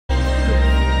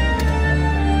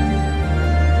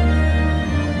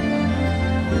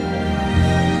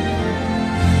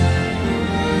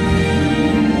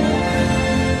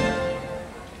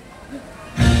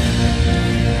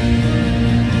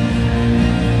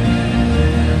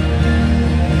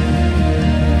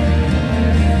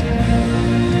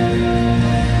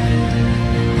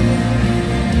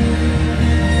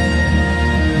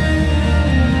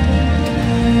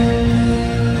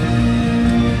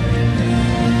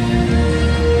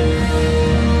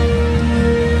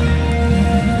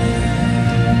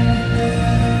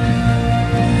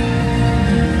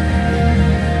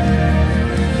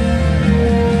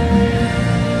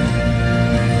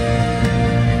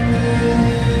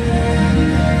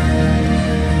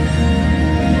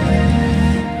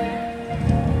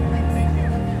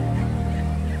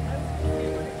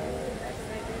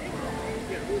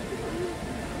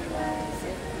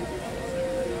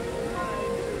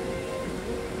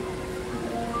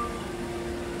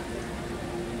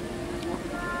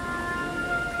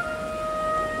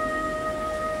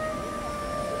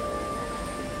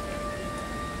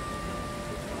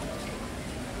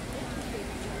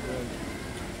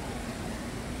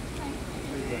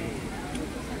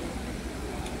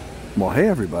Well, hey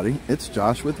everybody, it's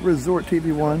Josh with Resort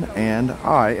TV1, and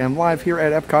I am live here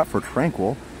at Epcot for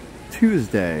Tranquil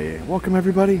Tuesday. Welcome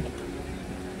everybody.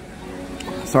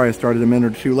 Sorry I started a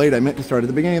minute or two late. I meant to start at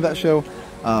the beginning of that show,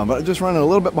 but I'm just running a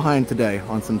little bit behind today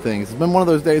on some things. It's been one of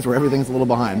those days where everything's a little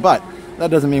behind, but that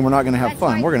doesn't mean we're not going to have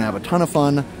fun. We're going to have a ton of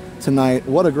fun tonight.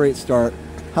 What a great start.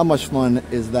 How much fun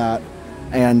is that?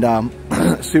 And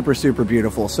super, super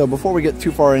beautiful. So before we get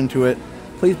too far into it,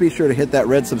 please be sure to hit that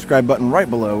red subscribe button right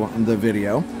below the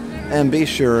video, and be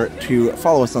sure to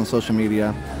follow us on social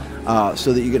media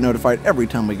so that you get notified every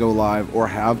time we go live or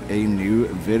have a new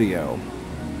video.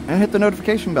 And hit the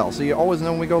notification bell so you always know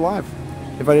when we go live,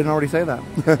 if I didn't already say that.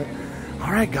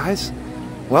 All right, guys.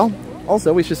 Well,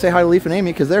 also, we should say hi to Leaf and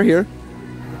Amy because they're here.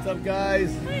 What's up,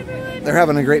 guys? They're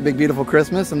having a great, big, beautiful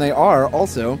Christmas, and they are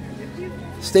also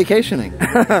staycationing.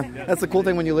 That's the cool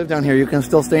thing when you live down here. You can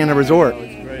still stay in a resort.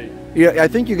 Yeah, I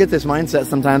think you get this mindset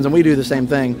sometimes, and we do the same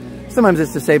thing. Sometimes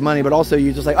it's to save money, but also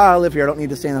you just like, oh, I live here, I don't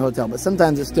need to stay in a hotel. But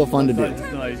sometimes it's still fun to do. It's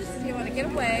nice. You want to get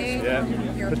away.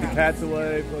 Yeah. Put the cats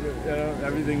away, put it,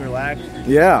 everything relaxed.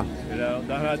 Yeah. You know,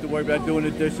 don't have to worry about doing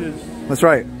the dishes. That's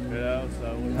right. You know,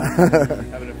 so we're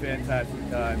having a fantastic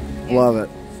time. Love it.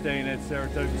 Staying at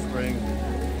Saratoga Springs.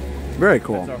 Very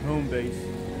cool. That's our home base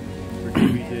for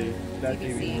DVD.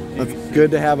 That's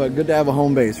good to have a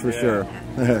home base for sure.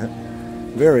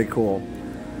 Very cool.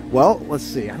 Well, let's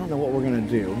see. I don't know what we're going to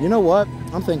do. You know what?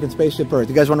 I'm thinking Spaceship Earth.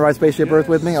 You guys want to ride Spaceship Earth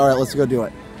with me? All right, let's go do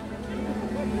it.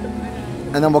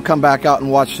 And then we'll come back out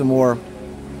and watch some more.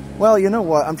 Well, you know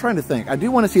what? I'm trying to think. I do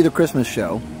want to see the Christmas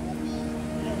show.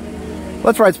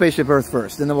 Let's ride Spaceship Earth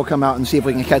first, and then we'll come out and see if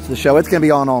we can catch the show. It's going to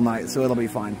be on all night, so it'll be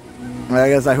fine. I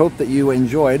guess I hope that you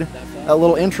enjoyed a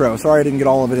little intro. Sorry I didn't get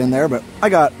all of it in there, but I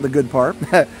got the good part.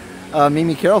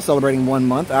 Mimi Carroll celebrating 1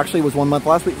 month. Actually, it was 1 month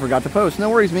last week. Forgot to post. No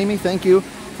worries, Mimi. Thank you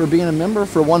for being a member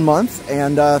for 1 month,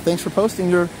 and thanks for posting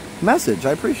your message.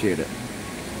 I appreciate it.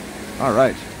 All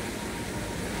right.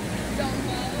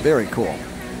 Very cool.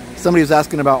 Somebody was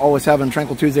asking about always having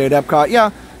Tranquil Tuesday at Epcot. Yeah,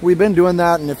 we've been doing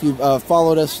that, and if you've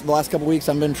followed us the last couple weeks,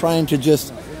 I've been trying to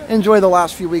just enjoy the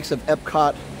last few weeks of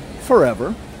Epcot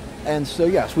Forever. And so,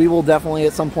 yes, we will definitely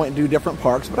at some point do different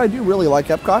parks, but I do really like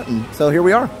Epcot, and so here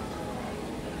we are.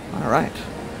 All right.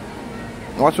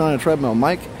 Watching on a treadmill.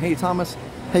 Mike, hey Thomas,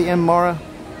 hey M. Mara,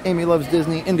 Amy Loves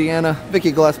Disney, Indiana,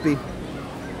 Vicky Gillespie,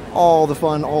 all the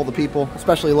fun, all the people,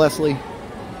 especially Leslie.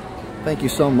 Thank you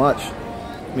so much.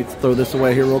 Let me throw this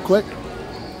away here real quick.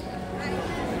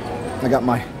 I got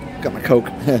my Coke.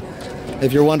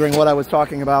 If you're wondering what I was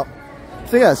talking about.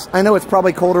 So yes, I know it's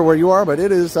probably colder where you are, but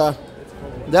it is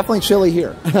definitely chilly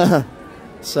here.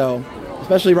 So,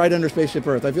 especially right under Spaceship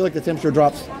Earth. I feel like the temperature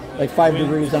drops like 5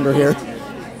 degrees under here.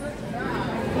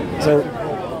 So,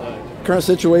 current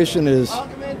situation is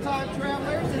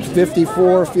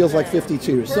 54, feels like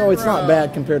 52. So it's not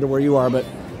bad compared to where you are, but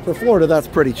for Florida, that's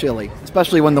pretty chilly,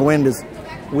 especially when the wind is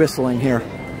whistling here.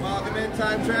 Welcome in,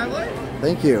 time traveler.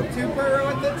 Thank you. 2 per row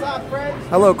at the top, friends.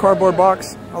 Hello, Cardboard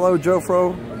Box. Hello,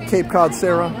 Jofro, Cape Cod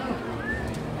Sarah.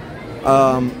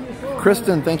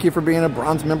 Kristen, thank you for being a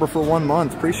bronze member for 1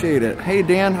 month. Appreciate it. Hey,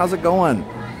 Dan, how's it going?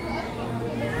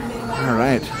 All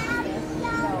right.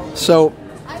 So,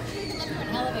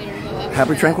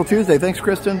 happy Tranquil Tuesday. Thanks,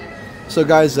 Kristen. So,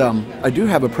 guys, I do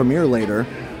have a premiere later.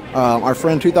 Our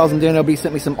friend 2000 Dan LB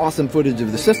sent me some awesome footage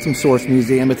of the System Source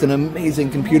Museum. It's an amazing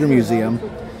computer museum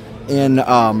in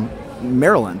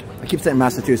Maryland. I keep saying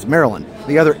Massachusetts, Maryland.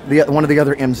 One of the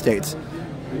other M states.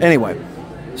 Anyway.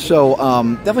 So,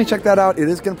 definitely check that out. It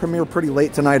is going to premiere pretty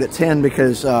late tonight at 10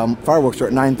 because fireworks are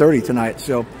at 9:30 tonight.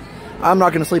 So, I'm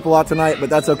not going to sleep a lot tonight, but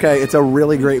that's okay. It's a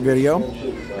really great video.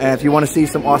 And if you want to see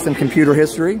some awesome computer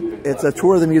history, it's a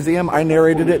tour of the museum. I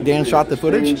narrated it. Dan shot the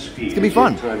footage. It's going to be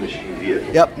fun.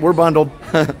 Yep, we're bundled.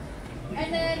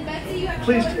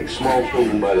 Please take small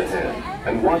children by the hand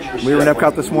and watch your We were in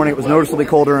Epcot this morning. It was noticeably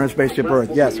colder in Spaceship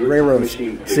Earth. Yes, Ray Rose.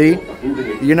 See?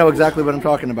 You know exactly what I'm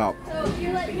talking about.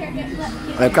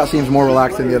 Epcot seems more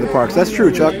relaxed than the other parks. That's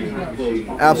true, Chuck.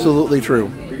 Absolutely true.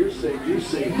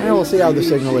 Yeah, we'll see how the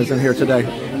signal is in here today.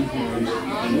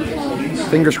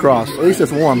 Fingers crossed. At least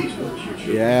it's warm.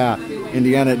 Yeah,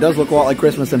 Indiana, it does look a lot like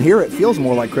Christmas, and here it feels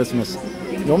more like Christmas.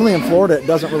 Normally in Florida, it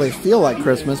doesn't really feel like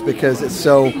Christmas because it's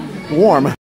so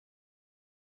warm.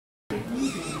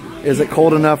 Is it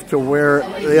cold enough to wear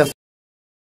this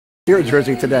Spirit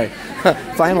jersey today?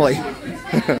 Finally.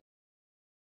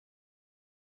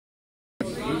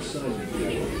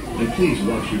 Please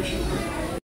watch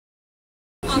yourself.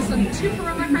 Awesome. 2 for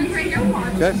my friends right here.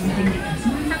 Okay.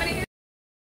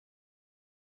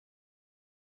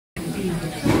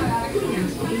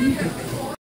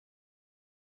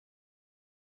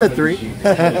 At 3. Thank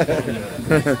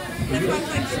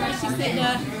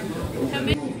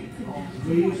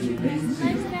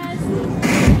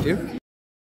you.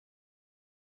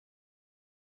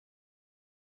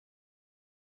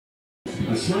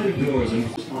 The sliding doors and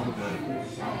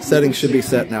Settings should be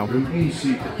set now.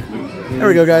 There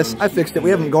we go, guys. I fixed it. We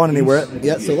haven't gone anywhere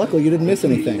yet, so luckily you didn't miss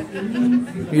anything.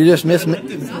 You just missed me.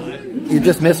 You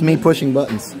just missed me pushing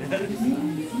buttons.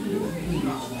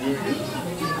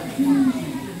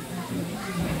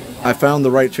 I found the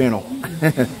right channel.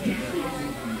 the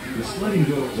sliding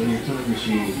doors on your time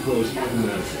machine will close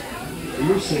automatically. For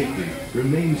your safety,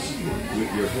 remain seated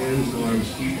with your hands,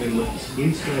 arms, feet, and legs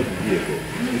inside the vehicle.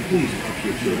 And please watch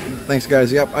your children. Thanks,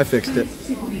 guys. Yep, I fixed it.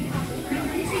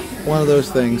 One of those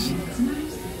things.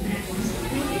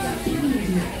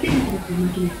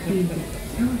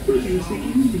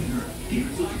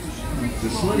 The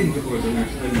sliding doors on your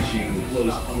time machine will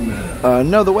close automatically.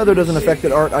 No, the weather doesn't affect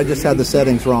it, Art. I just had the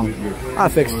settings wrong. I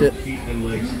fixed it.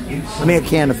 I mean, it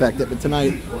can affect it, but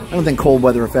tonight, I don't think cold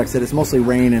weather affects it. It's mostly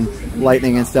rain and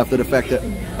lightning and stuff that affect it.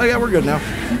 Oh yeah, we're good now.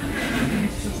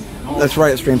 That's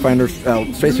right, Streamfinders.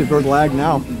 Spacesuit Bird lag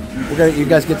now. You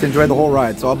guys get to enjoy the whole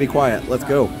ride, so I'll be quiet. Let's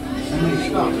go.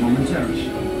 Stop momentarily.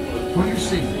 For your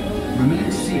safety,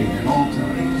 remain seated at all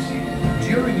times.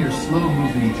 During your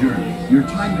slow-moving journey, your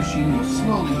time machine will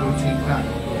slowly rotate back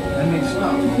and may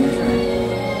stop momentarily.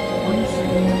 For your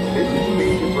safety. This is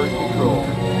Station Bird Control.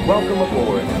 Welcome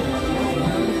aboard.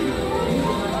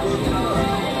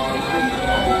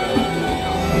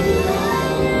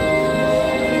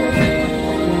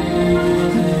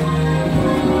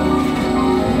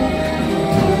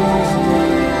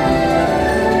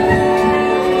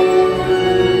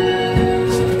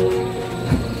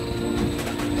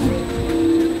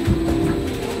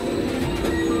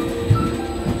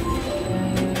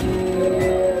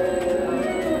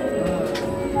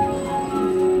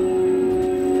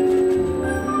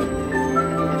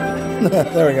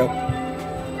 There we go.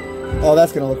 Oh,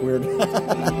 that's gonna look weird.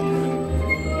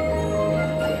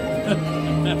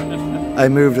 I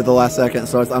moved at the last second,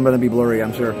 so I'm gonna be blurry,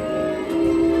 I'm sure.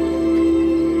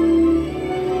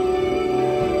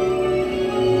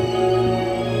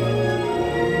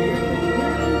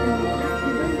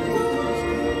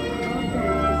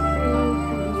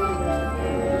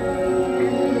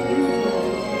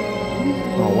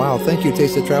 Oh wow, thank you,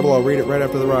 Taste of Travel. I'll read it right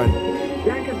after the ride.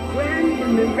 Like a grand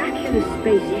and miraculous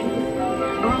spaceship,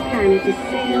 our planet is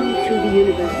sailed through the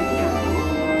universe of time,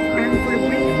 and for a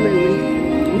brief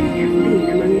moment, we have been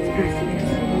among its passengers.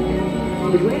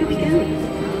 But where are we going?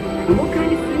 And what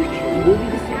kind of future will we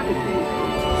discover there?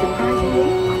 Surprisingly,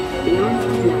 the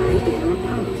answers lie in our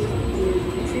past.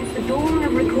 Since the dawn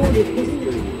of recorded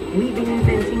history, we've been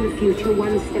inventing the future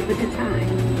one step at a time.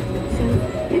 So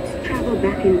let's travel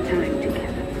back in time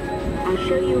together. I'll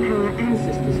show you how our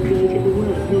ancestors created the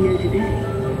world we know today,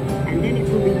 and then it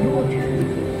will be your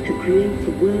turn to create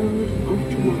the world of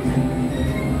tomorrow.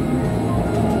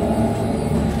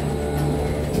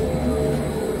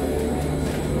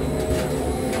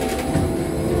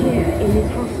 Here, in this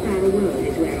hostile world,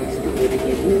 is where our story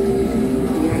begins.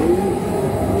 We are alone,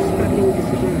 struggling to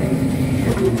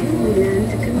survive, until we learn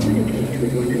to communicate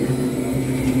with one another.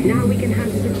 Now we can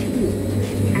hunt as a team,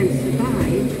 and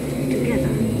survive together.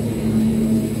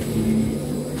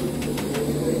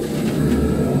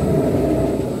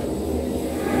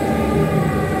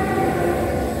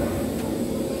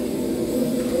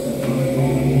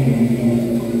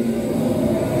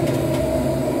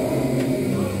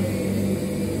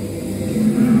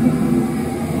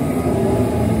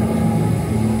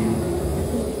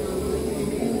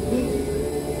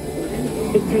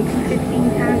 It takes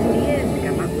 15,000 years to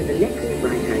come up with the next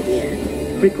bright idea,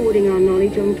 recording our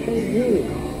knowledge on cave walls.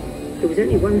 There was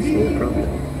only one small problem.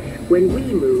 When we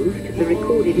moved, the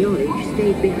recorded knowledge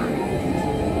stayed behind.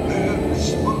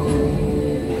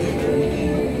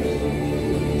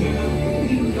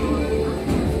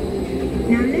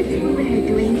 Now let's move ahead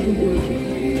to ancient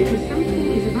Egypt, because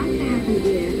something is about to happen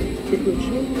here that will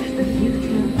change the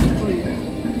future forever.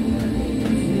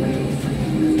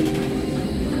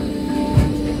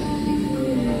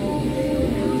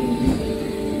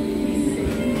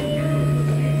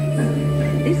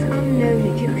 This unknown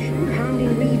Egyptian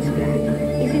pounding reed's blood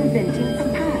is inventing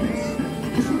papyrus.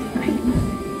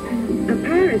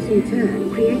 Papyrus in turn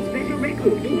creates better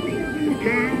record keeping,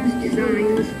 plans,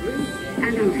 designs,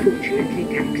 and unfortunately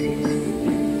taxes.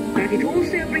 But it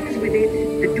also brings with it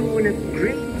the dawn of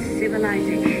great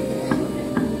civilization.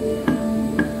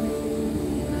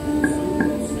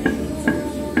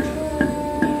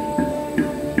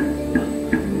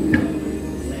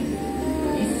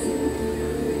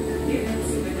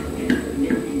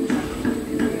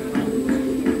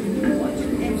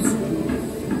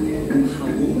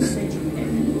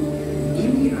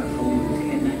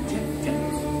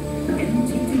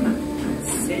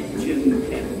 At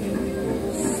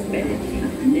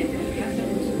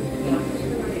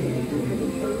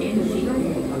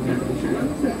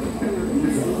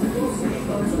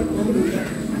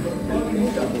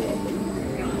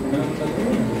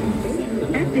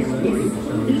this point,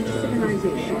 each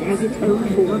civilization has its own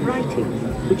form of writing,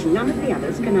 which none of the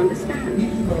others can understand.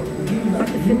 But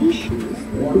the Phoenicians,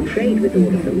 who trade with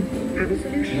all of them, have a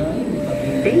solution.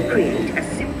 They create a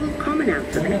simple common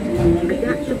alphabet,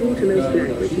 adaptable to most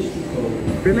languages.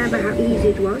 Remember how easy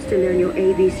it was to learn your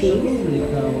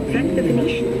ABCs? Thank the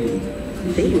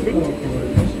Phoenicians. They invented them.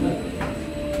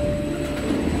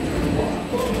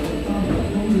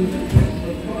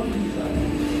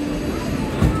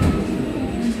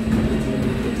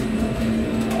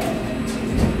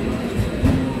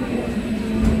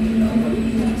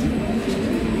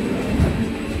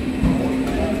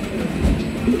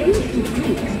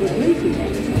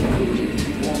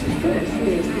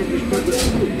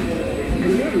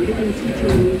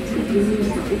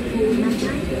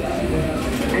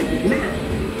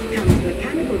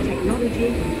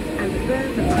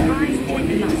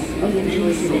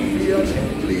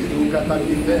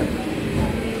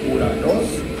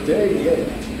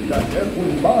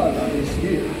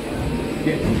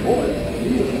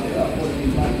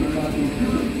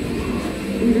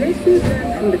 In lessons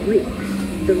learned from the Greeks,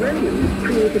 the Romans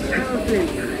created powerful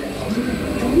empires. To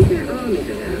move their armies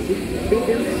around, they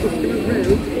built a system of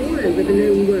roads all over the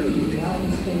known world.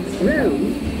 Rome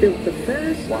built the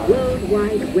first World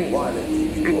Wide Web,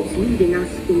 and it's leading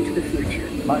us into the future.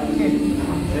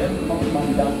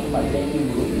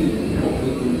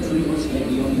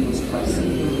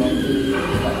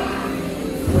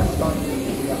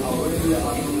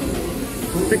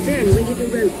 But then we hit a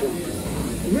roadblock.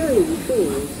 Rome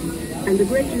falls, and the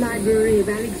great library of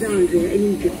Alexandria in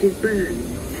Egypt is burned.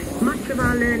 Much of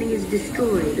our learning is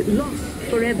destroyed, lost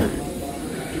forever.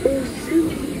 Or so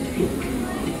we think.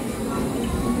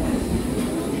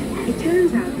 It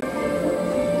turns out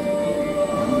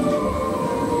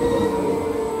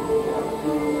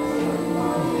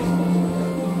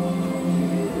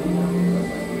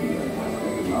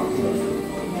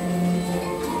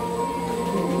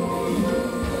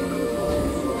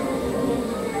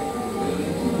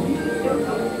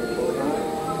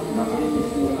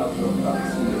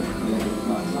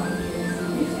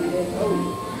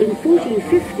in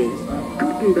 1450,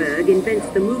 Gutenberg invents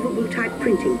the movable type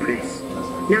printing press.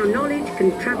 Now knowledge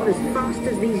can travel as fast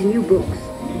as these new books,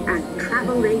 and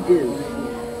travel they do.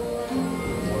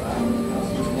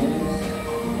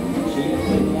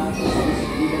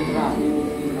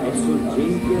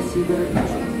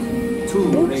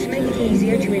 Books make it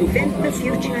easier to invent the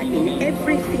future in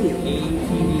every field,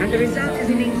 and the result is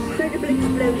an incredible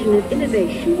explosion of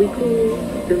innovation we call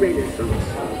the Renaissance.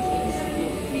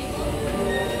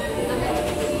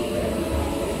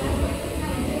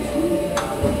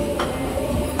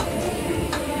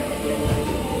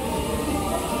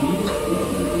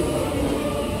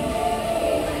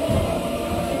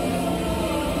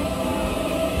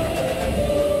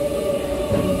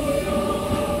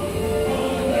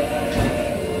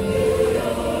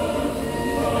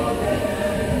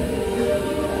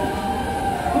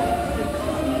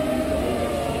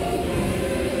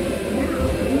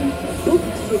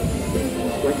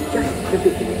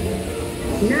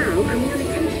 Now,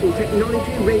 communication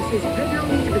technology races headlong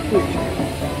into the future,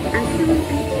 and soon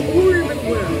people all over the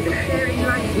world are sharing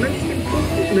life's most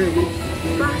important moments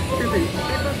faster than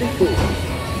ever before.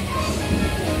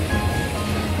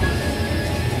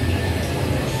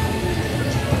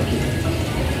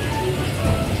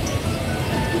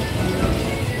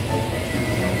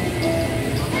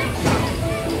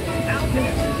 Out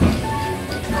there,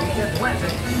 from the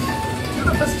Atlantic to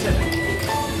the Pacific.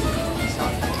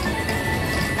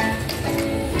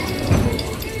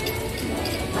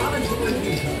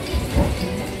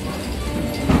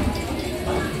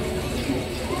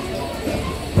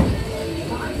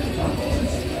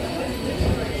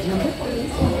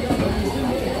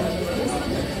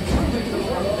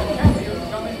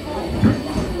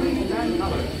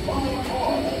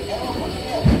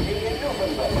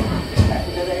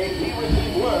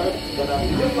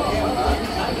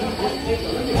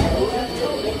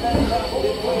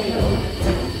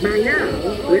 By now,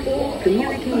 we're all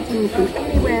communicating from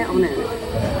anywhere on Earth,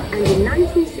 and in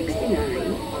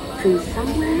 1969, from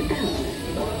somewhere else.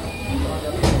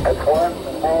 That's one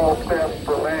small step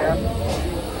for man,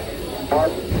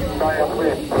 one giant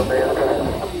leap for mankind.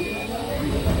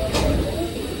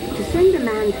 To send a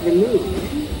man to the moon,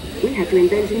 we had to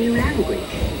invent a new language,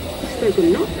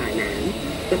 spoken not by man,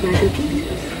 but by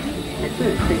computers. At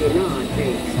first very large,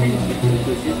 very expensive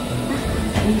computers.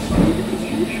 and see the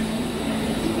potential.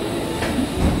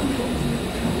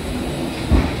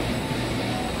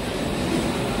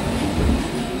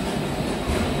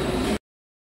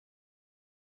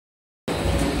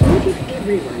 What if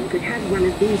everyone could have one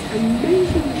of these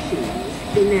amazing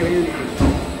machines in their own house?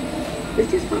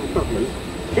 There's just one problem.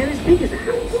 They're as big as a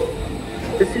house.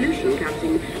 The solution comes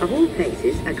in, of all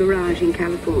places, a garage in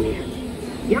California.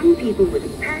 Young people with a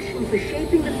passion for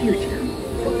shaping the future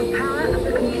put the power of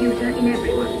the computer in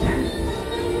everyone's hands.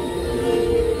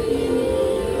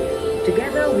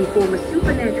 Together we form a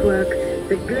super network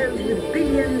that glows with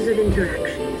billions of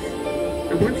interactions.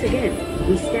 And once again,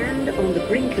 we stand on the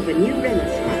brink of a new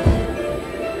renaissance.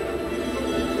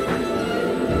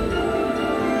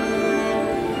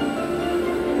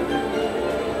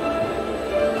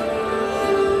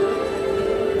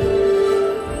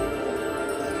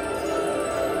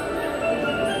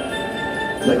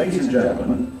 Ladies and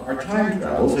gentlemen, our time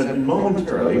travels have been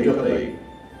momentarily delayed.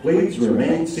 Please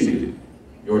remain seated.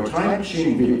 Your time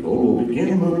machine vehicle will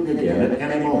begin moving again at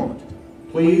any moment.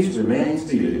 Please remain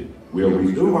seated. We'll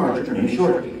resume our journey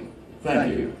shortly.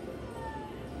 Thank you.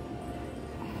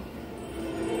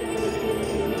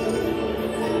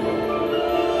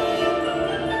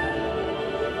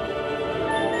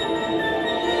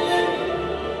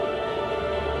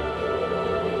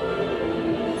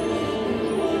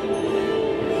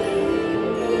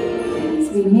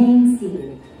 Remain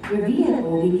seated. Your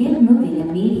vehicle will begin moving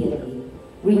immediately.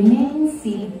 Remain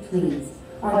seated, please.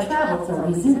 Our travels are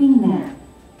resuming now.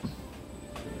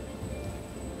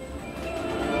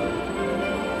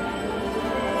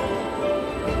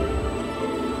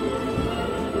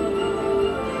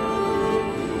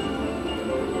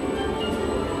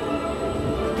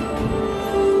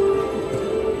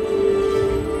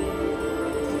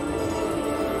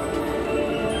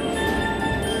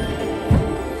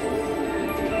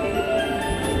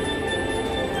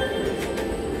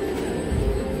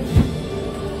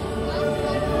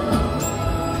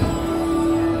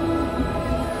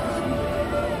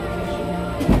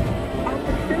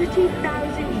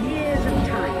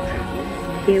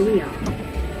 Here we are,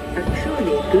 a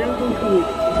truly global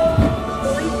community,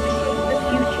 poised to shape the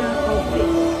future of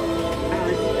this,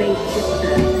 our spaceship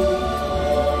Earth.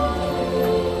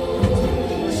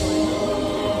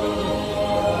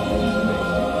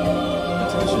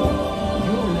 Attention,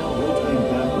 you are now rotating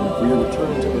backward for your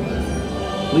return to Earth.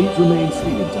 Please remain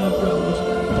seated, time travelers.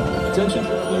 Attention,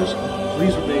 travelers,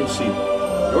 please remain seated.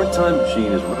 Your time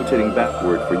machine is rotating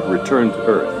backward for your return to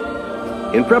Earth.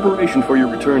 In preparation for your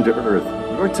return to Earth,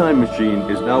 your time machine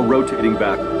is now rotating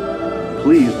backward.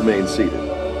 Please remain seated.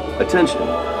 Attention,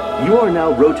 you are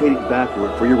now rotating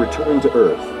backward for your return to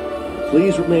Earth.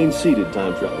 Please remain seated,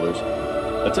 time travelers.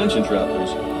 Attention,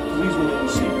 travelers, please remain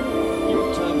seated.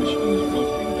 Your time machine is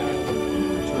rotating backward for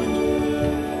your return to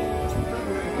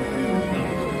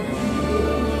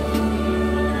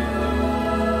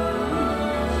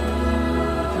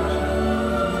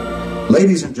Earth.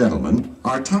 Ladies and gentlemen,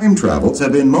 our time travels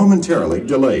have been momentarily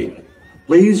delayed.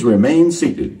 Please remain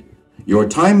seated. Your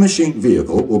time machine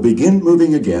vehicle will begin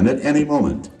moving again at any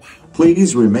moment.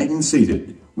 Please remain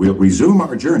seated. We'll resume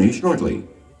our journey shortly.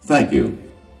 Thank you.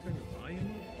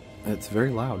 It's very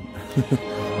loud. Maybe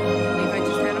I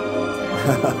just had a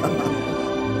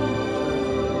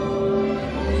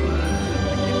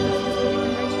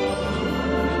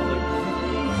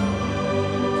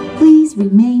Please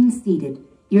remain seated.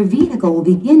 Your vehicle will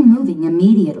begin moving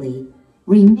immediately.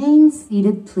 Remain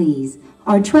seated, please.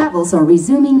 Our travels are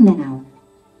resuming now.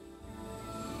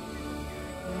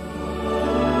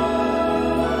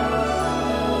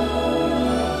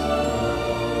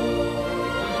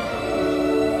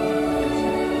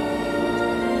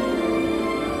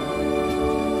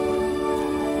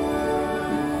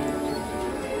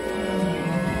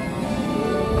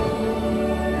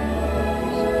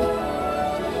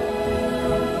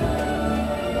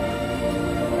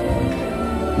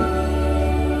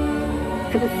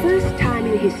 For the first time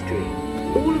in history,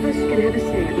 all of us can have a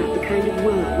say about the kind of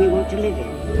world we want to live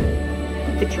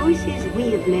in. The choices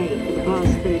we have made for the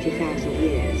past 30,000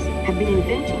 years have been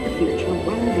inventing the future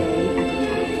one day at a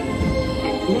time.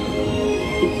 And now,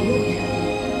 it's your turn.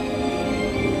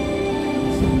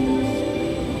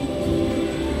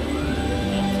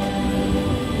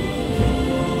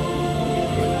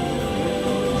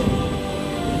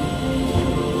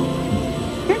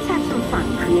 Let's have some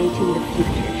fun creating the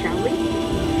future, shall we?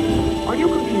 On your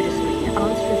computer screen,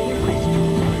 answer a few questions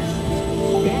for us.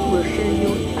 Then we'll show you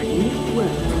a new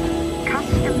world,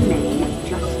 custom made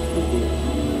just for you.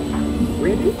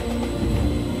 Ready?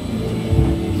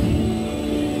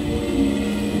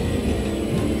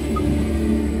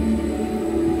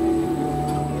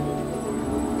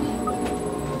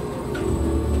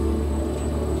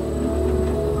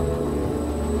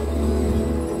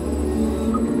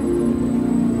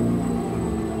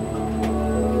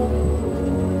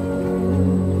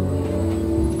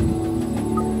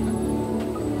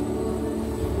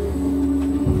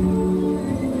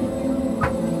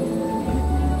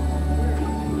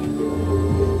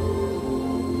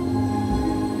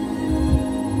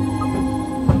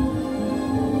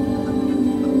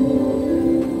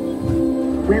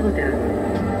 Well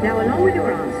done. Now, along with your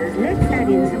answers, let's add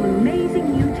in some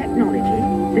amazing new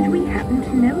technology that we happen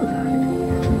to know about.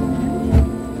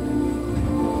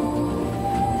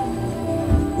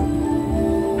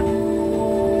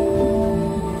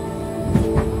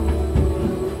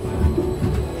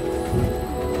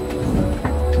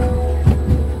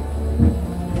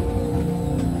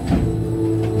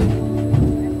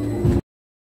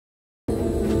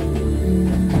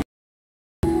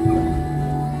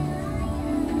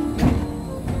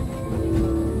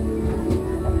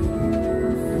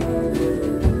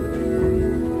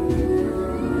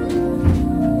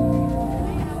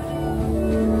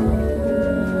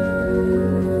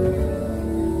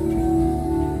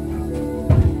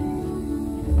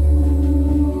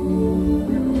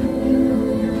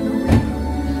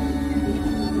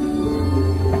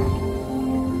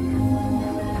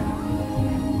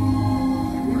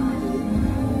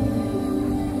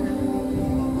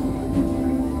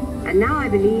 And now I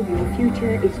believe your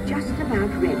future is just about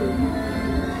ready.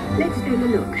 Let's take a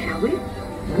look, shall we?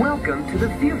 Welcome to the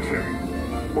future.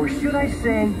 Or should I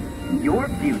say, your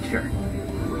future.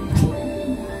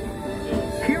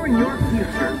 Here in your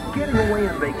future, getting away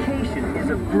on vacation is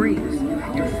a breeze.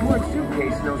 Your smart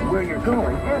suitcase knows where you're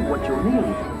going and what you'll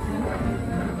need.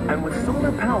 And with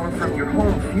solar power from your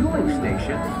home fueling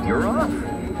station, you're off.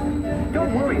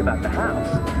 Don't worry about the house.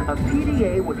 A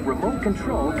PDA with remote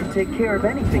control can take care of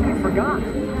anything you forgot.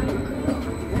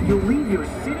 You'll leave your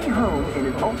city home in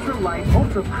an ultra-light,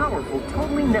 ultra-powerful,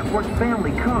 totally networked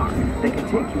family car that can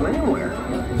take you anywhere.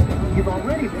 You've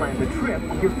already planned the trip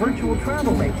with your virtual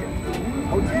travel agent.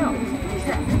 Hotels,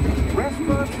 check.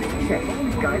 Restaurants, check.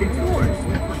 Guided tours,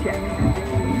 check.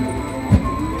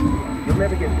 You'll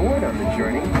never get bored on the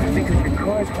journey because your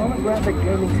car's holographic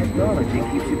gaming technology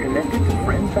keeps you connected to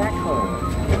friends back home.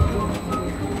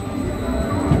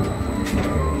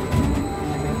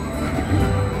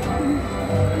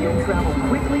 You'll travel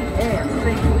quickly and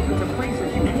safely to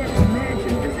places you can't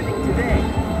imagine visiting today.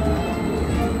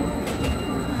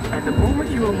 And the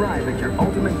moment you arrive at your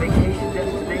ultimate vacation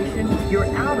destination, you're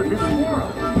out of this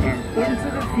world and into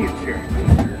the future.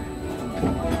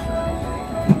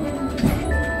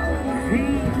 The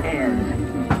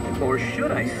end, or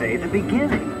should I say the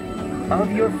beginning, of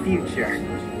your future.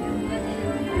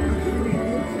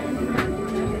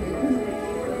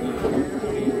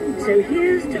 So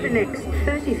here's to the next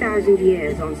 30,000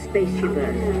 years on Spaceship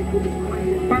Earth.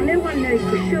 While no one knows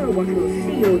for sure what we'll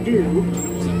see or do,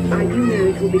 I do know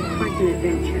it will be quite an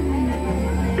adventure.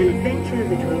 An adventure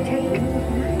that we'll take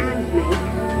and make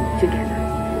together.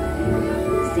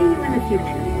 See you in the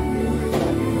future.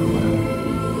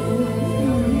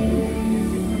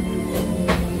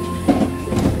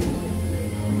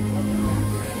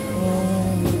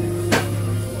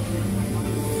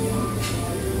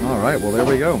 All right, well, there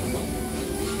we go.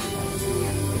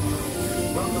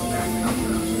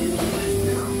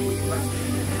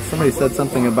 Somebody said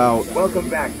something about Welcome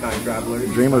back, time travelers.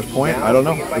 Dreamer's Point. I don't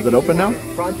know. Is it open now?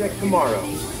 Project Tomorrow,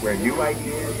 where new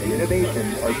ideas and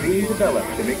innovations are being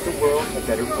developed to make the world a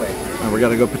better place. Oh, we got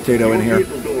to go potato in here.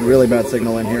 Really bad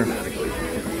signal in here.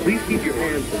 Please keep your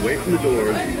hands away from the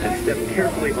doors and step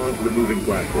carefully onto the moving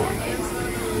platform.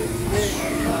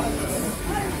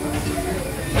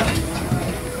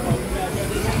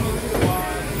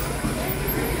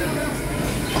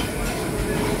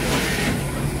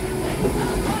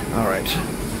 All right.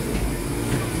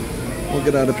 We'll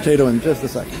get out of potato in just a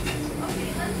second.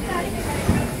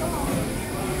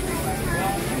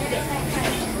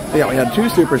 Yeah, we had 2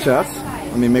 super chats.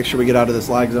 Let me make sure we get out of this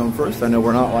lag zone first. I know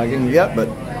we're not lagging yet, but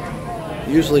it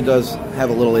usually does have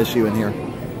a little issue in here.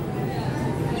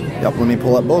 Yep, let me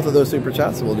pull up both of those super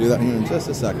chats, so we'll do that here in just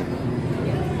a second.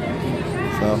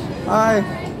 So, hi.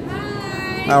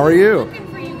 How are you? Looking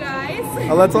for you guys.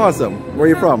 Oh, that's awesome. Where are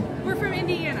you from? We're from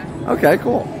Indiana. Okay,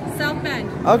 cool. South Bend.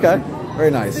 Okay,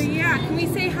 very nice. So yeah, can we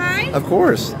say hi? Of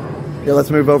course. Yeah, let's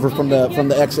move over from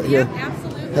the exit here. Yep,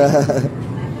 absolutely.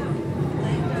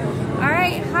 All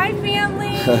right, hi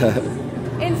family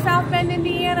in South Bend,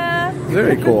 Indiana.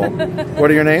 Very cool. What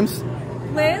are your names?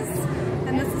 Liz,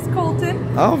 and this is Colton.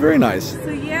 Oh, very nice. So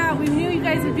yeah, we knew you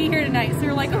guys would be here tonight, so we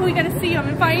were like, oh, we got to see them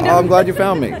and find them. Oh, I'm glad you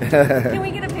found me. Can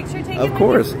we get a picture taken? Of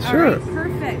course, with you? sure. All right,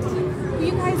 perfect. Will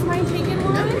you guys mind taking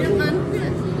one?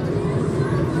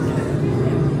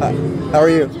 How are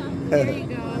you? There you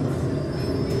go.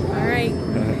 All right.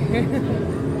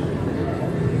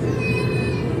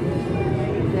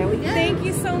 There we go. Thank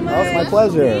you so much. Oh, it's my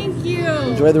pleasure. Thank you.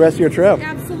 Enjoy the rest of your trip.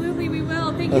 Absolutely, we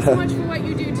will. Thank you so much for what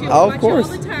you do too. Oh, We of watch you course.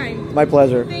 all the time. My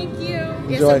pleasure. Thank you. Enjoy.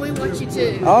 Yes, and we watch you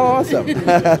too. Oh, awesome.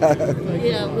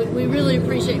 Yeah, we really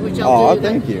appreciate what y'all do. Oh,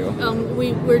 thank you.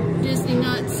 We're Disney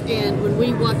nuts, and when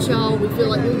we watch y'all, we feel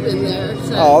like we've been there.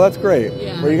 So, oh, that's great.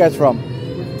 Yeah. Where are you guys from?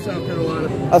 South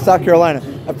Carolina. Oh, South Carolina.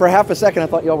 For half a second, I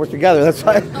thought y'all were together. That's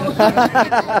why.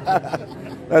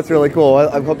 That's really cool.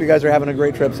 I hope you guys are having a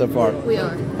great trip so far. We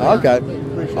are. Okay.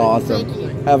 Awesome. Thank you.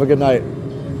 Have a good night.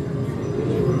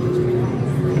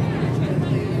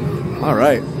 All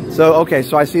right. So, okay,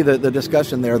 so I see the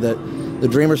discussion there that the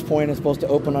Dreamers Point is supposed to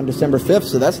open on December 5th,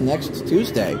 so that's next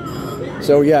Tuesday.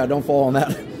 So, yeah, don't fall on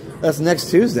that. That's next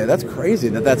Tuesday. That's crazy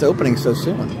that that's opening so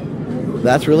soon.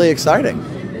 That's really exciting.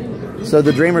 So,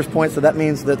 the Dreamers Point, so that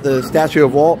means that the statue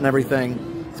of Walt and everything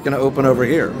is going to open over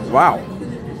here. Wow.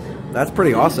 That's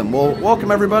pretty awesome. Well, welcome,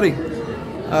 everybody.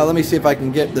 Let me see if I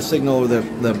can get the signal,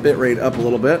 the bit rate up a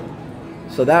little bit.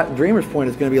 So, that Dreamers Point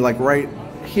is going to be, like, right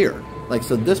here. Like,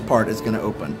 so this part is going to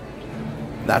open.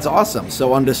 That's awesome.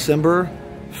 So on December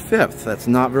 5th, that's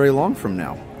not very long from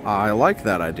now. I like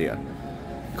that idea.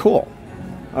 Cool.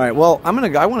 All right, well, I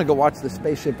want to go watch the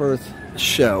Spaceship Earth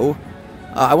show.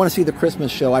 I want to see the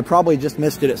Christmas show. I probably just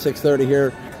missed it at 6:30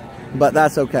 here, but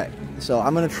that's okay. So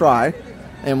I'm going to try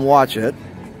and watch it.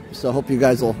 So I hope you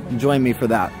guys will join me for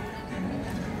that.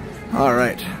 All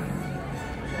right.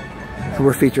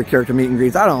 We're featured character meet and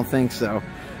greets. I don't think so.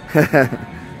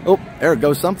 Oh, there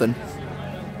goes something.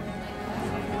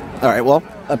 All right, well,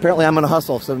 apparently I'm going to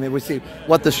hustle, so maybe we see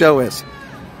what the show is.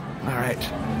 All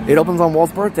right. It opens on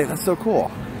Walt's birthday. That's so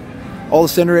cool. All the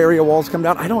center area walls come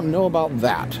down. I don't know about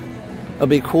that. It'll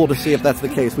be cool to see if that's the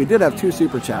case. We did have 2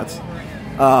 super chats.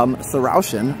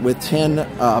 Thrauschen with 10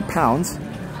 pounds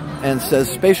and says,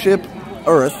 Spaceship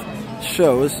Earth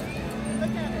shows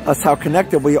us how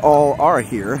connected we all are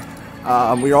here.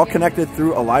 We're all connected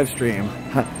through a live stream.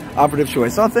 Operative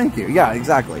choice. Oh, thank you. Yeah,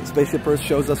 exactly. Spaceship Earth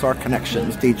shows us our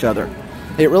connections to each other.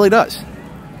 It really does.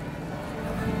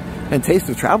 And Taste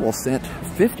of Travel sent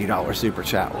 $50 super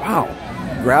chat. Wow.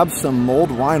 Grab some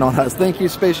mulled wine on us. Thank you,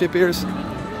 Spaceship Ears.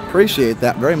 Appreciate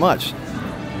that very much.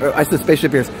 I said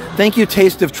Spaceship Ears. Thank you,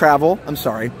 Taste of Travel. I'm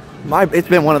sorry. It's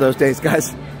been one of those days,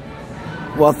 guys.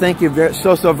 Well, thank you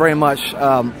so very much,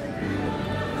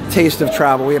 Taste of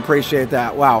Travel. We appreciate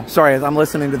that. Wow. Sorry, as I'm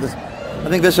listening to this. I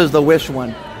think this is the Wish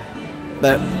one.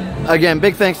 But again,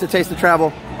 big thanks to Taste of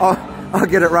Travel. I'll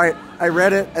get it right. I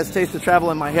read it as Taste of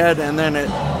Travel in my head, and then it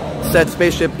said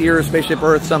Spaceship Ears, Spaceship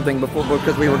Earth something before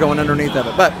because we were going underneath of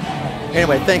it. But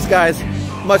anyway, thanks guys.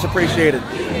 Much appreciated.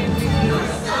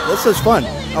 This is fun.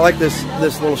 I like this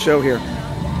little show here.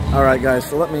 All right, guys.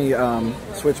 So let me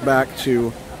switch back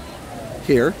to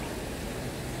here.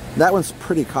 That one's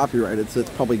pretty copyrighted, so it's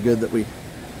probably good that we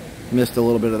missed a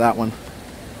little bit of that one.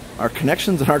 Our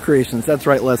connections and our creations. That's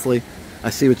right, Leslie. I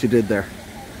see what you did there.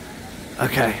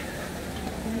 Okay.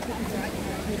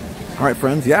 All right,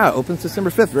 friends. Yeah, opens December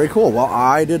 5th. Very cool. Well,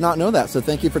 I did not know that, so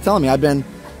thank you for telling me. I've been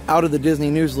out of the Disney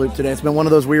news loop today. It's been one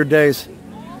of those weird days.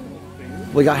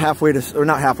 We got halfway to, or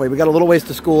not halfway, we got a little ways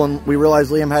to school, and we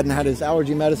realized Liam hadn't had his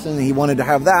allergy medicine, and he wanted to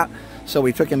have that, so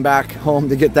we took him back home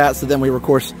to get that. So then we were, of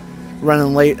course,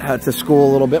 running late to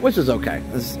school a little bit, which is okay.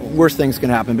 Worst things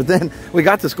can happen. But then we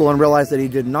got to school and realized that he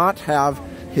did not have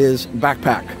his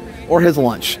backpack or his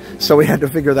lunch, so we had to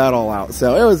figure that all out.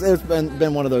 So it's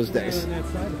been one of those days.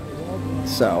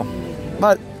 So,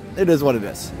 but it is what it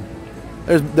is.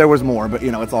 There was more, but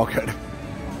you know, it's all good.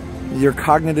 Your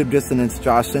cognitive dissonance,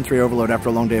 Josh, sensory overload after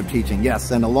a long day of teaching.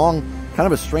 Yes, and a long, kind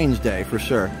of a strange day for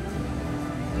sure.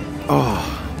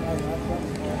 Oh.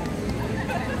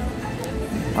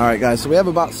 All right, guys, so we have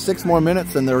about 6 more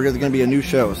minutes, and there's going to be a new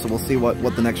show, so we'll see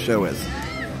what the next show is.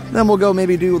 Then we'll go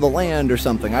maybe do the land or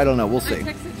something. I don't know. We'll see.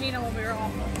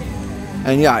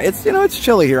 And yeah, it's, you know, it's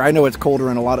chilly here. I know it's colder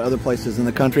in a lot of other places in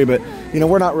the country, but you know,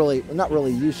 we're not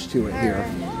really used to it here.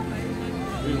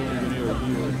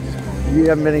 You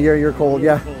haven't been a year. You're cold,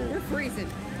 yeah. We're freezing.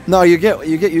 No, you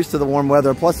get used to the warm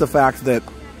weather. Plus the fact that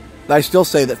I still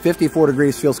say that 54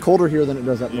 degrees feels colder here than it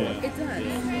does up north. It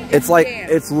does. It's like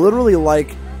it's literally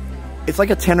like it's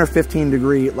like a 10 or 15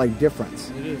 degree like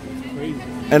difference. It is. It's crazy.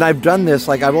 And I've done this,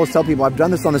 like I always tell people, I've done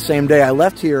this on the same day. I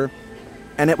left here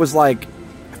and it was like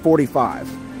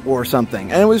 45 or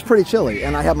something, and it was pretty chilly,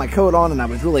 and I had my coat on, and I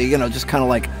was really, you know, just kind of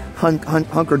like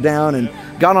hunkered down, and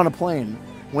got on a plane,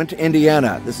 went to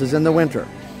Indiana. This is in the winter,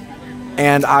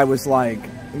 and I was like,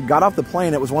 got off the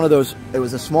plane. It was one of those, it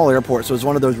was a small airport, so it was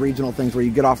one of those regional things where you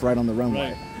get off right on the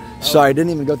runway. Right. So I didn't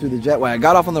even go through the jetway. I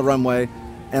got off on the runway,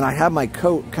 and I had my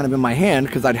coat kind of in my hand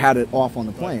because I'd had it off on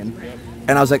the plane,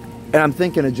 and I was like, and I'm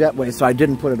thinking a jetway, so I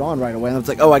didn't put it on right away. And I was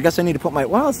like, oh, I guess I need to put my,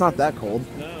 well, it's not that cold.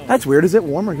 No. That's weird. Is it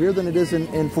warmer here than it is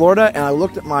in Florida? And I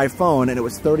looked at my phone, and it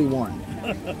was 31.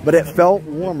 But it felt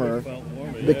warmer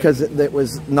because it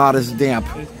was not as damp.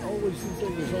 There's always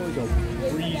a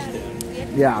breeze there.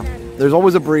 Yeah, there's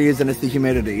always a breeze, and it's the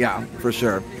humidity. Yeah, for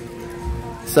sure.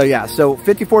 So yeah, so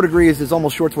 54 degrees is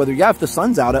almost shorts weather. Yeah, if the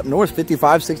sun's out up north,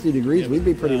 55, 60 degrees, we'd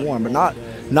be pretty warm, but not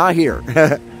here.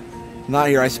 Not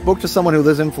here. I spoke to someone who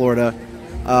lives in Florida.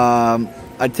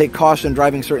 I'd take caution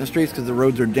driving certain streets because the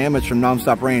roads are damaged from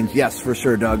nonstop rains. Yes, for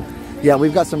sure, Doug. Yeah,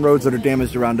 we've got some roads that are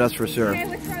damaged around us for sure.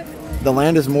 The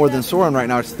land is more than Soren right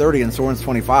now. It's 30 and Soren's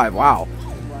 25. Wow.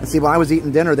 And see, when I was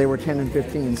eating dinner, they were 10 and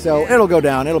 15. So it'll go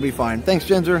down. It'll be fine. Thanks,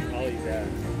 Ginger.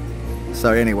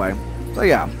 So anyway, so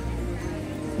yeah.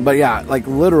 But yeah, like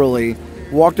literally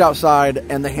walked outside,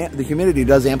 and the humidity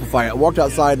does amplify it. I walked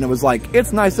outside and it was like,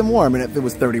 it's nice and warm, and it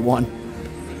was 31.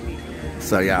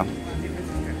 So yeah.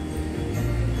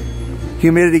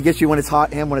 Humidity gets you when it's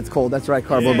hot and when it's cold. That's right,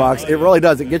 Cardboard Box. It really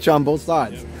does. It gets you on both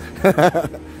sides.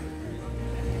 Yep,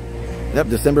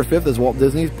 December 5th is Walt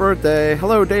Disney's birthday.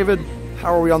 Hello, David.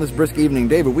 How are we on this brisk evening?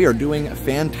 David, we are doing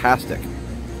fantastic.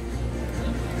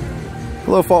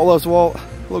 Hello, Faultless Walt.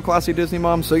 Hello, Classy Disney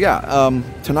Mom. So yeah,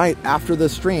 tonight after the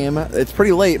stream, it's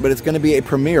pretty late, but it's going to be a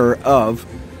premiere of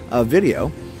a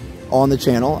video on the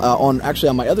channel, actually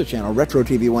on my other channel, Retro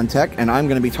TV 1 Tech, and I'm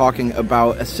going to be talking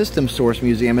about a system source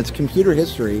museum. It's computer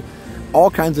history, all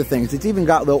kinds of things. It's even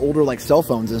got the older like cell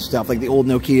phones and stuff, like the old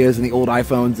Nokias and the old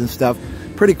iPhones and stuff.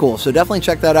 Pretty cool. So definitely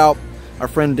check that out. Our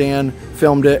friend Dan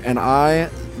filmed it, and I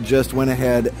just went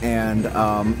ahead and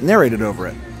narrated over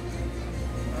it.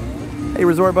 Hey,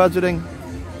 Resort Budgeting.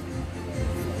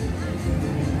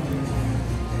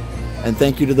 And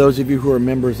thank you to those of you who are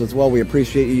members as well. We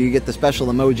appreciate you. You get the special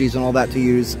emojis and all that to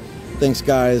use. Thanks,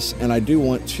 guys. And I do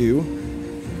want to...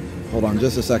 Hold on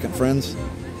just a second, friends.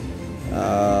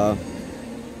 I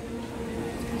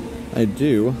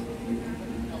do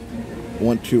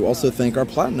want to also thank our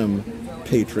Platinum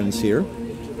patrons here.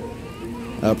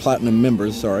 Platinum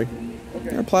members, sorry.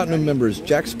 Our Platinum members,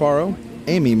 Jack Sparrow,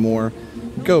 Amy Moore,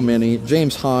 Go Minnie,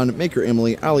 James Hahn, Maker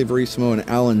Emily, Ali Verismo, and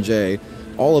Alan J.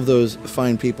 All of those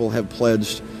fine people have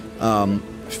pledged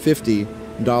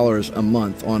 $50 a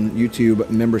month on YouTube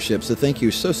membership. So thank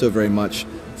you so very much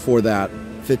for that.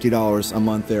 $50 a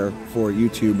month there for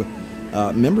YouTube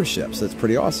memberships. That's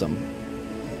pretty awesome.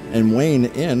 And Wayne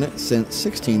N sent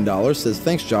 $16. Says,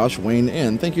 thanks, Josh. Wayne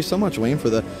N. Thank you so much, Wayne, for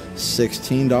the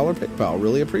 $16 PayPal.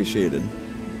 Really appreciated.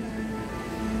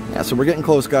 Yeah, so we're getting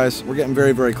close, guys. We're getting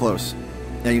very, very close.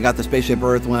 And you got the Spaceship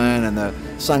Earth one and the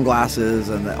sunglasses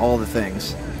and all the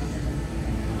things.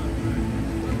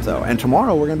 So, and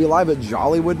tomorrow we're going to be live at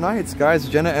Jollywood Nights, guys.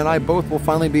 Jenna and I both will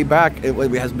finally be back. It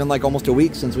has been like almost a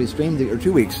week since we streamed, or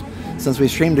 2 weeks since we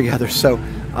streamed together. So,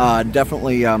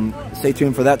 definitely stay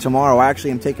tuned for that tomorrow. I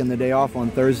actually am taking the day off on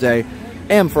Thursday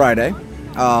and Friday,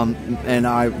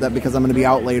 and because I'm going to be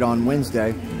out late on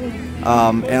Wednesday.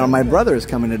 And my brother is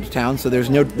coming into town, so there's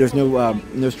no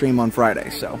stream on Friday.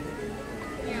 So.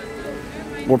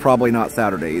 We're probably not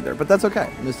Saturday either, but that's okay.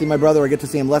 I'm going to see my brother. I get to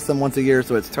see him less than once a year,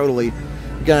 so it's totally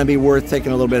going to be worth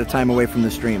taking a little bit of time away from the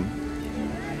stream.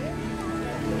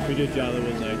 We did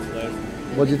Jollywood Nights last.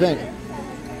 What'd you think?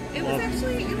 It was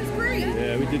great.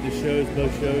 Yeah, we did the shows,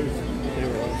 both shows. They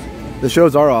were awesome. The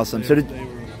shows are awesome. They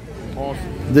were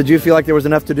awesome. Did you feel like there was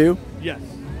enough to do? Yes.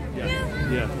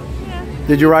 Yeah.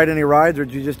 Did you ride any rides, or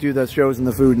did you just do the shows and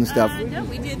the food and stuff? No,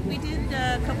 we did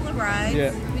a couple of rides.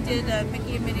 Yeah. We did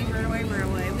Mickey and Minnie's Runaway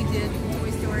Railway. We did Toy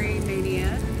Story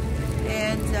Mania,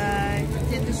 and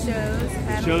did the shows.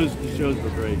 The shows were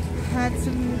great. Had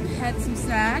some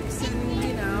snacks, and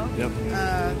you know. Yep.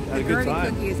 The Gertie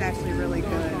cookie is actually really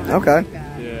good. Okay.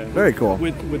 Yeah. Very cool.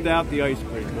 Without the ice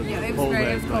cream. Yeah, it was great.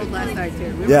 It was cold last night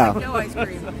too. Yeah. No ice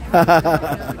cream. Just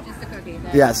a cookie.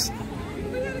 Yes. We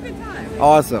had a good time.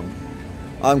 Awesome.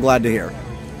 I'm glad to hear.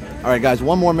 All right, guys,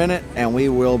 one more minute, and we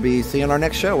will be seeing our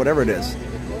next show, whatever it is.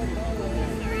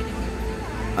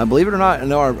 Believe it or not, I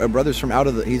know our brother's from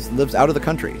he lives out of the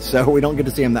country, so we don't get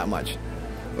to see him that much.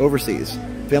 Overseas.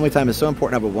 Family time is so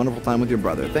important. Have a wonderful time with your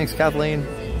brother. Thanks, Kathleen.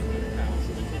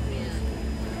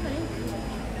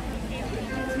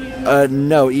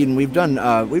 No, Eden, we've done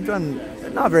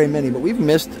not very many, but we've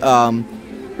missed some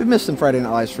Friday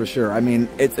Night Lives for sure. I mean,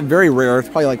 it's very rare. It's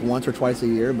probably like once or twice a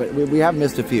year, but we have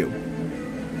missed a few.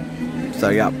 So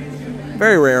yeah,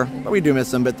 very rare, but we do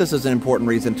miss them. But this is an important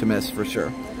reason to miss for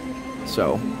sure.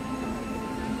 So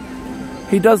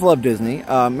he does love Disney,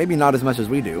 maybe not as much as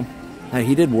we do.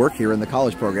 He did work here in the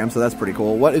college program, so that's pretty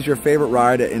cool. What is your favorite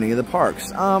ride at any of the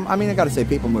parks? I mean, I got to say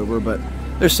People Mover, but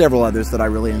there's several others that I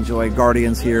really enjoy.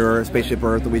 Guardians here, Spaceship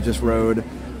Earth that we just rode,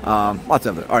 lots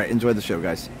of it. All right, enjoy the show,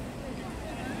 guys.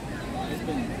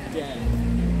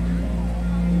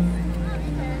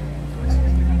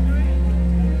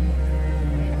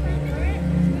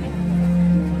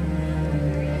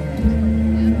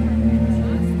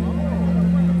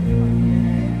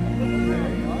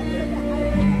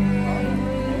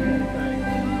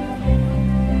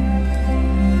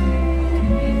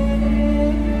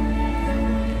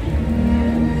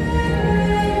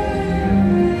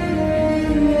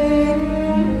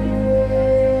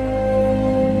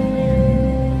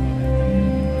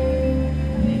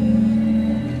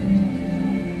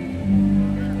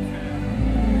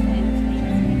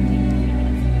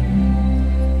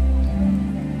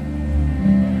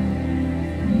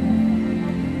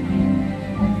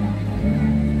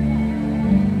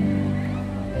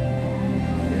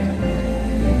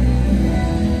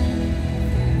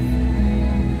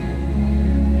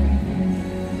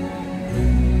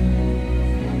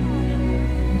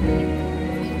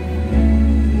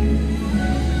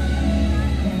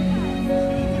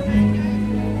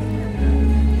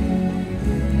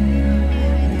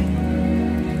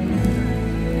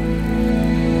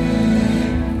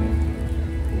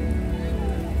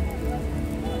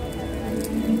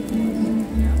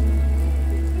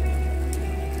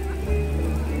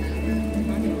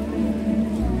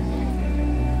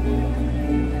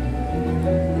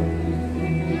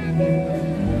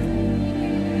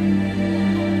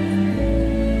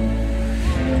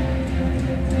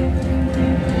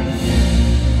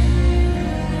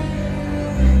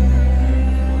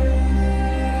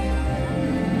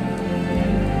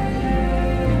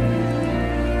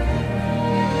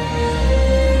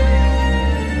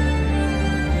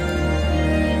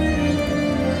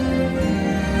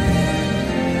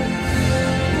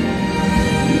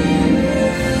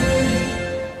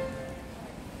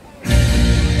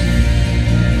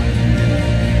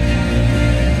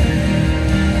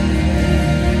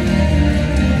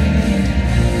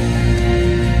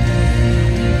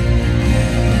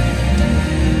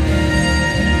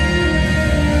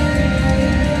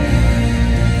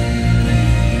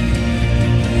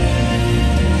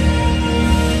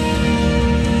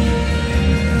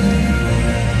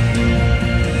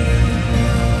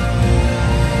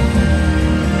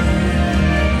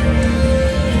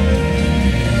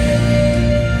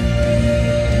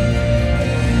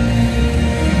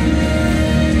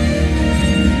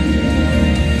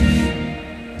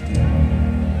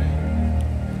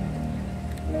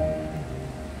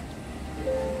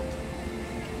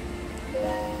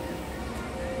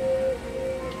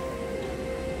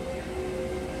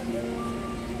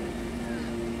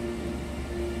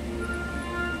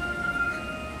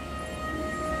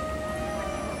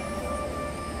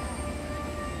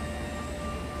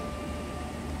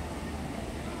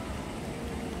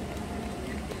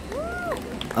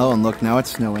 Oh, and look, now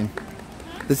it's snowing.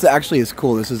 This actually is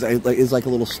cool. This is like a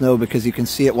little snow because you can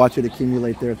see it, watch it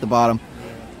accumulate there at the bottom.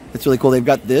 It's really cool. They've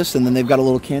got this, and then they've got a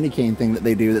little candy cane thing that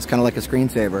they do that's kind of like a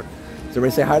screensaver. So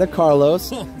everybody say hi to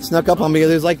Carlos. Snuck up on me.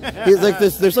 There's like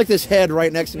this head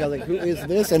right next to me. I was like, who is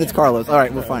this? And it's Carlos. All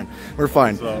right, we're fine. We're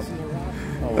fine. How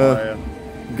are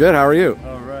you? Good. How are you?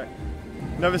 All right.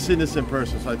 Never seen this in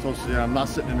person, so I told her, I'm not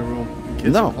sitting in the room. The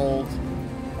kids are cold.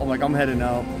 I'm like, I'm heading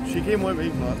out. She came with me,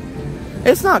 but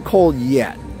it's not cold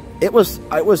yet. It was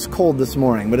cold this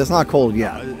morning, but it's not cold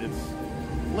yet. It's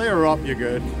layer up. You're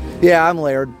good. Yeah, I'm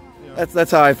layered. Yeah.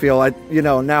 That's how I feel.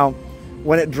 Now.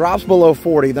 When it drops below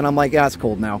 40, then I'm like, yeah, it's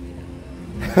cold now.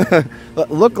 But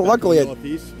luckily,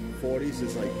 Northeast 40s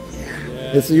is like,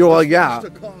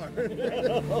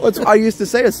 I used to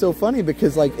say it's so funny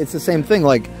because like it's the same thing.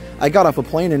 Like I got off a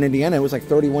plane in Indiana, it was like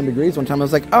 31 degrees one time. I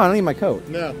was like, oh, I don't need my coat.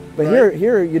 No, but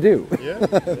here you do. Yeah.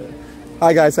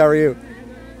 Hi guys, how are you?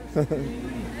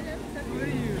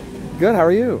 Good. How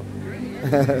are you?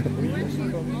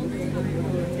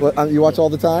 What, you watch all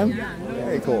the time?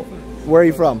 Very cool. Where are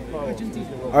you from?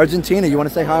 Argentina. You want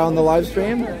to say hi on the live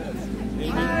stream?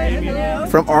 Hi.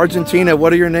 From Argentina.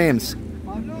 What are your names?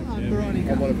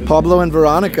 Pablo and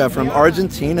Veronica from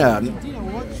Argentina.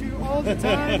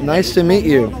 Nice to meet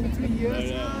you.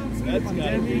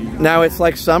 Now it's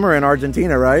like summer in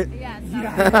Argentina, right?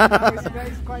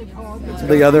 It's quite hot.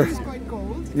 The other. It's quite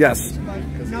cold. Yes.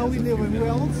 Now we live in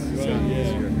Wales. So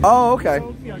oh, okay.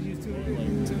 we are used to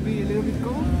be a little bit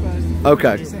cold, but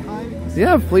okay. say hi.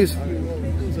 Yeah, please.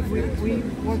 We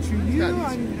watch you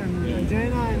and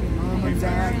Jenna and Mom and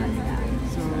Dad.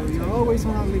 So you're always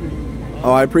on our living room.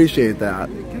 Oh, I appreciate that.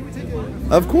 Can we take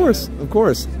a Of course, of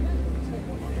course.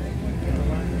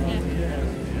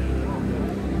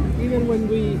 Even when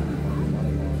we...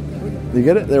 You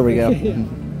get it? There we go.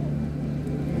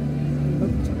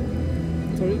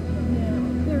 Sorry?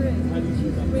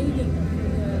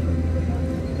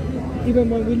 Even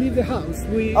when we leave the house,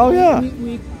 we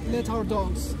let our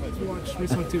dogs watch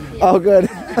Resort TV. Oh, good.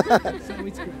 So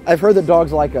it's good. I've heard that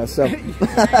dogs like us, so.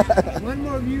 One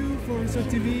more view for Resort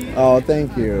TV. Oh,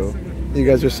 thank you. You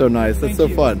guys are so nice. That's so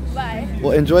fun. Bye.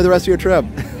 Well, enjoy the rest of your trip.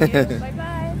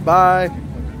 Bye-bye. Bye.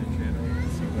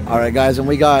 All right, guys, and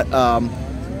we got,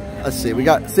 let's see,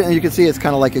 you can see it's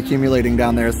kind of like accumulating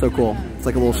down there. It's so cool. It's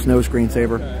like a little snow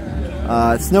screensaver.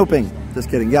 It's snowing. Just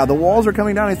kidding. Yeah, the walls are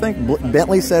coming down, I think.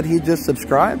 Bentley said he just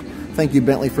subscribed. Thank you,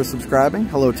 Bentley, for subscribing.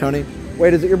 Hello, Tony.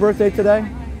 Wait, is it your birthday today?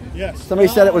 Yes. Somebody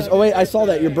said it was, oh wait, I saw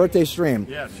that, your birthday stream.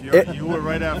 Yes, you were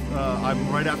right after, I'm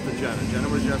right after Jenna. Jenna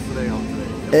was yesterday on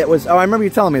today. It was, oh, I remember you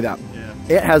telling me that. Yeah.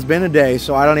 It has been a day,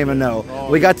 so I don't even know. Oh,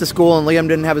 we got to school and Liam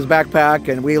didn't have his backpack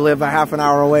and we live a half an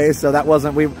hour away, so that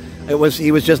wasn't,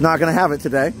 he was just not going to have it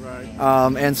today.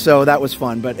 Right. And so that was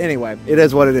fun. But anyway, it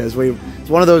is what it is. It's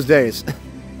one of those days.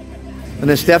 And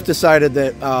then Steph decided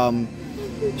that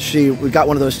we got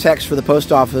one of those texts for the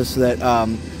post office that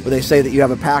where they say that you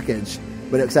have a package,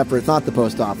 but except for it's not the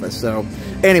post office. So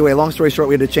anyway, long story short,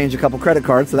 we had to change a couple credit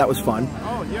cards, so that was fun.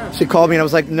 Oh yeah. She called me and I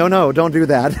was like, no, don't do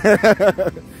that.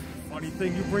 Funny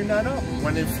thing you bring that up.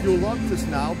 When it fueled up just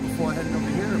now before heading over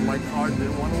here, my card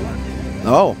didn't want to work.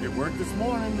 Oh. It worked this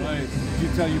morning. Right. Did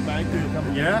you tell your bank that you're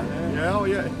coming? Yeah. Oh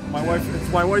yeah. It's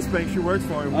my wife's bank. She works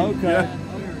for me. Okay. Yeah.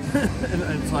 And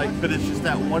it's like, but it's just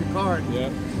that one card. Yeah.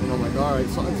 And I'm like, all right,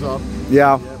 something's up.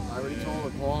 Yeah. I already told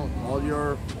her, call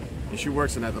your. And she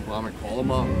works in that department. Call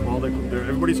them up.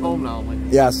 Everybody's home now. I'm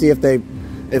like, yeah. See if they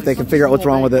can figure out what's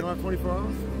wrong with it. You don't have 24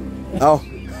 hours? Oh.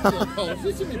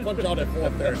 She should be punched out at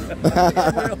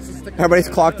 4:30. Everybody's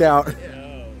clocked out.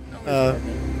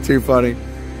 Too funny.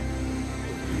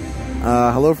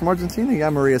 Hello from Argentina. Yeah,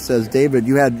 Maria says, David,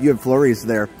 you had flurries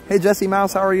there. Hey, Jesse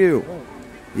Mouse, how are you?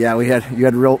 Yeah, you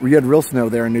had real snow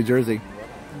there in New Jersey.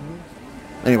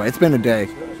 Anyway, it's been a day,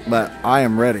 but I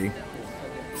am ready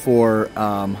for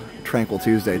Tranquil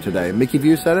Tuesday today. Mickey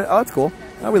View said it. Oh, that's cool.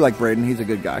 Oh, we like Braden. He's a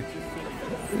good guy.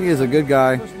 He is a good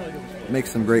guy.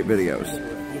 Makes some great videos.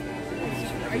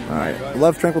 All right.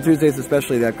 Love Tranquil Tuesdays,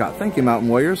 especially at Epcot. Thank you, Mountain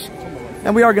Warriors.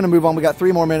 And we are going to move on. We got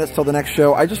 3 more minutes till the next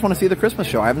show. I just want to see the Christmas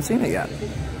show. I haven't seen it yet.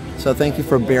 So thank you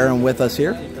for bearing with us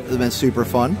here. It's been super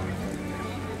fun.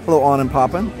 Hello, On and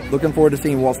Poppin'. Looking forward to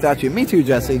seeing Walt statue. Me too,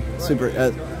 Jesse. Super.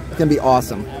 It's going to be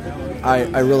awesome.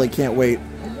 I really can't wait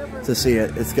to see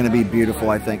it. It's going to be beautiful,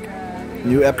 I think.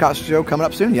 New Epcot show coming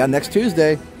up soon. Yeah, next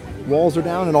Tuesday. Walls are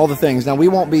down and all the things. Now, we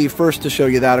won't be first to show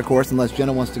you that, of course, unless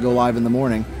Jenna wants to go live in the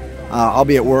morning. I'll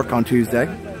be at work on Tuesday.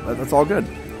 But that's all good.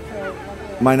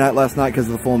 My night last night because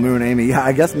of the full moon, Amy. Yeah,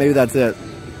 I guess maybe that's it.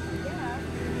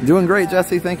 Doing great,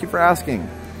 Jesse. Thank you for asking.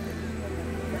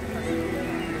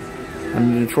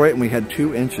 I'm in Detroit and we had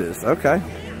 2 inches. Okay.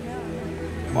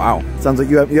 Wow, sounds like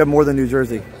you have more than New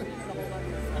Jersey.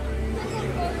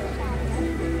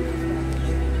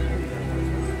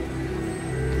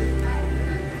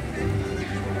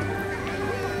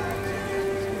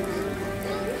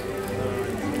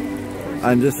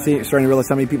 I'm just starting to realize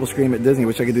how many people scream at Disney.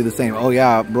 Wish I could do the same. Oh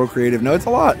yeah, bro, creative. No, it's a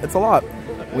lot. It's a lot.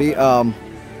 I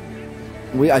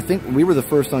think we were the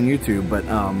first on YouTube, but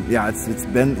yeah, it's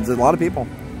a lot of people.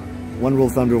 One rule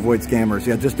of thumb to avoid scammers.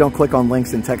 Yeah, just don't click on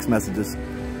links in text messages.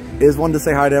 Is one to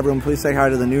say hi to everyone. Please say hi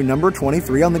to the new number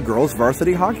 23 on the girls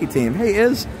varsity hockey team. Hey,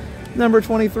 Is number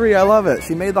 23. I love it.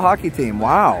 She made the hockey team.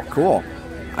 Wow, cool.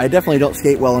 I definitely don't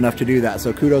skate well enough to do that,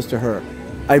 so kudos to her.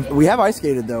 We have ice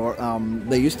skated though.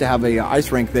 They used to have a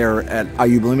ice rink there at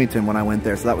IU Bloomington when I went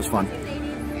there, so that was fun.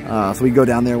 So we'd go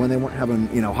down there when they weren't having,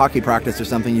 you know, hockey practice or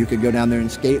something. You could go down there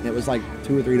and skate, and it was like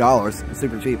 $2 or $3.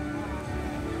 Super cheap.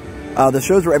 The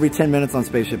shows were every 10 minutes on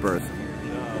Spaceship Earth.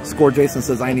 Score Jason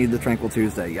says, I need the Tranquil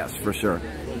Tuesday. Yes, for sure.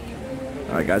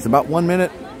 All right, guys, about 1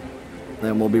 minute,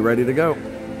 then we'll be ready to go.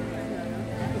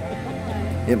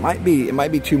 It might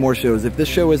be 2 more shows. If this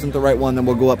show isn't the right one, then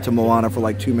we'll go up to Moana for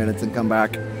like 2 minutes and come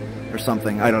back or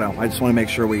something. I don't know. I just want to make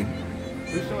sure we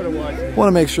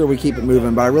keep it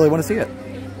moving, but I really want to see it.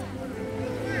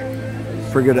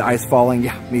 Pretty good at ice falling.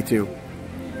 Yeah, me too.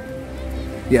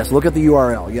 Yes, look at the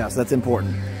URL. Yes, that's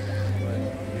important.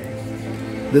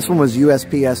 This one was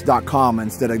USPS.com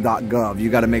instead of .gov. You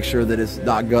got to make sure that it's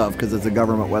 .gov because it's a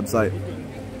government website.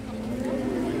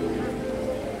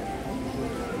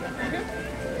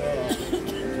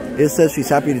 It says she's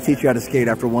happy to teach you how to skate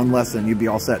after 1 lesson. You'd be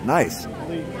all set. Nice.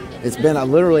 It's been,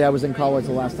 literally, I was in college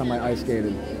the last time I ice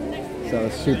skated. So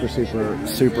it's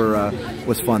super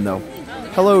was fun though.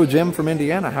 Hello, Jim from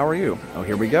Indiana. How are you? Oh,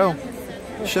 here we go.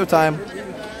 Showtime.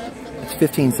 It's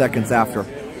 15 seconds after.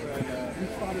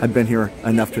 I've been here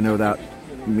enough to know that.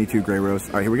 Me too, Grey Rose.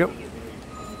 All right, here we go.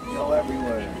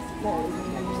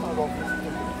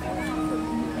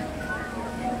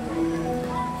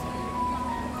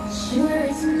 Sure,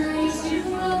 it's nice to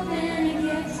open a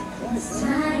gift,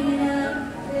 sign up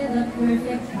with a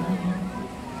perfect plan.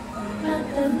 But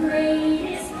the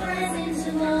greatest present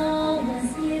of all was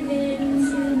given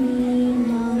to me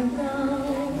long ago.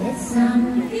 It's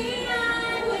something I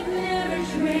would never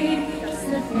trade. It's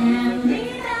the family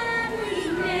that we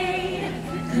made.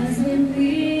 'Cause when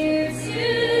we're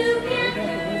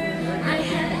together, I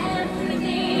have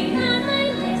everything on my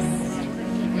list.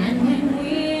 And when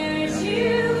we're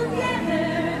together,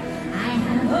 I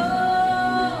have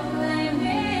all I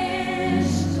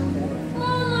wished.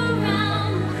 All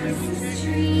around the Christmas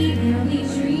tree, there'll be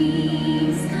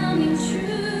dreams coming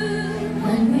true.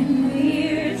 But when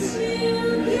we're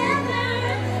together,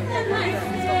 then my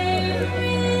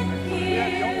favorite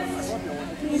gift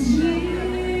is you.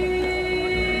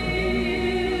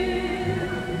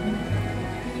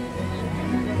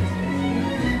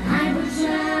 I would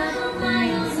travel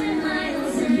miles and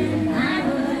miles, and I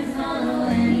would follow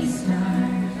any star.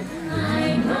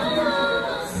 I'd go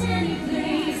almost any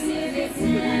place if it's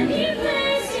any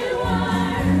place you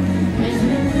are. 'Cause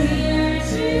when we're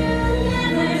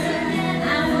together,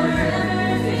 I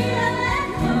forever feel at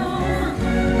home.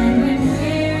 And when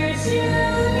we're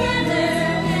together,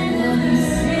 we'll be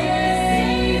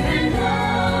safe and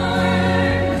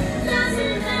warm.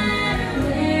 Doesn't matter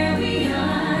where we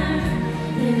are,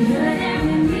 if you're there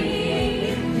with me.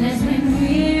 'Cause when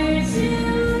we're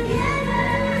together,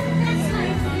 that's my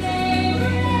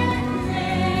favorite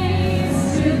place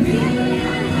to be.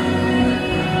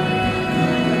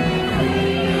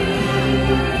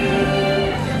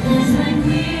 'Cause when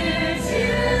we're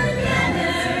together,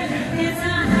 it's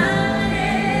a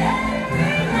holiday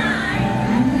every night.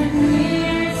 And when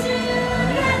we're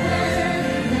together,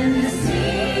 then the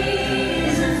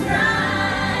seasons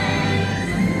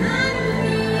rise.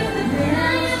 Underneath the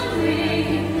bell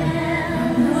ring,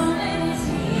 they'll know it's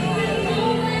here.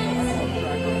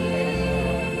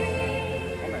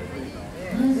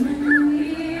 'Cause when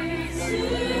we're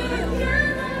together,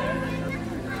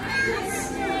 I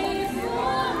stay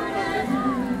forever.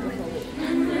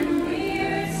 And when we're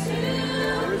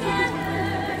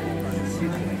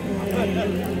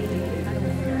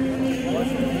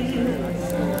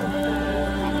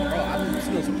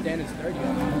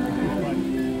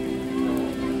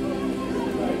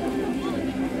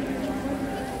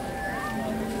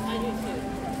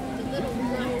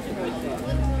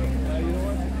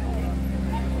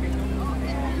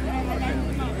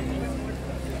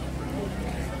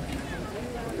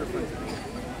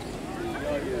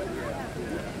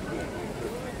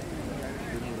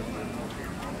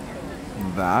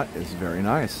That is very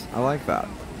nice. I like that.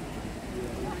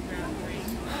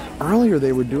 earlier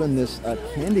they were doing this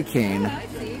candy cane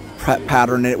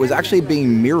pattern, and it was actually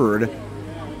being mirrored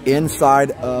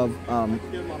inside of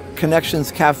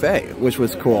Connections Cafe, which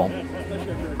was cool.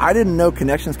 I didn't know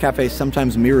Connections Cafe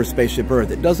sometimes mirrors Spaceship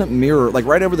Earth. It doesn't mirror, like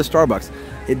right over the Starbucks,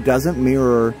 it doesn't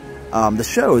mirror the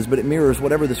shows, but it mirrors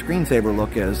whatever the screensaver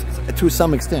look is to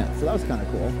some extent. So that was kind of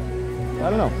cool. I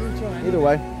don't know. Either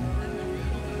way,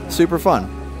 super fun.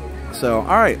 So,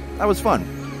 all right, that was fun.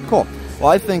 Cool. Well,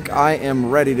 I think I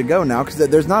am ready to go now because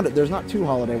there's not 2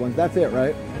 holiday ones. That's it,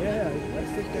 right? Yeah, I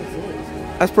think that's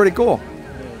it. That's pretty cool.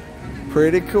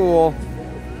 Pretty cool.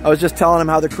 I was just telling him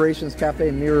how the Creations Cafe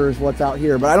mirrors what's out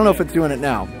here, but I don't know if it's doing it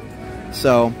now.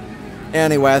 So,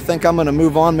 anyway, I think I'm going to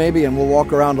move on maybe, and we'll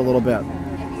walk around a little bit.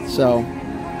 So,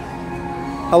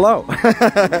 hello. You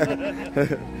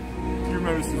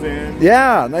remember Suzanne?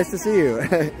 Yeah, nice to see you.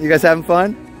 You guys having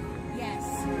fun? Yes.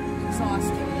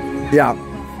 Exhausted. Yeah.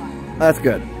 That's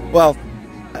good. Well,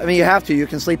 I mean, you have to. You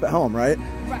can sleep at home, right?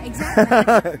 Right,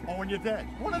 exactly. Or when you're dead.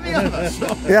 One or the other.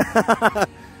 So. Yeah.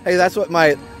 Hey, that's what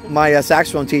my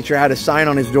saxophone teacher had a sign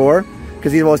on his door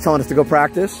because he was telling us to go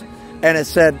practice, and it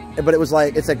said, but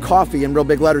it said coffee in real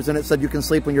big letters, and it said you can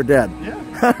sleep when you're dead. Yeah,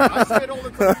 I say it all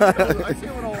the time. I say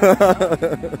it all the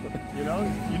time. You know,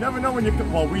 you never know when you.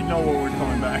 Well, we know when we're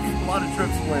coming back. A lot of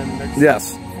trips planned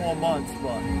next 4 months,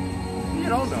 but you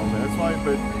don't know, man. That's why.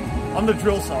 But I'm the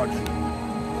drill sergeant.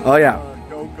 Oh yeah.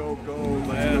 Go, go, go.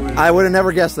 Let's do it. I would have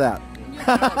never guessed that.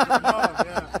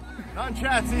 Yeah. Not in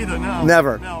chats either, no.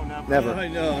 Never. No, never. I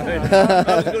know. I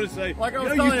was going to say, like I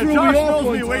was telling you, Josh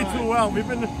knows me way too well. We've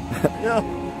been,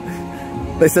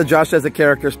 They said Josh has a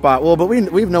character spot. Well, but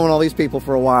we've known all these people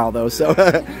for a while, though. So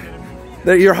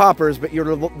you're hoppers, but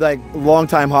you're like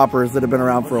long-time hoppers that have been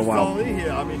around for a while.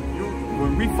 Yeah, I mean,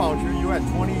 when we found you had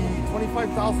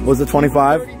 25,000. Was it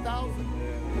 25?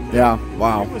 30,000. Yeah.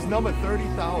 Wow. It was number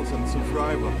 30,000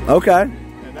 subscriber. Okay.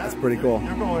 That's pretty cool.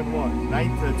 You're going what?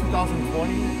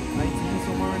 2020, 19,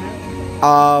 somewhere in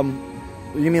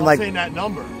there. You mean I'm like saying that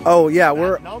number? Oh yeah,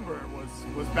 that number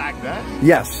was back then.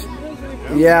 Yes.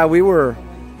 Yeah, we were.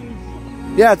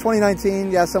 Yeah,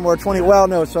 2019. Yeah, somewhere 20. Well,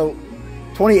 no. So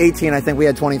 2018, I think we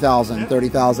had 20,000,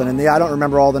 30,000, and yeah, I don't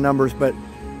remember all the numbers, but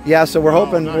yeah. So we're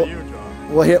hoping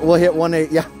we'll hit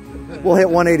 180. Yeah, we'll hit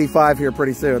 185 here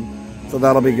pretty soon. So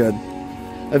that'll be good.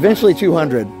 Eventually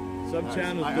 200. Some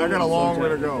channels. I got a long way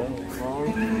to go.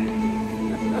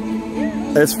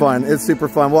 It's fun. It's super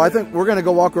fun. Well, I think we're going to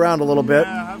go walk around a little bit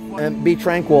and be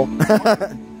tranquil.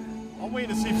 I'm waiting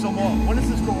to see if some more. When does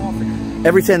this go off again?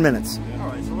 Every 10 minutes. All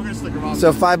right, so we're going to stick around.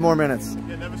 So 5 more minutes.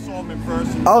 Yeah, never saw him in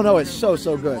person. Oh, no, it's so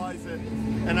good.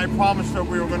 And I promised her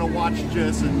we were going to watch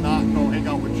Jess and not go hang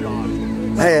out with John.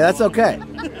 Hey, that's okay.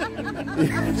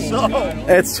 So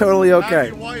it's totally okay.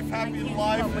 Happy wife, happy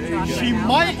life. She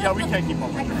might. Yeah, we can't keep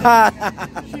up with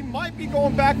her. She might be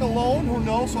going back alone. Who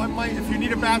knows? So I might. If you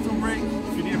need a bathroom break,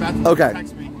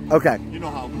 text me. Okay. You know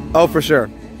how. Oh, for sure.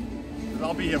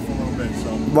 I'll be here for a little bit.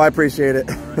 So. Well, I appreciate it.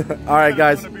 All right,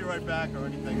 guys. Be right back or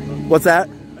anything. What's that?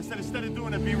 I said instead of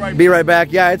doing it, be right back. Be right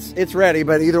back. Yeah, it's ready,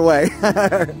 but either way.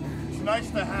 It's nice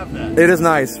to have that. It is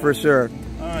nice for sure.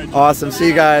 All right. Awesome. See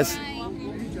you guys.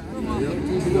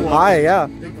 Hi, yeah.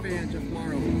 Big fan, Jeff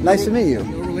Morrow. Nice to meet you.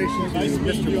 No relation to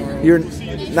Mr. Morrow. You're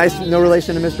nice. No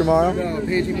relation to Mr. Morrow. No,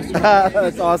 paging Mr. Morrow.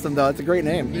 That's awesome, though. It's a great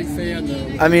name. Big fan,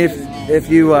 though. I mean, if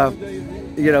you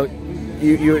you know,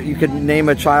 you could name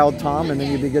a child Tom, and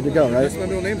then you'd be good to go, right? That's my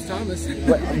middle name is Thomas.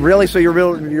 Really? So you're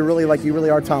really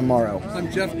are Tom Morrow.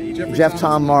 I'm Jeff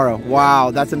Tom Morrow.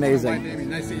 Wow, that's amazing.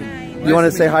 Nice to meet you. You want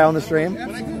to say hi on the stream?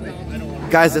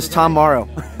 Guys, it's Tom Morrow.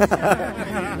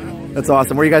 That's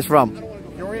awesome. Where are you guys from?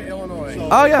 Peoria, Illinois.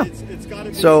 Oh yeah.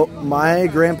 So my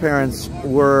grandparents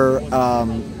were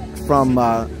from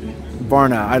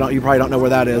Varna. You probably don't know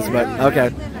where that is, but okay.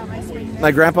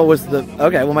 My grandpa was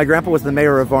the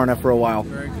mayor of Varna for a while.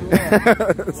 Sad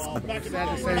to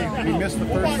say we missed the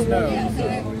first snow.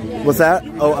 What's that?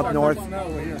 Oh, up north.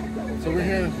 So we're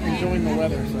here enjoying the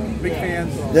weather. So big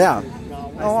fans. Yeah.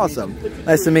 Oh, awesome.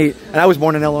 Nice to meet. And I was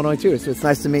born in Illinois too, so it's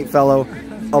nice to meet fellow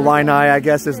Illini, I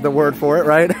guess is the word for it,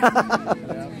 right?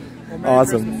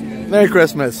 Awesome. Merry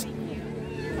Christmas.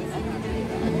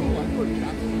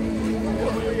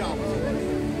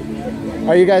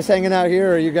 Are you guys hanging out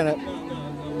here, or are you gonna?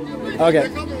 Okay.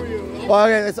 Well,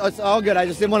 okay, it's all good. I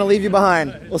just didn't want to leave you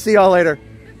behind. We'll see y'all later.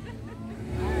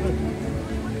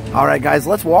 All right, guys,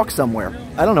 let's walk somewhere.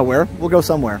 I don't know where. We'll go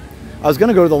somewhere. I was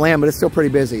gonna go to the Lamb, but it's still pretty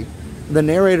busy. The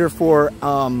narrator for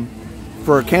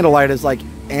Candlelight is like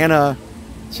Anna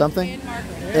something.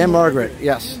 Anne Margaret.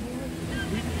 Yes.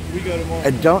 We go tomorrow.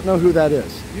 I don't know who that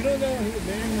is. You don't know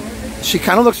who Anne Margaret? She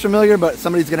kind of looks familiar, but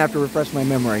somebody's going to have to refresh my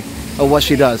memory of what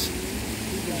she does.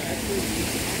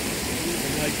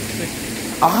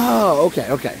 Oh, okay,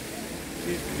 okay.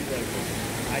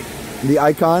 The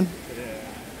icon?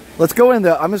 Let's go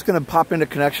into, I'm just going to pop into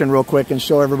Connection real quick and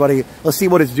show everybody, let's see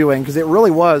what it's doing, because it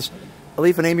really was,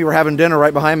 Leaf and Amy were having dinner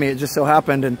right behind me, it just so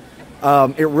happened, and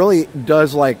it really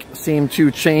does like seem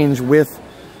to change with,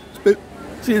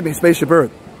 excuse me, Spaceship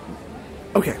Earth.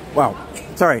 Okay, wow,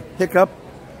 sorry, hiccup.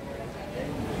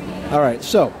 All right,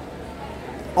 so,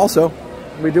 also,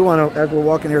 we do want to, as we're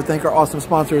walking here, thank our awesome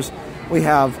sponsors. We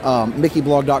have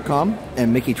MickeyBlog.com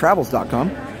and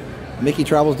MickeyTravels.com.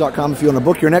 MickeyTravels.com if you want to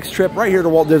book your next trip right here to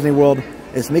Walt Disney World.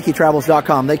 It's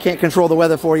MickeyTravels.com. They can't control the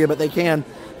weather for you, but they can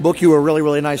book you a really,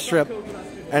 really nice trip.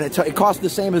 And it costs the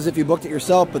same as if you booked it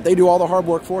yourself, but they do all the hard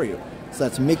work for you. So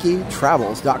that's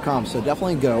MickeyTravels.com. So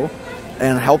definitely go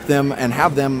and help them and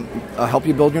have them help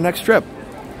you build your next trip.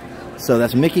 So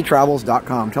that's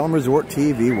MickeyTravels.com. Tell them Resort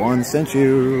TV1 sent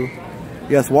you.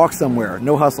 Yes, walk somewhere.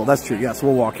 No hustle. That's true. Yes,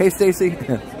 we'll walk. Hey, Stacy.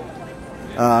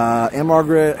 Anne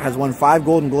Margaret has won 5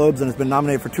 Golden Globes and has been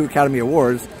nominated for 2 Academy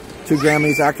Awards, 2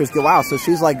 Grammys, Actress Guild. Wow, so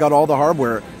she's like got all the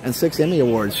hardware and 6 Emmy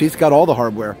Awards. She's got all the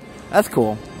hardware. That's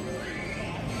cool.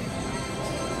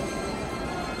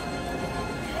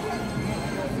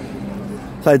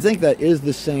 So I think that is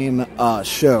the same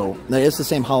show. That is the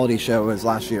same holiday show as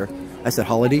last year. I said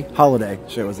holiday? Holiday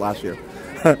show as last year.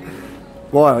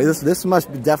 Boy, this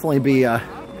must definitely be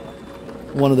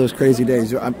one of those crazy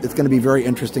days. It's going to be very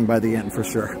interesting by the end for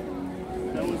sure.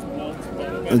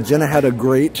 Jenna had a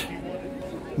great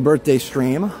birthday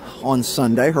stream on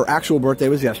Sunday. Her actual birthday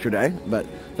was yesterday, but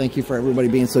thank you for everybody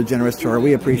being so generous to her.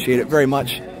 We appreciate it very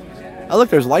much. Oh, look,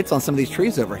 there's lights on some of these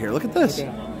trees over here. Look at this.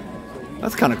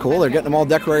 That's kind of cool. They're getting them all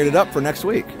decorated up for next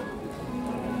week.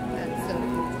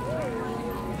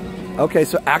 Okay,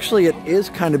 so actually it is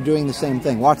kind of doing the same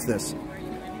thing. Watch this.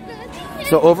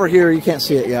 So over here, you can't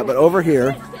see it yet, but over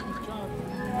here,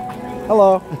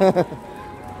 hello.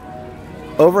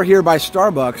 Over here by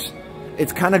Starbucks,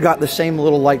 it's kind of got the same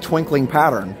little like twinkling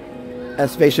pattern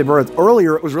as Spaceship Earth.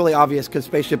 Earlier, it was really obvious because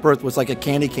Spaceship Earth was like a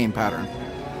candy cane pattern.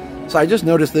 So I just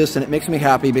noticed this and it makes me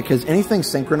happy because anything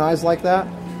synchronized like that,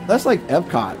 that's like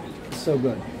Epcot. It's so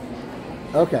good.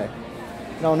 Okay.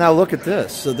 Now look at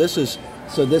this. So this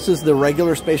is the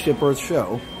regular Spaceship Earth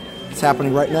show. It's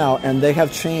happening right now, and they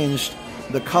have changed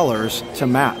the colors to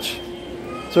match.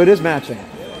 So it is matching.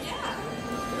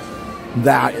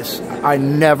 That is, I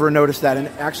never noticed that, and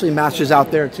it actually matches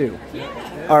out there too.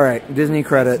 All right, Disney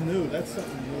credit. That's new. That's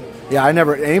something new. Yeah, I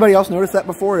never, anybody else noticed that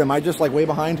before? Am I just like way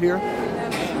behind here?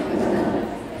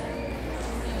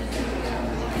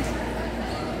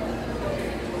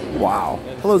 Wow.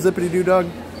 Hello, Zippity Doo Dog.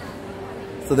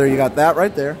 So there you got that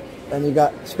right there. And you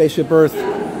got Spaceship Earth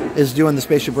is doing the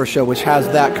Spaceship Earth show, which has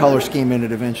that color scheme in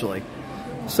it eventually.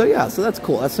 So yeah, so that's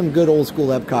cool. That's some good old school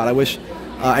Epcot. I wish,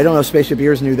 I don't know if Spaceship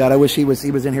Ears knew that. I wish he was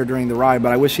in here during the ride,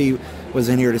 but I wish he was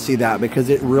in here to see that because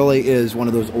it really is one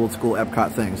of those old school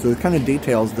Epcot things. So the kind of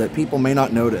details that people may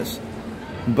not notice,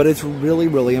 but it's really,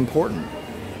 really important.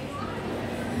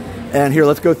 And here,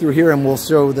 let's go through here and we'll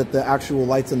show that the actual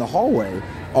lights in the hallway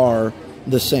are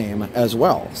the same as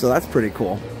well. So that's pretty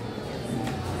cool.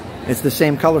 It's the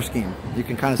same color scheme. You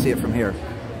can kind of see it from here.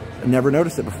 I've never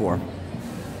noticed it before.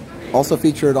 Also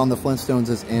featured on the Flintstones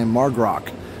is in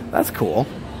Margrock. That's cool.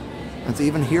 And so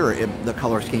even here, the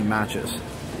color scheme matches.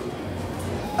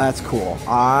 That's cool.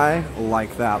 I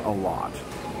like that a lot.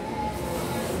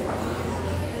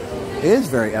 It is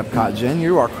very Epcot, Jen.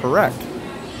 You are correct.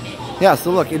 Yeah,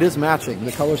 so look, it is matching.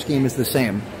 The color scheme is the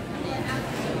same.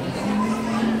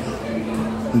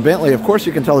 And Bentley, of course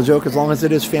you can tell a joke as long as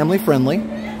it is family friendly.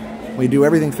 We do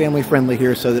everything family friendly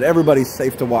here so that everybody's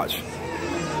safe to watch.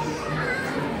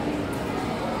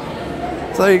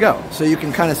 So there you go. So you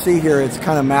can kind of see here it's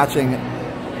kind of matching.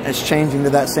 It's changing to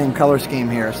that same color scheme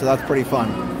here. So that's pretty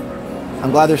fun.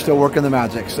 I'm glad they're still working the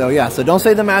magic. So yeah, so don't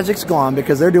say the magic's gone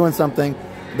because they're doing something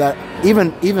that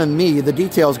even me, the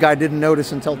details guy, didn't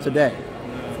notice until today.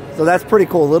 So that's pretty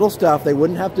cool. Little stuff. They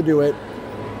wouldn't have to do it.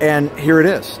 And here it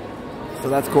is. So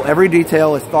that's cool. Every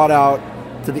detail is thought out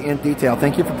to the nth detail.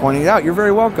 Thank you for pointing it out. You're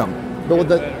very welcome. But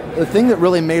the thing that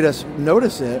really made us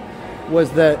notice it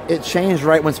was that it changed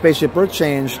right when Spaceship Earth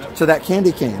changed to that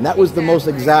candy cane. That was the most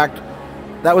exact,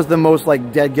 that was the most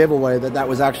like dead giveaway that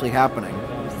was actually happening.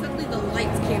 Suddenly the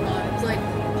lights came on. It's like,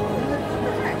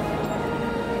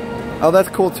 oh, that's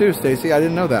cool too, Stacy. I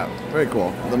didn't know that. Very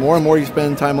cool. The more and more you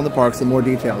spend time on the parks, the more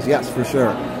details. Yes, for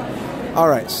sure. All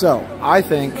right, so I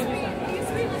think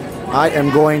I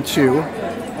am going to,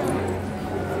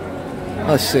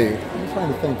 let's see. I'm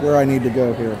trying to think where I need to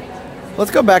go here. Let's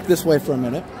go back this way for a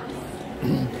minute.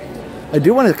 I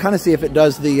do want to kind of see if it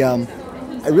does the,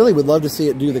 I really would love to see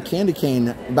it do the candy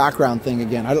cane background thing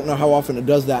again. I don't know how often it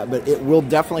does that, but it will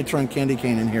definitely turn candy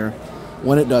cane in here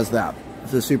when it does that.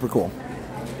 This is super cool.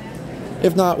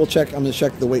 If not, we'll check, I'm going to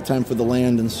check the wait time for the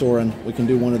Land and Soarin'. We can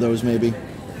do one of those maybe.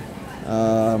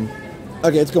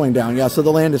 Okay, it's going down. Yeah, so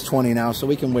the Land is 20 now, so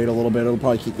we can wait a little bit. It'll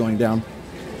probably keep going down.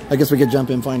 I guess we could jump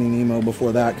in Finding Nemo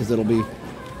before that because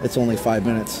it's only 5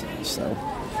 minutes. So,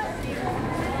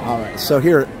 all right. So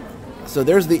here, so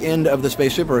there's the end of the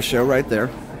Spaceship Earth show right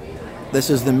there. This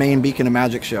is the main Beacon of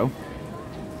Magic show.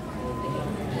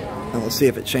 And let's see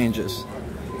if it changes.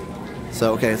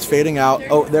 So, okay, it's fading out.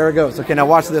 Oh, there it goes. Okay, now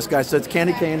watch this, guys. So it's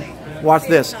candy cane. Watch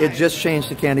this. It just changed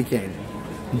to candy cane.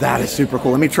 That is super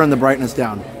cool. Let me turn the brightness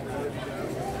down.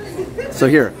 So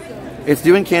here, it's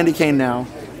doing candy cane now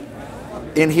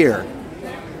in here.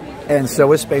 And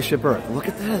so is Spaceship Earth. Look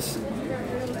at this.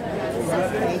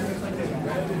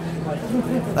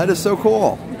 That is so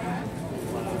cool.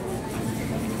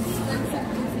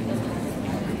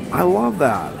 I love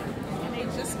that.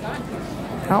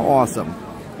 How awesome.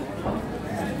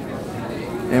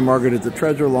 And Margaret is a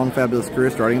treasure, long fabulous career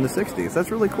starting in the 60s. That's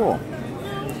really cool.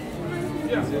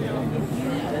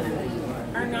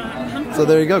 So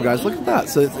there you go, guys. Look at that.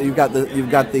 So you've got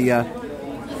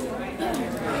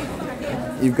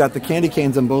the candy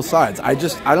canes on both sides. I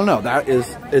don't know.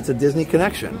 It's a Disney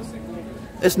connection.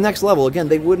 It's next level. Again,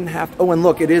 they wouldn't have. Oh, and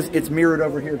look, it's mirrored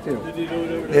over here too.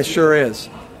 It sure is.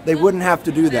 They wouldn't have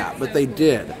to do that, but they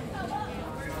did.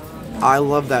 I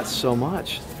love that so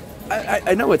much.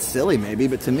 I know it's silly maybe,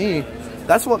 but to me,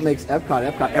 that's what makes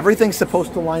Epcot. Everything's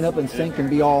supposed to line up and sync and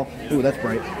be all, ooh, that's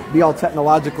bright, be all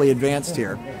technologically advanced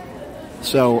here.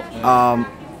 So,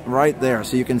 right there.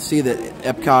 So you can see that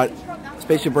Epcot,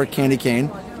 Spaceship Earth candy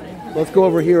cane. Let's go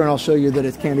over here and I'll show you that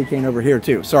it's candy cane over here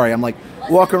too. Sorry, I'm like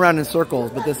walking around in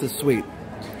circles, but this is sweet.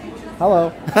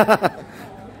 Hello.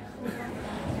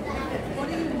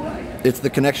 It's the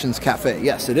Connections Cafe.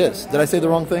 Yes, it is. Did I say the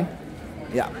wrong thing?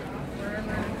 Yeah.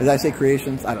 Did I say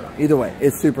Creations? I don't know. Either way,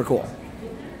 it's super cool.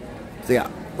 So yeah,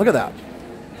 look at that.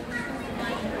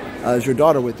 Is your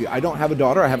daughter with you? I don't have a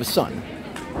daughter, I have a son.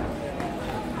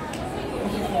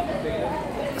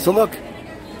 So look.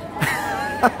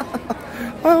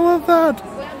 I love that.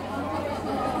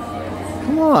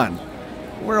 Come on.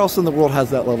 Where else in the world has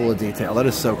that level of detail? That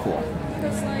is so cool.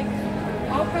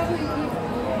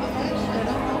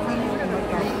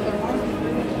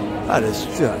 That is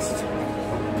just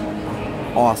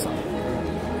awesome.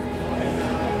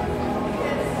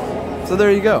 So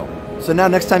there you go. So now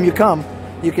next time you come,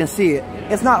 you can see it.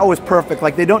 It's not always perfect.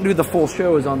 Like they don't do the full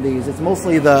shows on these. It's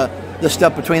mostly the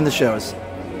stuff between the shows.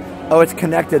 Oh, it's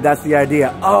connected. That's the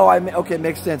idea. Oh, okay,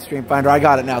 makes sense, Stream Finder. I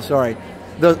got it now. Sorry.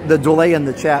 The delay in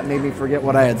the chat made me forget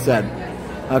what I had said.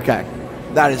 Okay.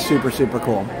 That is super, super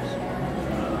cool.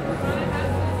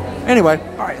 Anyway,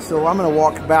 all right, so I'm going to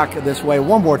walk back this way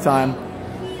one more time.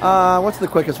 What's the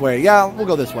quickest way? Yeah, we'll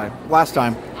go this way. Last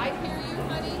time.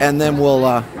 And then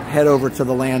we'll head over to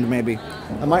the Land maybe.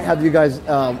 I might have you guys,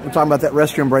 we're talking about that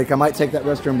restroom break. I might take that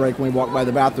restroom break when we walk by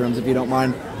the bathrooms if you don't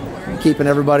mind keeping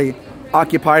everybody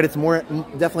occupied. It's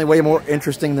definitely way more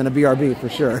interesting than a BRB for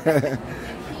sure.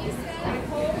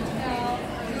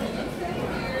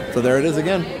 So there it is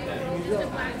again.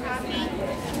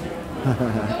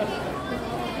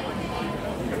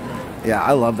 Yeah,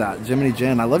 I love that. Jiminy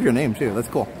Jen. I love your name too. That's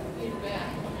cool.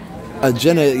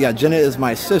 Jenna, yeah, Jenna is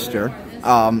my sister.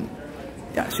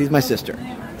 Yeah, she's my sister.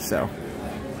 So.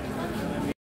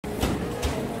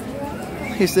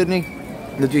 Hey, Sydney.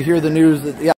 Did you hear the news?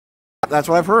 Yeah, that's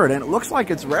what I've heard. And it looks like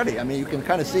it's ready. I mean, you can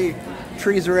kind of see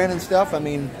trees are in and stuff. I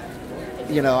mean,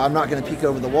 you know, I'm not going to peek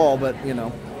over the wall, but, you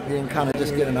know, you can kind of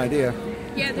just get an idea.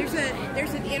 Yeah, there's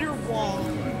an inner wall.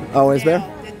 Oh, is there?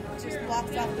 That just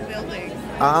blocks off the building.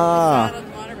 Ah. On the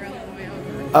monorail on the way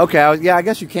over. Okay, yeah, I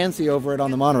guess you can see over it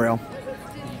on the monorail.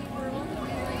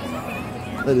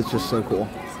 That is just so cool.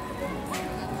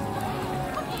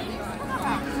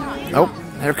 Oh,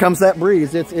 here comes that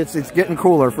breeze. It's getting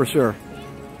cooler for sure.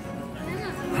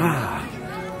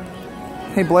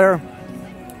 Hey Blair,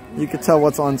 you could tell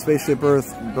what's on Spaceship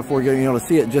Earth before getting able to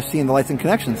see it, just seeing the lights and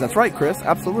connections. That's right, Chris,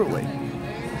 absolutely.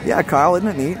 Yeah, Kyle, isn't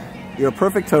it neat? You're a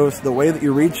perfect host. The way that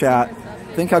you read chat,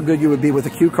 think how good you would be with a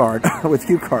cue card. With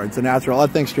cue cards, a natural.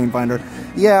 Thanks, Stream Finder.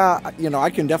 Yeah, you know, I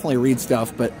can definitely read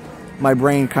stuff, but my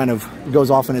brain kind of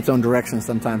goes off in its own direction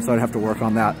sometimes, so I'd have to work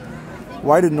on that.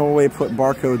 Why did Norway put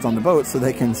barcodes on the boat so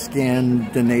they can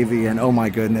scan the Navy? And oh my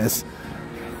goodness,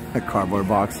 a cardboard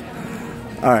box.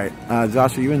 All right,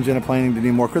 Josh, are you and Jenna planning to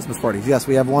do more Christmas parties? Yes,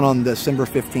 we have one on December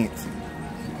 15th.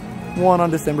 one on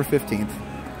December 15th.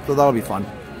 So that'll be fun.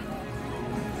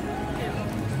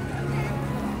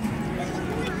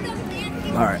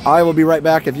 All right, I will be right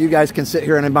back. If you guys can sit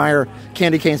here and admire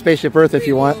Candy Cane Spaceship Earth if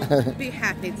you want. Be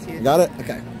happy to. Got it?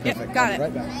 Okay. Yep, got it.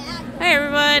 Right back. Hi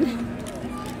everyone.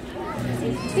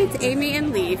 It's Amy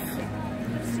and Leaf,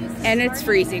 and it's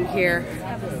freezing here.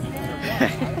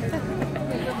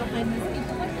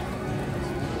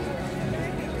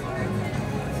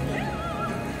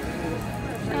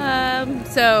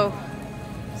 So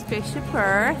Spaceship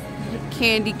Earth,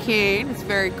 Candy Cane. It's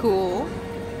very cool.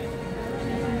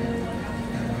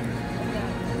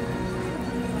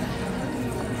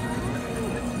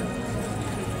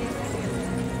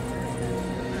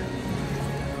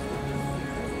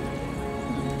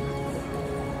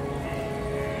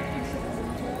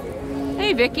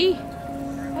 Hey Vicky,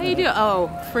 how you doing? Oh,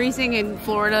 freezing in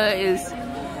Florida is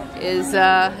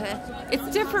it's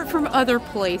different from other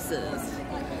places.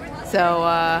 So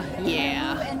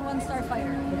yeah. And 1-star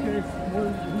fighter.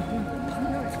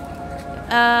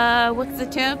 What's the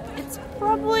temp? It's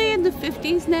probably in the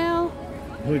 50s now.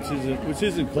 Which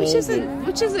isn't cold.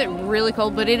 Which isn't really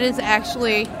cold, but it is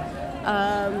actually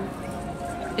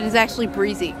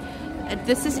breezy.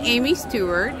 This is Amy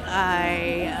Stewart.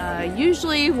 I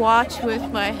usually watch with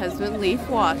my husband Leif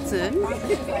Watson,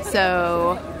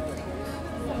 so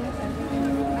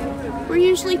we're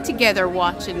usually together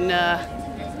watching the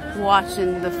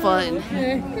fun.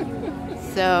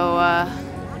 So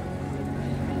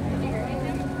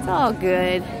it's all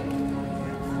good.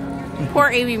 Poor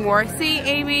Amy Moore. See,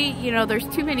 Amy, you know, there's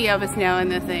too many of us now in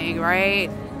the thing, right?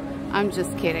 I'm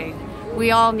just kidding.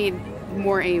 We all need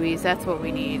more Amy's. That's what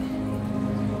we need.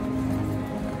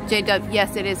 JW,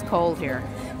 yes, it is cold here.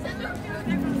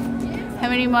 How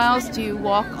many miles do you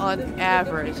walk on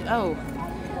average? Oh.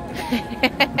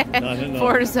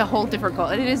 Florida's a whole different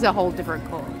cold. It is a whole different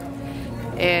cold.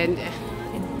 And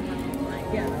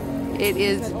it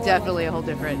is definitely a whole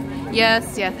different.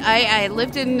 Yes, yes. I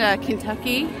lived in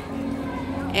Kentucky,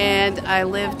 and I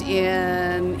lived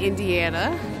in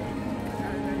Indiana,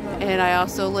 and I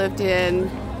also lived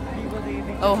in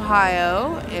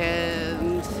Ohio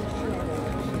and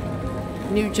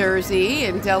New Jersey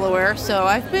and Delaware, so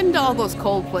I've been to all those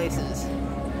cold places.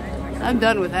 I'm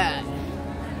done with that.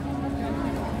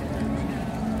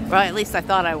 Well, at least I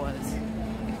thought I was.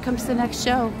 Here comes the next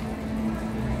show.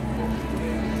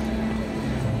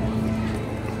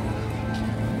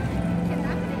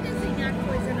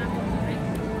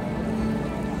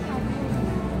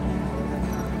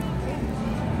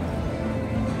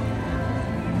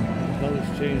 Colors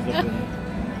changed up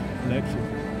in Mexico.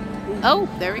 Oh,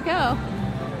 there we go.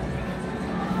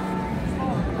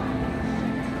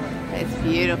 It's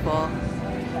beautiful.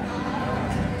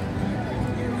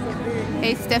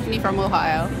 Hey, Stephanie from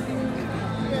Ohio.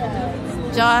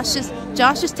 Josh is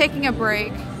taking a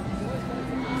break.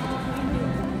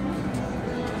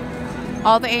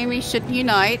 All the Amy's should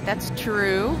unite. That's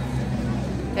true.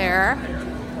 There.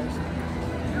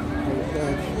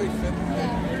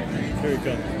 Here we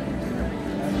go.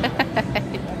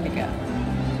 Here we go.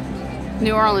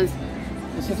 New Orleans.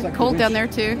 Is it cold down there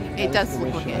too? It does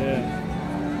look like it. Yeah.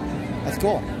 That's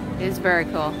cool. It is very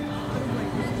cool.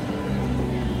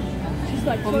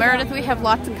 Well, Meredith, we have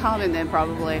lots in common then,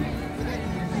 probably. All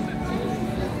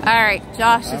right,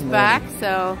 Josh is back,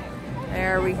 so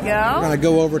there we go. We're gonna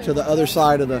go over to the other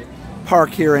side of the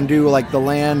park here and do like the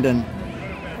land and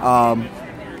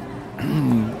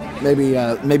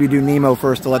maybe do Nemo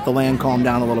first to let the land calm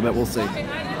down a little bit. We'll see.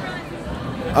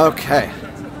 Okay.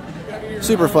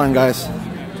 Super fun, guys.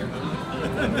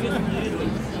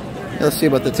 Let's see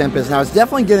what the temp is now. It's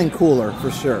definitely getting cooler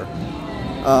for sure.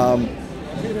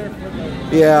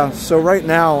 Yeah, so right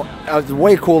now it's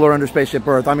way cooler under Spaceship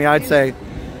Earth. I mean, I'd say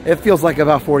it feels like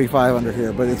about 45 under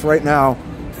here, but it's right now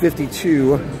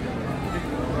 52.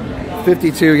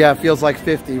 52, yeah, it feels like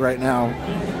 50 right now.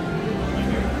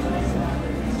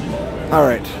 All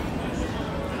right.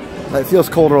 It feels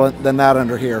colder than that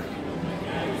under here.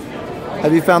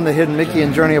 Have you found the hidden Mickey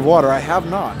in Journey of Water? I have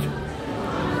not.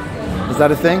 Is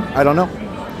that a thing? I don't know.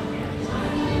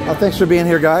 Well, thanks for being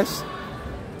here, guys.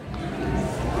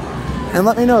 And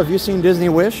let me know if you've seen Disney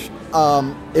Wish.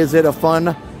 Is it a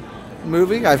fun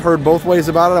movie? I've heard both ways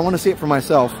about it. I want to see it for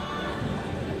myself.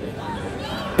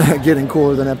 Getting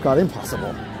cooler than Epcot.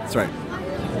 Impossible. That's right.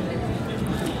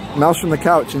 Mouse from the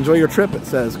Couch. Enjoy your trip, it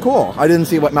says. Cool. I didn't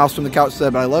see what Mouse from the Couch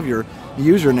said, but I love your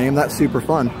username. That's super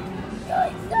fun.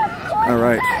 All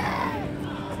right.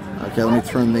 Okay, let me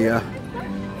turn the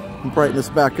brightness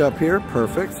back up here.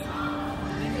 Perfect.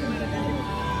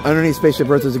 Underneath Spaceship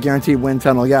Earth is a guaranteed wind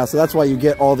tunnel. Yeah, so that's why you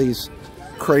get all these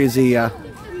crazy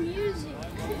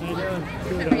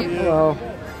So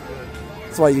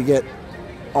that's why you get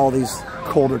all these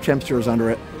colder temperatures under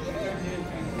it.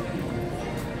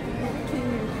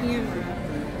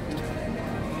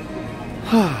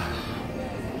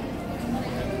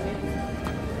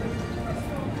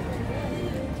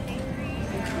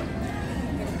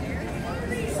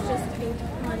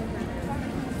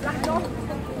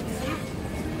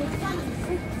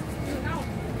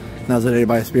 Now, is it anybody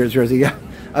buy a Spirits jersey? Yeah,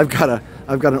 I've got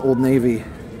an Old Navy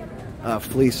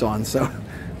fleece on, so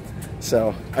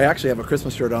I actually have a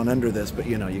Christmas shirt on under this, but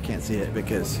you know you can't see it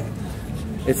because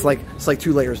it's like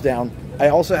 2 layers down. I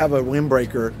also have a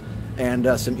windbreaker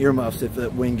and some earmuffs if the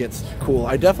wind gets cool.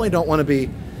 I definitely don't want to be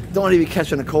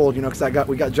catching a cold, you know, because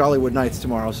we got Jollywood Nights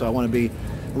tomorrow, so I want to be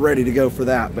ready to go for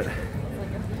that. But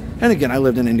and again, I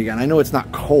lived in Indiana. I know it's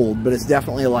not cold, but it's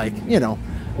definitely like, you know,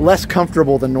 less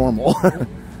comfortable than normal.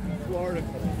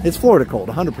 It's Florida cold,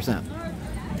 100%.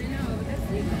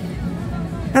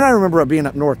 And I remember being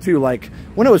up north too, like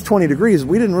when it was 20 degrees,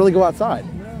 we didn't really go outside.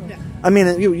 I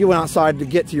mean, you went outside to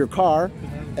get to your car,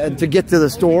 and to get to the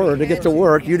store or to get to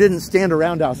work. You didn't stand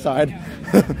around outside.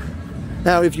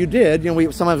 Now, if you did, you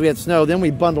know, sometimes we had snow, then we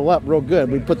bundle up real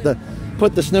good. We put the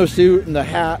snowsuit and the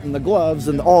hat and the gloves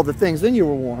and all the things, then you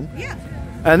were warm. Yeah.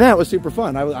 And that was super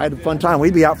fun. I had a fun time.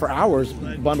 We'd be out for hours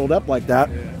bundled up like that.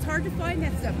 It's hard to find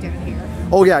that stuff down here.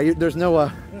 Oh yeah, there's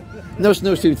no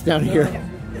snowsuits down here.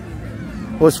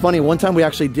 Well, it's funny, one time we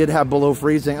actually did have below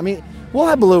freezing. I mean, we'll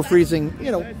have below freezing,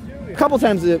 you know, a couple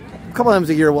times a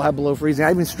year we'll have below freezing. I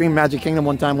even streamed Magic Kingdom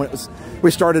one time when we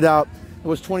started out, it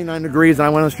was 29 degrees, and I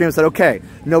went on the stream and said, okay,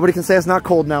 nobody can say it's not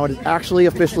cold now, it is actually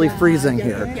officially freezing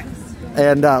here.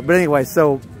 And but anyway,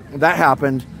 so that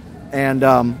happened, and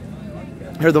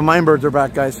here the mine birds are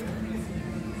back, guys.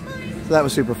 So that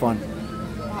was super fun.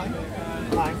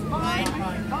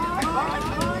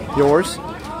 Yours?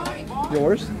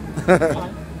 Yours?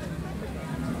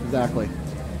 Exactly.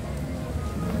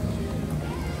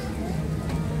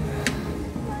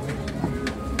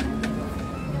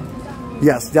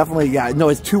 Yes, definitely. Yeah, no,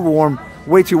 it's too warm,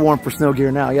 way too warm for snow gear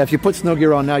now. Yeah, if you put snow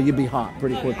gear on now, you'd be hot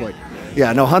pretty quickly.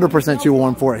 Yeah, no, 100% too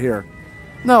warm for it here.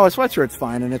 No, a sweatshirt's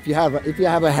fine, and if you have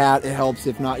a hat, it helps.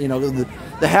 If not, you know,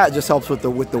 the hat just helps with the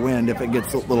wind if it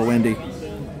gets a little windy.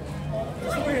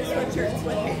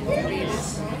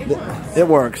 It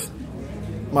works.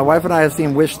 My wife and I have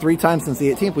seen Wish 3 times since the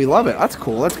 18th. We love it. That's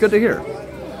cool. That's good to hear.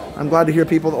 I'm glad to hear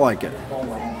people that like it.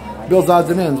 Bill's Odds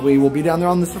and Ends. We will be down there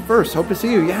on the 1st. Hope to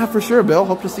see you. Yeah, for sure, Bill.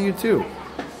 Hope to see you too.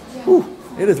 Whew,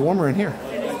 it is warmer in here.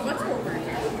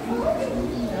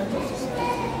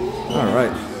 All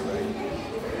right.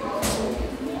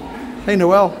 Hey,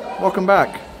 Noelle. Welcome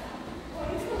back.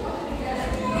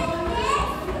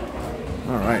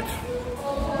 All right.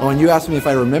 Oh, and you asked me if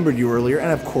I remembered you earlier,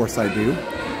 and of course I do.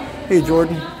 Hey,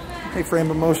 Jordan. Hey,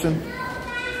 Frame of Motion.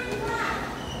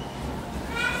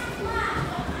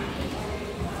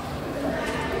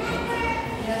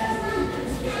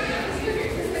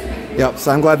 Yep,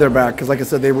 so I'm glad they're back, because like I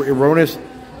said, they were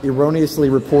erroneously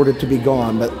reported to be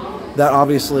gone, but that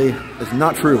obviously is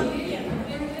not true.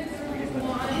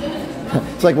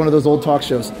 It's like one of those old talk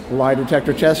shows. Lie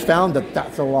detector test found that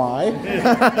that's a lie.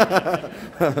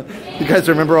 You guys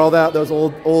remember all that? Those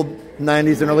old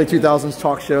 90s and early 2000s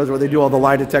talk shows where they do all the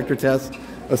lie detector tests?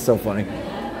 That's so funny.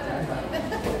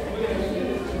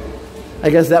 I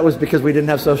guess that was because we didn't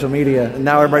have social media, and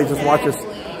now everybody just watches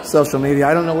social media.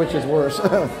 I don't know which is worse.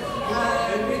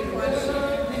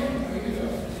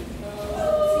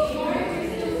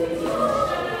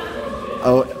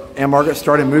 Oh, and Margaret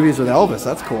started movies with Elvis.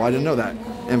 That's cool. I didn't know that.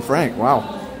 And Frank. Wow.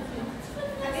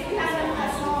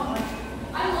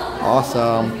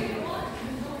 Awesome.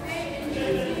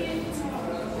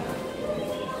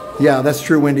 Yeah, that's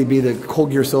true, Wendy B. The cold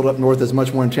gear sold up north is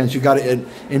much more intense. You got to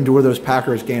endure those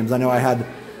Packers games. I know I have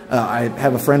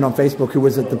a friend on Facebook who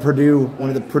was at one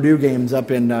of the Purdue games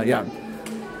up in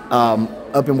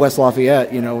up in West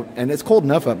Lafayette, you know, and it's cold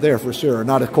enough up there for sure.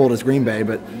 Not as cold as Green Bay,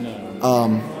 but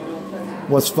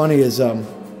what's funny is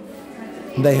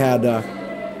they had,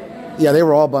 they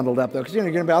were all bundled up though, because you're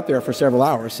going to be out there for several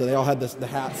hours, so they all had the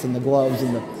hats and the gloves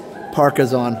and the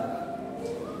parkas on.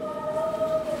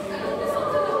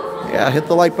 Yeah, hit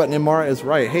the like button, and Mara is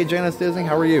right. Hey, Janice Disney,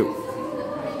 how are you?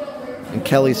 And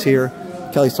Kelly's here.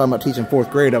 Kelly's talking about teaching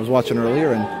 4th grade. I was watching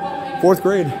earlier, and 4th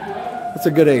grade, that's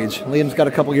a good age. Liam's got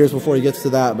a couple years before he gets to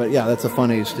that, but yeah, that's a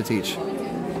fun age to teach.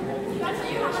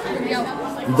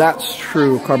 That's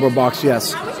true, Cardboard Box,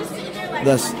 yes.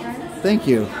 Thank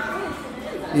you.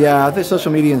 Yeah, I think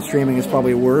social media and streaming is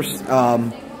probably worse.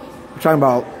 We're talking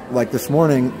about, like this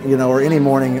morning, you know, or any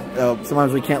morning,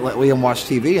 sometimes we can't let Liam watch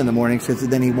TV in the morning because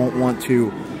then he won't want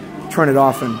to turn it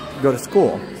off and go to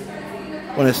school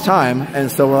when it's time. And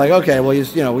so we're like, okay, well, you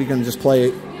know, we can just play,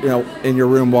 you know, in your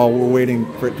room while we're waiting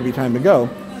for it to be time to go.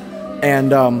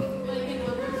 And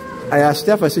I asked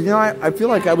Steph, I said, you know, I feel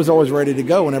like I was always ready to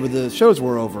go whenever the shows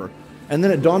were over. And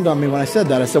then it dawned on me when I said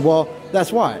that. I said, well,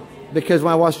 that's why. Because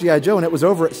when I watched G.I. Joe and it was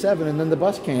over at 7 and then the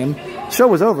bus came, the show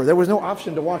was over. There was no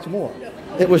option to watch more.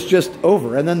 It was just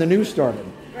over. And then the news started.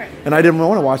 And I didn't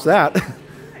want to watch that.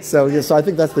 So, yeah, so I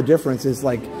think that's the difference is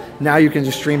like now you can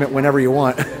just stream it whenever you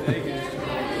want.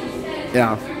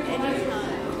 Yeah.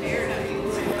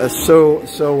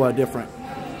 So different.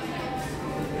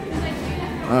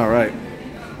 All right.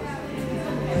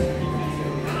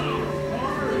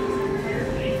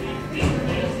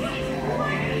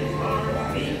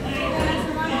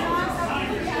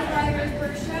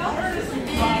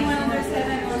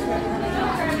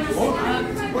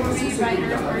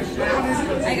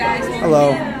 Hi guys.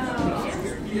 Hello.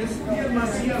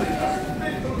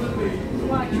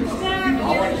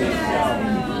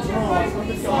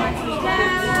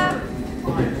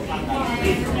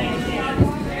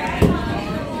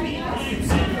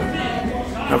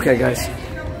 Okay, guys.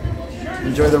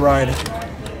 Enjoy the ride.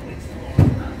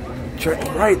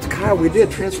 Right, Kyle, we did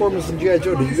Transformers and G.I.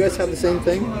 Joe. Did you guys have the same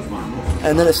thing?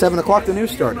 And then at 7 o'clock the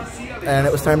news started. And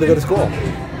it was time to go to school.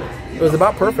 It was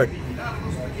about perfect.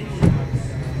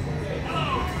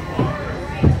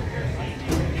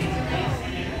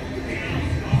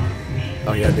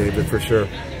 Oh yeah, David, for sure.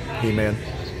 He-Man.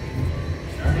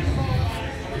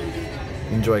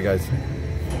 Enjoy, guys.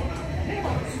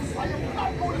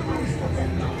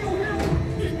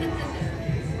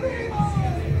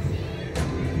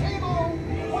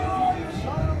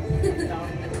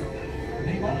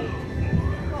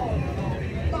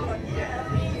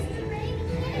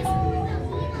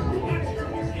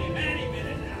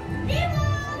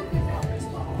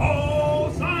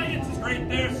 Oh, science is great,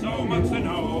 there's so much to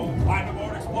know. Climb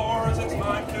aboard, explorers, it's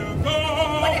time to go.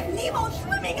 What if Nemo's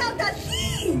swimming out to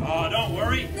sea? Oh, don't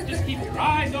worry, just keep your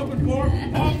eyes open for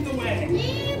him along the way.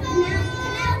 Nemo!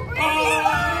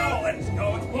 Oh, let's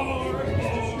go explore,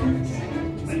 explore.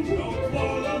 Let's go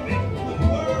explore the big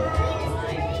world.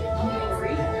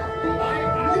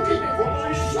 I'm looking for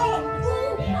my son.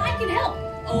 I can help.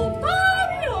 Oh,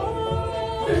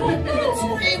 It's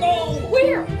Nemo!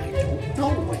 where?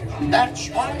 Don't wait. That's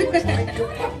why we're trying to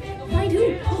help. Find who?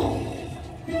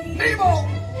 Nemo!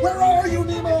 Where are you,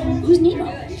 Nemo? Who's Nemo?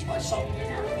 He's my son.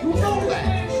 You know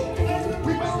that.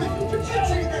 Remember, you can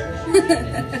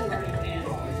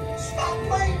Stop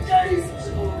playing games!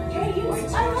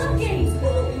 Games? I love games.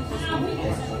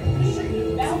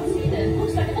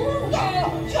 Looks like a balloon. Ah,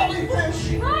 jellyfish!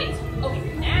 Right. Okay,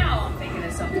 now I'm thinking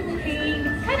of something pink,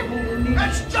 kind of balloony.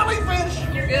 That's jellyfish!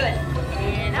 You're good.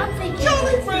 And I'm thinking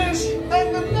Jellyfish!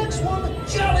 And the next one,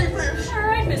 jellyfish! All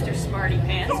right, Mr. Smarty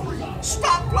Pants.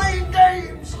 Stop playing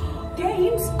games!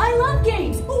 Games? I love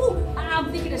games. Ooh,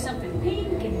 I'm thinking of something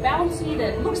pink and bouncy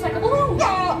that looks like a balloon.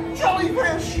 Ah,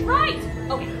 jellyfish! Right.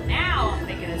 Okay, now I'm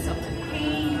thinking of something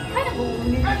pink, kind of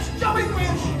balloony. That's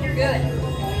jellyfish! You're good.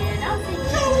 And I'm thinking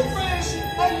Jellyfish!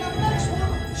 And the next one,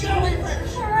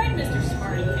 jellyfish! all right, Mr.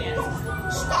 Smarty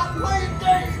Pants. Stop playing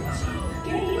games!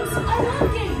 Games? I love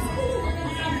games. Ooh,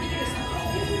 I'm thinking of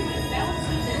something pink and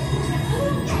bouncy that looks like a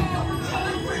balloon.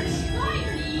 Jellyfish! Right.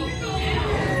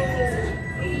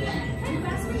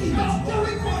 Stop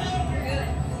doing what? Good.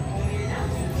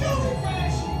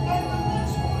 Jellyfish! And the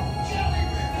next one,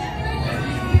 jellyfish!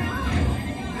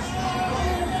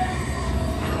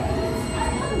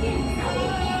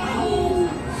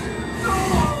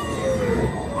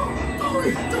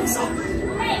 Do something!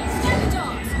 Hey, stop the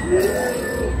dogs.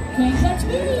 Can't touch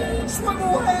me. Swim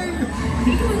away!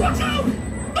 Watch out!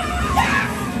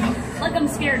 Like I'm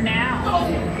scared now.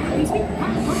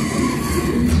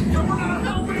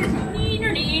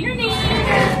 Neener, neener,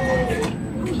 neener.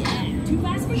 Oh yeah, too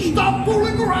fast for you. Stop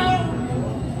fooling around!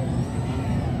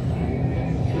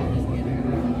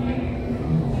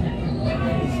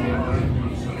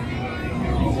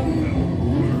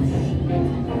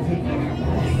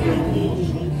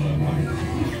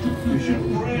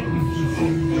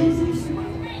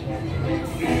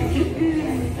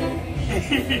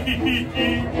 I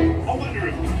wonder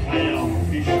if the whale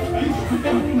fish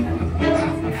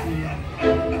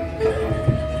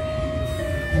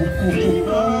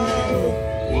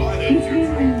why don't you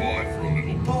drop by for a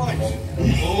little bite?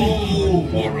 Oh,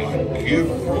 what a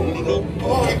gift from little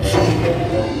bites.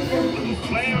 Little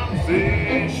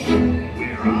clownfish,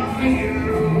 where are you?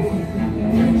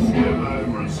 Swim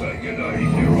over and say good day to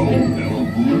your old little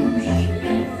boots.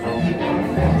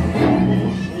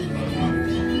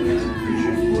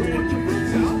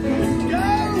 Go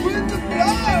with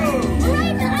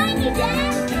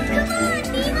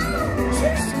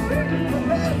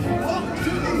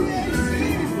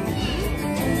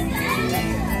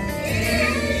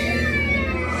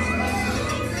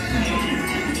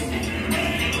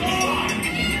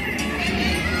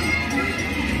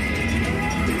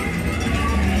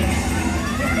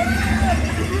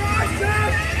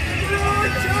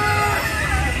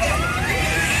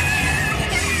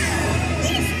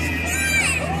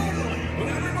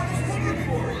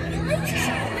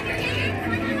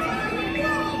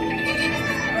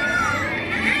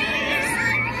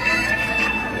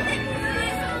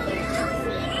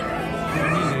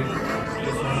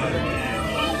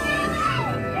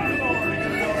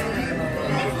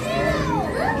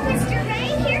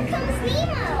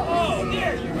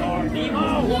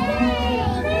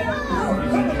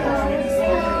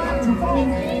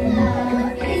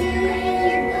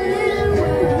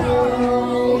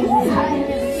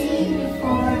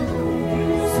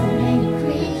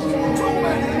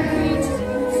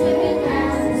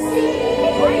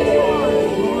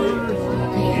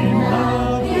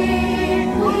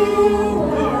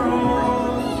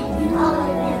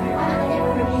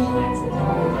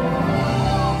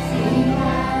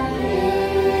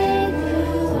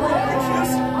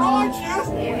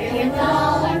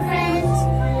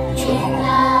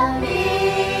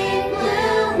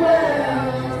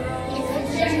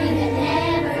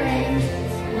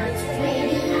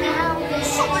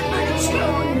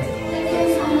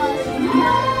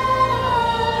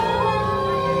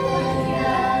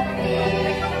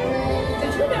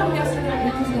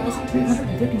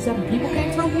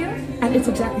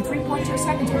takes exactly 3.2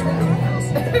 seconds to turn around.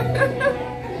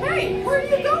 Hey, where are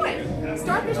you going?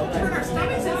 Starfish will turn our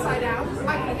stomachs inside out.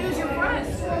 I can use your friends.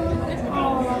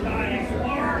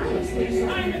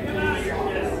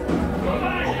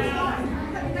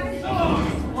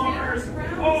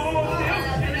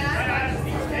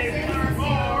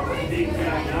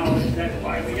 That's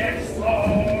why we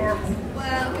explore.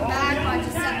 Welcome back, watch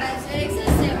the step by six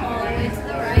and stay all the way to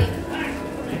the right.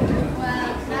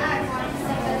 Welcome back, watch the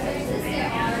step by six and stay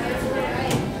all the way to the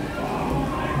right.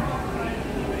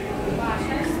 Watch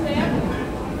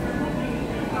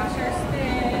our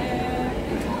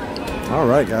step. All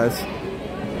right, guys.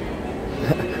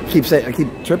 I keep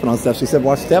tripping on stuff. She said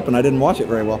watch step, and I didn't watch it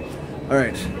very well. All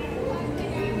right.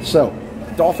 So,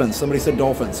 dolphins. Somebody said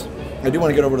dolphins. I do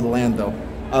want to get over to the land, though.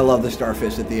 I love the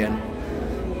starfish at the end.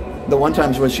 The one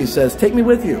times when she says, "Take me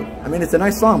with you." I mean, it's a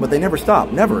nice song, but they never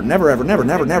stop. Never, never, ever, never,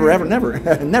 never, never, ever, never,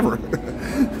 never.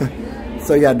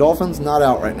 So yeah, dolphins not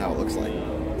out right now, it looks like.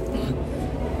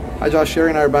 Hi, Josh. Sherry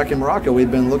and I are back in Morocco.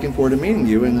 We've been looking forward to meeting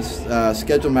you, and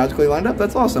schedule magically lined up.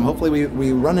 That's awesome. Hopefully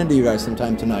we run into you guys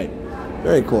sometime tonight.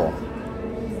 Very cool.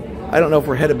 I don't know if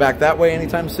we're headed back that way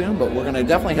anytime soon, but we're going to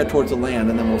definitely head towards the land,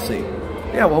 and then we'll see.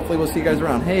 Yeah, well, hopefully we'll see you guys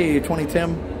around. Hey, 20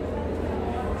 Tim.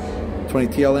 20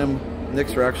 TLM.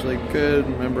 Nicks are actually good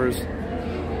members.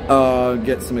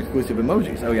 Get some exclusive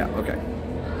emojis. Oh, yeah, okay.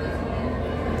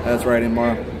 That's right,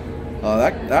 Imara.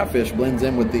 That fish blends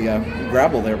in with the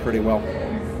gravel there pretty well.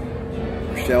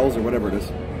 Or shells or whatever it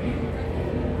is.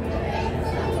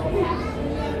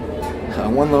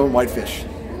 One lone whitefish.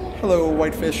 Hello,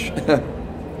 whitefish.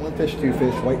 One fish, two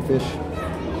fish, whitefish.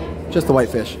 Just the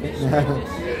whitefish.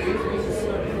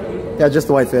 Yeah, just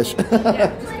the whitefish.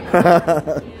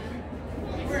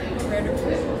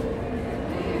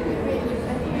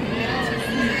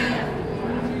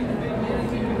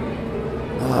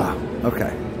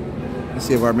 Okay. Let's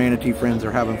see if our manatee friends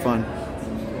are having fun.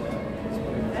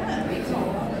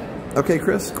 Okay,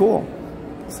 Chris, cool.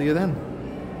 See you then.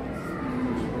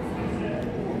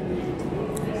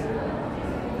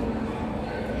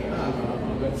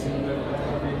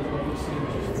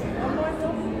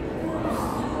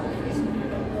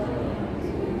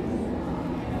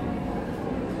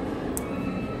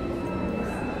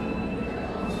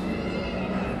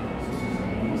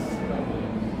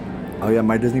 Oh yeah,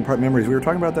 my Disney Park memories. We were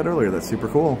talking about that earlier. That's super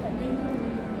cool.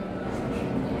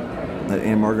 That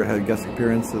Anne Margaret had a guest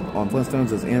appearance on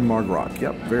Flintstones as Anne Margaret.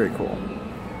 Yep, very cool.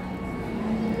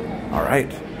 All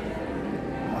right.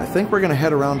 I think we're going to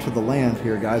head around to the land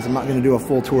here, guys. I'm not going to do a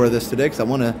full tour of this today because I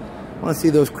want to see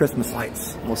those Christmas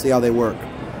lights. We'll see how they work.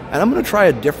 And I'm going to try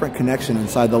a different connection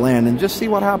inside the land and just see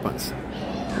what happens.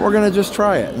 We're going to just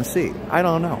try it and see. I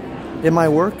don't know. It might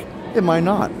work. It might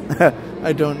not.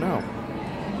 I don't know.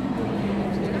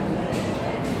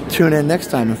 Tune in next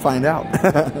time and find out.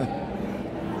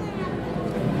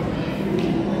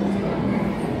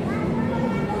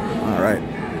 All right.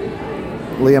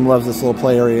 Liam loves this little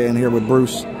play area in here with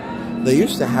Bruce. They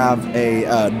used to have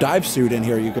a dive suit in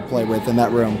here you could play with in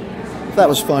that room. That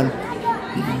was fun.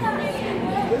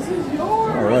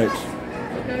 All right.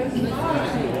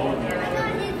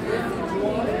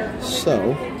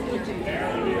 So.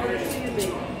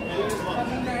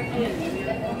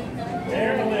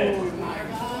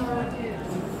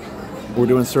 We're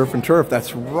doing surf and turf.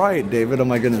 That's right, David. Oh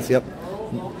my goodness. Yep.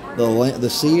 The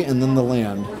sea and then the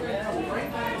land.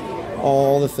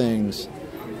 All the things.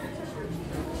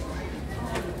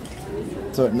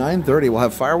 So at 9:30 we'll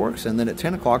have fireworks, and then at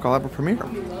 10 o'clock I'll have a premiere. It's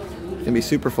going to be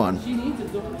super fun.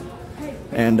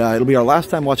 And it'll be our last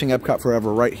time watching Epcot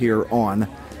Forever right here on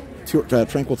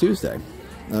Tranquil Tuesday. And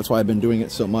that's why I've been doing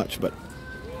it so much. But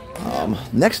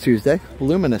next Tuesday,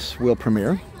 Luminous will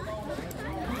premiere.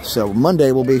 So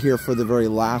Monday we'll be here for the very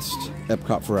last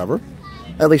Epcot Forever,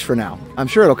 at least for now. I'm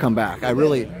sure it'll come back. I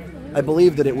believe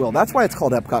that it will. That's why it's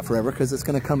called Epcot Forever, because it's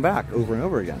going to come back over and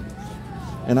over again.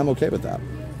 And I'm okay with that.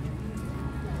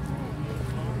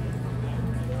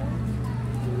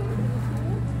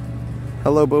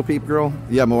 Hello, Bo Peep Girl.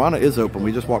 Yeah, Moana is open.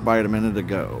 We just walked by it a minute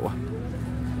ago.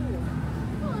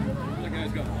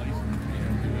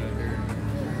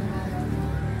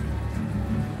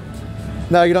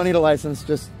 No, you don't need a license.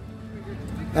 Just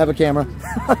have a camera.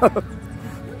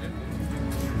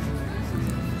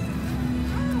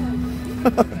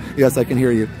 Yes, I can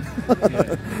hear you.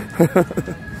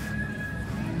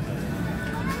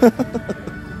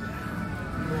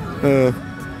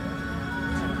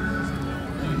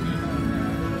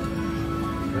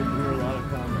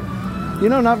 You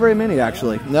know, not very many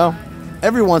actually. No,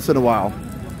 every once in a while,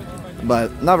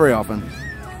 but not very often.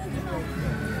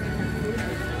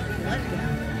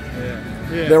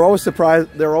 Yeah. They're always surprised.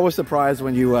 They're always surprised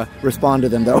when you respond to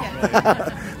them, though.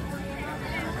 I've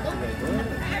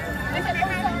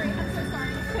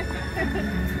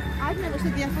never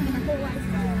said yes in my whole life.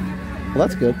 Well,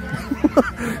 that's good.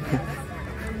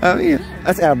 I mean,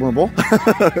 that's admirable.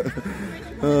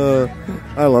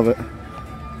 I love it.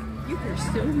 You hear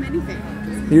so many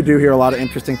things. You do hear a lot of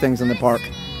interesting things in the park.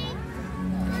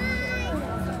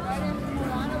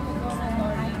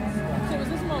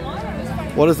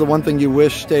 What is the one thing you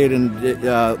wish stayed and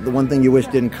the one thing you wish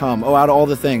didn't come? Oh, out of all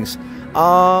the things.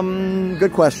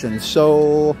 Good question.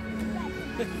 So,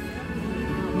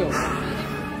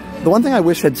 the one thing I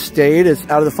wish had stayed is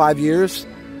out of the 5 years,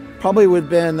 probably would have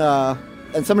been,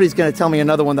 and somebody's going to tell me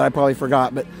another one that I probably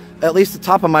forgot, but at least the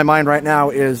top of my mind right now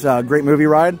is Great Movie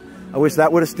Ride. I wish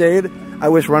that would have stayed. I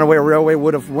wish Runaway Railway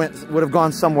would have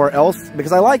gone somewhere else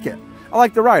because I like it. I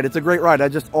like the ride. It's a great ride. I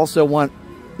just also want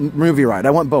movie ride.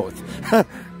 I want both.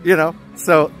 You know?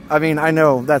 So, I mean, I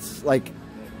know that's like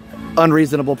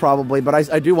unreasonable probably, but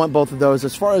I do want both of those.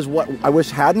 As far as what I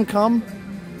wish hadn't come,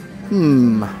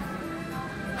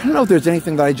 I don't know if there's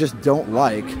anything that I just don't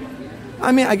like.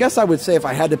 I mean, I guess I would say if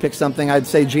I had to pick something, I'd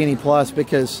say Genie Plus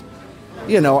because,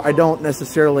 you know, I don't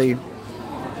necessarily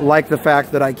like the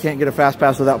fact that I can't get a Fast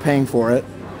Pass without paying for it.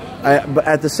 But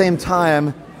at the same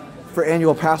time, for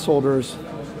annual pass holders,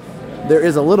 there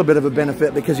is a little bit of a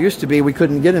benefit because used to be we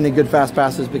couldn't get any good Fast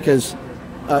Passes because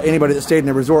anybody that stayed in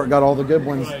the resort got all the good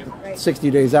ones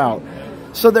 60 days out.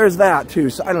 So there's that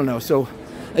too. So I don't know. So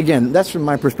again, that's from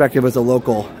my perspective as a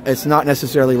local. It's not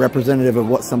necessarily representative of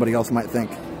what somebody else might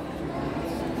think.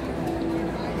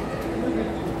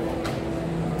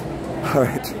 All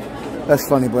right. That's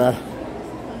funny, Brad.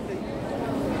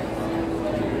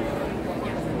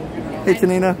 Hey,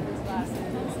 Tanina.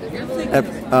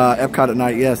 Epcot at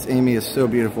night. Yes, Amy is so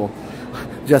beautiful.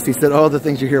 Jesse said, oh, the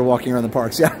things you hear walking around the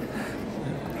parks. Yeah.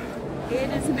 It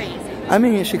is amazing. I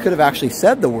mean, she could have actually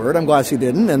said the word. I'm glad she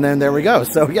didn't. And then there we go.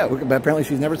 So, yeah, apparently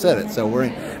she's never said it. So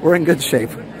we're in good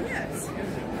shape. Yes.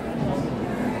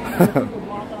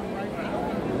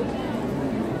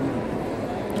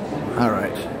 All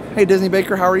right. Hey, Disney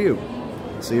Baker, how are you?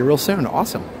 See you real soon.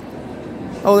 Awesome.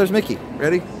 Oh, there's Mickey.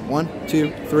 Ready? 1,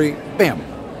 2, 3, bam.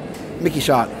 Mickey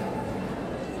shot.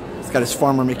 He's got his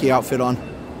Farmer Mickey outfit on.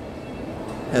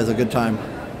 Has a good time.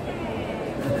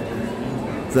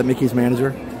 Is that Mickey's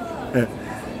manager?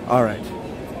 All right.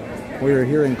 We are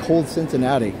here in cold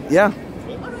Cincinnati. Yeah.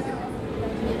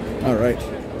 All right.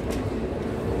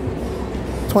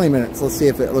 20 minutes. Let's see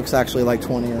if it looks actually like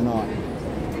 20 or not.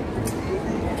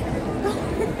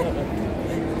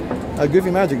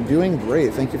 Goofy Magic, doing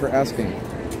great. Thank you for asking.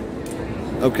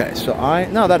 Okay, so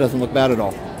no, that doesn't look bad at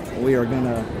all. We are going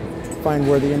to find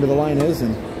where the end of the line is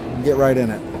and get right in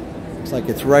it. Looks like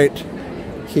it's right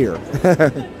here.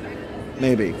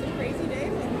 Maybe.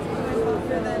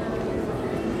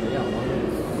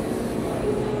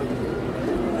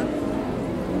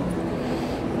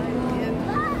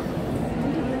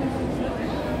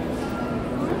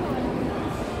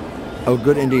 Oh,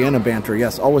 good Indiana banter.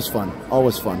 Yes, always fun.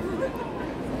 Always fun.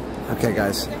 Okay,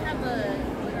 guys.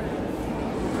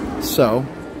 So,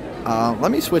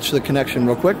 let me switch the connection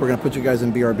real quick. We're going to put you guys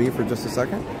in BRB for just a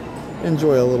second.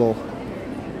 Enjoy a little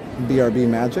BRB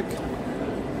magic.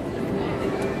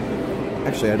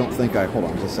 Actually, I don't think hold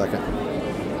on just a second.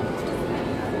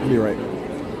 I'll be right.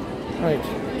 All right.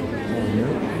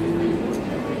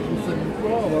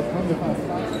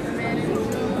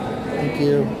 Thank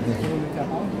you.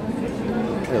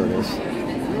 There it is.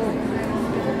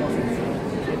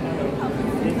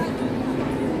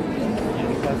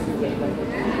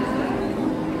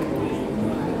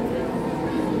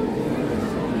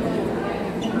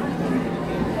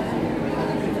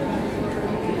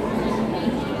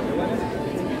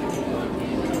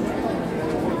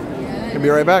 I'll be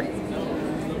right back.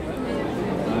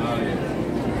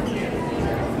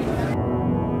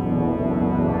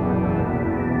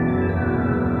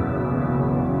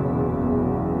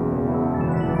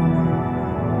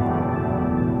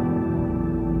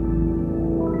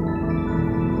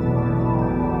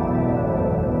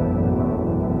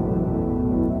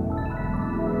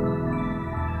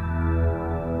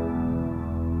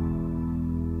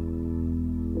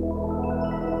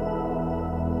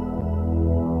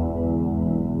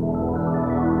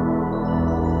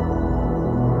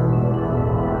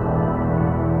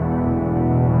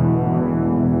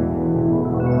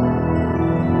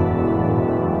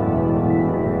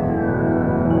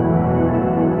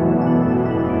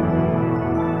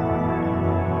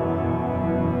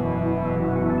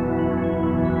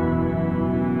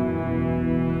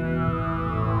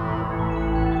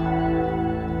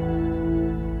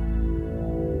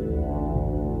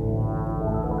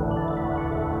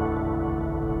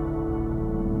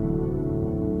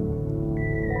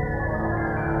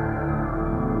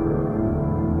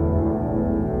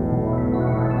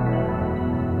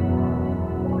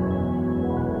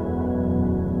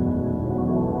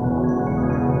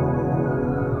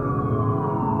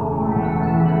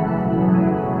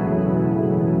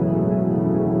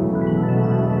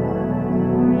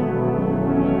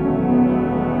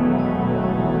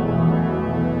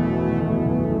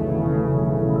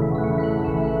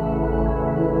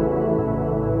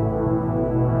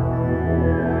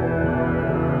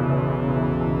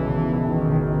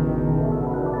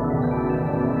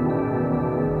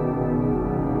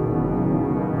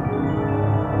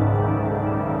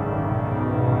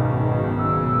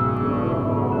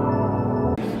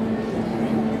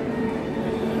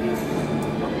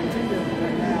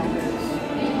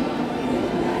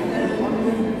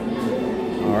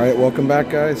 welcome back,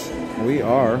 guys. We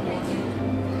are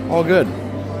all good.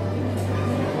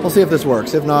 We'll see if this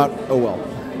works. If not, oh well.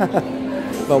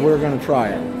 But we're going to try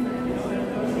it.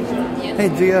 Hey,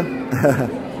 Gia.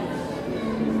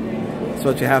 That's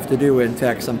what you have to do in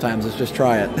tech sometimes, is just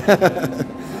try it.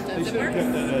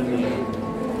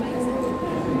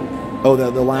 Oh, the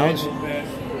lounge?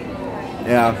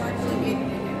 Yeah.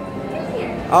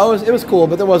 Oh, it was cool,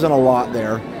 but there wasn't a lot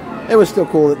there. It was still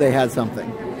cool that they had something.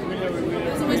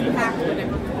 It was always packed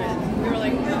whenever we went. We were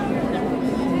like,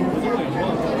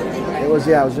 It was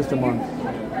just a month.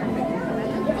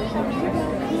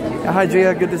 Yeah, hi,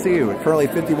 Gia. Good to see you. Currently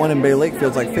 51 in Bay Lake.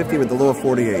 Feels like 50 with the low of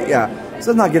 48. Yeah,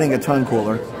 so it's not getting a ton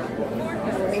cooler.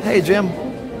 Hey, Jim.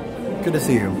 Good to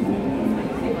see you.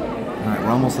 All right, we're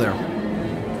almost there.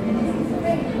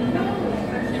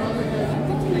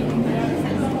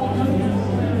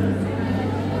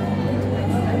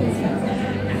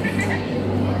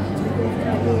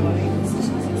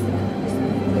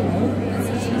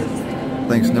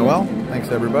 Thanks, Noel. Thanks,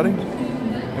 everybody.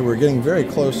 And we're getting very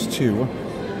close to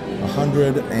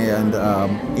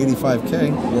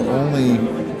 185K. We're only,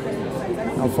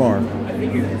 how far?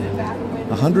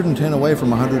 110 away from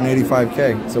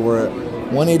 185K. So we're at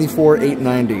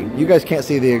 184,890. You guys can't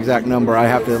see the exact number. I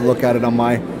have to look at it on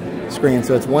my screen.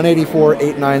 So it's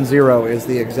 184,890 is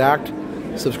the exact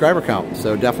subscriber count.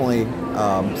 So definitely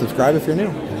subscribe if you're new.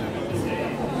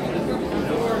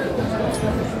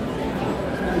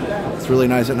 It's really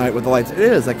nice at night with the lights. It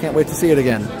is. I can't wait to see it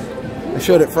again. I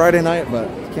showed it Friday night, but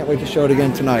can't wait to show it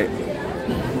again tonight.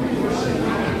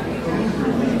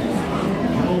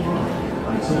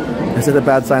 Is it a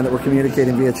bad sign that we're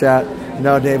communicating via chat?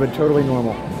 No, David, totally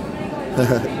normal.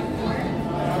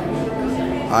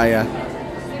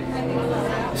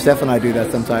 Steph and I do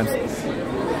that sometimes.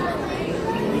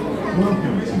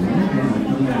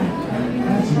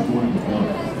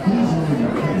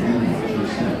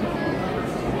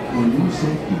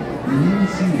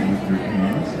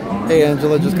 Hey,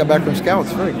 Angela, just got back from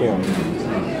Scouts. Very cool.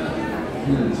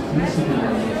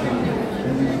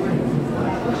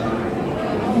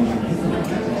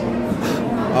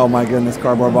 Oh my goodness,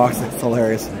 cardboard box. That's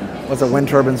hilarious. What's a wind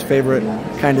turbine's favorite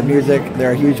kind of music?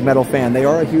 They're a huge metal fan. They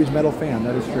are a huge metal fan.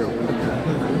 That is true.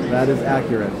 That is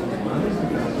accurate.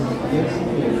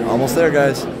 Almost there,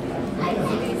 guys.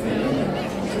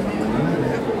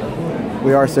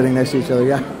 We are sitting next to each other,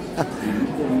 yeah.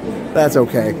 That's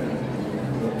okay.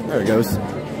 There it goes.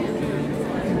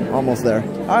 Almost there.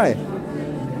 Hi.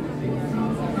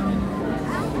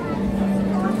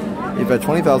 You've had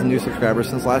 20,000 new subscribers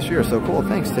since last year. So cool.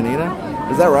 Thanks, Tanita.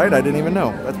 Is that right? I didn't even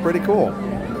know. That's pretty cool.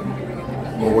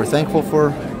 Well, we're thankful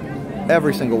for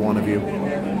every single one of you.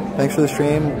 Thanks for the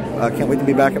stream. Can't wait to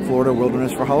be back at Florida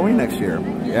Wilderness for Halloween next year.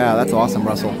 Yeah, that's awesome,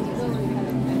 Russell.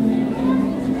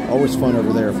 Always fun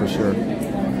over there for sure.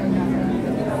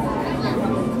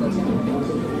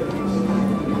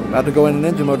 About to go into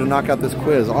ninja mode to knock out this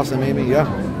quiz. Awesome, Amy. Yeah,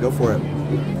 go for it.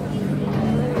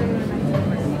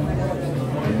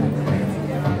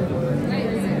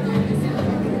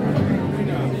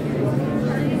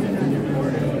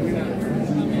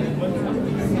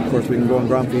 Of course, we can go on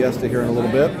Grand Fiesta here in a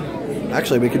little bit.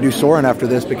 Actually, we could do Soarin' after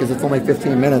this because it's only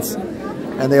 15 minutes.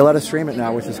 And they let us stream it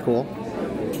now, which is cool.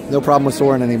 No problem with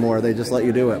Soarin' anymore. They just let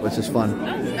you do it, which is fun.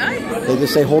 They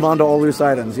just say, hold on to all loose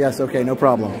items. Yes, okay, no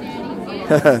problem.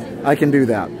 I can do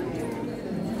that.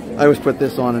 I always put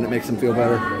this on and it makes them feel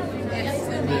better.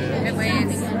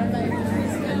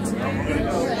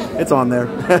 It's on there.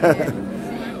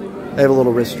 I have a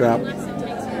little wrist strap.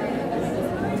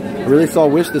 I really saw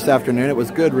Wish this afternoon. It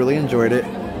was good. Really enjoyed it.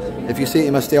 If you see it,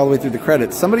 you must stay all the way through the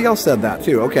credits. Somebody else said that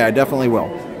too. Okay, I definitely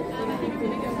will.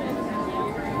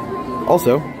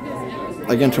 Also,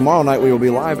 again, tomorrow night we will be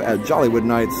live at Jollywood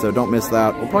Nights, so don't miss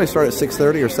that. We'll probably start at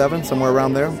 6:30 or 7, somewhere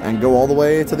around there, and go all the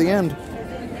way to the end.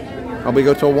 Probably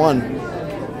go till 1.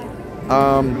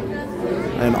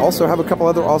 And also have a couple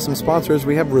other awesome sponsors.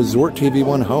 We have Resort TV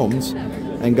One Homes.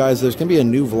 And guys, there's going to be a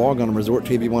new vlog on Resort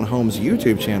TV One Homes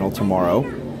YouTube channel tomorrow.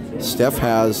 Steph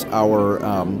has our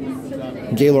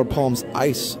Gaylord Palms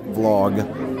Ice vlog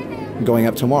going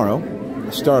up tomorrow,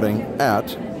 starting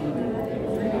at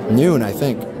noon, I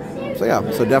think. So yeah,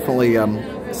 so definitely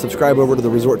subscribe over to the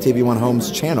Resort TV One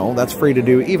Homes channel. That's free to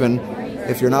do even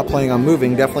if you're not planning on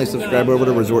moving. Definitely subscribe over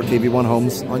to Resort TV One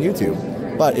Homes on YouTube.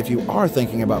 But if you are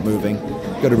thinking about moving,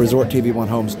 go to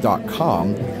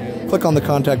resorttv1homes.com. Click on the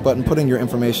contact button, put in your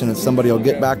information, and somebody will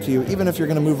get back to you. Even if you're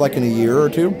going to move like in a year or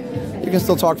two, you can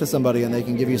still talk to somebody and they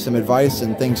can give you some advice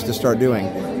and things to start doing.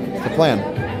 The plan.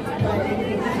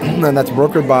 And that's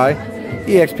brokered by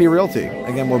eXp Realty.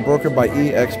 Again, we're brokered by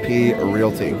eXp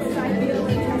Realty.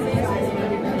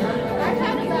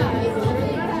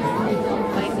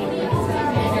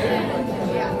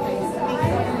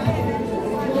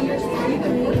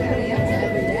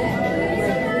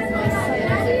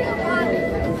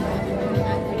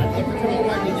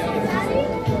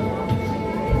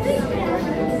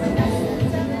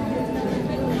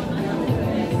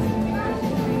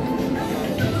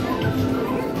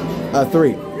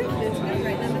 3.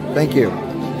 Thank you.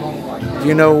 Do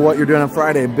you know what you're doing on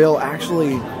Friday? Bill,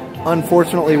 actually,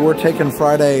 unfortunately, we're taking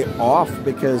Friday off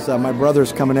because my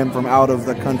brother's coming in from out of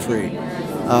the country.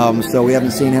 So we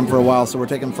haven't seen him for a while, so we're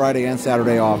taking Friday and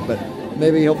Saturday off. But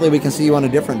maybe, hopefully, we can see you on a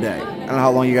different day. I don't know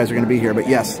how long you guys are going to be here, but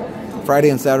yes, Friday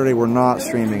and Saturday we're not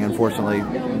streaming, unfortunately.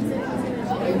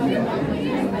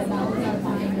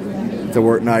 It's a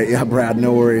work night. Yeah, Brad,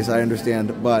 no worries, I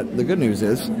understand. But the good news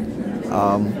is,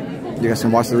 you guys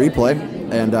can watch the replay,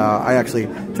 and I actually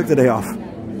took the day off.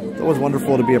 It was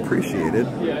wonderful to be appreciated.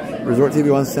 Resort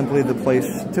TV 1 is simply the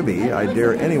place to be. I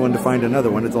dare anyone to find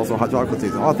another one. It's also hot chocolate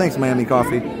season. Oh, thanks, Miami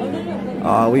Coffee.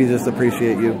 We just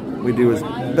appreciate you. We do as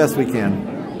best we can.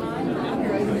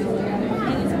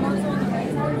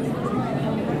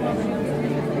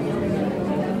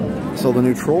 So the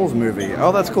new Trolls movie.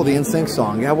 Oh, that's cool. The NSYNC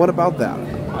song. Yeah, what about that?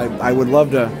 I would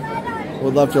love to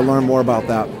learn more about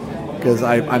that because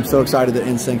I'm so excited that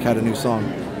NSYNC had a new song.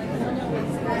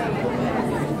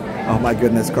 Oh my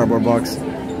goodness, cardboard box.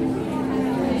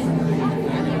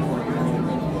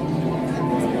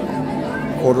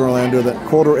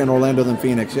 Colder in Orlando than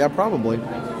Phoenix. Yeah, probably.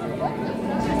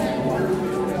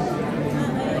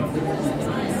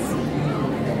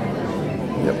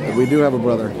 Yep, we do have a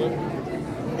brother.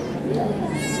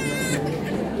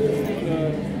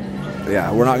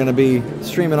 Yeah, we're not going to be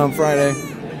streaming on Friday.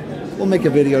 We'll make a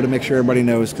video to make sure everybody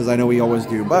knows because I know we always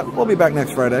do. But we'll be back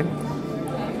next Friday.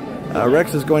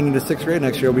 Rex is going into 6th grade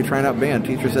next year. We'll be trying out band.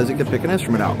 Teacher says he can pick an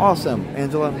instrument out. Awesome,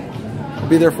 Angela. I'll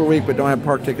be there for a week, but don't have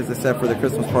park tickets except for the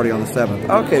Christmas party on the 7th.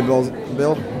 Okay, Bill.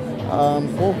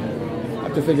 We'll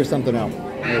have to figure something out.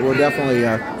 We're definitely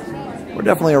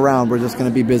around. We're just going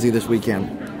to be busy this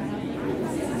weekend.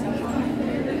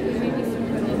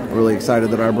 Really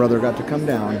excited that our brother got to come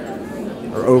down,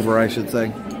 or over, I should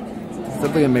say.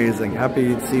 Simply amazing.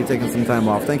 Happy to see you taking some time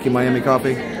off. Thank you, Miami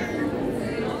Coffee.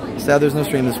 Sad there's no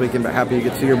stream this weekend, but happy you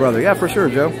get to see your brother. Yeah, for sure,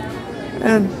 Joe.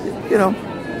 And, you know,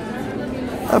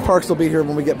 Parks will be here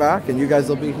when we get back, and you guys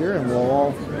will be here, and we'll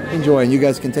all enjoy. And you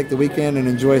guys can take the weekend and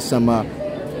enjoy some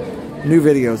new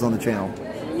videos on the channel.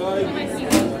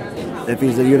 If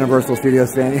he's a Universal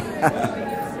Studios fan.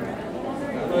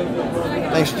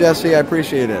 Thanks, Jesse. I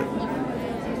appreciate it.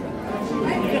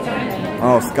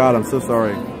 Oh, Scott, I'm so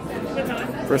sorry.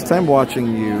 First time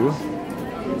watching you.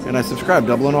 And I subscribed.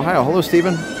 Dublin, Ohio. Hello,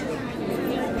 Steven.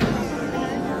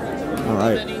 All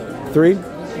right. 3.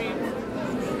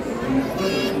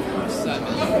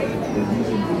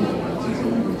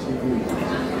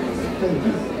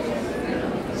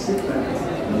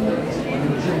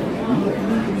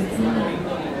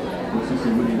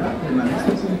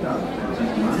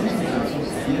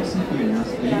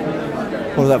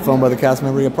 Was that phone by the cast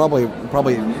member? Yeah, probably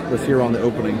was here on the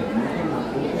opening.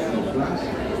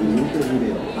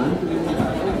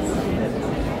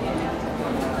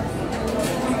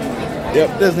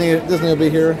 Yep, Disney will be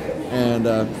here, and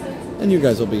you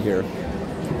guys will be here.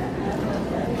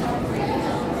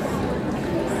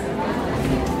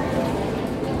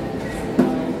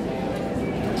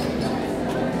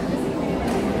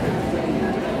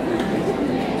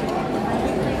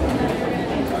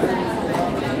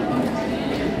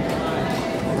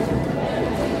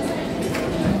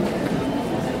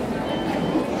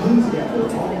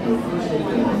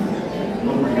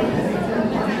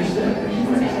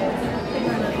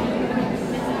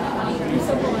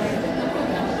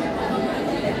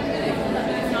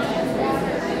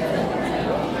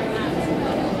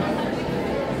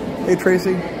 Hey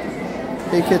Tracy.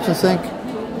 Hey Kitchen Sink.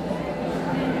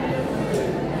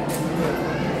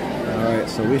 Alright,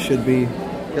 so we should be,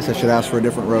 I guess I should ask for a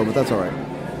different row, but that's alright.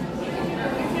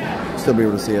 Still be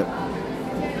able to see it.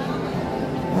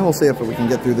 And we'll see if we can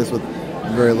get through this with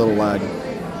very little lag.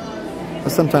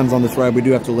 But sometimes on this ride we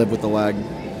do have to live with the lag.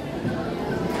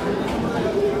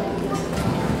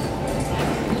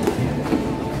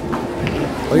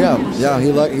 Oh yeah,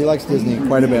 he likes Disney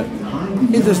quite a bit.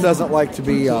 He just doesn't like to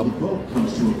be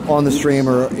on the stream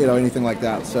or anything like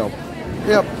that. So,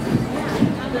 yep.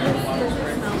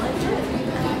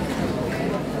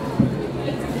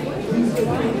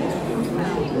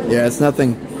 Yeah, it's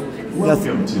nothing.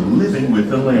 Welcome to Living with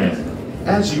the Land.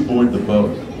 As you board the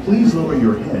boat, please lower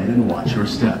your head and watch your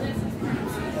step.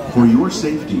 For your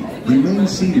safety, remain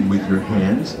seated with your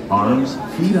hands, arms,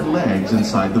 feet, and legs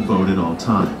inside the boat at all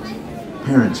times.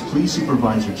 Parents, please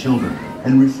supervise your children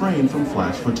and refrain from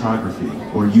flash photography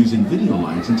or using video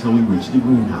lights until we reach the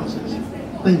greenhouses.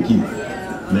 Thank you.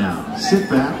 Now, sit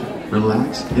back,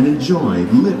 relax, and enjoy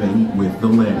living with the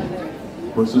land.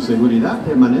 Por su seguridad,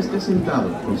 permanezca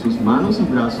sentado con sus manos y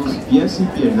brazos, pies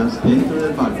y piernas dentro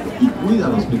del barco y cuida a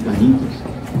los pequeñitos.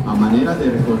 A manera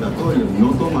de recordatorio,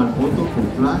 no tomar fotos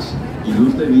con flash y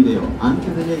luz de video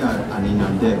antes de llegar al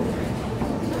inodoro.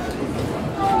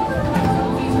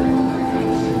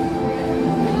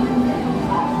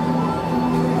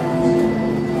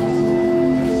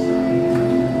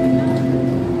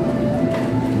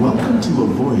 Welcome to a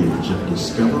voyage of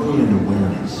discovery and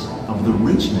awareness of the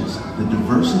richness, the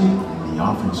diversity, and the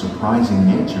often surprising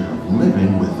nature of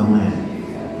living with the land.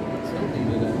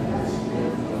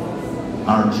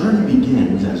 Our journey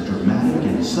begins as dramatic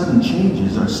and sudden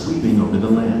changes are sweeping over the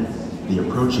land. The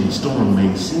approaching storm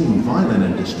may seem violent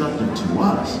and destructive to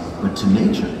us, but to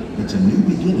nature, it's a new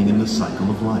beginning in the cycle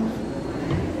of life.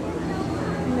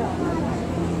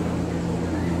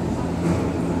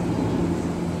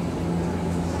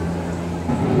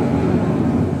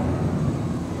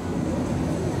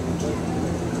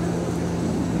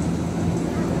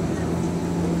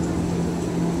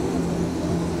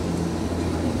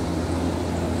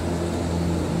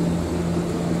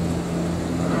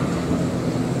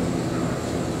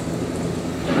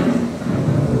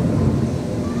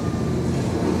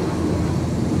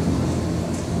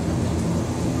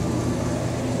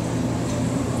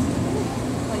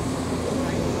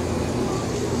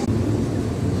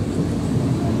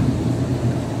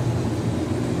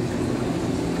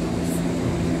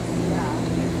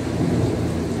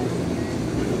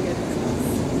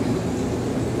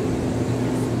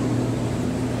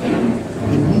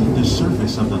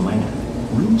 Of the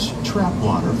land, roots trap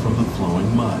water from the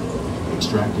flowing mud,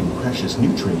 extracting precious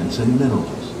nutrients and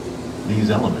minerals. These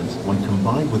elements, when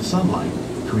combined with sunlight,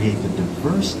 create the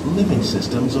diverse living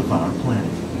systems of our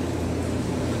planet.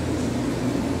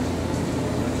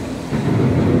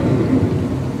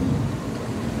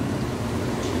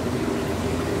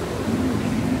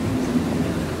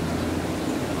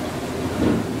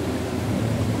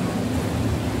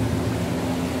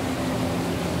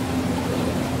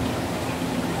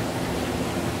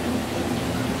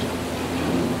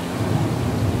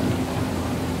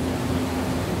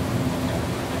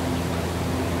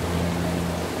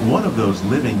 One of those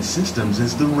living systems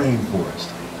is the rainforest,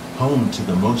 home to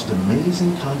the most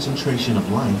amazing concentration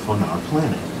of life on our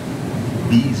planet.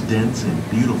 These dense and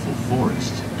beautiful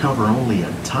forests cover only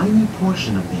a tiny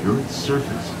portion of the Earth's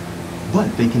surface,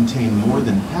 but they contain more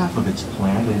than half of its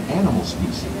plant and animal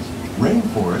species.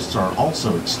 Rainforests are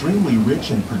also extremely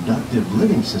rich and productive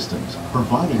living systems,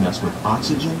 providing us with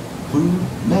oxygen, food,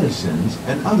 medicines,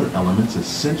 and other elements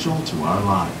essential to our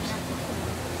lives.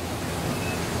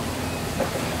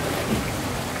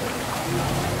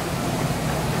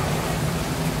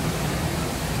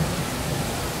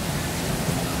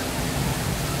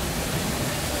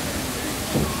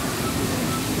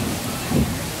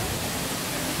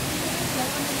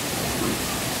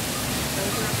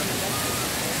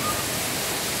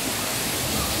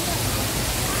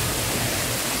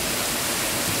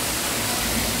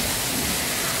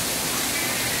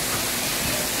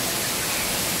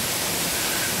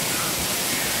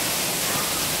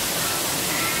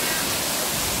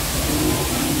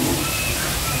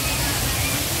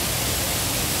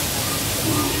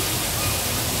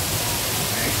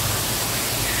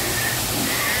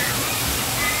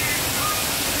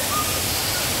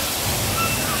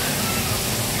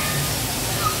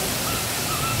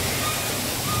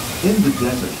 In the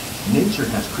desert, nature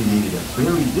has created a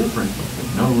very different,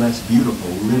 but no less beautiful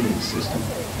living system.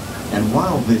 And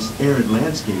while this arid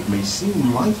landscape may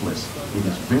seem lifeless, it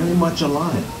is very much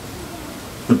alive.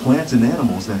 The plants and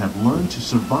animals that have learned to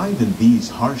survive in these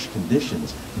harsh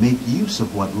conditions make use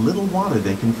of what little water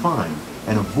they can find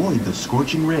and avoid the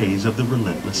scorching rays of the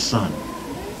relentless sun.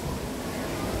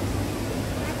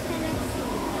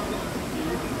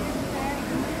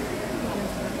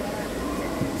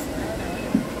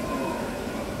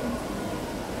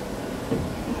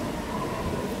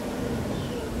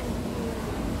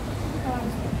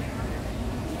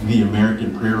 The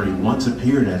American prairie once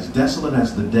appeared as desolate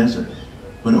as the desert,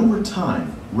 but over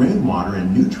time, rainwater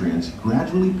and nutrients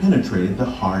gradually penetrated the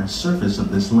hard surface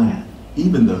of this land.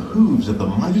 Even the hooves of the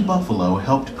mighty buffalo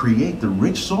helped create the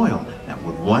rich soil that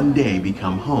would one day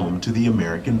become home to the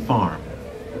American farm.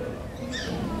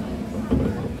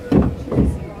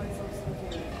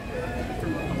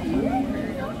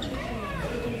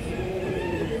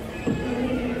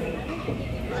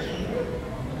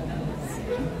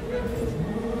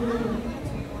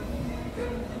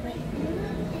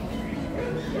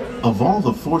 Of all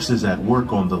the forces at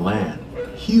work on the land,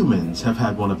 humans have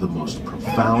had one of the most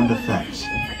profound effects.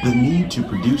 The need to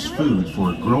produce food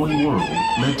for a growing world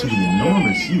led to the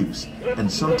enormous use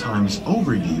and sometimes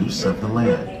overuse of the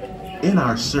land. In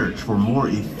our search for more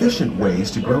efficient ways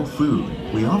to grow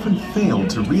food, we often fail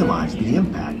to realize the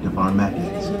impact of our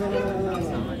methods.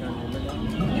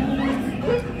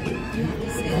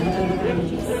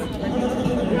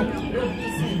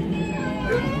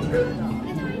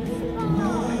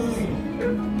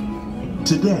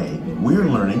 Today, we're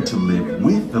learning to live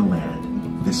with the land,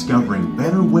 discovering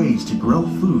better ways to grow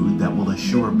food that will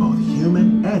assure both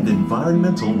human and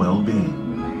environmental well-being.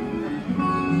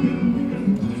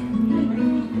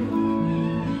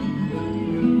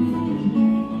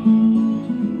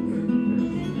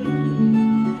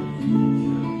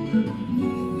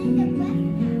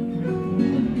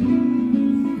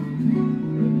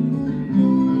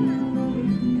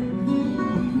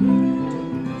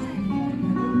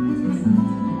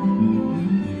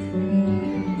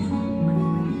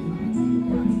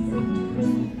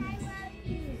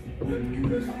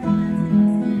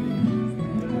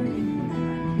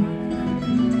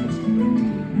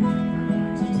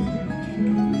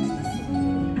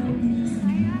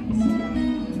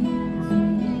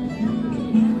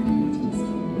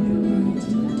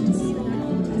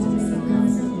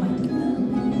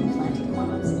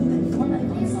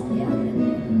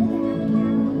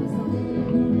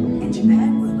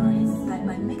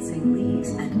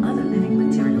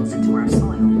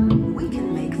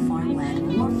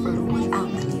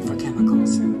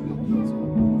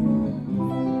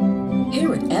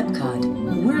 Here at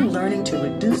Epcot, we're learning to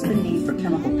reduce the need for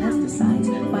chemical pesticides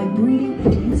by breeding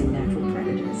and using natural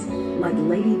predators, like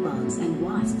ladybugs and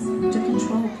wasps, to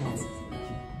control pests.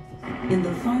 In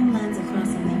the farmlands across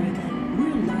America,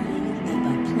 we're learning that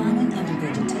by plowing under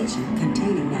vegetation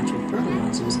containing natural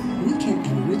fertilizers, we can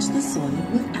enrich the soil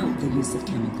without the use of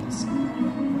chemicals.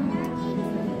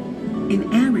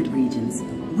 In arid regions,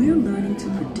 we're learning to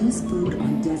produce food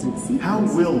on desert seafoods. How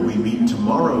will we meet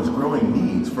tomorrow's growing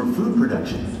needs for food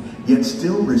production, yet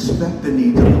still respect the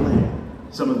needs of the land?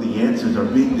 Some of the answers are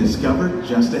being discovered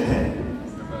just ahead.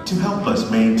 To help us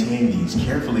maintain these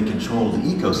carefully controlled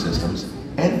ecosystems,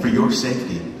 and for your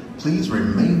safety, please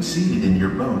remain seated in your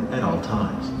boat at all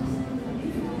times.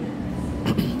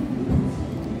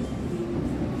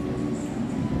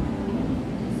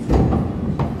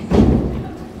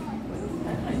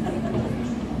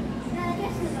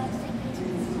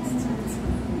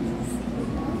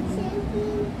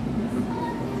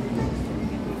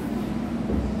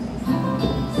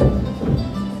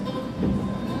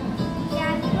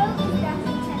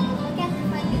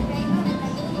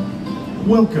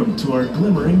 Welcome to our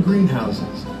glimmering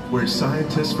greenhouses, where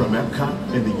scientists from Epcot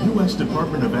and the U.S.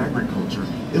 Department of Agriculture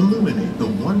illuminate the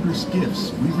wondrous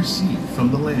gifts we receive from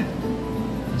the land.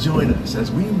 Join us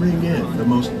as we ring in the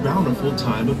most bountiful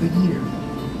time of the year.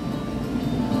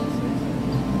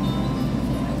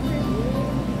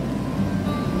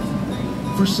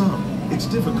 For some, it's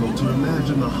difficult to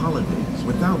imagine the holidays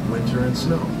without winter and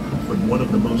snow, but one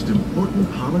of the most important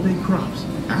holiday crops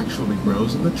actually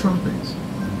grows in the tropics.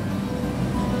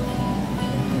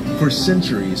 For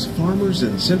centuries, farmers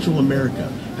in Central America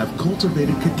have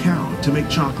cultivated cacao to make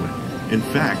chocolate. In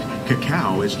fact,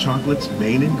 cacao is chocolate's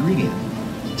main ingredient.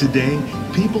 Today,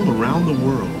 people around the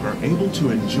world are able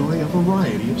to enjoy a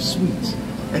variety of sweets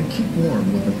and keep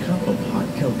warm with a cup of hot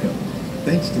cocoa,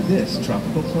 thanks to this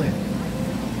tropical plant.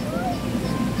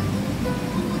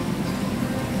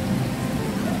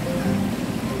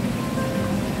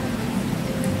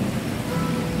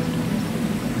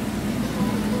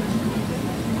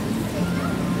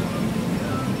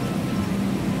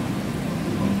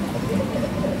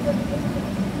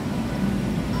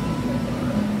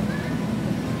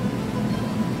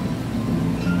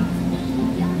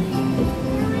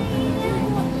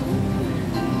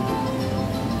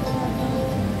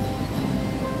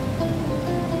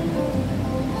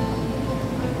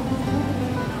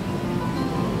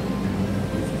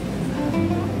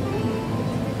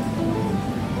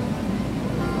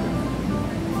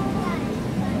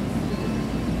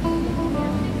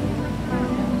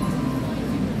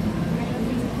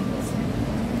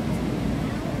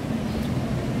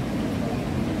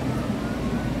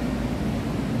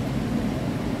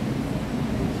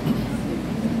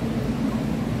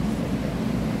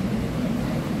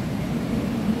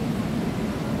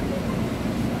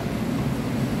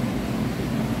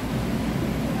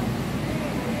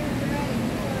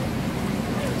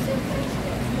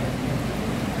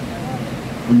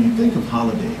 When you think of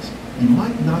holidays, you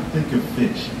might not think of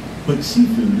fish, but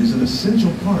seafood is an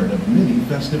essential part of many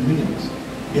festive meals.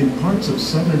 In parts of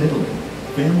southern Italy,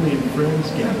 family and friends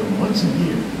gather once a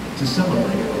year to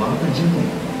celebrate La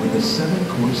Virginia, or the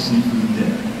 7-course seafood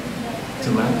dinner.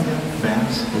 Tilapia,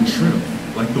 bass, and shrimp,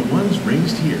 like the ones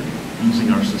raised here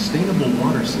using our sustainable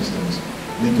water systems,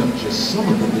 make up just some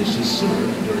of the dishes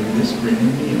served during this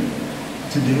grand meal.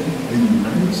 Today, in the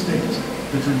United States,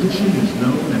 the tradition is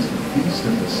known as the Feast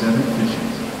of the Seven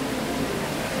Fishes.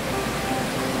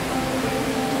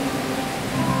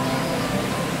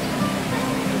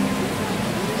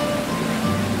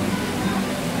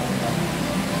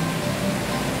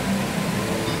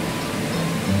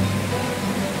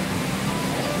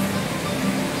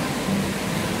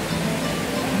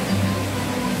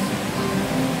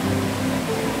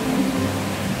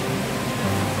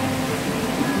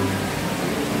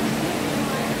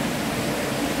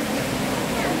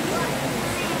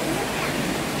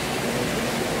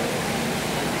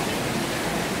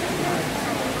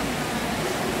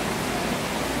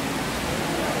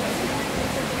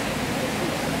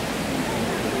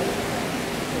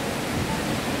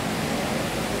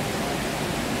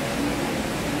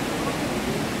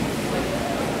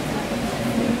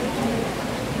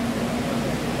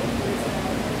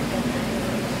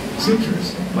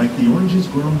 Citrus, like the oranges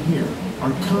grown here,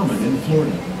 are common in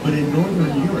Florida, but in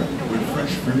northern Europe, where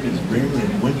fresh fruit is rare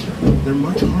in winter, they're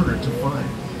much harder to find,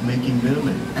 making them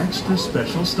an extra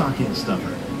special stocking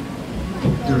stuffer.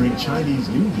 During Chinese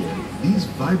New Year, these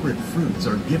vibrant fruits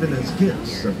are given as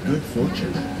gifts of good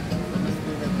fortune.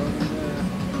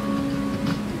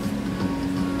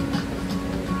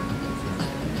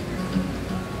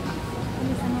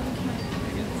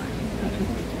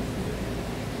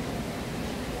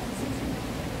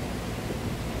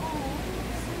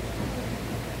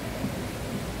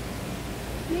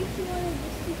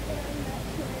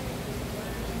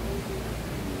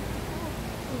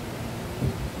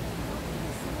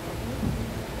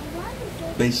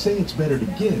 They say it's better to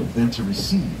give than to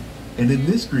receive. And in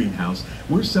this greenhouse,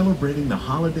 we're celebrating the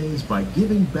holidays by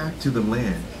giving back to the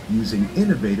land using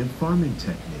innovative farming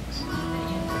techniques.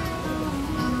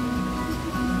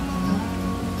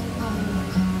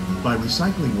 By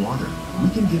recycling water,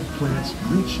 we can give plants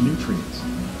rich nutrients.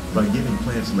 By giving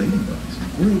plants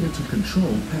ladybugs, we're able to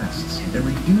control pests and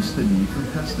reduce the need for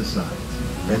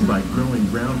pesticides. And by growing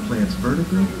ground plants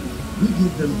vertically, we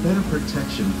give them better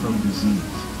protection from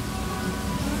disease.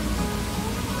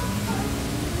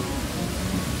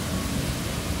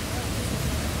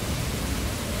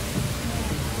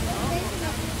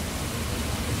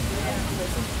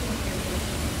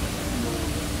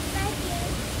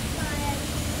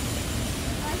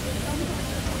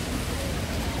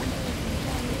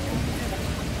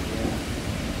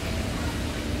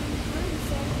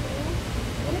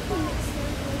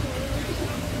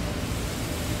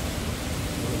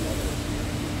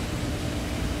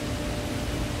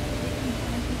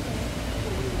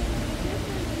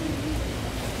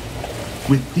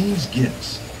 With these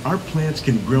gifts, our plants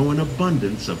can grow an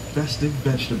abundance of festive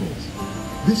vegetables.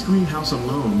 This greenhouse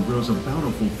alone grows a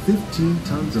bountiful 15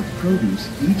 tons of produce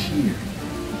each year.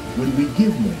 When we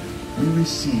give more, we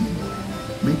receive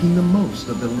more, making the most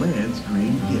of the land's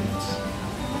green gifts.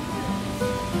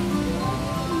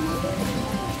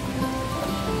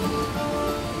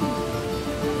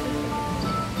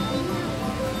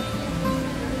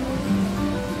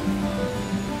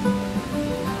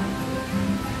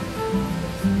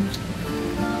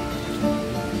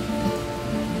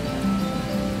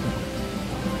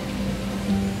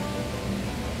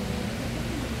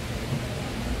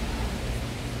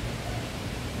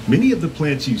 Many of the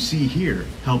plants you see here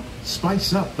help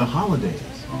spice up the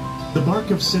holidays. The bark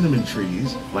of cinnamon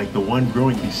trees, like the one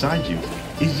growing beside you,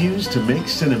 is used to make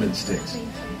cinnamon sticks.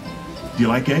 Do you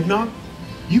like eggnog?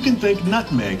 You can thank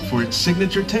nutmeg for its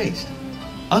signature taste.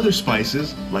 Other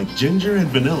spices, like ginger and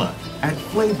vanilla, add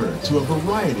flavor to a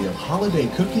variety of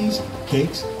holiday cookies,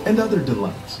 cakes, and other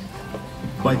delights.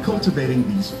 By cultivating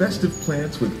these festive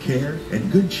plants with care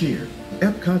and good cheer,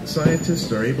 Epcot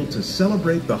scientists are able to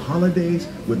celebrate the holidays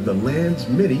with the land's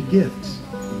many gifts.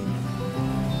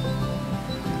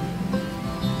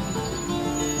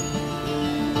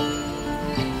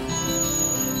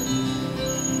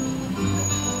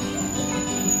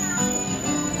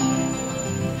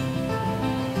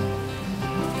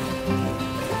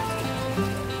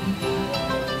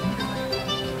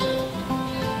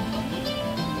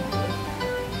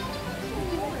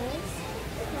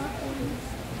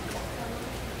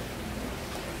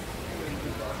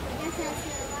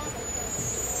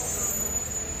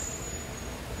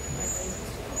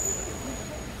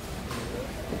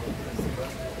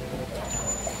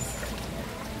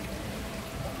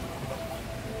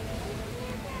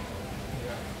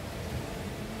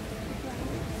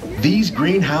 These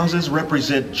greenhouses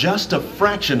represent just a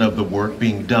fraction of the work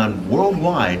being done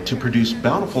worldwide to produce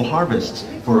bountiful harvests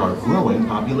for our growing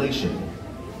population.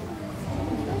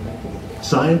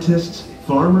 Scientists,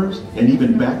 farmers, and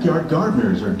even backyard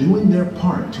gardeners are doing their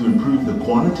part to improve the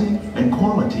quantity and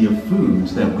quality of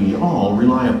foods that we all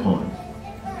rely upon.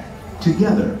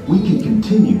 Together, we can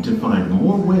continue to find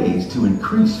more ways to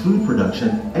increase food production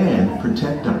and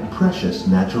protect our precious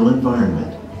natural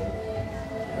environment.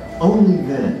 Only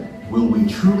then will we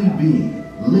truly be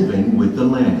living with the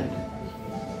land.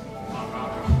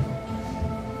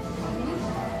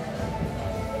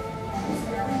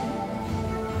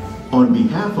 On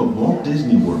behalf of Walt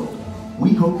Disney World,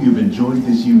 we hope you've enjoyed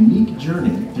this unique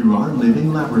journey through our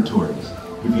living laboratories.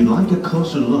 If you'd like a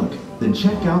closer look, then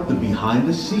check out the Behind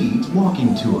the Seeds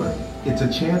walking tour. It's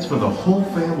a chance for the whole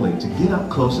family to get up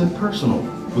close and personal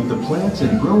with the plants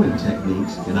and growing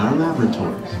techniques in our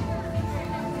laboratories.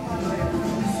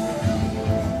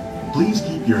 Please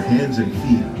keep your hands and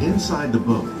feet inside the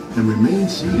boat and remain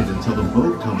seated until the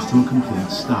boat comes to a complete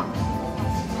stop.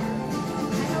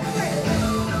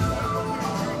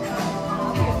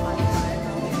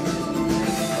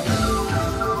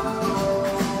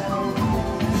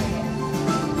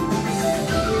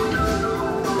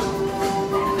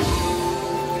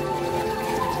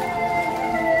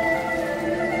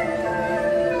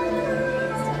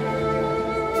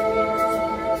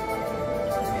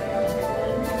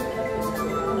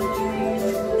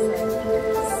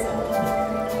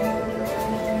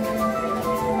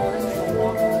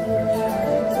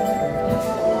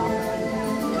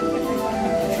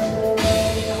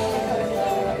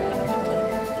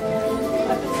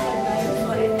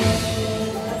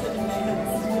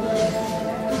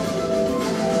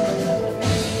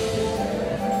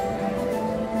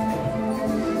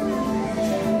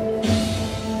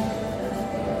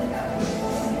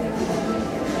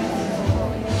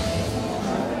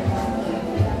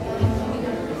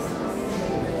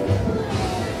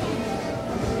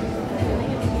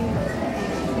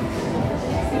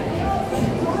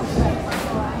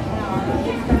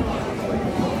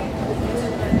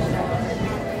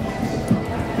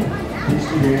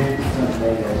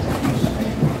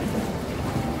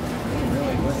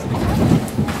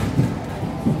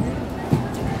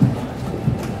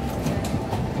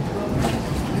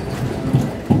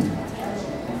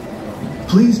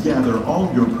 Please gather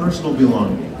all your personal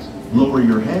belongings. Lower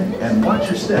your head and watch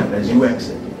your step as you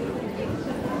exit.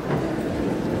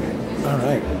 All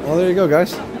right. Well, there you go,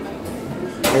 guys.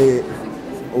 A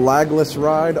lagless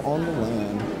ride on the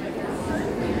land.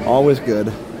 Always good.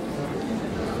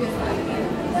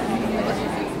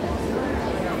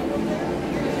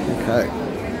 Okay.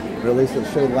 Or at least it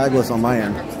showed lagless on my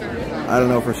end. I don't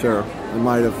know for sure. We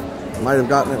might have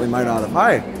gotten it. We might not have.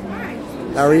 Hi.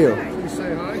 How are you? Can you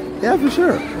say hi? Yeah, for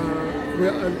sure.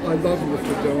 I love you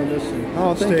for doing this and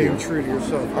thank staying you. true to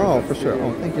yourself. Oh, for sure.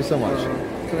 Oh, thank you so much.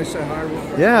 Can I say hi real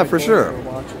quick? Yeah, for sure.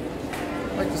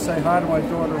 I'd like to say hi to my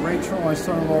daughter Rachel, my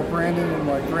son-in-law Brandon, and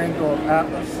my granddaughter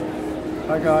Atlas.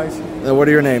 Hi, guys. Now, what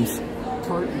are your names?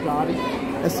 Kurt and Dottie.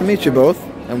 Nice to meet you both.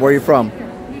 And where are you from?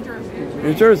 New Jersey.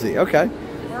 New Jersey. Okay.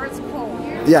 Where it's cold.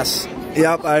 Yes.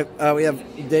 Yep. We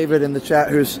have David in the chat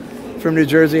who's from New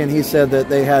Jersey, and he said that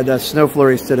they had snow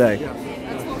flurries today. Yeah.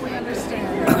 That's what we understand.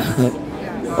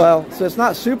 Well, so it's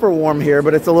not super warm here,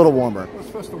 but it's a little warmer. We're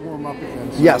supposed to warm up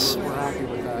again. So Yes. We're happy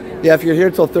with that. Yeah, if you're here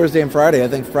till Thursday and Friday, I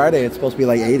think Friday it's supposed to be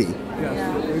like 80.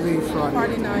 Yes. We leave Friday.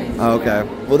 Party night. Okay.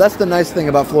 Well, that's the nice thing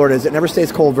about Florida is it never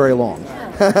stays cold very long.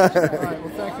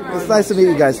 It's nice to meet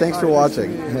you guys. Thanks for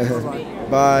watching.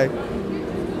 Bye.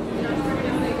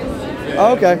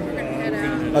 Oh, okay.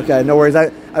 Okay, no worries.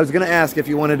 I was going to ask if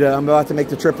you wanted to. I'm about to make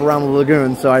the trip around the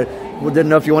lagoon, so I didn't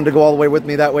know if you wanted to go all the way with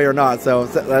me that way or not. So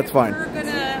that's fine.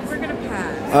 We're gonna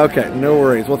pass. Okay, no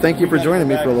worries. Well, thank you for joining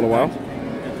me for a little while.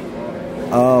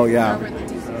 Oh yeah,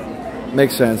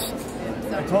 makes sense.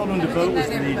 I told him the boat was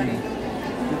leaving.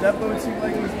 Did that boat seem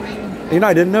like it was leaving? You know,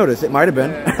 I didn't notice. It might have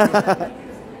been.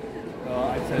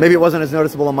 Maybe it wasn't as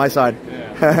noticeable on my side.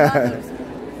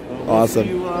 Awesome.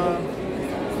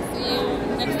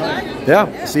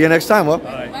 Yeah. See you next time. Well.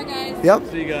 Bye, guys. Yep.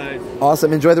 See you guys.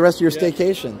 Awesome. Enjoy the rest of your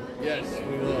staycation. Yes,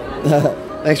 we will.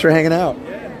 Thanks for hanging out.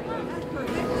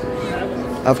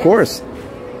 Of course.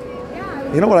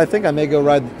 You know what? I think I may go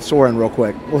ride Soarin' real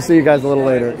quick. We'll see you guys a little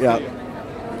later. Yeah.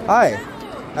 Hi.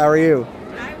 How are you?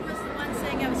 I was the one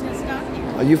saying I was going to stop you.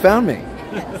 Oh, you found me.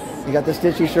 Yes. You got the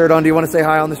Stitchy shirt on. Do you want to say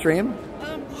hi on the stream?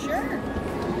 Sure.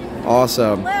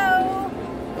 Awesome. Hello.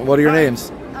 What are your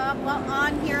names? Well,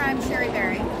 on here I'm Sherry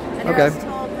Berry. And Okay. I was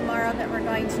told tomorrow that we're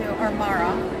going to, or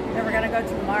Mara, that we're going to go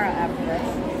to Mara after this.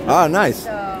 Ah, nice.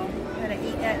 So, I'm going to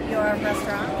eat at your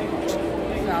restaurant.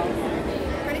 So,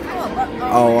 pretty cool. But,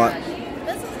 Oh, my gosh.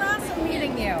 This is awesome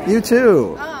meeting you. You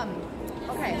too.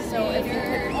 Okay, so if you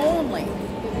could only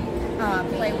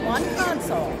play one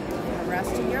console for the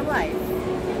rest of your life,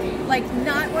 like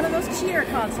not one of those cheater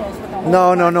consoles with the whole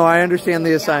No, I understand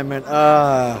the assignment.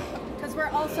 Because we're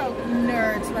also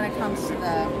nerds when it comes to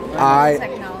the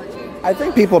technology. I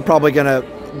think people are probably going to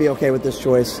be okay with this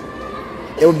choice.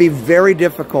 It would be very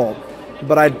difficult,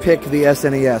 but I'd pick the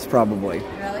SNES probably.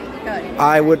 Really? Good.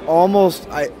 I almost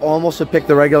would pick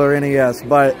the regular NES,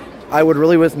 but I would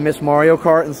really miss Mario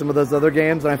Kart and some of those other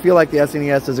games, and I feel like the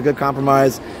SNES is a good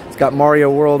compromise. It's got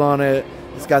Mario World on it.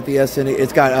 It's got the SNES.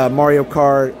 It's got Mario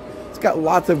Kart. It's got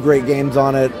lots of great games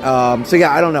on it. So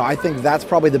yeah, I don't know. I think that's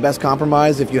probably the best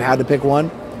compromise if you had to pick one.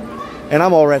 And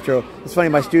I'm all retro. It's funny.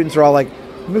 My students are all like,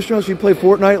 "Mr. Jones, you play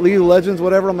Fortnite, League of Legends,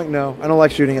 whatever." I'm like, no, I don't like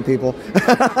shooting at people. No,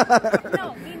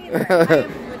 me neither. I am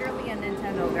literally a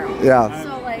Nintendo girl. Yeah.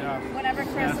 So like, whenever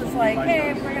Chris is like,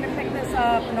 "Hey, we're gonna pick this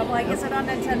up," and I'm like, "Is it on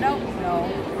Nintendo?" No.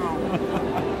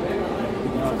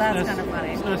 So that's kind of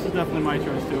funny. This is definitely my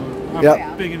choice too.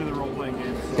 I'm big into the role-playing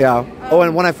games. So. Yeah. Oh,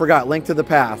 and one I forgot, Link to the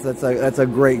Past. That's a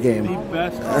great game. The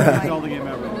best Zelda game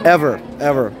ever.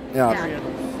 Ever. Yeah.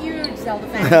 Huge Zelda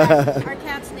fan. Our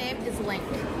cat's name is Link.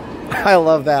 I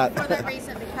love that. For that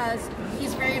reason, because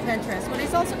he's very adventurous, but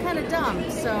he's also kind of dumb.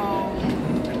 So.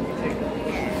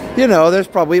 Yeah. You know,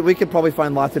 we could probably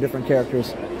find lots of different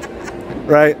characters,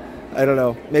 right? I don't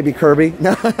know. Maybe Kirby. I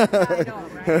know, right?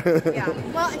 Yeah.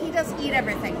 Well, he does eat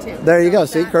everything too. There you go.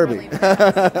 See, Kirby. Really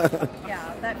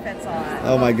yeah, that fits all right.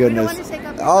 Oh my goodness.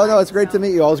 Oh no, it's great to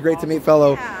meet you. Always great to meet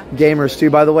fellow gamers too.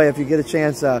 By the way, if you get a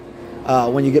chance,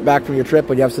 when you get back from your trip,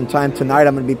 when you have some time tonight,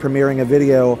 I'm going to be premiering a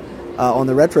video on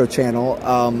the Retro Channel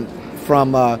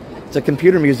from it's a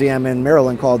computer museum in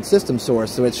Maryland called System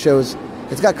Source. So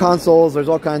it's got consoles. There's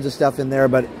all kinds of stuff in there,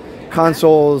 but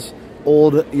consoles,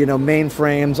 old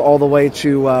mainframes, all the way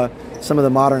to some of the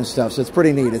modern stuff. So it's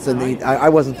pretty neat. It's a neat. I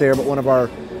wasn't there, but one of our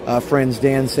friends,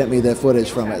 Dan, sent me the footage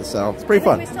from it. So it's pretty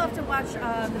fun. We still have to watch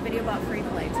the video about free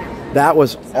play too. That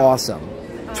was awesome.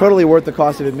 Totally worth the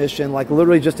cost of admission. Like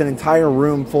literally just an entire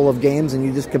room full of games, and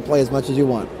you just can play as much as you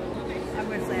want. I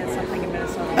wish they had something in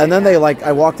Minnesota. And then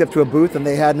I walked up to a booth and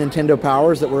they had Nintendo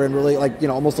Powers that were in really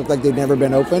almost looked like they'd never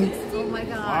been opened. Oh my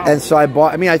god. And so I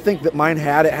bought. I mean, I think that mine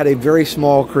had a very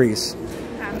small crease.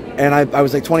 And I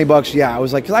was like, $20. Yeah, I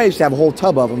was like, because I used to have a whole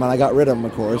tub of them, and I got rid of them,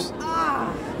 of course.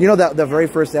 You know that the very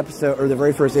first episode or the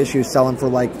very first issue is selling for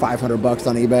like $500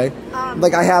 on eBay.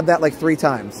 Like I had that like 3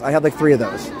 times. I had like 3 of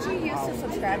those. Did you used to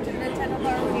subscribe to Nintendo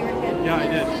Power when you were a kid? Yeah, I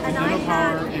did. Nintendo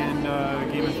Power and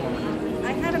Game Informer.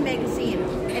 I had a magazine,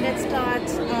 and it's got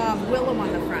Willem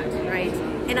on the front, right?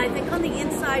 And I think on the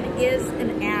inside is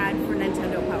an ad for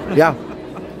Nintendo Power. Yeah.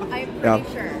 I'm pretty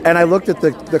sure. And I looked at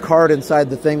the card inside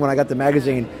the thing when I got the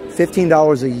magazine.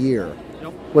 $15 a year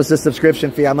was the subscription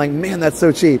fee. I'm like, man, that's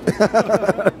so cheap.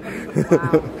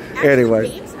 Anyway,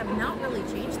 games have not really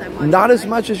changed that much. Not as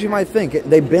much as you might think.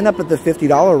 They've been up at the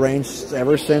 $50 range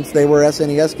ever since they were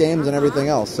SNES games and everything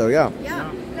else. So yeah. Yeah,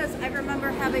 because I remember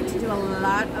having to do a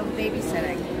lot of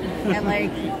babysitting at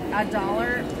like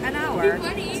 $1 an hour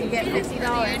to get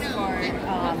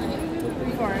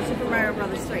 $50 for Super Mario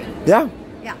Brothers 3. Yeah.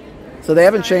 Yeah. So they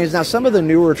haven't changed. Now, some of the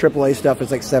newer AAA stuff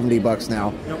is like $70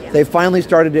 now. They've finally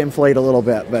started to inflate a little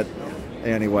bit, but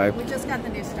anyway. We just got the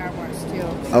new Star Wars, too.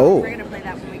 So Oh. we're going to play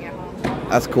that when we get home.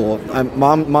 That's cool.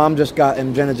 Mom just got,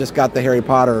 and Jenna just got the Harry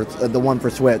Potter, the one for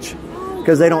Switch.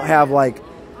 Because they don't have like,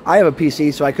 I have a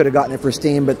PC, so I could have gotten it for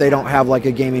Steam, but they don't have like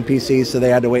a gaming PC, so they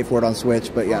had to wait for it on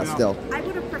Switch. But yeah, still. I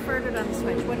would have preferred it on the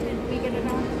Switch. What did we get it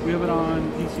on? We have it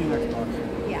on PC and Xbox.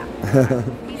 Yeah.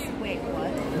 Wait,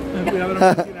 what? We have it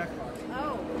on PC and Xbox.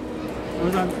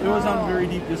 It was on very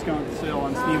deep discount sale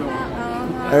on Steam.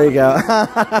 There you go.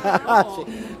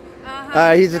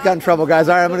 He's just got in trouble, guys.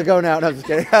 All right, I'm going to go now. No, I'm just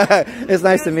kidding. It's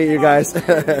nice to meet you guys.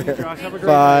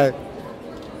 Bye.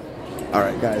 All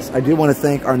right, guys. I do want to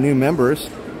thank our new members.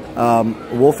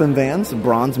 Wolf and Vans, a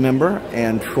bronze member,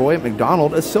 and Troy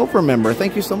McDonald, a silver member.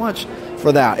 Thank you so much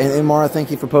for that. And Mara, thank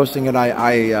you for posting it.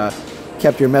 I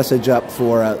kept your message up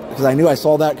for, because I knew I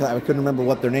saw that because I couldn't remember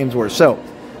what their names were. So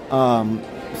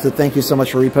thank you so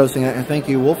much for reposting it, and thank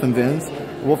you, Wolf and Vans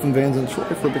and Troy,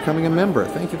 for becoming a member.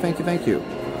 Thank you, thank you, thank you.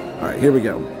 All right, here we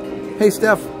go. Hey,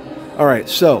 Steph. All right,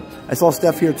 so I saw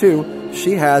Steph here too.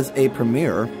 She has a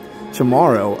premiere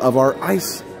tomorrow of our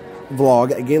ice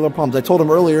vlog at Gaylord Palms. I told him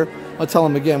earlier, I'll tell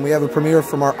him again, we have a premiere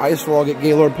from our ice vlog at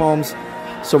Gaylord Palms.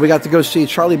 So we got to go see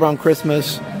Charlie Brown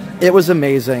Christmas. It was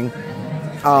amazing.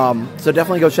 So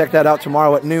definitely go check that out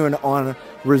tomorrow at noon on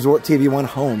Resort TV 1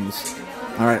 Homes.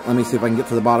 All right, let me see if I can get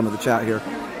to the bottom of the chat here.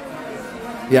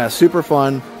 Yeah, super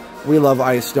fun. We love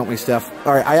ice, don't we, Steph?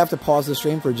 All right, I have to pause the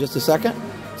stream for just a second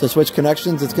to switch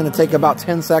connections. It's going to take about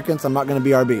 10 seconds. I'm not going to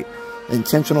BRB.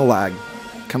 Intentional lag.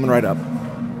 Coming right up.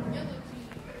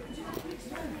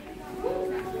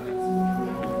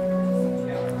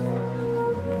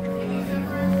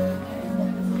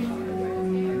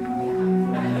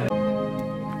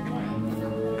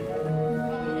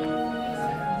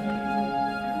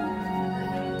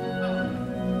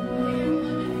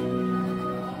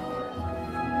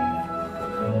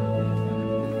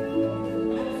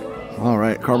 All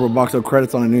right, cardboard box of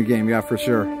credits on a new game. Yeah, for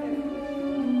sure.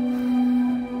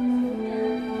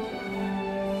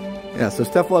 Yeah, so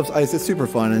Steph loves ice. It's super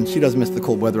fun, and she does miss the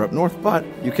cold weather up north, but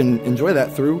you can enjoy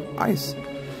that through ice.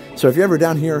 So if you're ever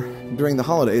down here during the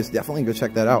holidays, definitely go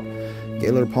check that out.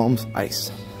 Gaylord Palms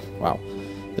Ice. Wow,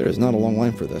 there is not a long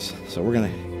line for this. So we're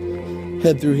going to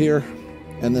head through here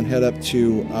and then head up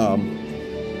to,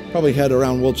 probably head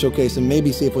around World Showcase and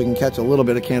maybe see if we can catch a little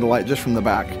bit of candlelight just from the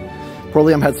back. Poor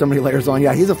Liam had so many layers on.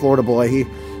 Yeah, he's a Florida boy. He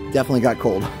definitely got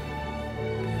cold.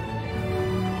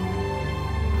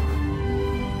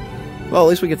 Well, at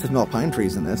least we get to smell pine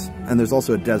trees in this. And there's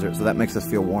also a desert, so that makes us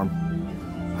feel warm.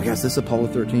 I guess this is Apollo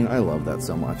 13. I love that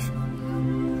so much.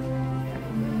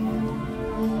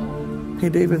 Hey,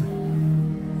 David.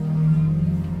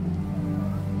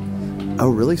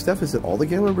 Oh, really, Steph? Is it all the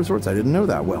Gaylord resorts? I didn't know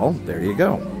that. Well, there you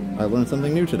go. I learned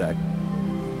something new today.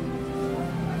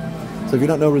 So if you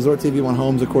don't know Resort TV One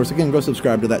Homes, of course, again, go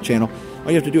subscribe to that channel. All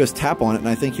you have to do is tap on it, and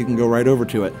I think you can go right over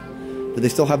to it. Do they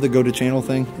still have the go to channel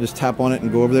thing? Just tap on it and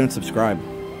go over there and subscribe.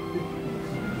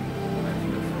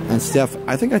 And Steph,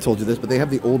 I think I told you this, but they have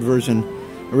the old version,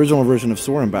 original version of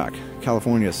Soarin' back,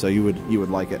 California, so you would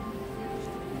like it.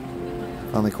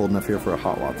 Finally cold enough here for a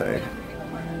hot latte.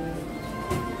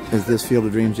 Is this Field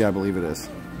of Dreams? Yeah, I believe it is.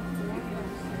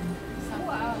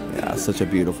 Yeah, such a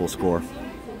beautiful score.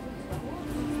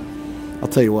 I'll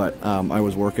tell you what, I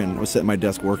was sitting at my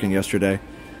desk working yesterday,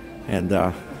 and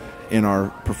in our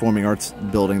performing arts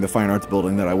building, the fine arts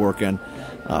building that I work in,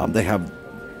 they have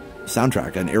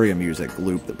soundtrack and area music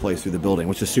loop that plays through the building,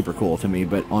 which is super cool to me.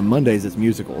 But on Mondays it's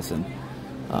musicals, and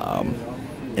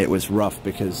it was rough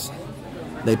because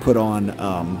they put on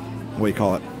what do you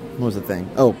call it? What was the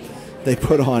thing? Oh, they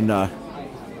put on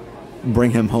Bring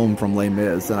Him Home from Les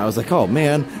Mis, and I was like, oh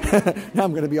man, now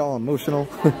I'm gonna be all emotional.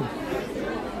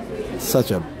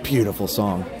 Such a beautiful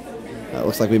song.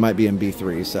 Looks like we might be in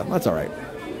B3, so that's all right.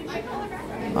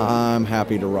 I'm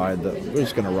happy to ride we're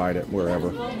just gonna ride it wherever.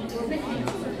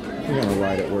 We're gonna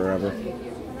ride it wherever.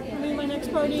 Can we my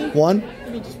next party? One?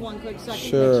 Give me just one quick second.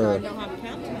 Sure. To make sure I don't have a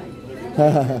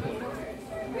count.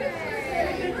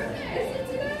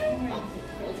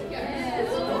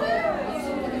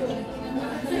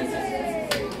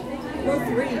 Row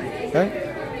 3. Okay.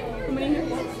 How many?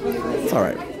 It's all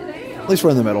right. At least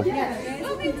we're in the middle.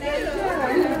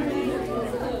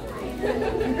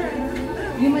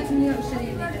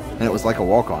 And it was like a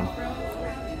walk-on.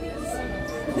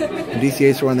 In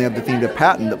DCA store, when they have the theme to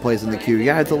Patton that plays in the queue,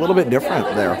 yeah, it's a little bit different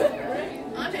there.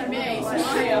 I'm in May. This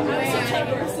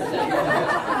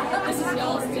is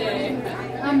y'all's day.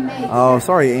 Oh,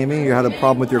 sorry, Amy, you had a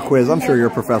problem with your quiz. I'm sure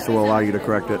your professor will allow you to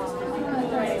correct it.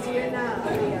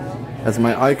 As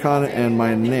my icon and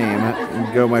my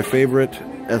name go, my favorite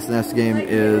SNES game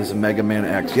is Mega Man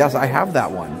X. Yes, I have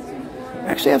that one.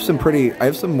 Actually, I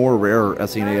have some more rare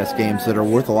SNES games that are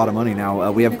worth a lot of money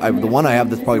now. The one I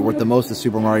have that's probably worth the most is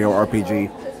Super Mario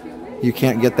RPG. You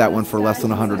can't get that one for less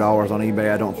than $100 on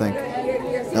eBay, I don't think.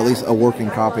 At least a working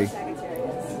copy.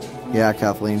 Yeah,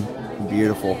 Kathleen,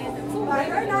 beautiful.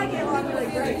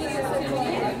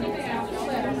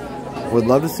 Would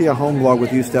love to see a home vlog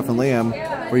with you, Steph and Liam,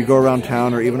 where you go around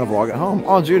town, or even a vlog at home.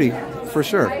 Oh, Judy, for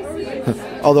sure.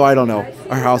 Although I don't know,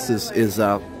 our house is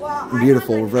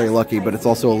beautiful. We're very lucky, but it's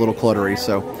also a little cluttery,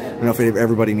 so I don't know if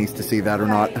everybody needs to see that or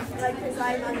not.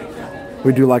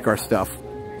 We do like our stuff.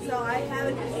 So I have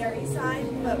an Aries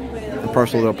sign, but with The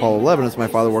partial to Apollo 11 is my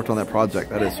father worked on that project.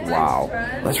 That is wow.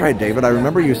 That's right, David. I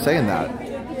remember you saying that.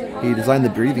 He designed the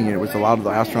breathing unit, which allowed the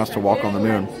astronauts to walk on the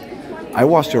moon. I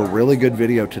watched a really good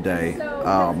video today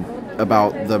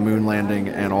about the moon landing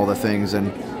and all the things,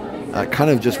 and kind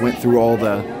of just went through all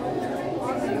the,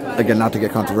 again, not to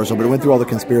get controversial, but it went through all the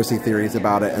conspiracy theories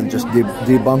about it and just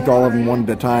debunked all of them one at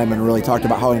a time, and really talked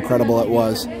about how incredible it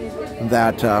was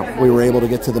that we were able to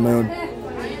get to the moon.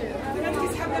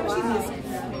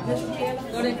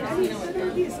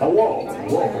 Hello,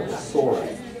 welcome to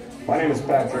Soaring. My name is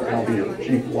Patrick, and I'll be your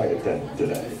chief flight attendant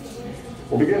today.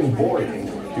 We'll begin boarding in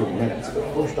a few minutes, but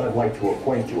first I'd like to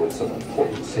acquaint you with some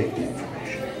important safety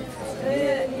information.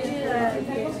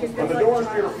 When the doors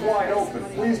here are wide open,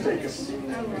 please take a seat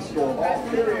and store all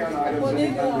carry-on items in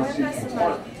the under seat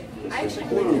compartment. This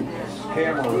includes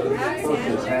cameras,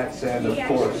 purses, hats, and of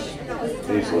course,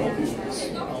 these little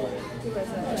dudes.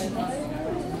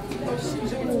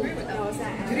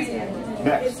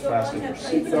 Next, fasten your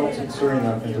seatbelts, inserting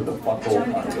them into the buckle on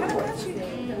your right.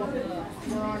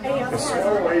 The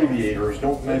small aviators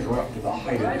don't measure up to the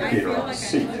height indicator on the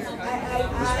seat.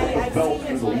 Just put the belt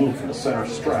through the loop in the center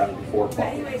strap before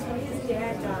buckling.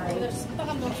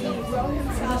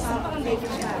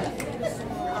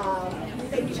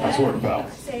 That's what it's about.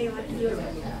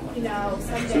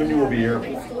 Soon you will be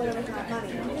airborne.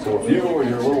 So if you or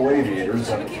your little aviators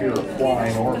have a fear of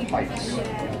flying or heights, you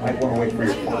might want to wait for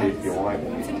your party if you like.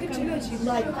 Okay, let's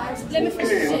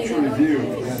review.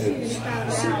 That is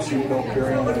seat seatbelt,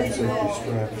 carry on items, safety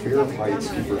strap, fear of heights,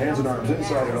 keep your hands and arms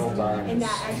inside at all times. And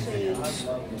that actually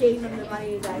gave them the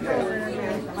money that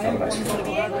Have a nice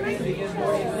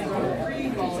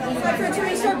Until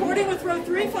we start boarding with row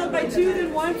 3, followed by 2,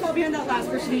 then 1, fall behind that last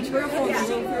person each row.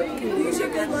 Here's your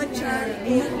good luck charm.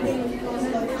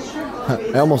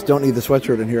 I almost don't need the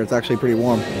sweatshirt in here. It's actually pretty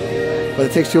warm. But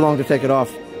it takes too long to take it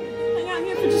off. Hang on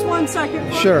here for just 1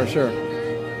 second. Sure, sure.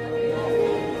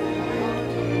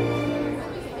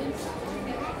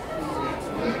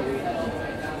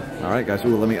 All right, guys.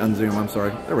 Ooh, let me unzoom. I'm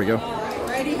sorry. There we go.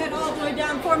 Ready, head all the way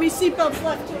down for me. Seatbelts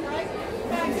left to right.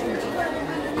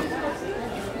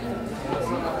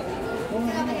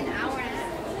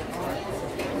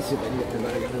 Let's see if I can get my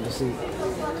bag under the seat.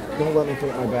 Don't let me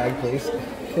forget my bag, please.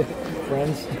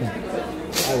 Friends,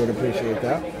 I would appreciate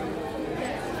that.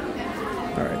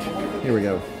 All right, here we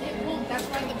go. That's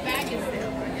why the bag is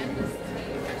there.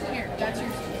 Here, that's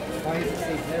yours. Why is it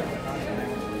safe there?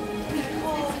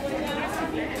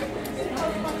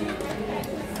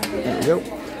 There we go.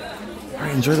 All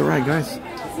right, enjoy the ride, guys.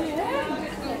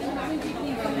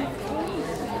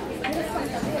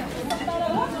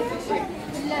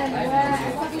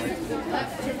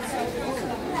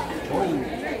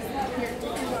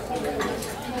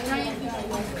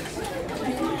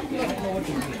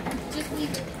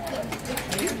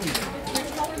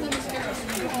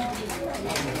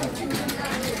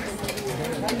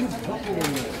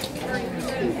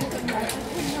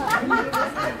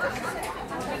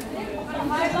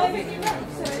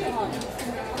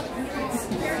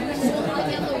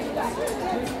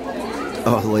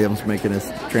 Oh, Liam's making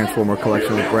his Transformer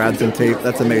collection with brads and tape.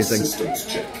 That's amazing.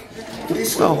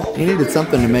 Oh, he needed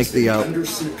something to make the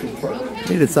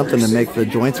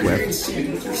joints with.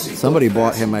 Somebody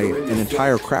bought him an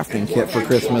entire crafting kit for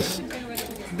Christmas,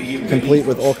 complete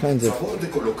with all kinds of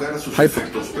pipe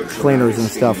cleaners and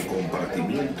stuff.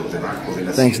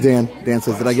 Thanks, Dan. Dan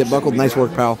says, did I get buckled? Nice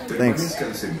work, pal. Thanks.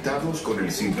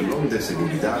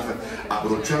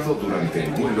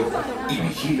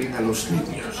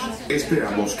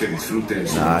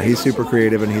 Nah, he's super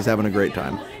creative and he's having a great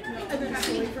time.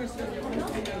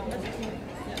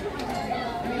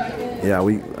 Yeah,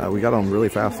 we got on really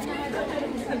fast.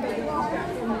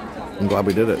 I'm glad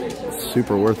we did it. It's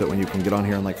super worth it when you can get on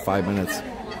here in like 5 minutes.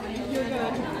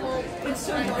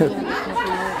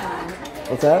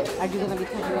 What's that? Are you going to be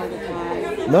touching all the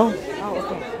time? No. Oh,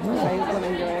 okay. No. So you're going to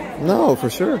enjoy it? No, for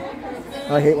sure.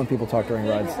 I hate when people talk during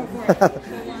rides. Thank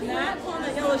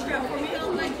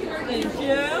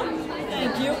you.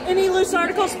 Thank you. Any loose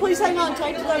articles, please hang on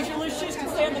tight to those. Your loose shoes can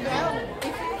stay on the ground.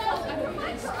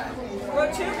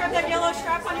 Row 2, grab that yellow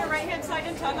strap on your right-hand side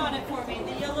and tug on it for me.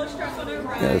 The yellow strap on your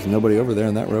right. Yeah, there's nobody over there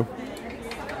in that row.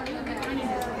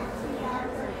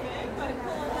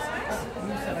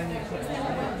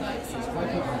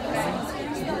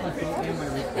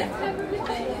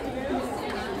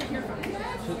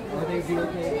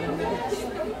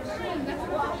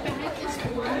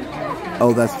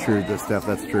 Oh, that's true, this stuff,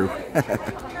 that's true.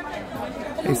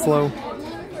 Hey, Slow.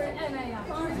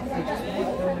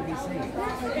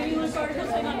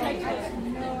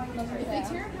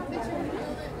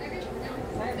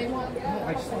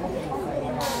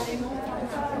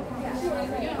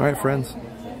 All right, friends.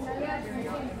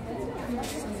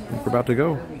 We're about to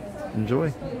go.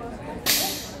 Enjoy.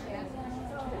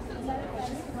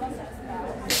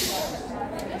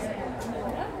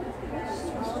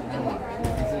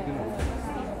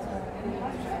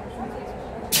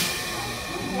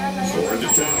 Sword to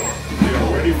tower. We are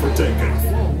ready for takeoff.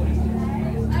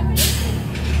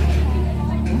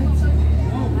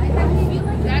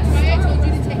 That's why I told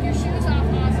you to take your shoes off,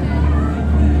 Austin.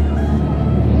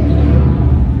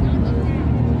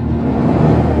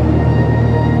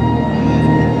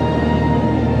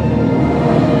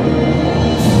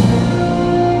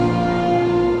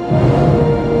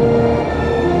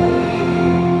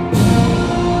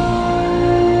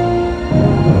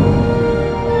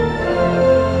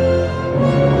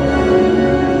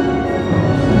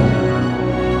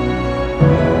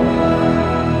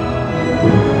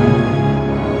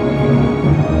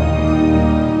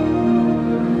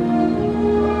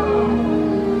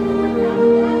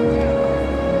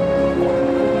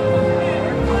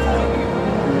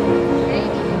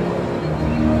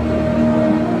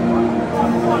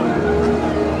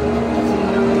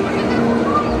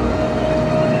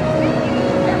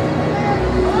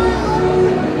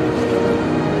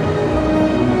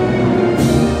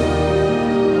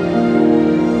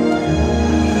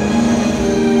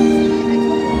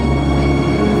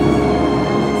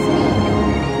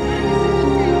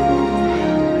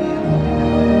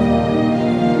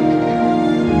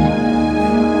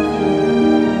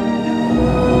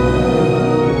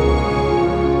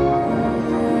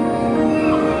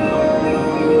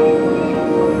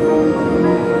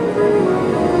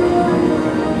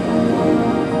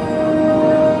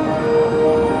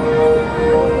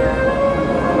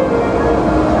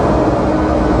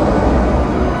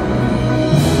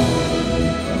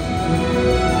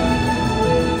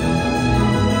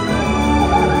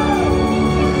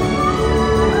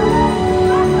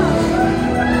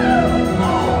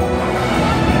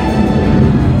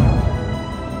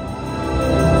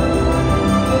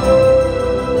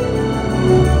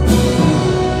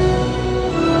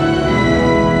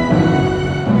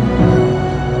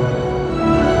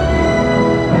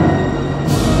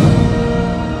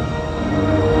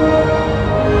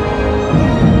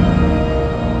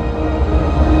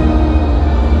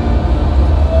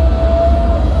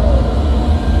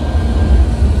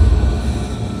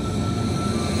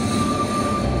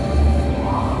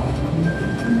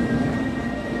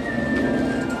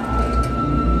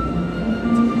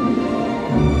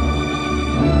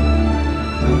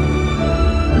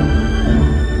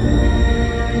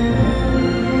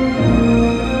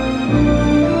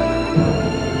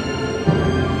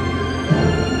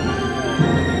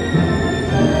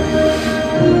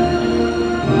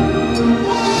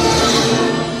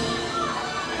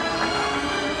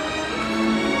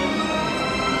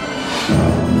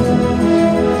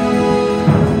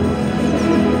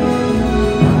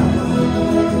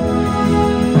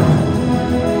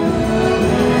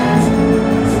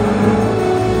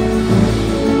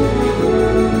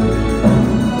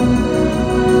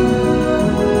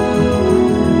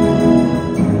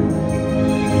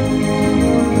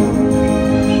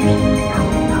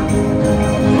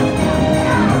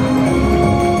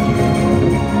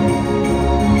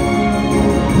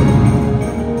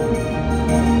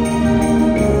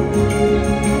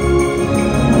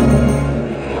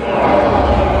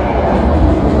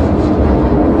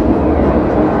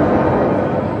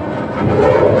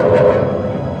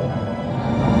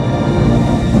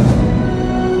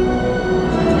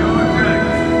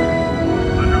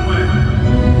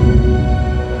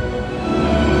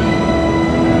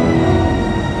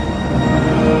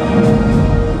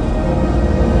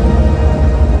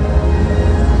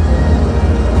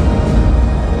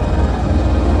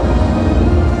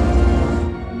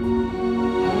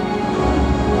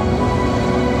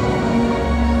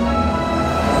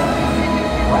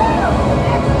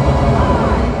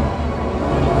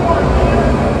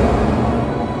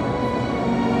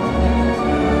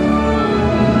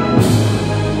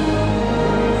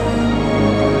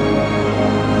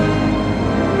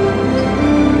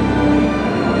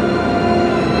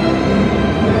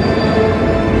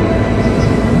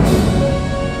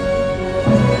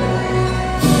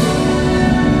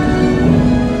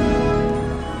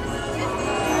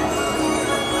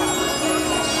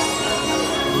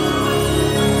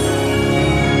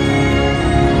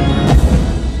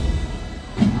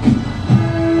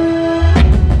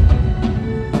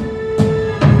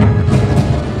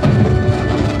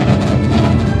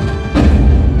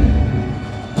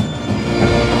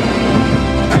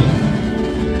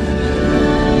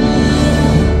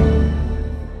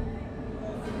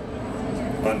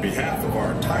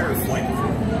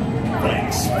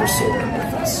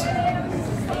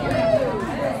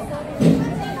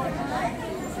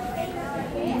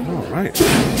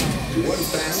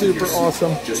 Super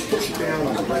awesome. Just push down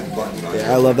on the red button.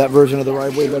 Yeah, I love that version of the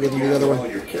ride way better than the other one.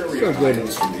 So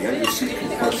good.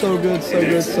 So good, so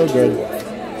good, so good.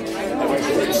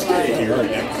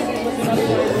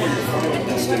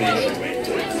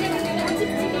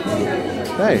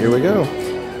 Hey, here we go.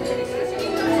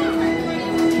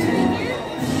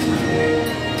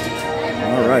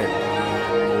 All right.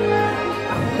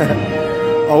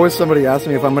 Always somebody asks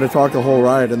me if I'm going to talk the whole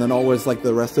ride, and then always like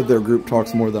the rest of their group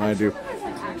talks more than I do.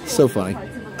 So funny.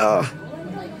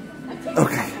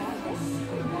 Okay.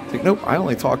 It's like, nope, I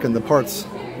only talk in the parts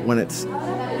when it's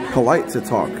polite to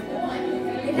talk,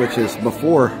 which is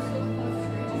before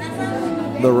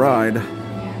the ride.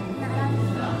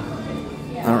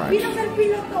 All right.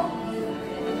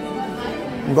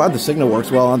 I'm glad the signal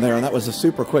works well on there, and that was a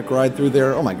super quick ride through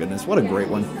there. Oh my goodness, what a great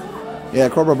one. Yeah,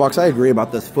 Cobra Box, I agree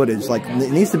about this footage. Like,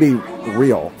 it needs to be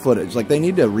real footage. Like, they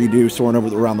need to redo Soarin'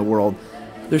 around the world.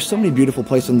 There's so many beautiful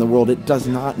places in the world. It does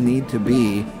not need to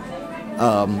be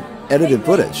edited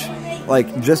footage.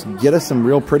 Like, just get us some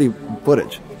real pretty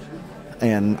footage.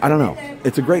 And I don't know.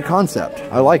 It's a great concept.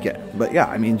 I like it. But yeah,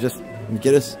 I mean, just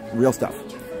get us real stuff.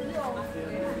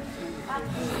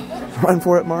 Run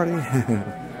for it, Marty.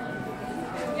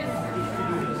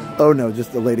 Oh no,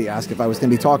 just the lady asked if I was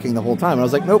going to be talking the whole time. And I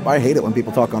was like, nope, I hate it when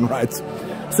people talk on rides.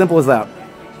 Simple as that.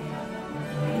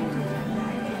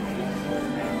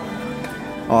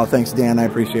 Oh, thanks, Dan. I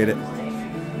appreciate it.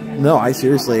 No, I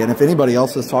seriously, and if anybody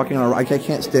else is talking on a ride, I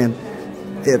can't stand,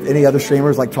 if any other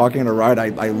streamers like talking on a ride,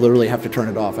 I literally have to turn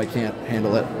it off. I can't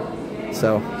handle it.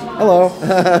 So, hello.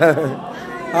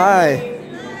 Hi.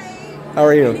 How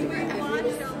are you?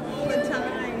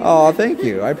 Oh, thank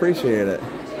you. I appreciate it.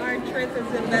 Our trip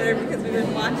has been better because we've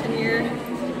been watching your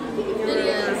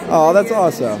videos. Oh, that's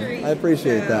awesome. I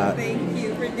appreciate that. Thank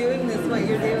you for doing this, what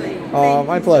you're doing. Oh,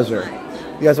 my pleasure.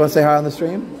 You guys want to say hi on the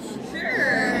stream?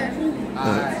 Sure.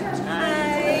 Hi.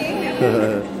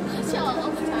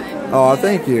 Oh,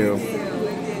 thank you.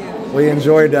 We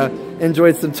enjoyed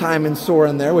some time in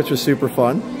Soarin' there, which was super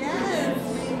fun. Yes. We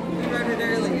rode it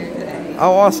earlier today.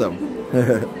 Oh, awesome.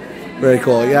 Very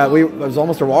cool. Yeah, it was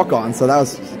almost a walk-on, so that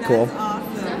was cool.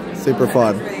 Awesome. Super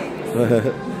fun.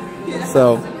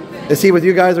 So, is he with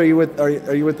you guys? Or are you with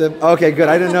them? Okay, good.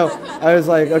 I didn't know. I was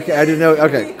like, okay, I didn't know.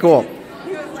 Okay, cool.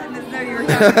 He was letting us know you were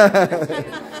coming.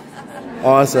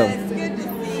 Awesome. It's good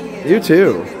to see you. You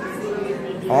too.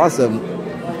 Awesome.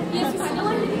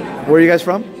 Where are you guys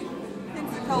from?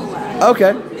 Pensacola.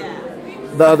 Okay.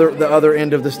 Yeah. The other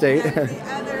end of the state.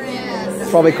 It's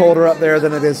probably colder up there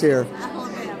than it is here.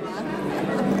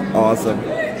 Awesome.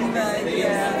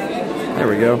 There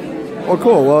we go. Well,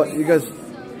 cool. Well, you guys,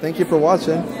 thank you for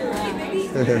watching.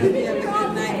 Have a good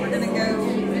night. We're going to go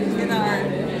get our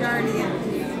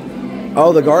Guardians.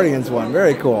 Oh, the Guardians one.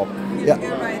 Very cool. Yeah.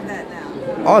 Go ride that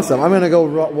now. Awesome. I'm going to go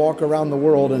walk around the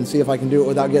world and see if I can do it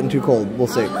without getting too cold. We'll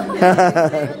see. Oh,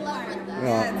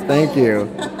 thank you.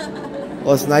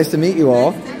 Well, it's nice to meet you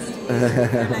all.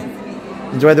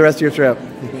 Enjoy the rest of your trip.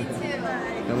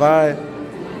 Bye.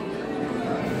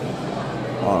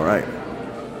 All right.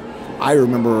 I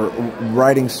remember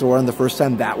riding Soarin' the first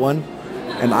time, that one,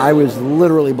 and I was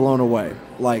literally blown away.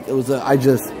 Like, it was I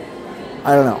don't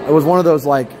know. It was one of those,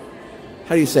 like,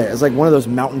 how do you say it? It's like one of those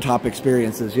mountaintop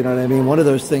experiences, you know what I mean? One of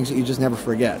those things that you just never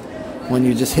forget. When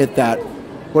you just hit that,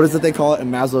 what is it they call it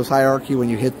in Maslow's hierarchy? When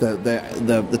you hit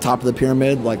the top of the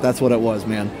pyramid, like, that's what it was,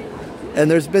 man. And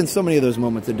there's been so many of those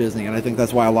moments at Disney, and I think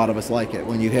that's why a lot of us like it.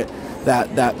 When you hit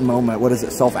that moment, what is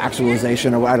it,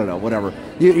 self-actualization, or I don't know, whatever.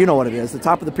 You know what it is, the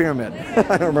top of the pyramid.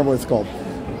 I don't remember what it's called.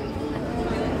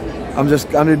 I'm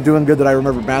doing good that I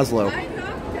remember Maslow.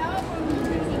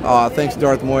 Thanks,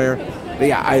 Darth Moyer. But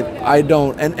yeah, I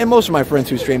don't, and most of my friends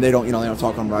who stream, they don't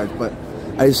talk on rides, but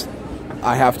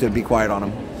I have to be quiet on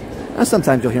them. And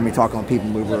sometimes you'll hear me talk on People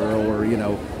Mover or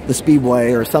the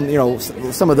Speedway or some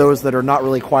of those that are not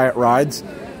really quiet rides.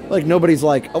 Like, nobody's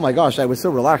like, oh my gosh, I was so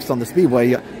relaxed on the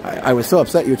Speedway. I was so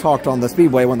upset you talked on the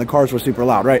Speedway when the cars were super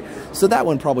loud, right? So that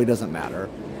one probably doesn't matter.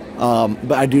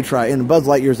 But I do try, and Buzz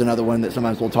Lightyear's another one that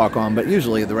sometimes we'll talk on, but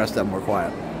usually the rest of them were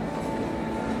quiet.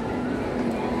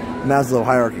 Maslow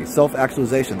hierarchy,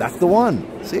 self-actualization, that's the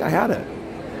one. See, I had it.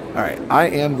 All right, I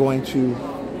am going to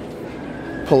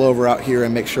pull over out here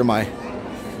and make sure I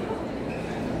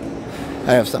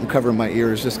have something covering my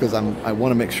ears, just because I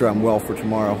want to make sure I'm well for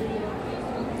tomorrow.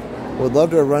 Would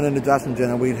love to have run into Josh and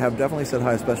Jenna. We'd have definitely said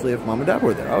hi, especially if Mom and Dad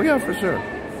were there. Oh yeah, for sure.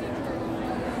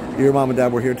 Your Mom and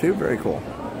Dad were here too? Very cool.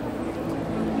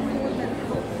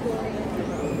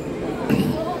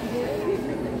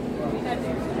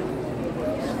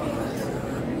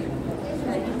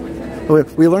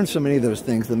 We learned so many of those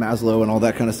things, the Maslow and all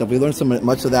that kind of stuff. We learned so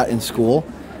much of that in school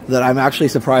that I'm actually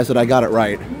surprised that I got it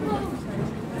right.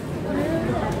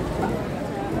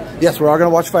 Yes, we're all going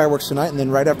to watch fireworks tonight, and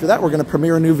then right after that, we're going to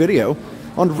premiere a new video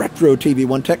on Retro TV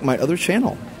One Tech, my other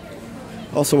channel.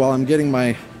 Also, while I'm getting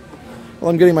my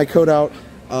code out,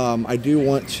 I do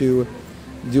want to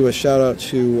do a shout out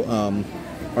to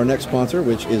our next sponsor,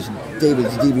 which is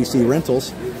David's DVC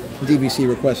Rentals,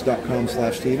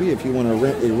 dvcrequest.com/TV. If you want to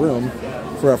rent a room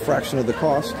for a fraction of the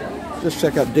cost, just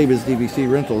check out David's DVC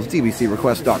Rentals,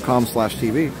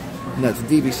 dvcrequest.com/TV, and that's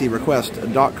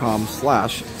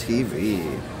dvcrequest.com/TV.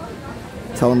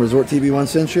 Tell them Resort TV 1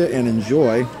 sent you and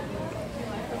enjoy.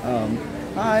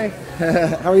 Hi,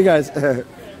 how are you guys?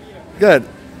 Good.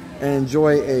 And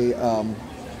enjoy a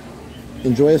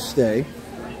stay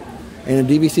in a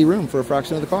DVC room for a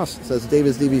fraction of the cost. It says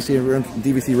David's DVC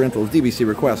Rentals,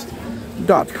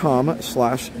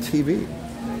 dvcrequest.com/TV.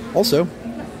 Also,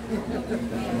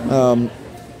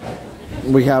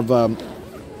 we have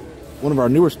one of our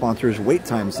newer sponsors, Wait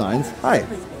Time Signs. Hi,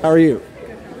 how are you?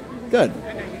 Good.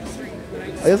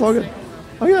 It's all good.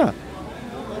 Oh yeah.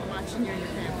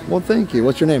 Well, thank you.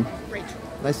 What's your name? Rachel.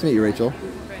 Nice to meet you, Rachel.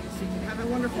 Have a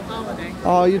wonderful holiday.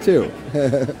 Oh, you too.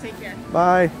 Take care.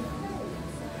 Bye.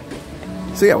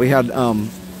 So yeah, we had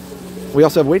we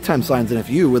also have wait time signs, and if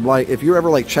you're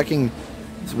ever like checking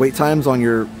wait times on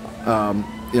your on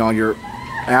your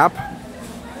app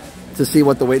to see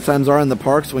what the wait times are in the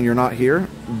parks when you're not here,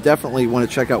 definitely want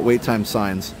to check out wait time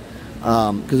signs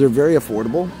because they're very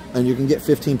affordable, and you can get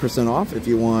 15% off if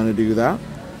you want to do that.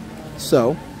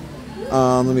 So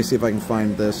let me see if I can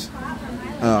find this.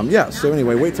 Yeah, so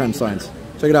anyway, wait time signs.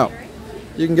 Check it out.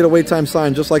 You can get a wait time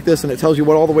sign just like this, and it tells you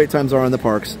what all the wait times are in the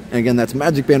parks. And again, that's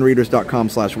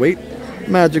magicbandreaders.com/wait.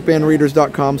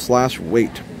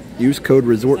 magicbandreaders.com/wait. Use code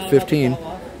RESORT15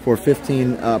 for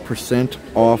 15%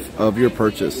 off of your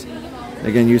purchase.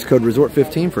 Again, use code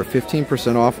RESORT15 for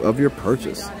 15% off of your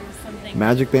purchase.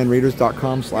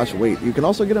 magicbandreaders.com/wait. You can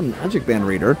also get a Magic Band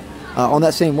reader on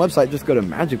that same website. Just go to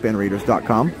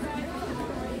magicbandreaders.com.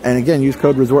 And again, use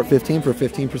code RESORT15 for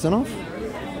 15% off.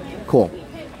 Cool.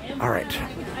 All right.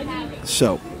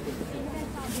 So,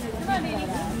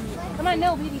 Come on,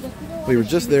 no, baby. we were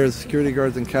just there. The security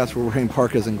guards and cats were wearing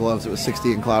parkas and gloves. It was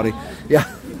 60 and cloudy. Yeah.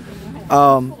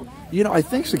 You know, I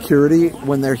think security,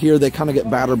 when they're here, they kind of get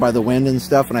battered by the wind and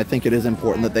stuff. And I think it is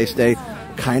important that they stay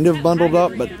kind of bundled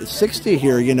up. But 60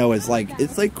 here, you know, is like,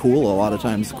 it's like cool a lot of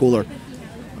times, cooler.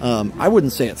 I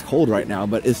wouldn't say it's cold right now,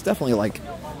 but it's definitely like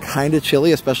kind of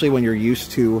chilly, especially when you're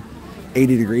used to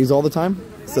 80 degrees all the time.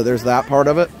 So there's that part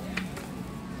of it.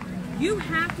 You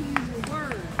have to use your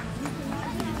words.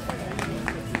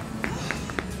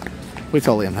 We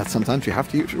tell Liam that sometimes you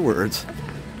have to use your words.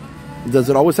 Does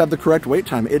it always have the correct wait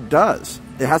time? It does.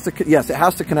 It has to. Yes, it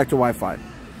has to connect to Wi-Fi.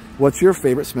 What's your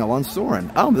favorite smell on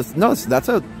Soarin'? Oh, that's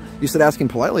a. You said asking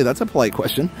politely. That's a polite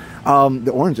question.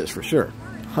 The oranges for sure.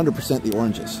 100% the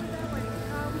oranges.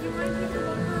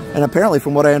 And apparently,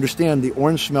 from what I understand, the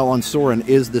orange smell on Soarin'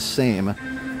 is the same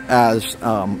as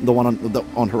the one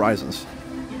on Horizons.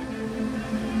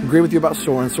 Agree with you about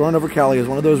Soarin'. Soarin' over Cali is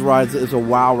one of those rides that is a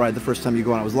wow ride the first time you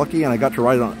go on. I was lucky and I got to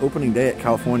ride it on opening day at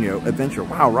California Adventure.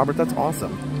 Wow, Robert, that's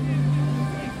awesome.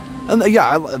 And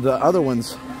yeah, the other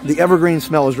ones, the evergreen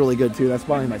smell is really good too. That's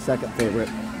probably my second favorite.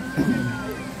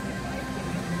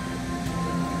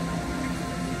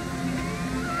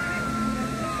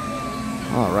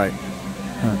 All right.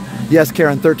 Yes,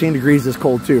 Karen, 13 degrees is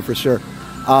cold too, for sure.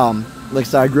 Like I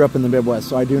said, I grew up in the Midwest,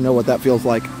 so I do know what that feels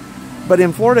like. But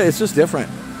in Florida, it's just different.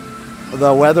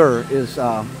 The weather is,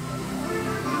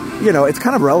 you know, it's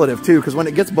kind of relative too, because when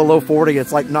it gets below 40,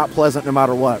 it's like not pleasant no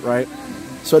matter what, right?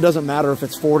 So it doesn't matter if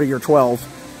it's 40 or 12,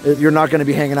 you're not going to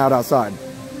be hanging out outside.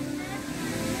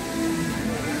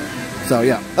 So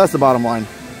yeah, that's the bottom line.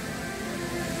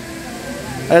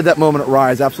 I had that moment at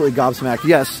Rise, absolutely gobsmacked.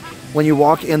 Yes, when you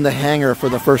walk in the hangar for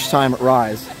the first time at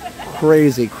Rise,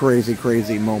 crazy, crazy,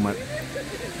 crazy moment.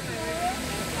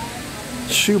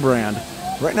 Shoe brand.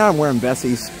 Right now I'm wearing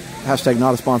Bessie's, hashtag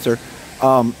not a sponsor,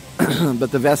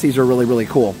 but the Vessies are really, really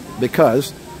cool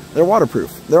because they're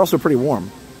waterproof. They're also pretty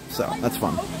warm, so that's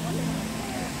fun.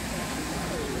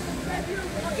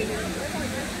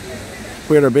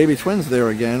 We had our baby twins there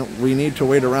again. We need to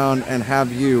wait around and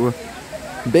have you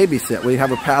babysit. We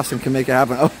have a pass and can make it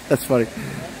happen. Oh, that's funny.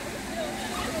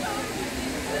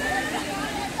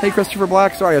 Hey, Christopher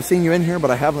Black. Sorry, I've seen you in here, but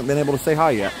I haven't been able to say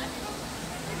hi yet.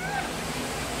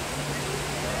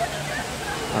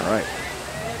 All right.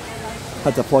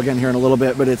 Had to plug in here in a little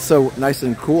bit, but it's so nice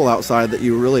and cool outside that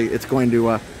you really, it's going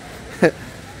to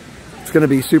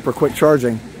be super quick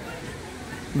charging.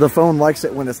 The phone likes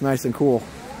it when it's nice and cool.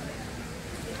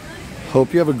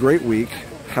 Hope you have a great week.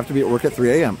 Have to be at work at 3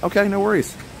 a.m. Okay, no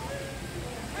worries.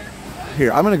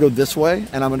 Here, I'm going to go this way,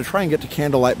 and I'm going to try and get to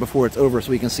candlelight before it's over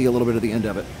so we can see a little bit of the end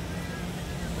of it.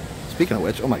 Speaking of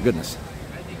which, oh my goodness.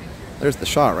 There's the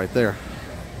shot right there.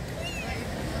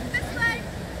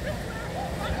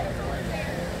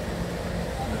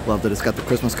 Love that it's got the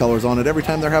Christmas colors on it. Every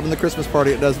time they're having the Christmas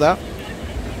party, it does that.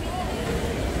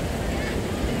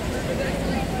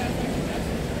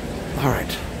 All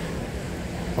right.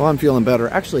 Well, I'm feeling better.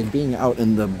 Actually, being out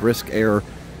in the brisk air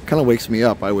kind of wakes me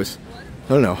up. I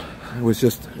don't know, I was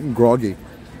just groggy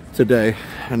today,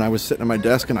 and I was sitting at my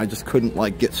desk and I just couldn't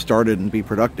like get started and be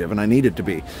productive, and I needed to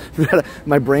be.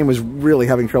 My brain was really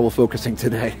having trouble focusing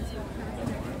today.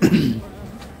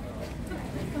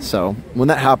 So when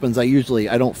that happens, I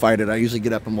don't fight it. I usually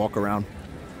get up and walk around.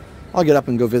 I'll get up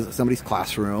and go visit somebody's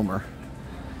classroom or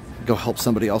go help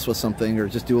somebody else with something or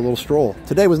just do a little stroll.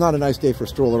 Today was not a nice day for a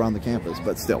stroll around the campus,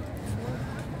 but still.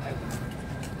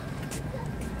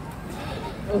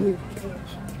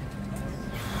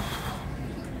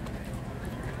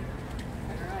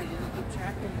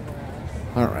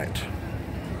 All right.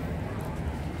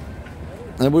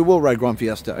 And we will ride Grand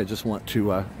Fiesta. I just want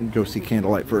to go see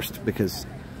Candlelight first because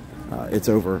it's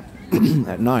over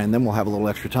at 9. Then we'll have a little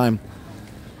extra time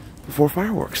before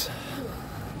fireworks.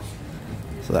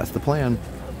 So that's the plan.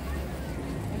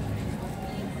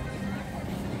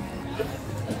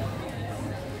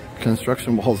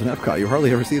 Construction walls in Epcot. You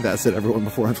hardly ever see that, said everyone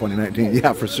before in 2019.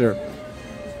 Yeah, for sure.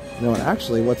 No, and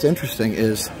actually what's interesting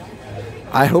is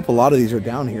I hope a lot of these are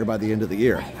down here by the end of the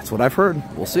year. That's what I've heard.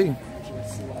 We'll see.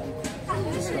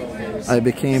 I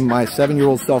became my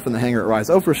 7-year-old self in the hangar at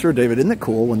Rise. Oh, for sure, David. Isn't it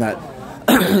cool when that,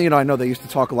 you know, I know they used to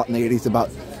talk a lot in the 80s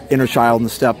about inner child and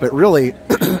stuff, but really,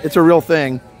 it's a real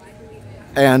thing.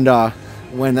 And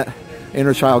when that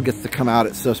inner child gets to come out,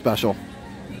 it's so special.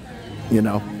 You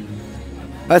know,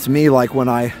 that's me. Like when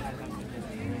I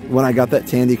got that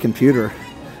Tandy computer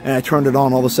and I turned it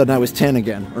on, all of a sudden I was 10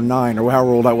 again, or 9, or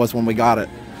however old I was when we got it.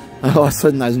 All of a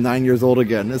sudden I was 9 years old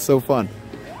again. It's so fun.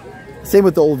 Same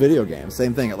with the old video games.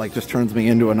 Same thing. It like just turns me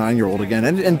into a 9-year-old again.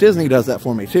 And Disney does that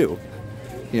for me too.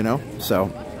 You know?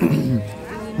 So, I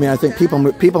mean, I think People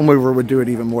Mover would do it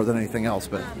even more than anything else,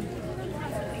 but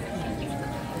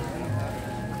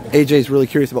AJ's really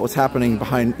curious about what's happening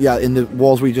behind, in the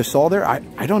walls we just saw there. I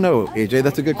don't know, AJ.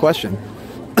 That's a good question.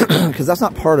 Because that's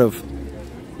not part of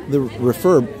the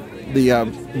refurb,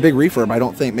 the big refurb, I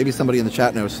don't think. Maybe somebody in the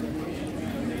chat knows.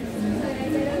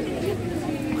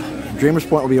 Dreamers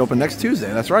Point will be open next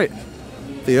Tuesday. That's right,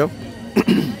 Theo.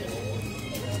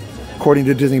 According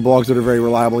to Disney blogs that are very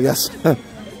reliable, yes.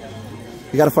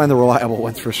 You got to find the reliable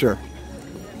ones for sure.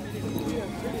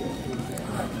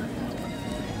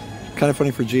 Kind of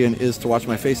funny for G and Is to watch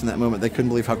my face in that moment. They couldn't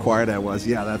believe how quiet I was.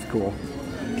 Yeah, that's cool.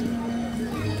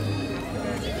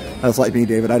 That's like me,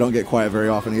 David. I don't get quiet very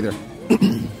often either.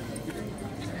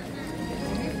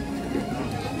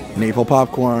 Maple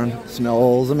popcorn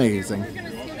smells amazing.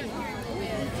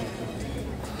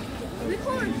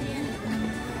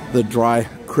 The dry,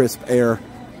 crisp air,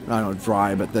 I don't know,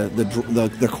 dry, but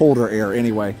the colder air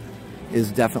anyway,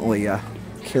 is definitely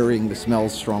carrying the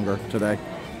smells stronger today.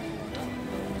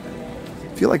 I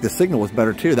feel like the signal was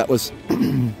better too. That was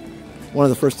one of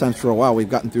the first times for a while we've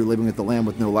gotten through living with the lamb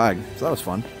with no lag, so that was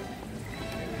fun.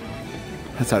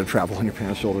 That's how to travel on your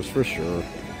parents' shoulders for sure.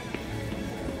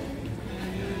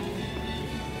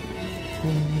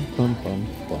 Bum, bum,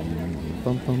 bum,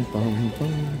 bum, bum, bum,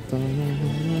 bum,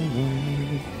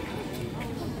 bum.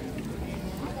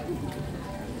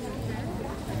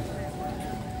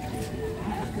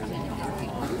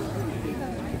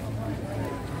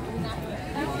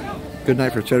 Good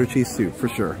night for cheddar cheese soup, for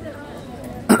sure.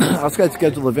 I also got to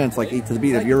schedule events like Eat to the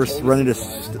Beat. Have you ever run into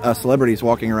celebrities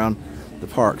walking around the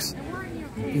parks?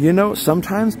 You know,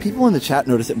 sometimes people in the chat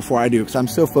notice it before I do because I'm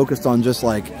so focused on just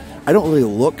like, I don't really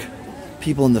look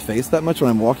people in the face that much when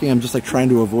I'm walking. I'm just like trying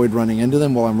to avoid running into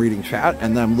them while I'm reading chat,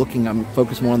 and then I'm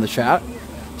focused more on the chat.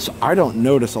 So I don't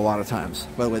notice a lot of times.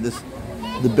 By the way,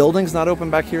 the building's not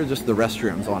open back here, just the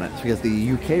restrooms on it, because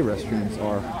the UK restrooms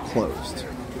are closed.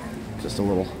 Just a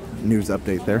little news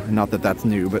update there. Not that that's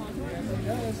new, but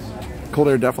cold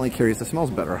air definitely carries the smells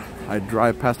better. I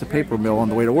drive past a paper mill on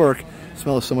the way to work. The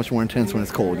smell is so much more intense when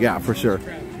it's cold. Yeah, for sure.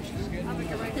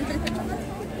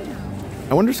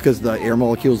 I wonder if it's because the air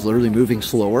molecule is literally moving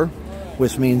slower,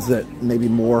 which means that maybe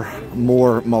more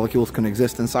molecules can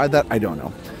exist inside that. I don't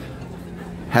know.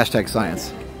 Hashtag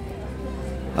science.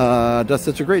 Does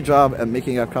such a great job at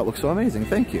making Epcot look so amazing.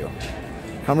 Thank you.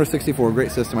 Commodore 64,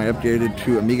 great system. I upgraded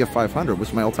to Amiga 500, which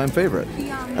is my all-time favorite.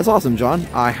 That's awesome, John.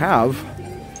 I have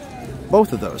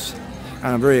both of those. And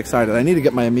I'm very excited. I need to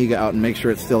get my Amiga out and make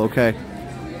sure it's still okay.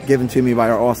 Given to me by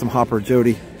our awesome hopper,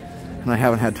 Jody. And I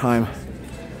haven't had time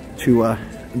to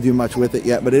do much with it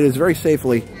yet, but it is very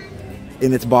safely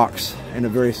in its box in a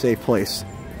very safe place.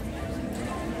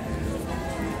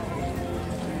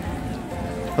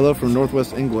 Hello from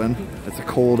Northwest England. It's a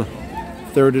cold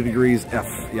 30 degrees F.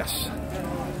 Yes.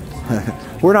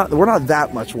 we're not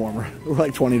that much warmer. We're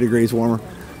like 20 degrees warmer,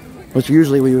 which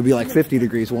usually we would be like 50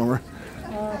 degrees warmer.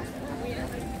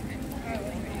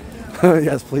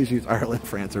 Yes, please use Ireland,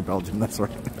 France, or Belgium. That's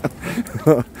right.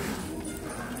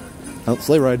 Oh,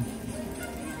 sleigh ride.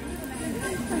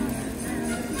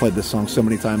 Played this song so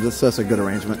many times. It's such a good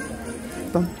arrangement.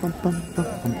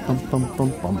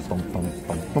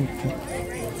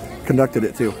 Conducted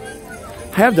it too.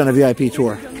 I have done a VIP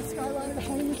tour.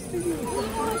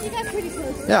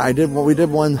 Yeah, I did. Well, we did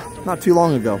one not too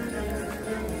long ago.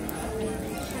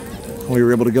 We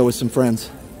were able to go with some friends,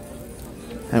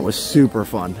 and it was super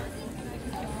fun.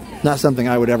 Not something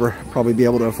I would ever probably be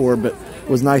able to afford, but it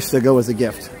was nice to go as a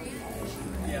gift.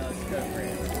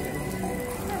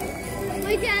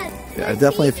 Yeah,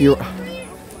 definitely if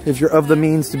you're of the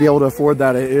means to be able to afford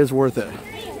that, it is worth it.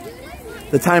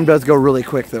 The time does go really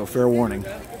quick though, fair warning.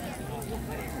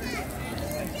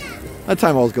 That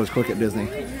time always goes quick at Disney.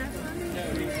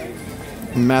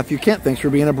 Matthew Kent, thanks for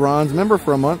being a bronze member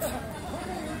for a month.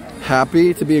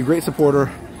 Happy to be a great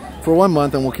supporter for 1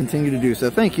 month, and will continue to do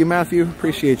so. Thank you, Matthew.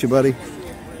 Appreciate you, buddy.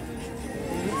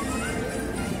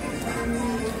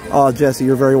 Oh, Jesse,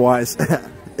 you're very wise.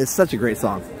 It's such a great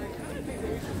song.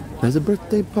 There's a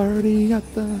birthday party at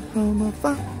the home of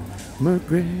Farmer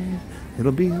Gray.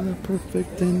 It'll be the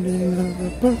perfect ending of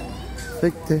a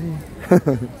perfect day.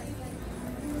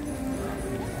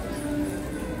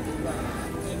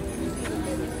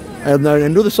 And I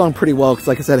know the song pretty well because,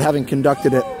 like I said, having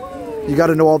conducted it, you got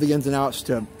to know all the ins and outs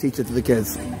to teach it to the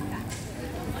kids.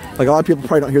 Like a lot of people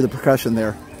probably don't hear the percussion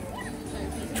there.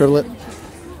 Triplet,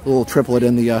 a little triplet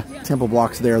in the temple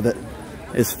blocks there that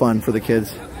is fun for the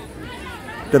kids.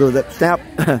 Diddle dip snap.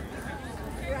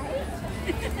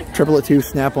 Triplet 2,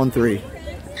 snap on 3.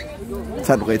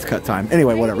 Technically it's cut time.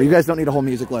 Anyway, whatever. You guys don't need a whole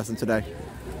music lesson today.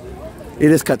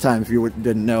 It is cut time if you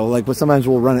didn't know. Like, but sometimes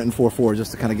we'll run it in 4/4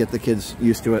 just to kind of get the kids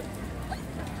used to it.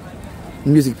 The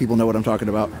music people know what I'm talking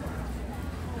about.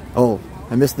 Oh,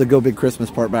 I missed the Go Big Christmas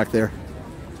part back there.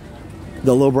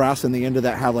 The low brass in the end of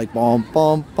that have like bum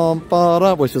bum bum ba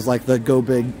da, which is like the Go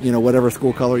Big, you know, whatever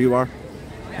school color you are.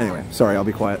 Anyway, sorry, I'll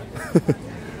be quiet.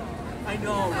 I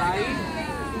know,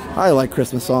 right? I like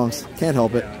Christmas songs. Can't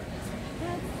help it.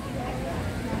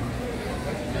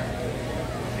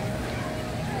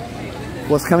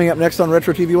 What's coming up next on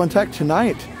Retro TV 1 Tech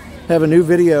tonight? I have a new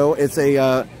video. It's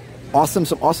a some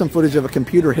awesome footage of a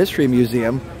computer history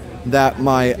museum that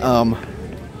my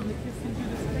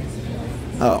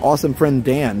awesome friend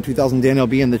Dan, 2000 Dan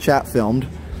LB in the chat, filmed.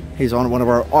 He's on one of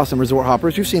our awesome resort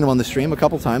hoppers. You've seen him on the stream a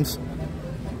couple times.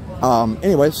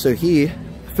 Anyway, so he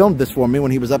filmed this for me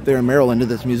when he was up there in Maryland at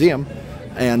this museum,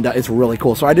 and it's really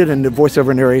cool. So I did a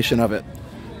voiceover narration of it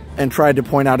and tried to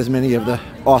point out as many of the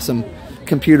awesome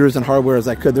computers and hardware as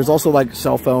I could. There's also like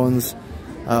cell phones,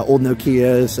 old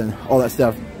Nokias, and all that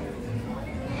stuff.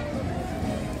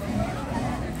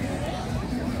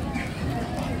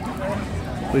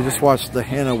 We just watched the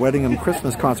Hannah Weddingham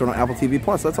Christmas concert on Apple TV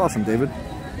Plus. That's awesome, David.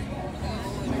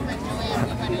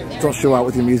 Don't show out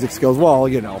with your music skills. Well,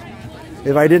 you know,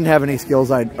 if I didn't have any skills,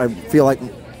 I feel like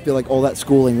all that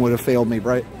schooling would have failed me,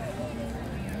 right?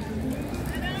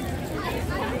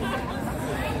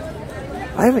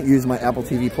 I haven't used my Apple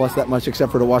TV Plus that much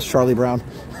except for to watch Charlie Brown.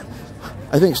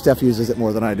 I think Steph uses it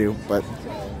more than I do, but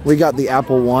we got the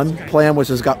Apple One plan, which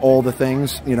has got all the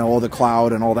things, you know, all the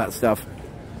cloud and all that stuff.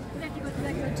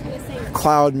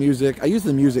 Cloud music. I use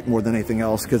the music more than anything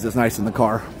else because it's nice in the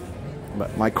car.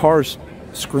 But my car's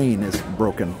screen is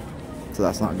broken, so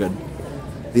that's not good.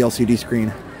 The LCD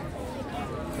screen.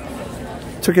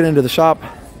 Took it into the shop.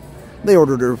 They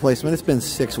ordered a replacement. It's been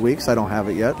 6 weeks. I don't have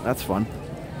it yet. That's fun.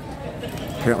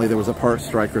 Apparently there was a part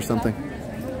strike or something.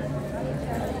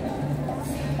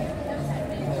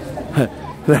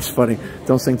 That's funny.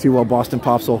 Don't sing too well. Boston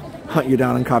Pops will hunt you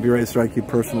down and copyright strike you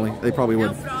personally. They probably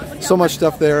would. So much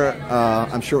stuff there.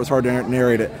 I'm sure it was hard to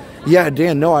narrate it. Yeah,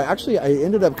 Dan, no, I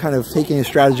ended up kind of taking a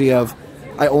strategy of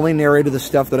I only narrated the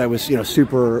stuff that I was, you know,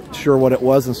 super sure what it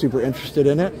was and super interested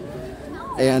in it.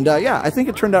 And yeah, I think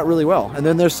it turned out really well. And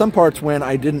then there's some parts when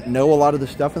I didn't know a lot of the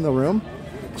stuff in the room.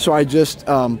 So I just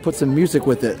put some music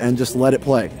with it and just let it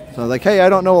play. So I was like, hey, I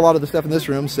don't know a lot of the stuff in this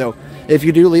room, so if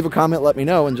you do, leave a comment, let me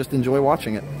know, and just enjoy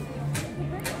watching it.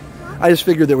 I just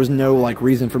figured there was no like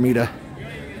reason for me to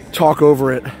talk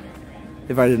over it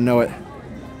if I didn't know it.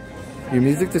 Your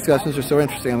music discussions are so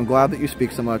interesting. I'm glad that you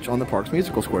speak so much on the park's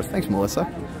musical scores. Thanks, Melissa.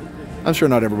 I'm sure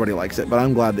not everybody likes it, but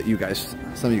I'm glad that you guys,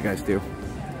 some of you guys do.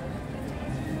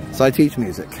 So I teach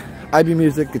music. IB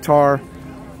music, guitar,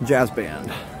 jazz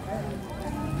band.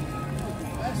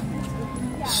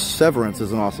 Severance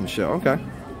is an awesome show. Okay.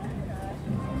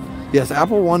 Yes,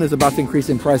 Apple One is about to increase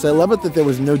in price. I love it that there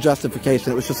was no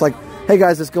justification. It was just like, hey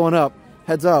guys, it's going up.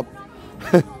 Heads up.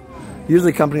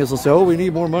 Usually companies will say, oh, we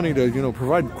need more money to, you know,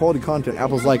 provide quality content.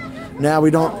 Apple's like, nah, we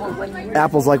don't.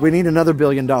 Apple's like, we need another $1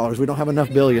 billion. We don't have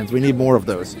enough billions. We need more of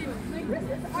those.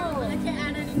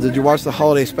 Did you watch the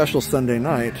holiday special Sunday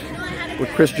night with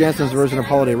Chris Jansen's version of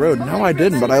Holiday Road? No, I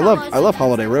didn't, but I love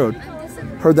Holiday Road.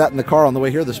 Heard that in the car on the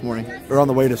way here this morning, or on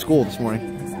the way to school this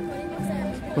morning.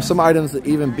 With some items that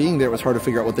even being there, it was hard to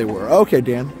figure out what they were. Okay,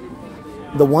 Dan.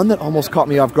 The one that almost caught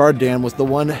me off guard, Dan, was the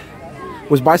one,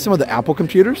 was by some of the Apple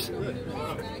computers.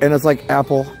 And it's like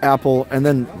Apple, and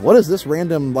then what is this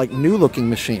random, like, new-looking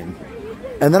machine?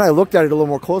 And then I looked at it a little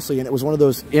more closely, and it was one of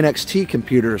those NXT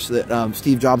computers that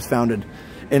Steve Jobs founded.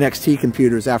 NXT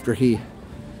computers after he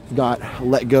got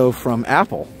let go from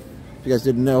Apple. If you guys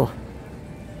didn't know,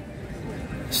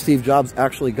 Steve Jobs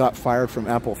actually got fired from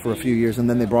Apple for a few years, and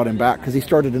then they brought him back because he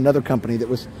started another company that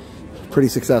was pretty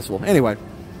successful. Anyway,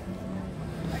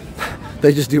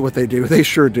 they just do what they do. They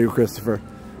sure do, Christopher.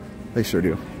 They sure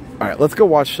do. All right, let's go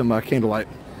watch some candlelight.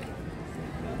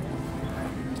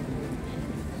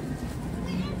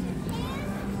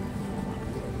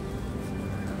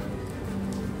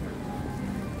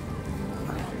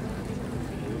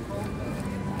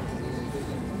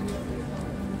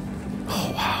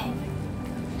 Oh, wow.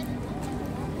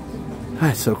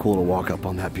 That's so cool to walk up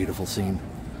on that beautiful scene.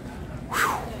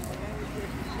 Whew.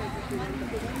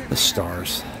 The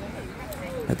stars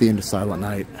at the end of Silent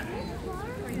Night.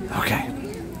 Okay.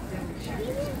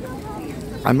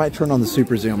 I might turn on the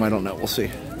super zoom. I don't know. We'll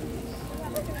see.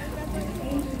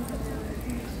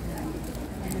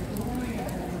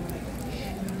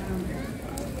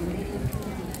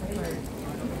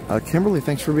 Kimberly,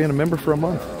 thanks for being a member for a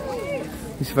month.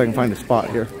 Let me see if I can find a spot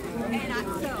here.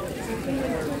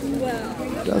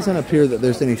 Doesn't appear that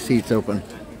there's any seats open.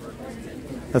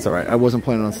 That's all right. I wasn't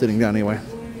planning on sitting down anyway.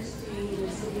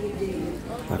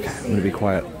 Okay, I'm going to be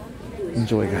quiet.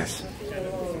 Enjoy, guys.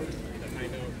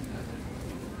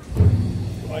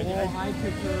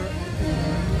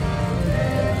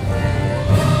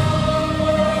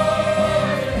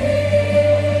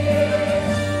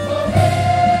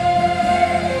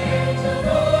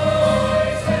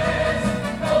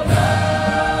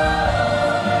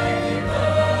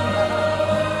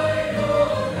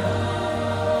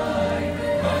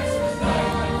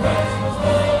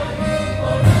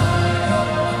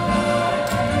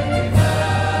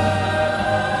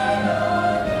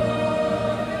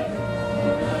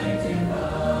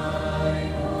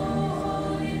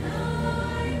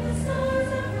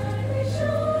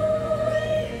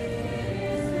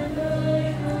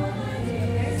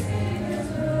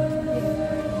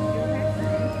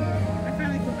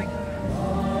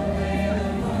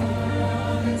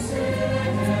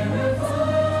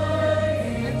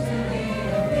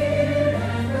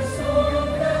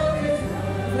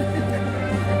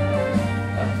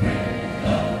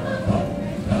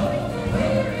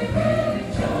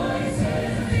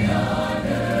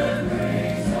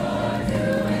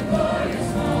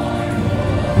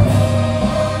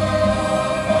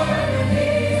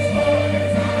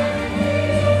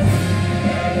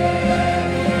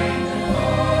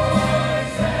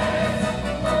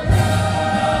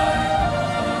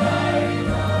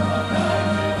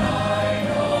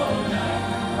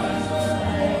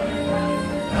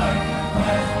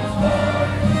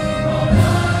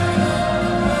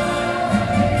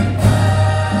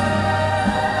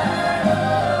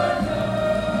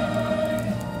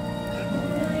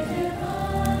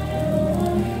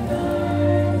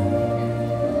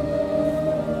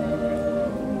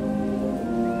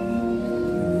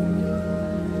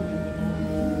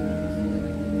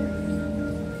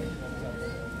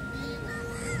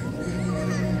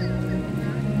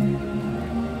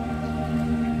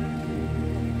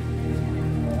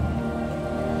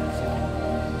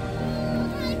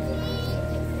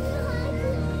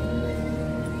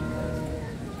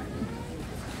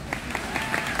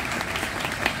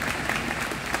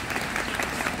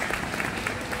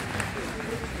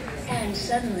 And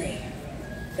suddenly,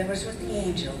 there was with the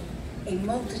angel a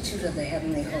multitude of the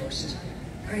heavenly host,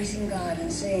 praising God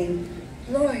and saying,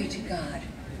 "Glory to God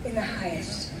in the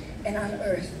highest, and on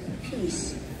earth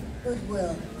peace,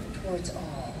 goodwill towards all."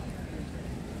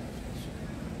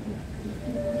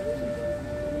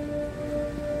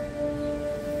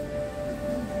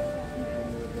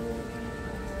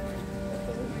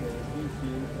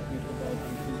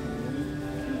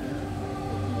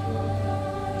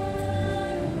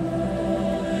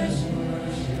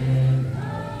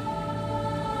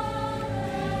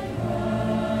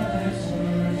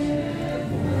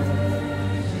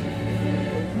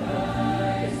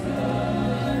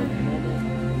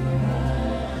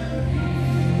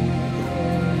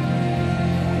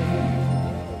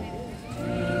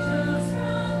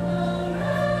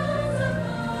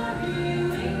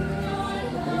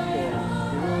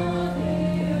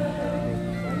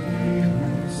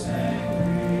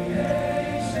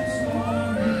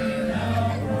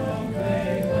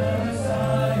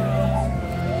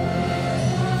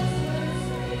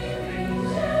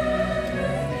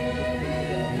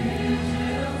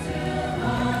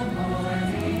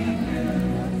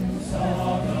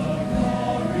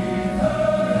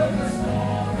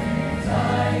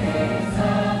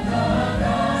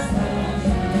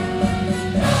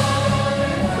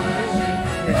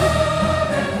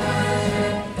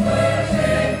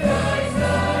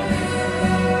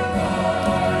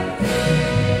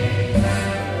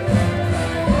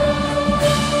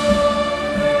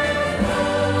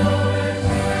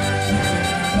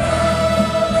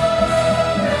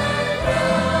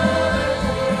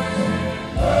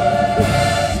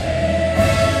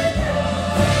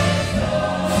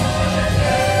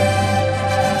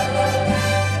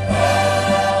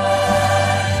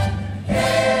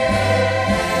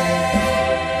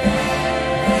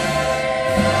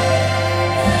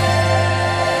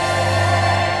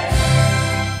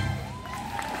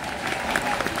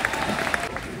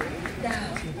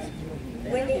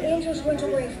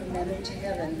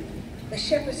 The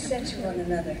shepherds said to one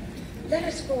another, "Let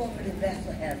us go over to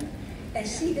Bethlehem and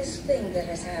see this thing that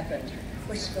has happened,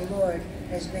 which the Lord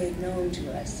has made known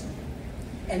to us."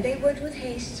 And they went with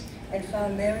haste and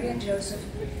found Mary and Joseph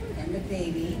and the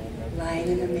baby lying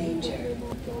in a manger.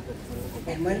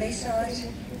 And when they saw it,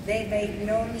 they made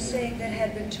known the saying that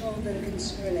had been told them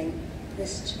concerning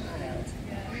this child.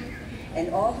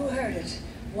 And all who heard it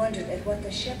wondered at what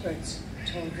the shepherds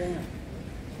told them.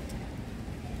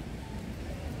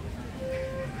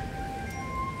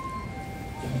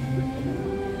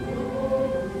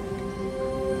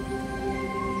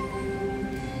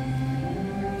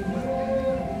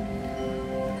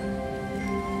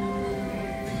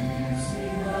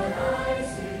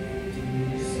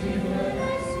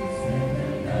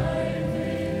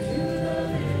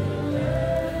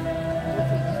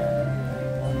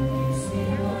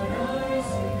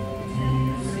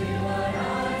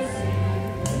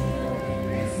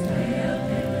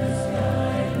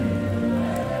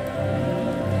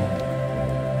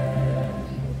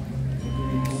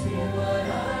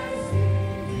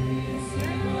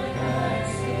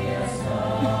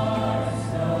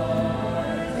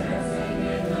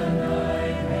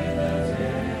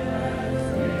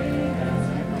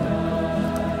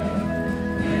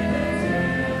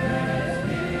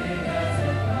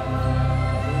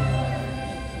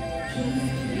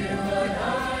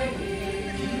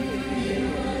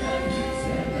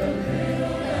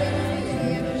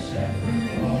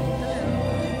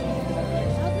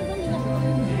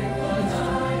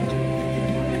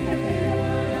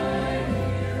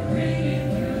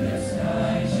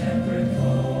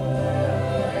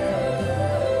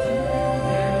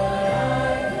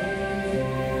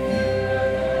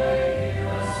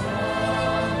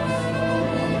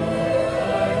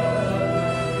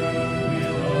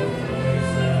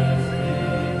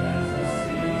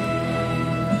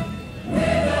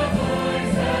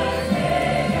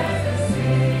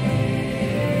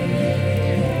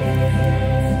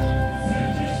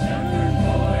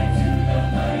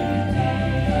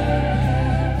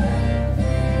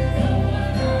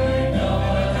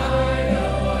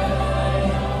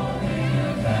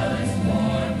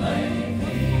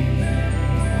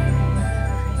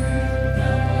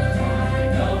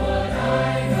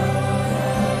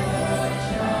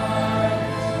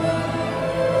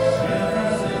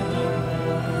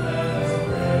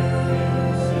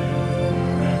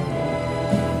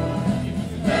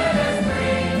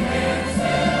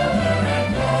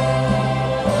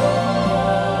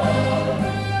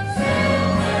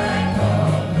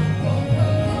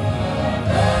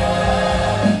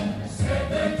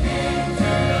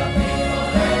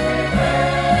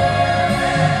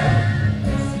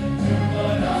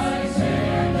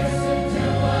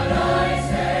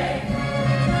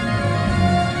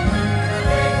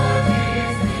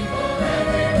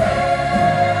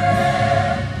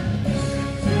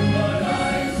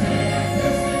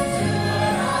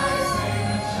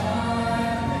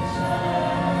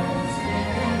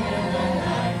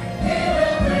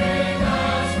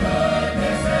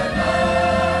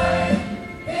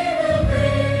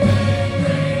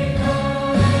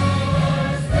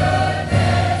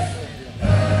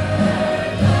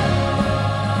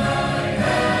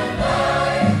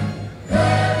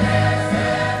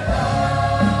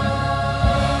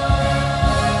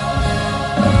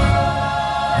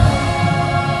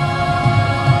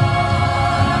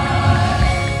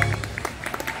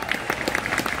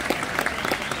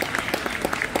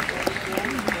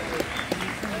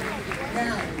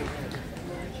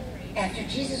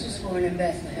 in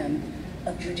Bethlehem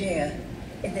of Judea,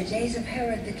 in the days of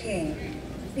Herod the king,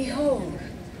 behold,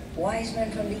 wise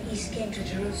men from the east came to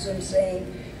Jerusalem, saying,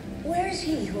 Where is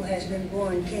he who has been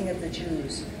born King of the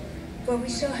Jews? For we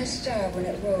saw his star when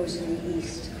it rose in the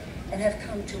east, and have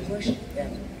come to worship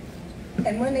him.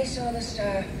 And when they saw the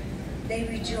star, they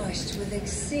rejoiced with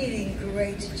exceeding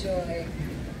great joy.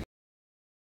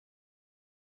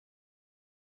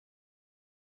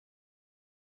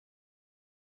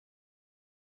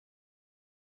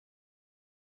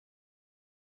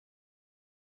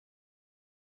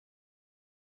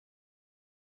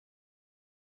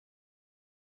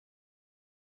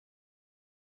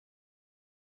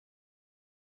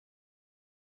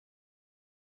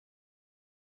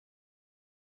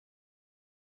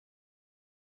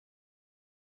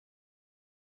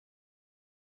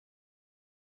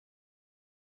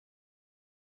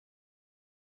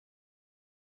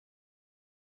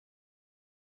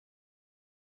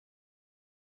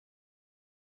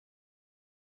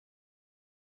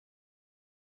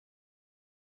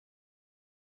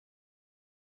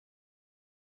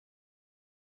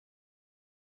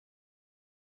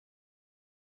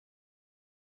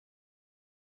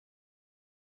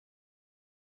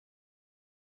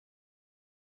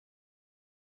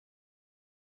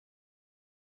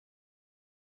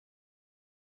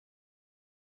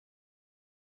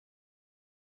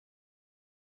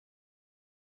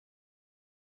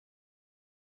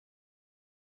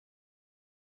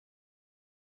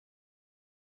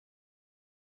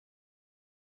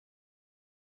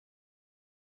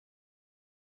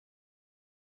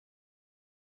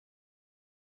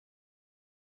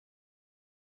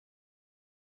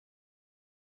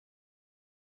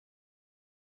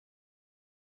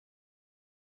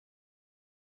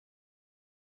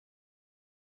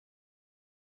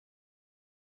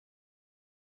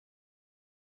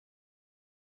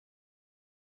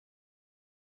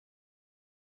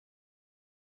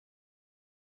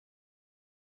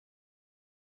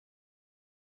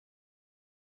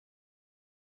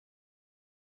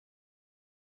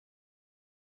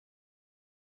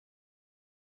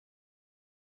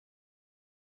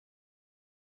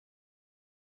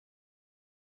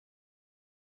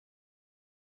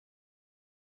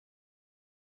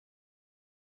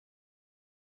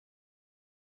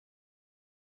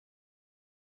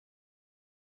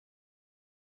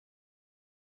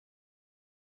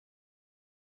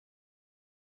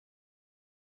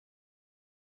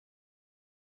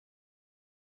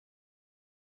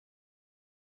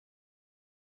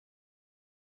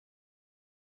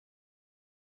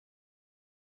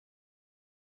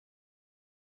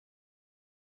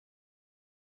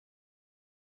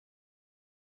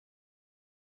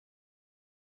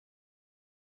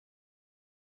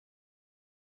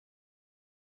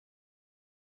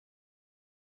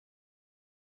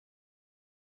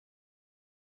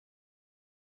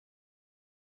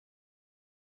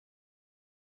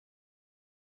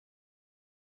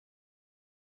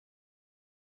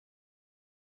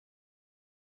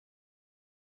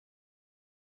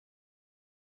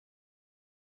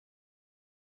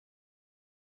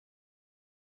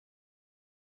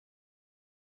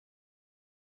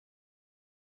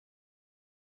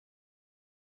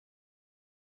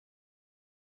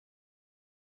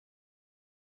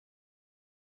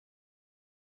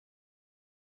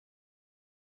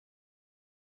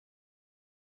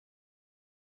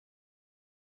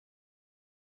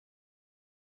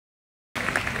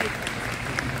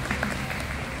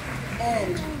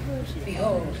 And,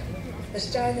 behold, the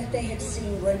star that they had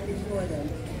seen went before them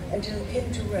until it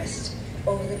came to rest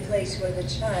over the place where the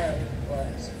child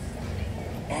was.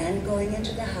 And going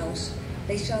into the house,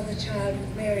 they saw the child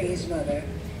with Mary his mother,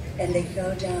 and they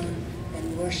fell down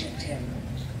and worshipped him.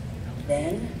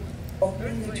 Then,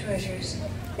 opening the treasures,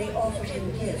 they offered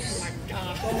him gifts,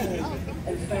 gold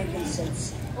and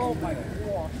frankincense and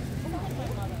myrrh.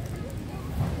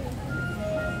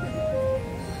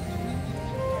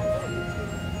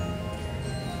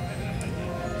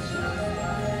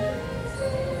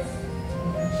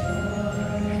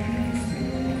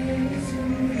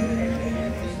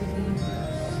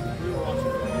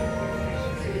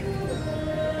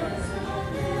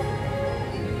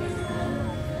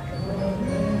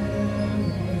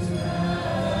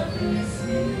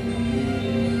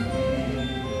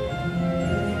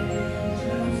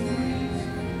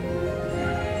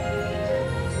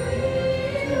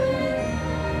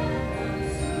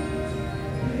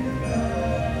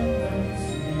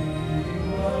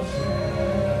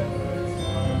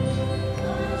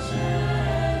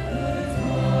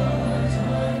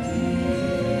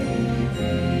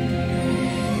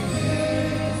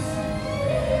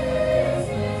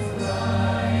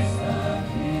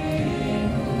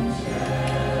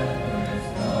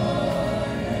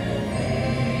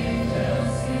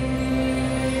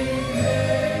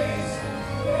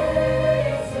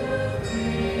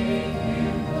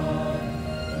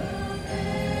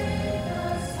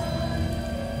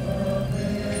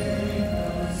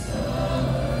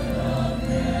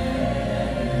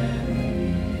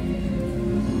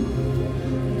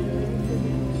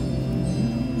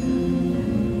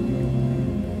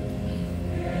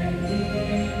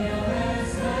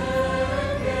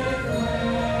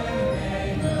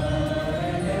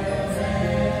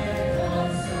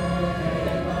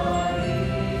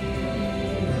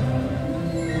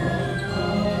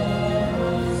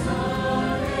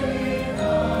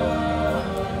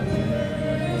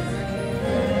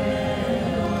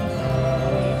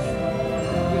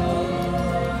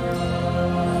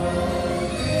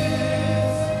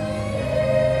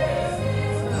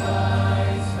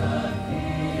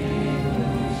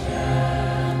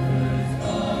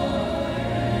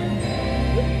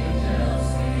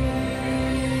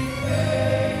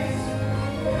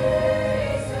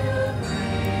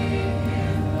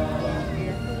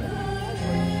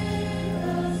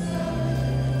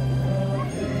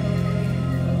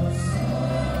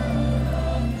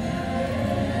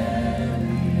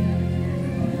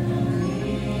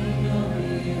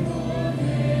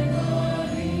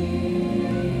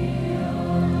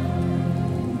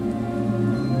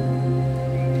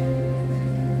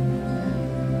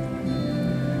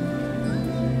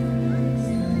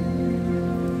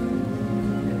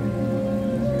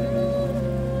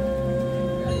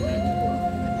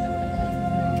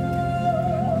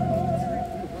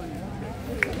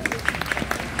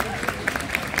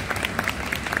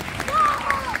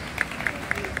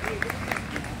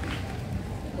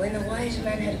 When the wise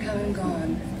men had come and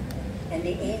gone, and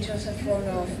the angels had flown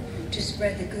off to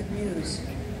spread the good news,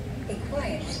 a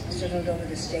quiet settled over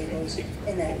the stables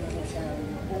in that little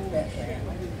town, Bethlehem.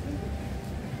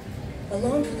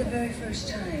 Alone for the very first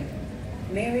time,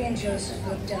 Mary and Joseph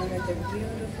looked down at their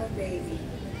beautiful baby,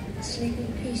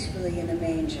 sleeping peacefully in a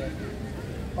manger.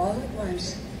 All at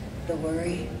once, the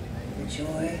worry, the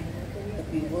joy, the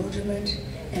bewilderment,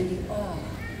 and the awe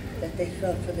that they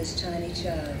felt for this tiny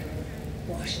child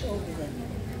washed over them.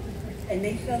 And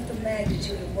they felt the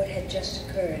magnitude of what had just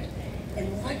occurred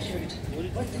and wondered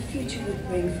what the future would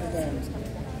bring for them.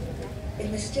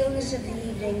 In the stillness of the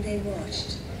evening, they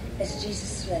watched as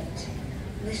Jesus slept,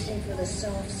 listening for the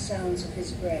soft sounds of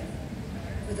his breath,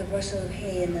 for the rustle of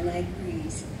hay in the night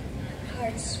breeze,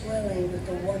 hearts swelling with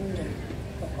the wonder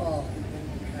of all he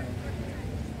would become.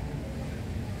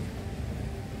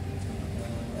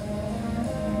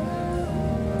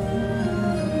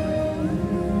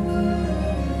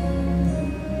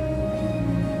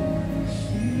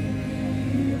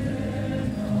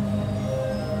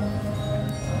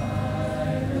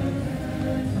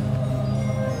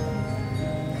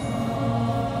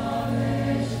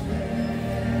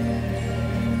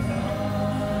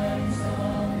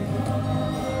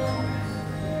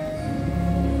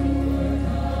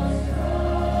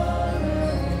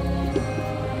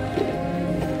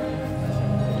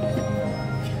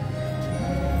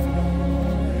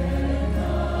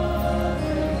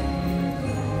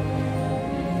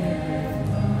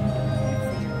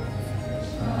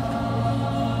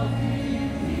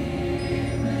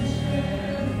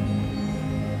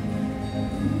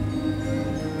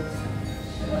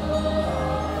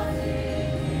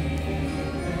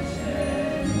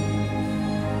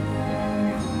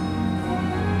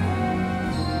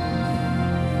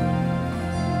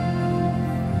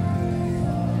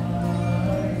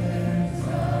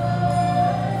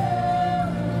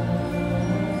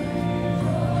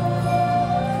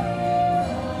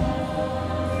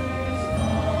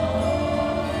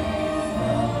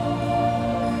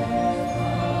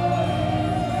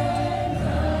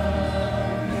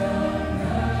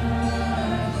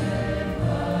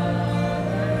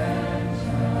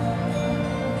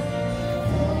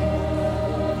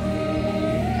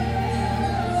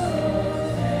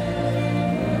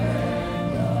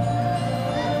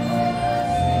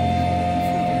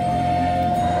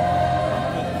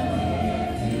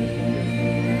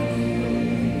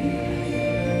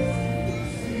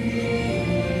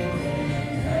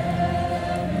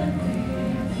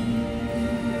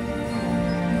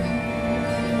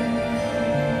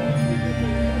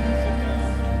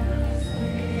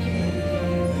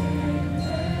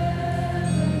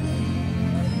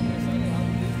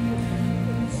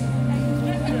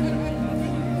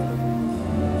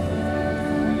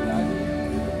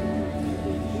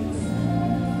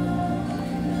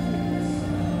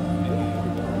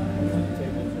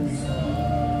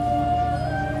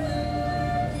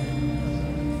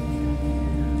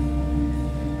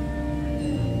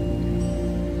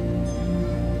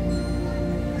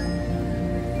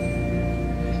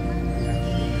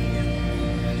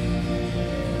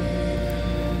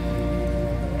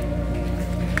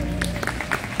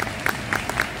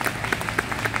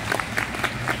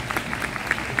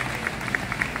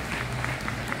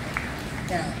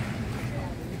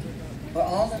 For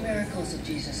all the miracles of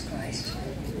Jesus Christ,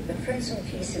 the Prince of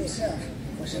Peace himself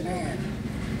was a man,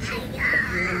 a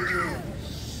human being,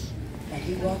 and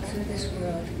he walked through this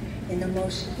world in the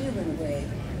most human way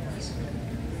possible.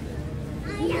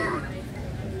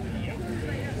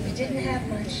 He didn't have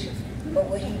much, but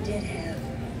what he did have,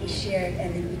 he shared,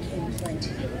 and it became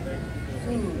plenty.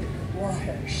 Food,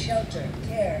 water, shelter,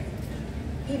 care.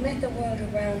 He met the world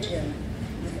around him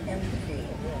with empathy.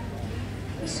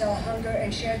 He saw hunger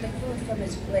and shared the food from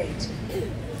his plate.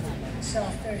 Saw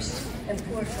thirst and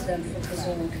poured for them from his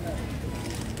own cup.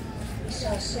 He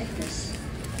saw sickness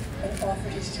and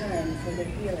offered his time for their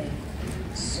healing,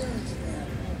 soothed them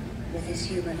with his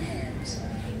human hands.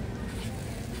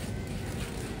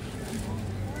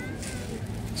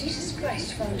 Jesus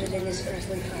Christ found it in his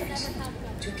earthly heart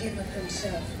to give of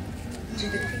himself to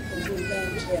the people who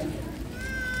loved him,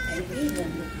 and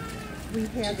even we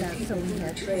had to the that, people so we who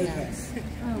had betrayed that. him,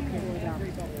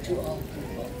 to all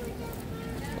people.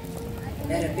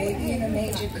 That a baby in a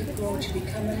manger could grow to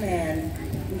become a man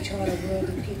who taught a world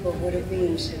of people what it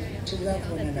means to love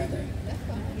one another.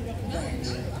 That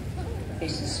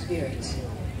is the spirit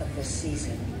of this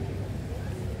season.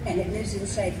 And it lives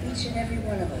inside each and every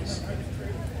one of us.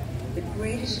 The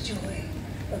greatest joy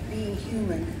of being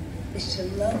human is to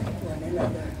love one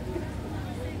another.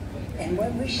 And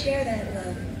when we share that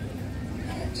love,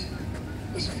 that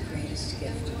is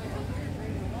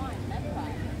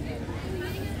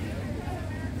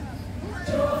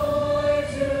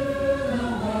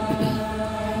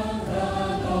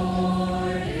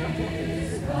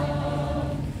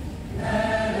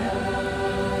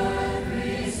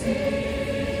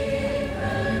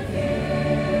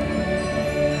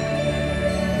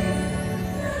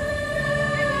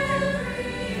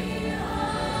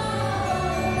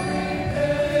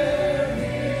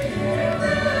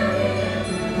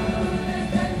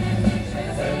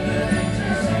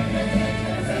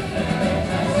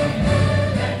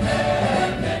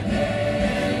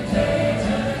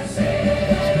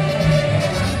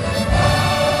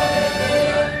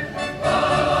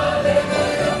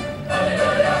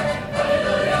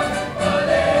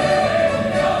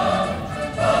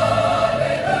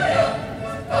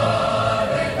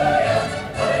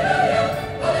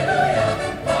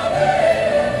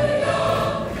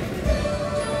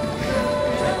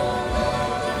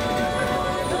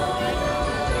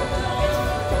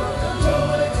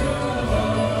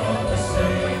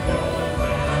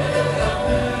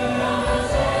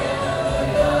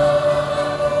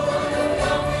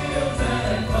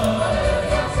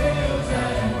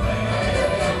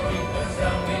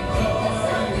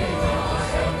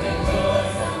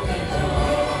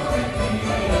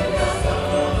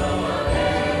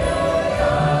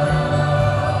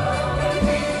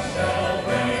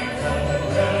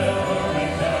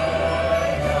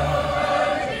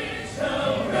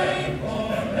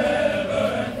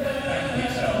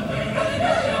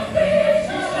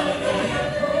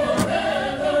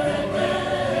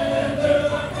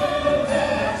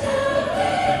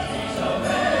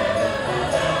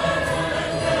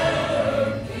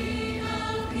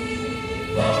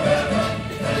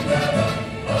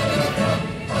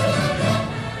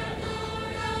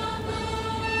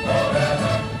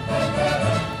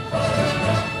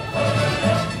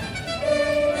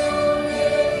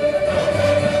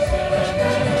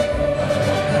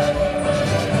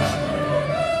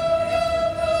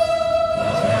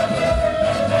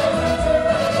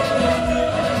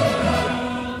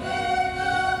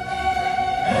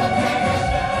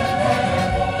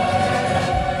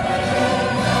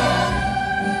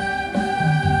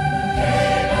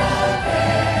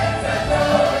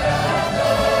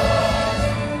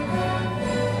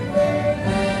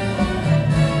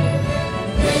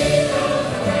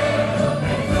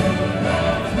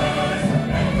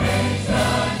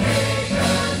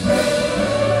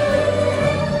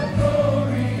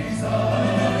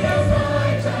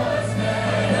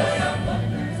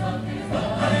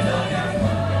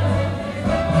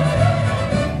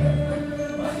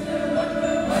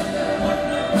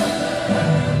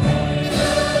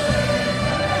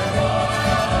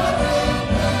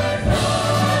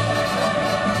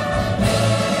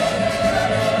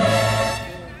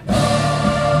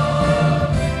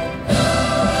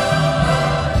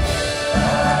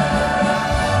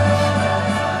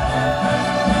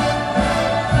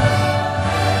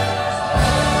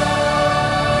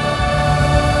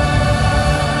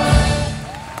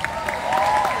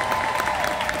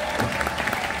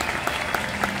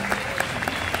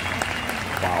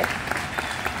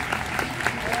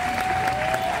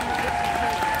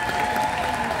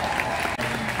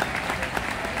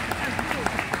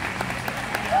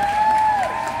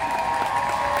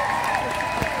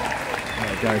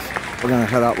guys, we're gonna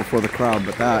head out before the crowd,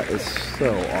 but that is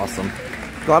so awesome.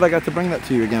 Glad I got to bring that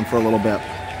to you again for a little bit.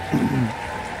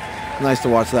 Nice to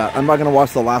watch that. I'm not gonna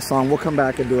watch the last song. We'll come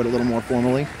back and do it a little more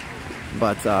formally,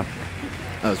 but that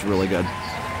was really good.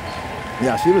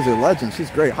 Yeah, she was a legend.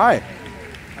 She's great. Hi.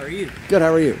 How are you? Good.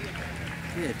 How are you?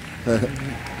 Good.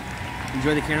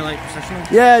 Enjoy the candlelight processional?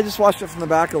 Yeah, I just watched it from the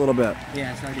back a little bit.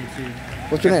 Yeah, so I did too.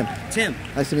 What's your name? Tim.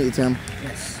 Nice to meet you, Tim.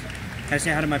 Yes. Can I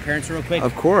say hi to my parents real quick?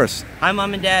 Of course. Hi,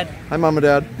 Mom and Dad. Hi, Mom and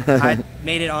Dad. I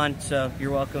made it on, so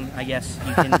you're welcome. I guess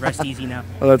you can rest easy now.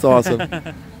 Oh, that's awesome.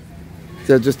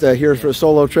 So just here for a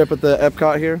solo trip at the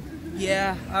Epcot here?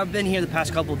 Yeah, I've been here the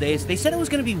past couple of days. They said it was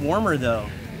going to be warmer though,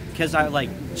 because I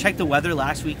checked the weather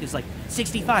last week. It's like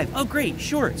 65. Oh, great,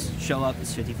 shorts. Show up,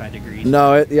 it's 55 degrees.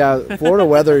 No, yeah, Florida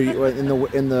weather in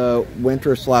the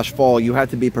winter/fall, you had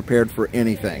to be prepared for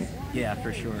anything. Yeah,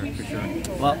 for sure, for sure.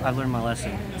 Well, I learned my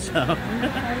lesson, so.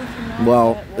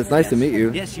 Well, it's nice to meet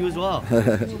you. Yes, you as well.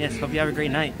 Yes, hope you have a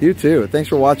great night. You too. Thanks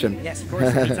for watching. Yes, of course,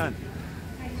 anytime.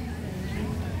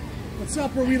 What's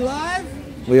up? Are we live?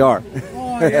 We are.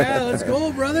 Oh yeah, let's go,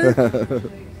 brother.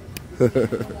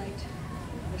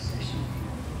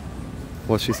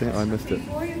 What's she saying? Oh, I missed it.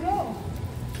 Before you go,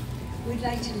 we'd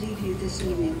like to leave you this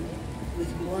evening with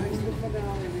one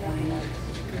final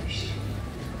wish.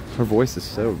 Her voice is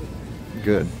so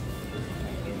good.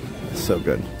 So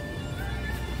good.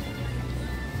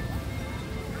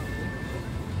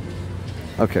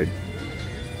 Okay.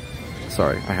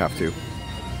 Sorry, I have to.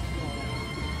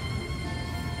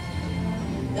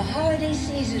 The holiday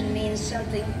season means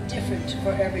something different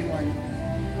for everyone.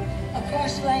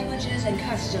 Across languages and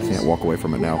customs, Can't walk away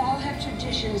from it now. we all have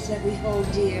traditions that we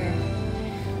hold dear.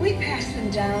 We pass them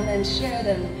down and share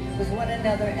them with one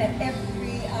another at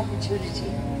every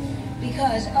opportunity.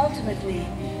 Because ultimately,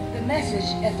 the message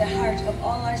at the heart of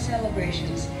all our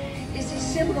celebrations is a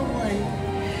simple one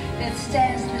that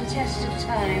stands the test of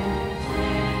time.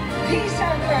 Peace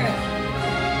on earth,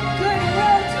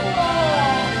 goodwill to all.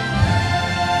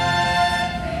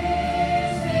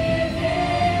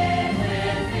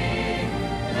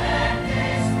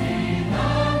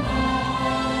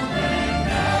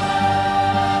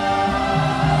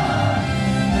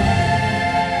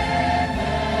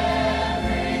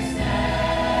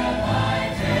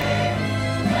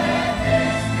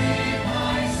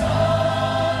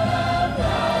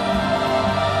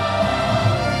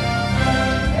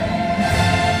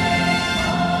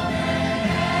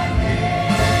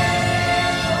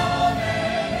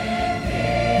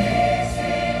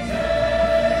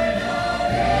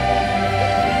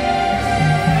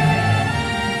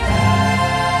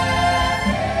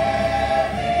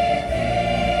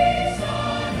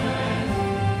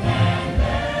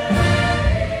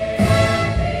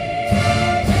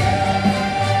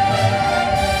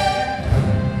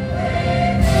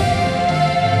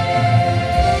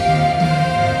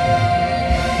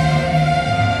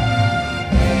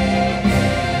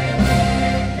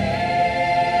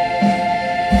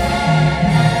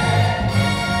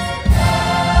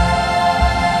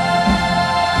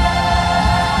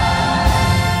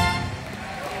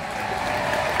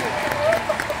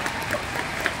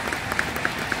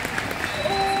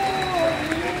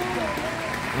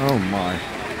 Oh my,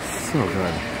 so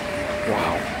good.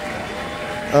 Wow.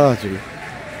 Oh gee.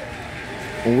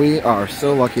 We are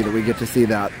so lucky that we get to see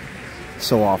that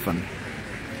so often.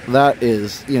 That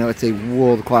is, you know, it's a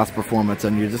world-class performance,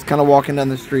 and you're just kind of walking down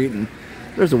the street and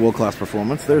there's a world-class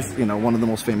performance. There's, you know, one of the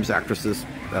most famous actresses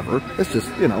ever. It's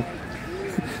just, you know,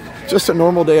 just a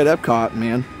normal day at Epcot,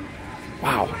 man.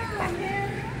 Wow.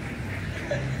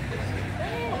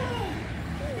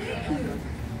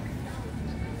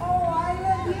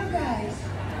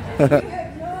 You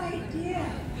have no idea.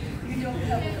 You don't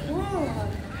have a clue.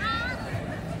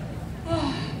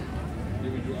 Oh.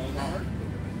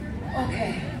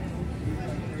 Okay.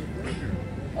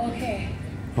 Okay.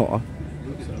 Oh.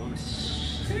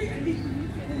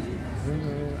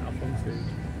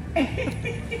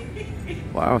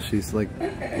 Wow, she's like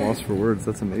lost for words.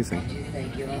 That's amazing.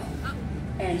 Thank you all.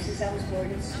 And since I was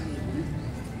born in Sweden,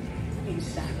 in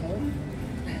Stockholm,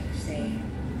 I would say,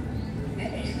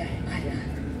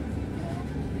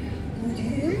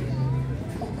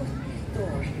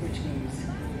 which means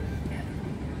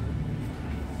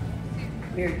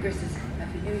Merry Christmas,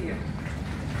 Happy New Year.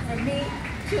 From me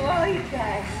to all you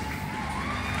guys.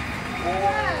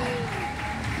 Wow.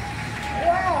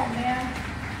 Wow, man.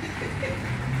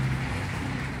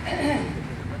 I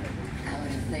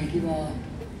want to thank you all.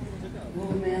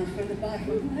 Oh, man, from the bottom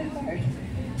of my heart.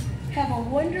 Have a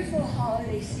wonderful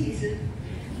holiday season.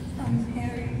 A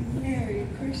Merry, Merry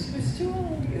Christmas to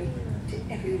all of you. To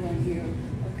everyone here,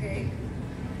 okay?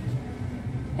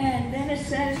 and it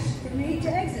says for me to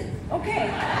exit. Okay.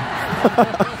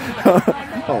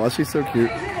 Oh, she's so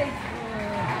cute.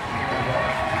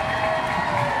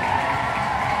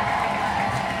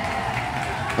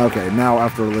 Okay, now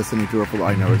after listening to her,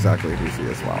 I know exactly who she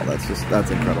is. Wow,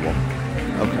 that's incredible.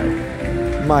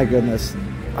 Okay. My goodness.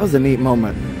 That was a neat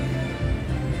moment.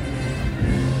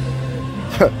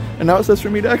 And now it says for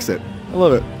me to exit. I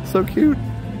love it. So cute.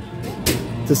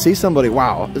 To see somebody,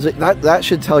 wow. That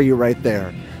should tell you right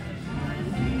there.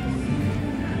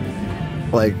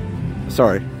 Like,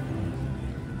 sorry.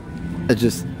 It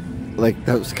just, like,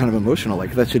 that was kind of emotional.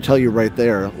 Like, that should tell you right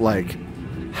there, like,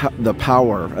 the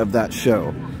power of that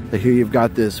show. That here you've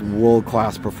got this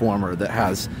world-class performer that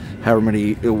has however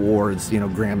many awards, you know,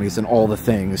 Grammys and all the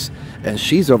things, and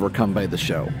she's overcome by the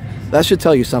show. That should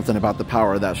tell you something about the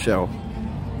power of that show.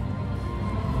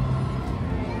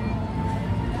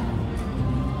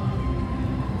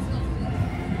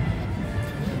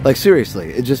 Like,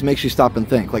 seriously, it just makes you stop and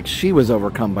think. Like, she was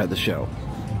overcome by the show.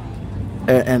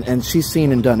 And she's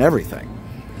seen and done everything.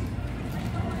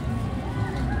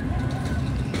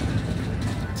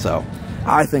 So,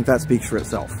 I think that speaks for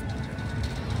itself.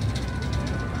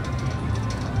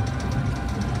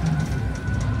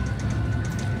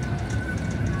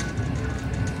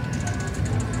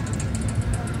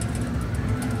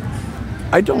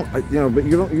 I don't, you know, but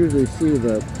you don't usually see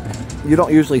the, you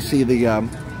don't usually see the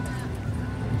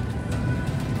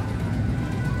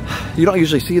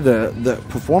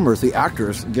performers, the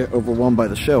actors get overwhelmed by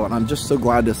the show, and I'm just so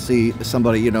glad to see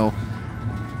somebody, you know,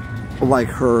 like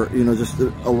her, you know, just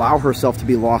allow herself to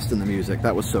be lost in the music.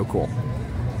 That was so cool.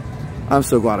 I'm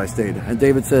so glad I stayed. And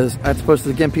David says, I suppose,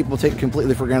 again, people take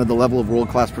completely for granted the level of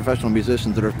world-class professional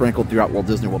musicians that are sprinkled throughout Walt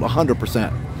Disney World.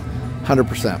 100%.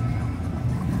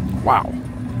 100%. Wow.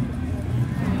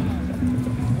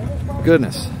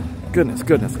 Goodness. Goodness,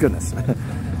 goodness, goodness.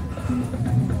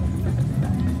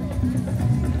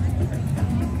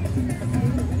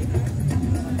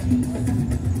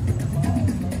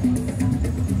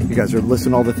 You guys are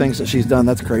listening to all the things that she's done.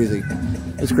 That's crazy.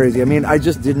 It's crazy. I mean, I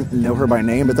just didn't know her by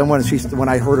name, but then when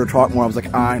I heard her talk more, I was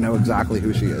like, I know exactly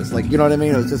who she is. Like, you know what I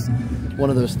mean? It was just one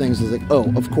of those things. Is like, oh,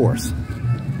 of course.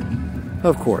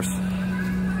 Of course.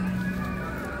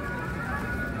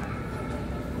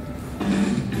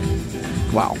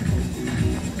 Wow.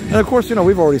 And of course, you know,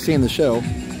 we've already seen the show,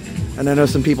 and I know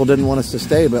some people didn't want us to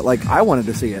stay, but like, I wanted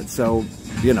to see it. So,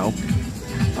 you know,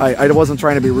 I wasn't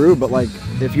trying to be rude, but like,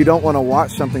 if you don't want to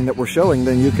watch something that we're showing,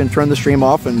 then you can turn the stream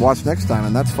off and watch next time,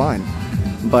 and that's fine.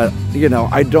 But, you know,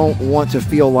 I don't want to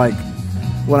feel like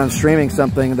when I'm streaming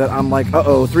something that I'm like,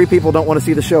 uh-oh, 3 people don't want to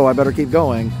see the show, I better keep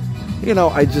going. You know,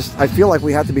 I feel like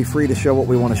we have to be free to show what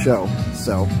we want to show.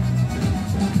 So,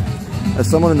 as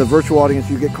someone in the virtual audience,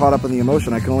 you get caught up in the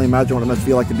emotion. I can only imagine what it must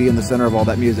feel like to be in the center of all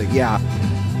that music. Yeah.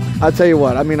 I'll tell you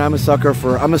what, I mean, I'm a sucker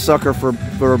for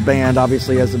a band,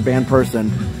 obviously, as a band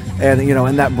person. And, you know,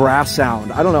 and that brass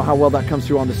sound. I don't know how well that comes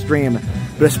through on the stream,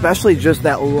 but especially just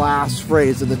that last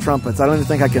phrase of the trumpets. I don't even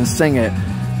think I can sing it,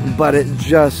 but it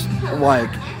just,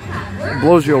 like,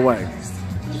 blows you away.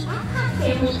 The Epcot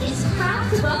family is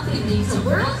proud to welcome you to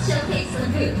World Showcase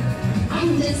Lagoon.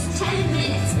 In just 10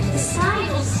 minutes, the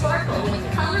sky will sparkle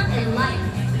with color and light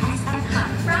as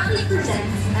Epcot proudly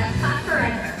presents Epcot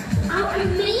Forever, our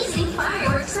amazing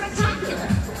fireworks spectacular.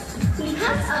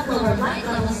 Because of lower light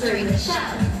levels during the show,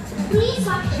 please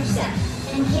watch your step,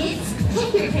 and kids,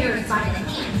 take your parents by the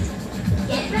hand.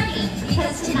 Get ready,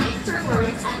 because tonight's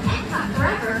performance at Epcot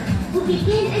Forever will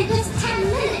begin in just 10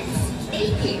 minutes.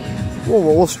 Thank you.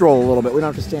 We'll stroll a little bit. We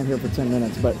don't have to stand here for 10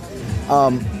 minutes, but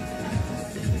I'm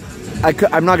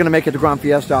not going to make it to Grand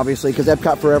Fiesta, obviously, because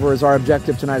Epcot Forever is our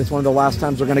objective tonight. It's one of the last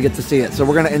times we're going to get to see it, so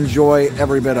we're going to enjoy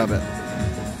every bit of it.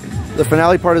 The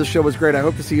finale part of the show was great. I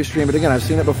hope to see you stream it again. I've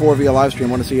seen it before via live stream.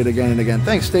 I want to see it again and again.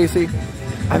 Thanks, Stacy.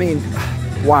 I mean,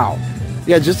 wow.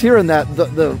 Yeah, just hearing that,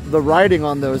 the writing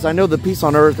on those. I know the Peace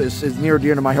on Earth is near and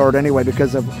dear to my heart anyway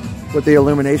because of with the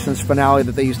Illuminations finale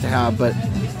that they used to have, but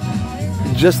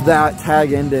just that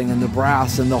tag ending and the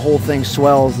brass and the whole thing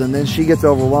swells and then she gets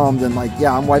overwhelmed and like,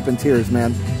 yeah, I'm wiping tears,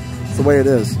 man. It's the way it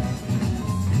is.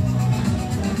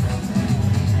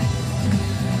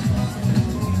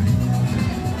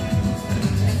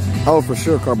 Oh, for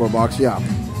sure, Cardboard Box, yeah.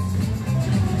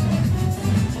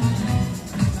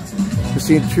 We've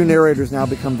seen 2 narrators now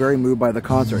become very moved by the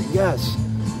concert. Yes.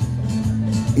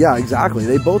 Yeah, exactly.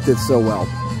 They both did so well.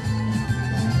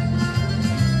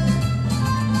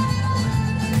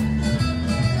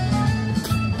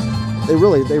 They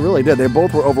really did. They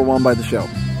both were overwhelmed by the show.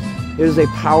 It is a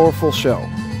powerful show.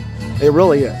 It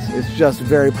really is. It's just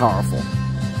very powerful.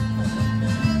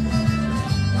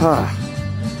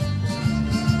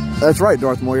 That's right,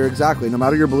 Darth Moyer, exactly. No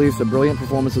matter your beliefs, a brilliant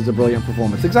performance is a brilliant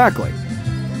performance. Exactly.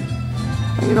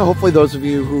 And, you know, hopefully those of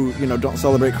you who, you know, don't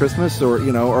celebrate Christmas or,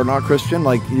 you know, are not Christian,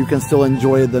 like, you can still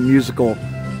enjoy the musical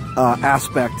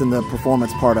aspect and the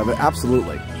performance part of it.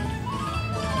 Absolutely.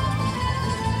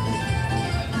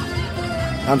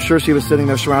 I'm sure she was sitting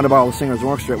there surrounded by all the singers and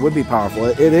orchestra. It would be powerful.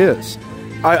 It is.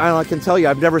 I can tell you,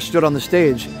 I've never stood on the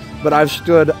stage, but I've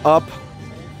stood up,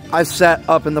 I've sat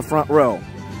up in the front row,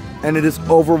 and it is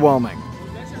overwhelming.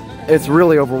 It's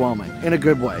really overwhelming, in a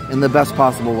good way, in the best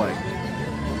possible way.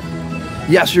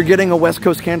 Yes, you're getting a West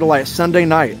Coast candlelight Sunday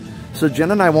night. So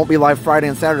Jen and I won't be live Friday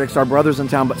and Saturday because our brother's in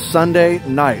town, but Sunday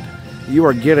night, you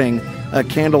are getting a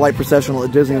candlelight processional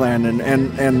at Disneyland,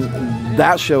 and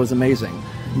that show is amazing.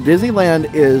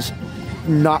 Disneyland is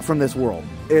not from this world.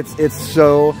 It's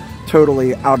so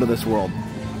totally out of this world.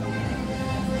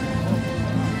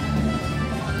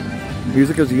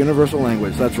 Music is a universal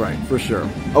language. That's right, for sure.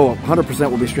 Oh,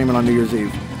 100% will be streaming on New Year's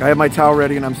Eve. I have my towel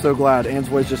ready, and I'm so glad. Anne's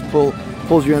voice just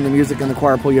pulls you in, the music and the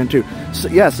choir pull you in too. So,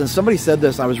 yes, and somebody said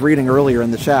this, I was reading earlier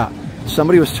in the chat.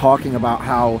 Somebody was talking about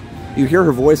how you hear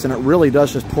her voice, and it really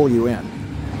does just pull you in.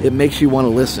 It makes you want to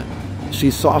listen.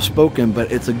 She's soft-spoken,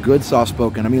 but it's a good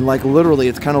soft-spoken. I mean, like, literally,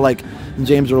 it's kind of like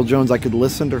James Earl Jones. I could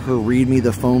listen to her read me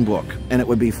the phone book, and it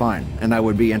would be fine, and I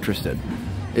would be interested.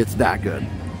 It's that good.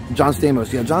 John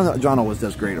Stamos, yeah, John always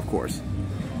does great, of course.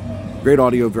 Great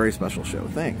audio, very special show.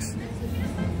 Thanks.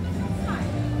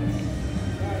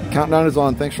 Countdown is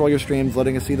on. Thanks for all your streams,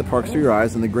 letting us see the parks through your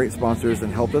eyes, and the great sponsors,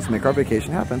 and helped us make our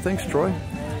vacation happen. Thanks, Troy.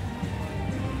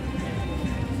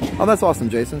 Oh, that's awesome,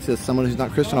 Jason. Says, someone who's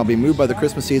not Christian, I'll be moved by the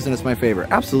Christmas season. It's my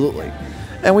favorite. Absolutely.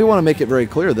 And we want to make it very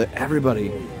clear that everybody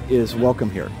is welcome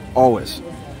here, always.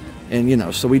 And, you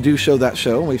know, so we do show that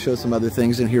show, and we show some other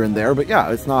things in here and there. But,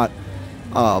 yeah, it's not,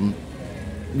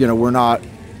 you know, we're not,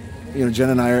 you know, Jen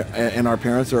and I and our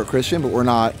parents are a Christian, but we're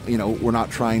not, you know, we're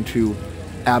not trying to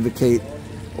advocate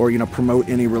or, you know, promote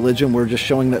any religion. We're just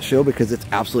showing that show because it's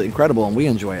absolutely incredible, and we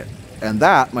enjoy it. And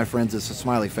that, my friends, is a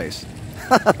smiley face.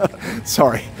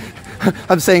 Sorry.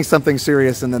 I'm saying something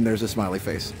serious and then there's a smiley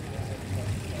face.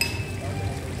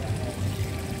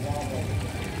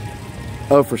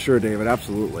 Oh, for sure, David.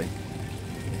 Absolutely.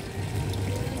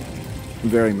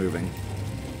 Very moving.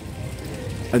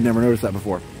 I've never noticed that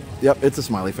before. Yep, it's a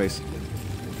smiley face.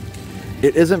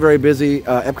 It isn't very busy.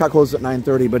 Epcot closes at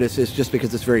 9:30, but it's just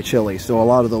because it's very chilly. So a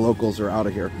lot of the locals are out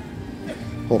of here.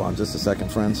 Hold on just a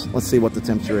second, friends. Let's see what the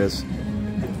temperature is.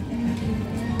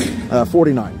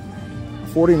 49.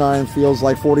 49 feels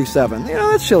like 47. You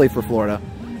know, that's chilly for Florida.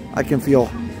 I can feel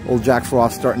old Jack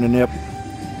Frost starting to nip.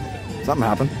 Something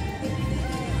happened.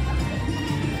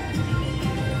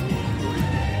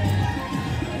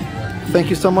 Thank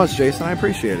you so much, Jason. I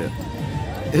appreciate it.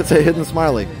 It's a hidden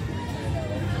smiley.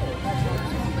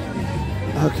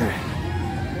 Okay.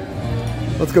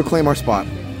 Let's go claim our spot.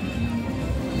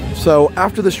 So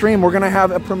after the stream, we're going to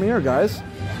have a premiere, guys.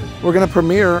 We're going to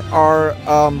premiere our...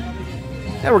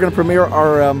 we're going to premiere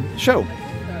our show.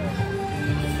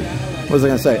 What was I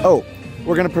going to say? Oh,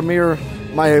 we're going to premiere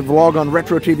my vlog on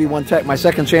Retro TV 1 Tech, my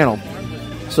second channel.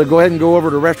 So go ahead and go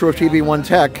over to Retro TV 1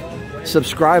 Tech,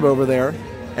 subscribe over there,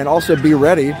 and also be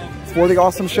ready for the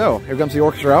awesome show. Here comes the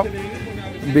orchestra out.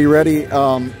 Be ready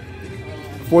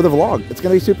for the vlog. It's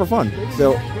going to be super fun.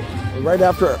 So right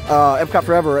after Epcot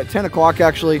Forever at 10 o'clock,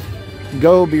 actually,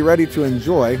 go be ready to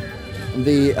enjoy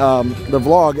the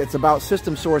vlog. It's about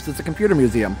System Source. It's a computer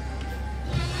museum.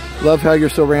 Love how you're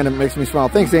so random. It makes me smile.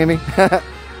 Thanks, Amy.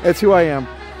 It's who I am.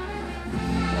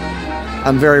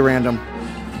 I'm very random.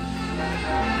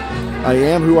 I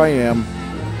am who I am.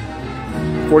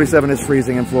 47 is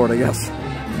freezing in Florida, yes.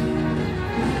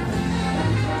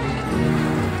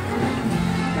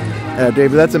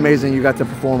 David, that's amazing you got to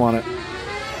perform on it.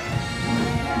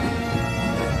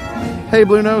 Hey,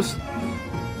 Blue Nose.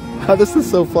 This is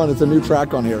so fun. It's a new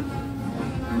track on here.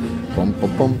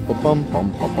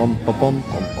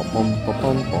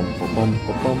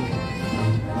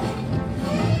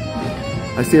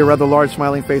 I see a rather large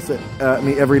smiling face at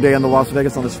me every day in the Las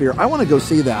Vegas on the Sphere. I want to go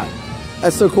see that.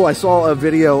 That's so cool. I saw a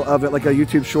video of it, like a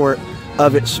YouTube short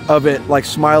of it like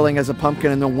smiling as a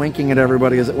pumpkin and then winking at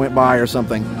everybody as it went by or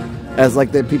something. As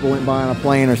like the people went by on a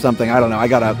plane or something. I don't know.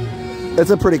 It's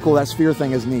a pretty cool, that Sphere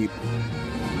thing is neat.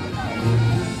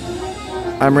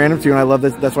 I'm random too, and I love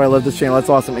this. That's why I love this channel. That's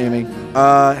awesome, Amy.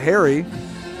 Harry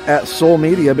at Soul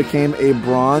Media became a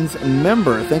bronze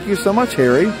member. Thank you so much,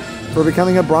 Harry, for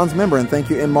becoming a bronze member, and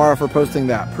thank you, Inmara, for posting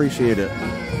that. Appreciate it.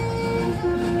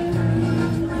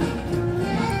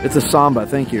 It's a samba.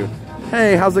 Thank you.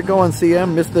 Hey, how's it going,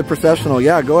 CM? Missed the processional.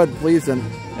 Yeah, go ahead, please, and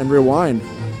rewind.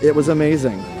 It was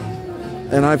amazing.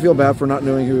 And I feel bad for not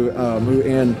knowing who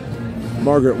Anne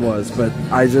Margaret was, but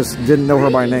I just didn't know her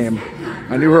by name.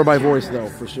 I knew her by voice, though,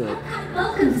 for sure.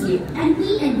 Welcomes you, and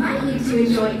we invite you to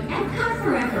enjoy Epcot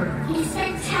Forever, a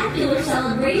spectacular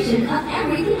celebration of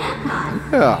everything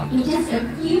Epcot. Yeah. In just a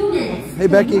few minutes, hey,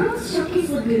 Becky. The World Showcase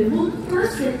Lagoon will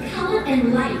burst with color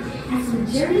and light as we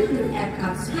journey through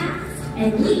Epcot's past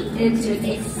and leap into an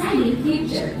exciting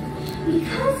future.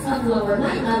 Because of lower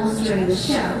light levels during the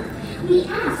show, we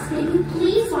ask that you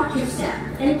please watch your step,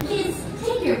 and kids,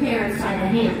 take your parents by the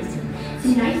hand.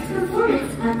 Tonight's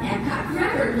performance of Epcot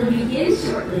Forever will begin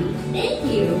shortly. Thank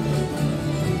you.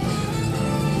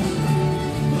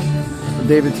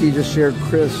 David T. just shared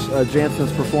Chris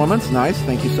Jansen's performance. Nice.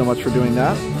 Thank you so much for doing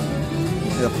that.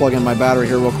 I'm going to plug in my battery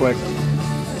here real quick.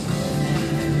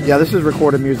 Yeah, this is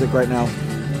recorded music right now.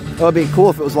 It would be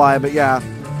cool if it was live, but yeah.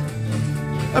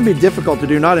 That would be difficult to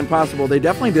do, not impossible. They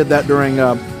definitely did that during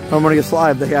Harmonious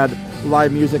Live. They had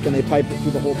live music and they piped it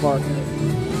through the whole park.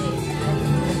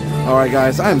 Alright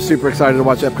guys, I am super excited to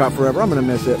watch Epcot Forever. I'm going to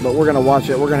miss it, but we're going to watch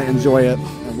it. We're going to enjoy it.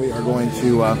 And we are going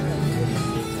to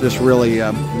just really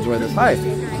enjoy this. Hi.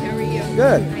 How are you?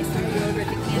 Good. I saw you over at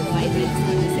the candlelight. I just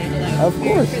wanted to say hello. Of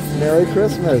course. Merry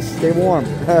Christmas. Stay warm.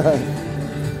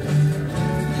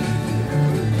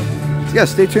 Yeah,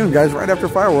 stay tuned guys. Right after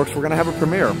fireworks, we're going to have a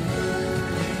premiere.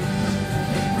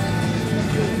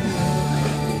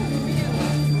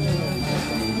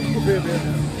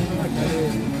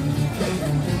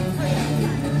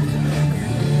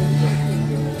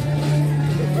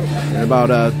 In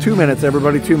about 2 minutes,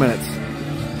 everybody, 2 minutes.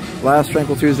 Last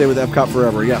Tranquil Tuesday with Epcot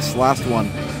Forever. Yes, last one.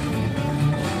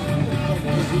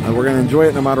 And we're going to enjoy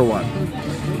it no matter what.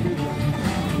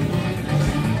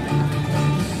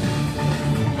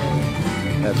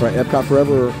 That's right, Epcot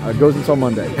Forever goes until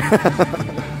Monday.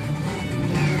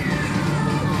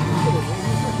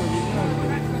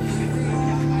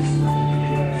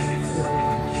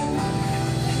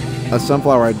 A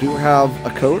sunflower, I do have a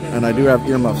coat and I do have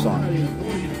earmuffs on.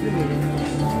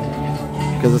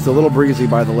 Because it's a little breezy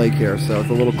by the lake here, so it's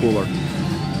a little cooler.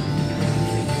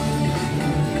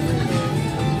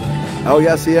 Oh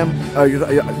yeah, CM? Oh, you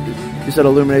said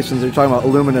illuminations, you're talking about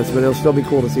Illuminous, but it'll still be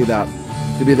cool to see that.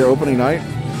 To be their opening night.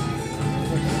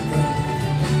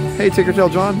 Hey,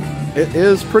 Tinkertail John. It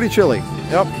is pretty chilly.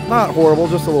 Yep, not horrible,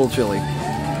 just a little chilly.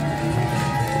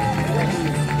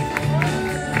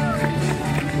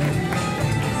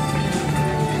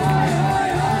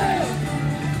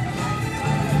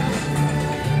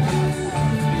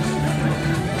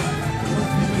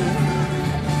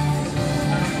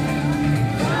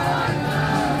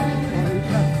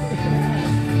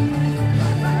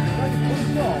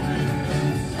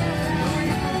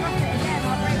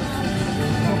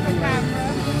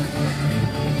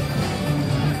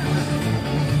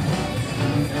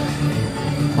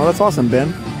 Oh, that's awesome,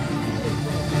 Ben.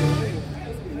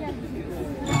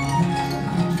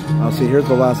 Oh, see, here's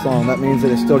the last song. That means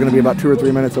that it's still going to be about 2 or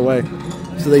 3 minutes away.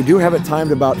 So they do have it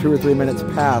timed about 2 or 3 minutes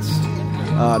past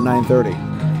 9:30.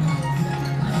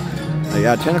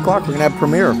 Yeah, 10 o'clock, we're going to have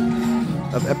premiere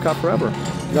of Epcot Forever.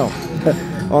 No,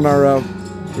 on our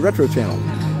Retro channel.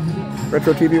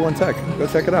 Retro TV 1 Tech. Go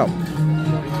check it out.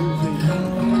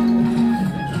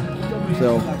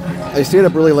 So, I stayed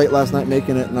up really late last night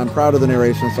making it, and I'm proud of the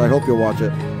narration, so I hope you'll watch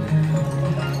it.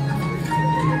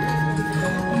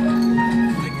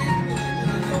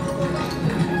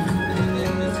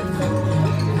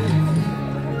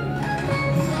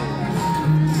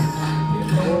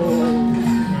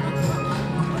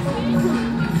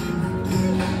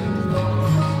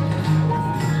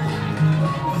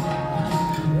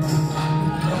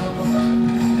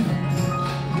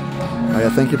 Oh yeah,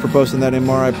 thank you for posting that in,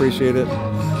 Mara. I appreciate it.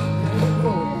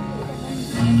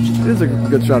 It is a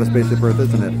good shot of Spaceship Earth,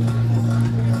 isn't it?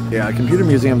 Yeah, Computer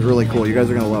Museum's really cool. You guys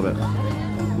are going to love it.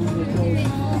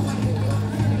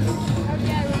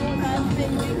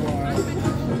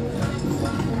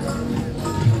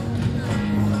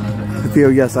 Theo,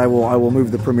 yes, I will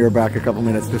move the premiere back a couple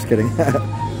minutes. Just kidding.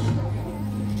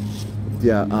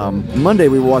 Yeah, Monday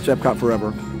we will watch Epcot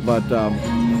Forever, but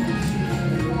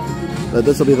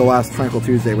this will be the last Tranquil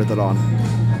Tuesday with it on.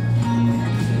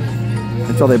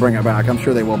 Until they bring it back. I'm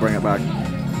sure they will bring it back.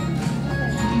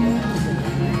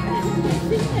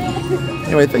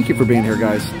 Anyway, thank you for being here,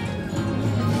 guys.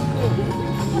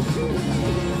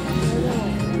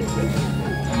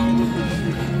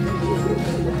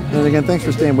 And again, thanks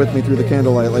for staying with me through the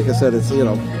candlelight. Like I said, it's, you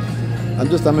know,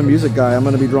 I'm a music guy. I'm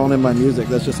going to be drawn in by music.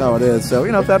 That's just how it is. So,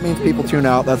 you know, if that means people tune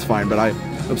out, that's fine. But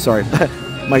I'm sorry.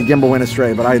 My gimbal went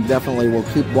astray, but I definitely will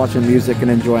keep watching music and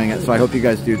enjoying it. So I hope you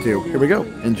guys do too. Here we go.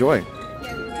 Enjoy.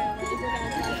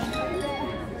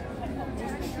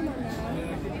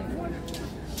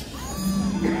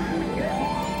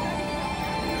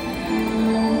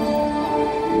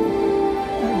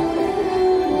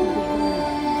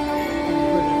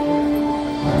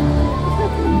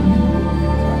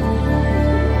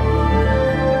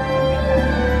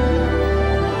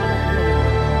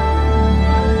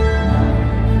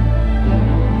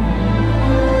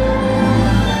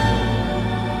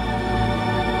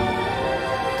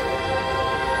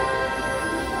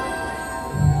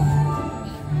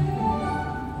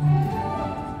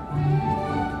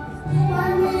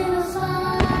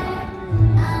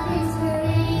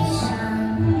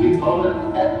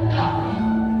 moment at time.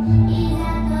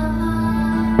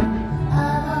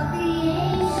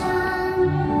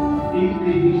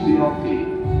 EPCLP.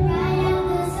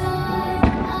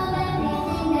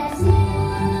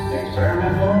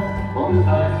 Experimental,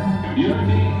 prototype,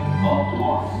 community of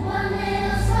tomorrow.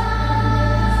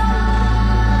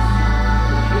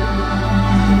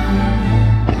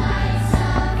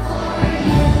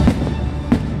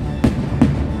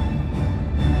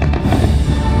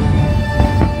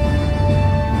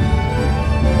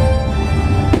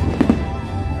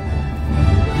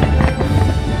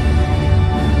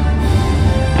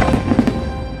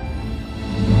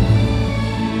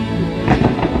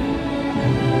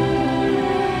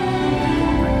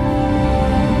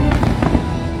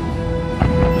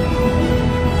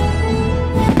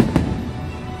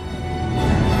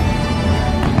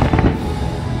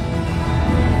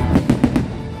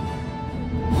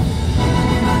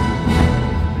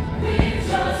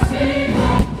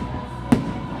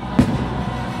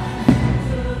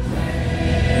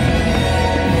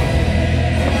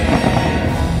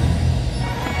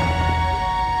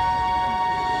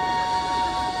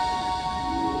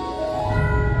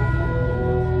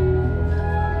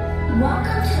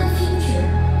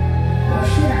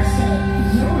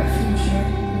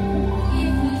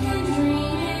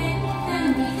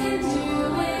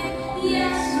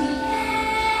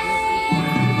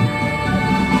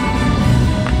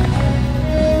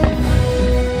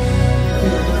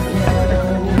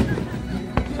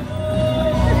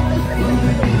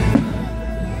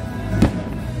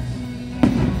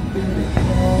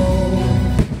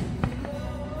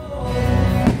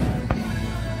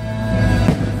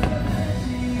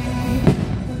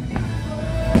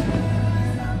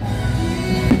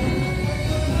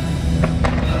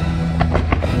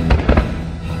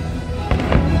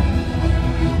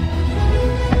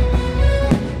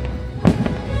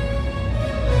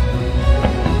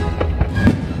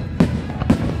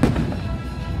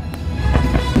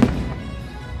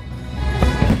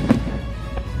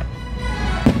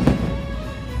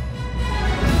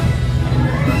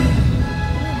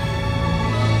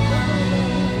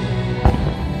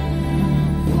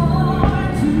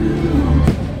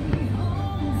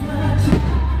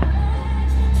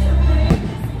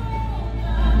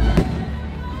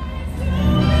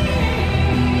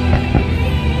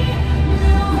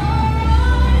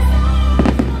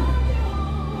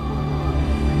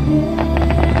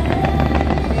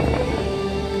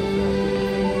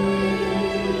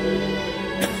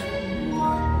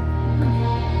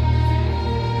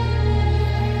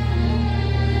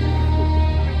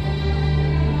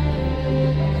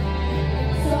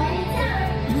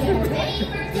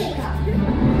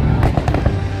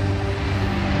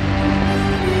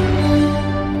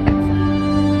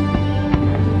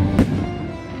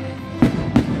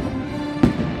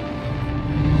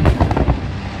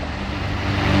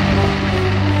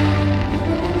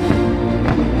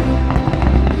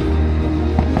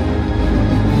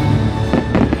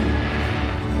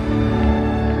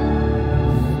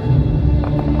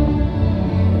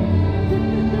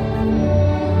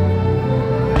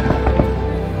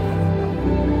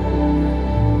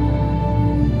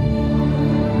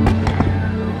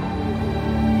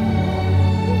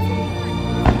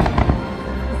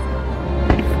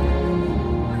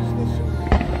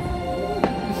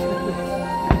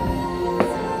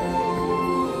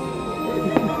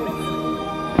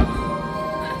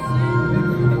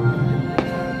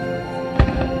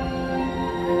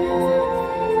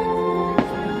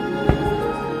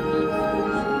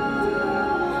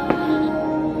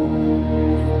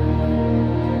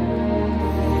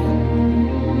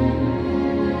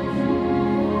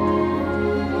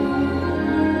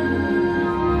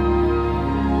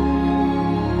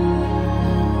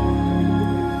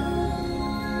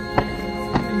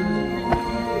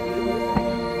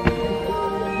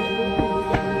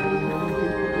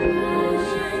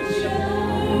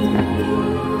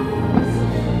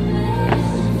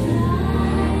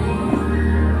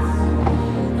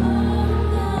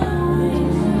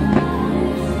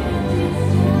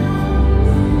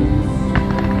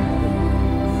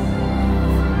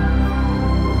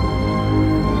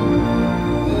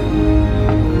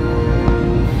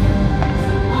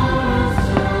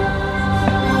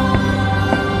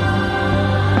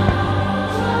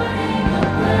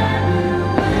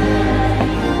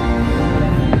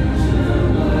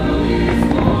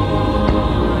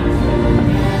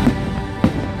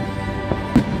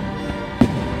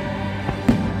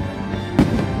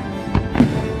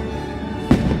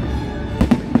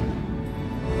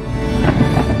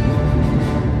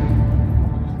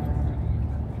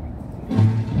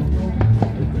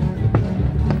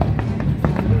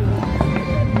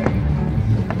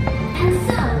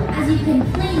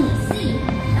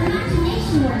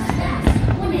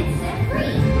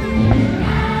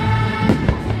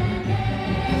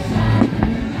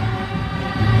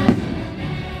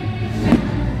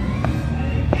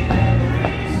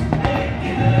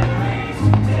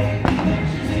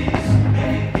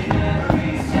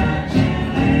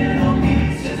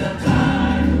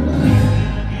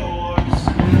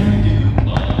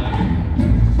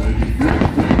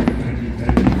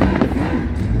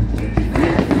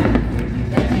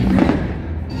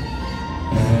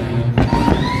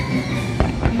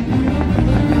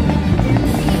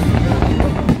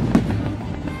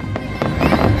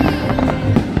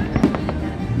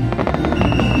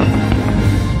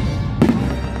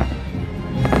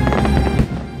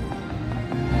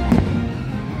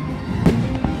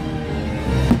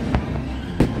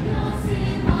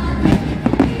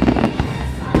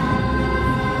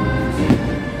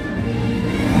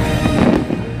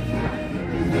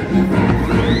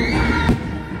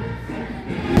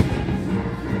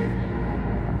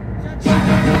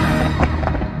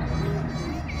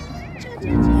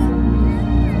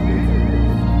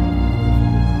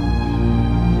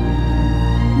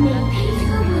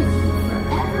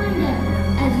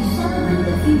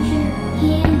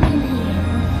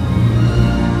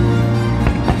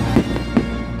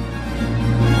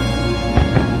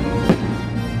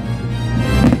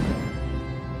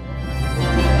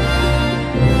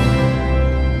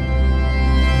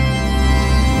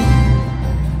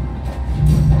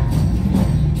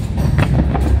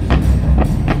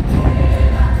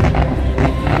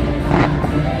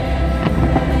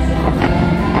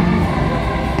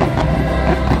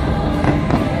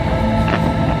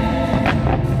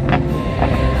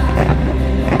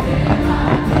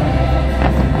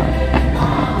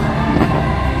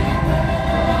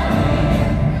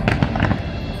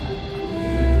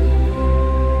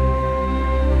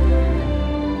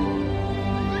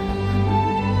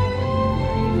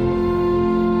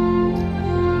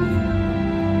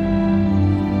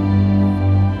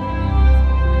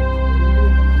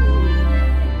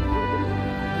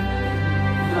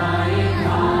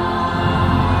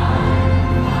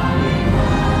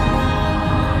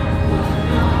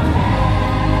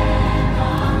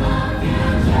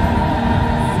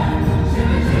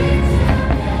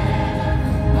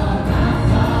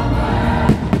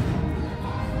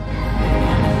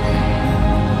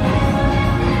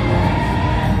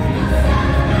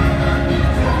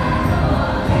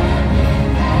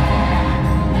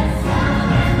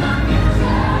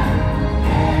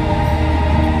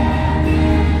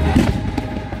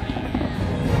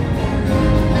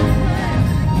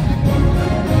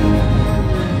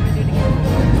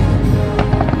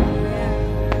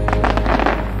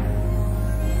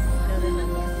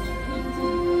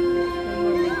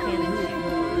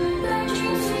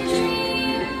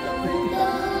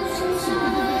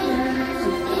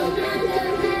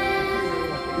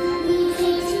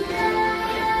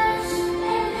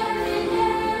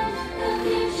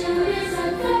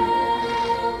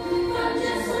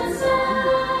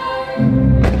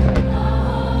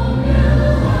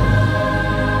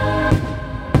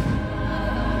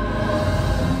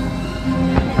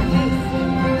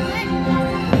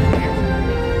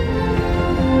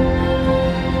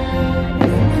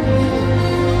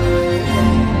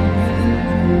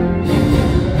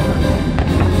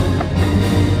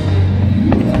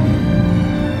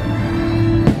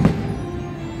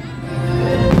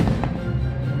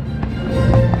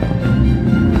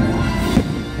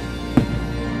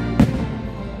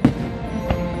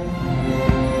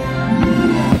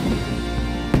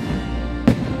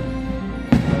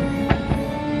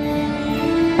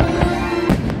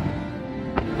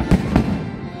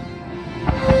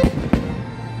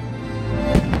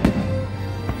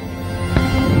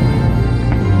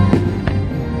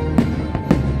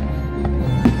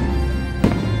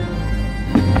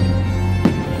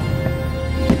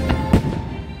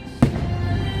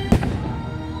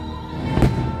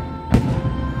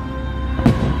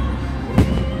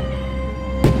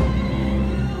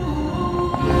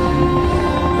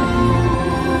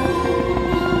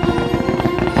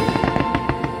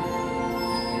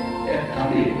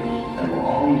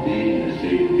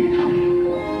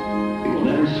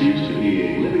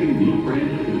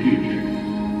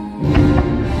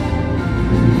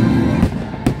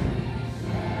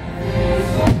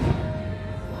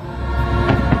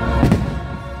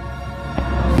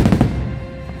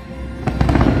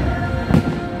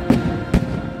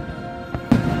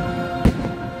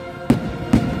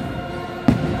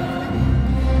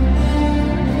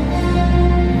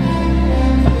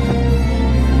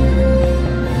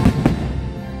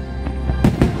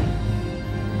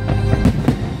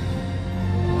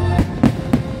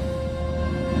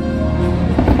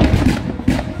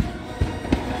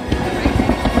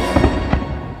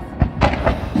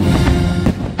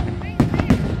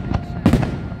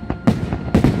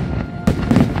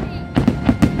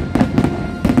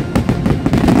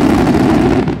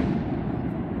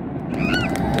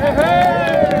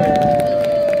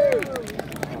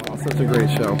 Such a great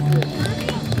show.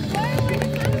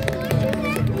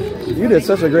 You did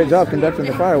such a great job conducting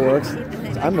the fireworks.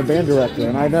 I'm a band director,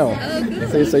 and I know.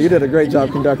 See, so you did a great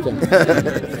job conducting. Shot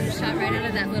right out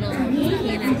of that little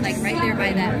cannon, like right there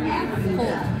by that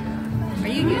hole. Are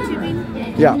you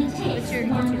YouTubing? Yeah. What's your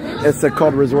YouTube? It's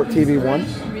called Resort TV 1.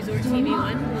 Resort TV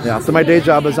 1? Yeah, so my day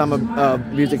job is I'm a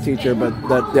music teacher, but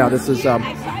yeah, this is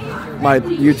my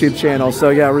YouTube channel. So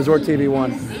yeah, Resort TV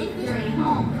 1.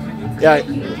 Yeah,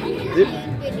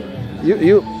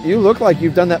 you look like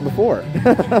you've done that before.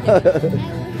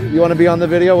 You want to be on the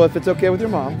video if it's okay with your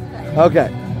mom? Okay.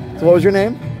 So what was your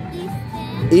name?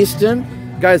 Easton.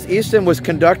 Guys, Easton was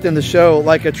conducting the show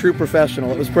like a true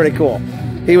professional. It was pretty cool.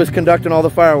 He was conducting all the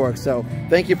fireworks. So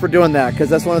thank you for doing that, because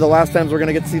that's one of the last times we're going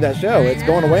to get to see that show. It's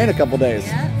going away in a couple days.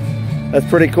 That's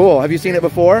pretty cool. Have you seen it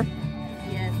before?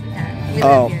 Yes, we have.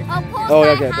 Oh,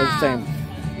 okay. That's the same.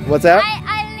 What's that?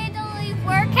 I literally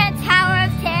work at Tower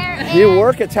of Terror. You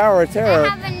work at Tower of Terror? I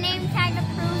have a name tag to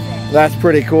prove it. That's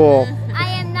pretty cool. I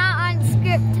am not on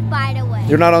script, by the way.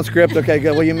 You're not on script? Okay,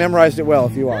 good. Well, you memorized it well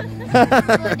if you are.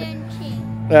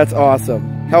 That's awesome.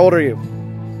 How old are you?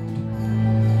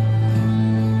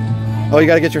 Oh, you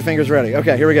got to get your fingers ready.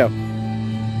 Okay, here we go.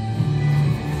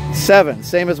 7,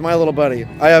 same as my little buddy.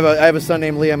 I have a son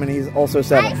named Liam, and he's also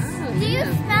 7. Do you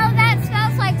smell that?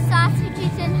 Smells like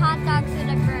sausages and hot dogs that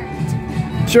are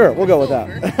burnt. Sure, we'll go with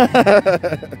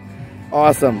that.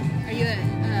 Awesome. Are you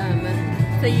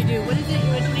so you do, what is it?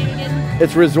 What's your name again?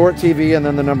 It's Resort TV and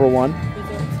then the number 1.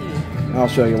 Resort TV. I'll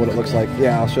show you what it looks like.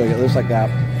 Yeah, I'll show you. It looks like that.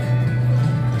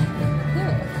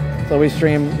 Cool. So we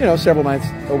stream, you know, several nights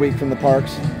a week from the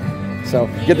parks. So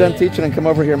get done teaching and come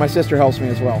over here. My sister helps me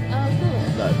as well. Oh, cool.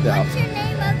 But, what's your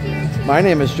name of your channel? My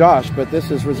name is Josh, but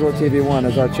this is Resort TV 1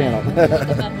 as our channel.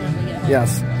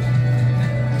 Yes.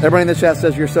 Everybody in the chat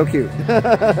says you're so cute. Thank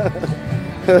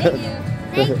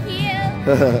you.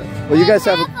 Well, you guys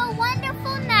have a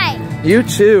wonderful night. You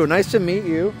too. Nice to meet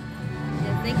you.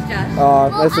 Yeah, thanks, Josh.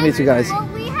 Nice to meet you guys. Well,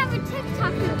 we have a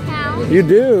TikTok account. You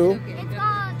do? It's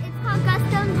called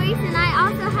Gusto and Grace, and I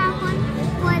also have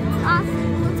one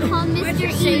what's called Mr. E. What's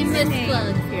your streaming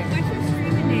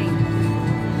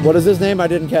name? What is his name? I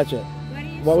didn't catch it.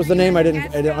 What was the name? I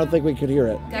don't think we could hear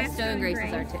it. Gusto and Grace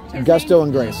is our TikTok. Gusto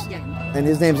and Grace. Yeah. And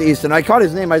his name's Easton. I caught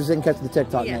his name, I just didn't catch the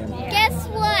TikTok name. Guess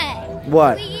what?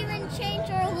 What? We even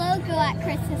changed our logo at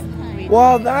Christmas time.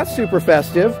 Well, that's super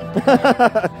festive.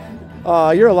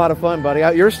 You're a lot of fun, buddy.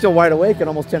 You're still wide awake at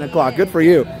almost 10 o'clock. Good for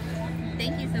you.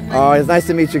 Thank you so much. It's nice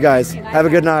to meet you guys. Have a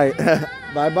good night.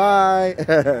 Bye-bye.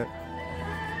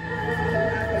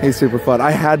 He's super fun.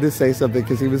 I had to say something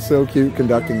because he was so cute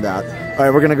conducting that. All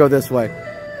right, we're going to go this way.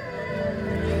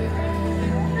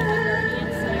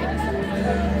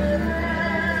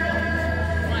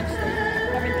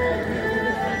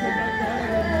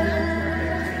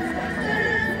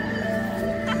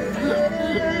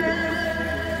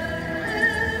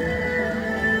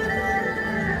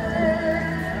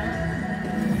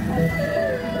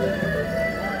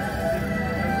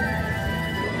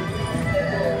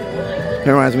 It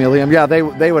reminds me of Liam. Yeah,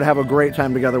 they would have a great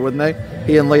time together, wouldn't they?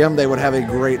 He and Liam, they would have a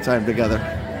great time together.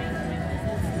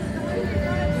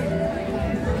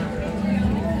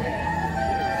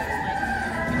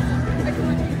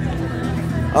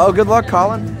 Oh, good luck,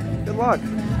 Colin. Good luck.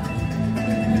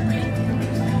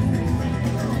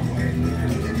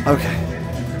 Okay.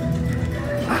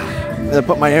 I'm gonna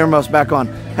put my earmuffs back on.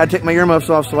 Had to take my earmuffs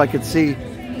off so I could see.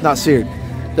 Not see.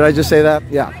 Did I just say that?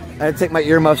 Yeah. I had to take my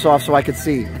earmuffs off so I could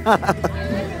see.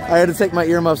 I had to take my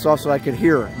earmuffs off so I could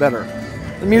hear better.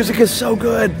 The music is so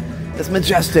good. It's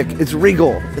majestic. It's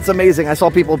regal. It's amazing. I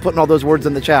saw people putting all those words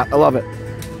in the chat. I love it.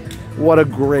 What a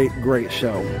great, great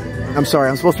show. I'm sorry.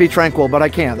 I'm supposed to be tranquil, but I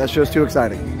can't. That show's too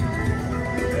exciting.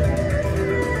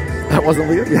 That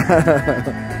wasn't Leah?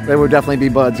 Yeah. They would definitely be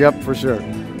buds. Yep, for sure.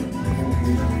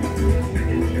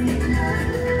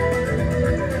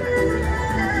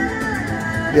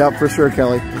 Yep, for sure,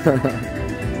 Kelly.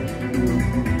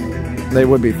 They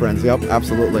would be friends. Yep,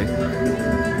 absolutely.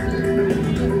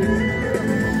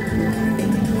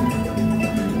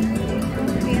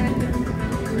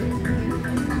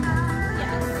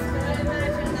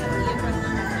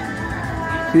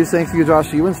 Huge thank you,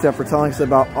 Josh, you and Steph, for telling us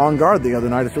about On Guard the other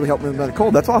night. It's really helped me with the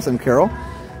cold. That's awesome, Carol.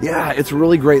 Yeah, it's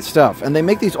really great stuff. And they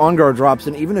make these On Guard drops,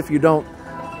 and even if you don't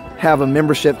have a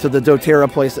membership to the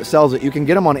doTERRA place that sells it, you can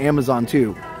get them on Amazon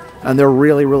too, and they're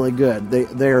really, really good.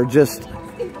 They're just,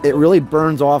 it really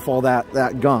burns off all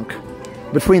that gunk.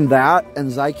 Between that and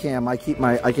Zicam, I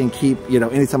can keep, you know,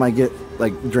 anytime I get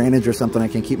like drainage or something, I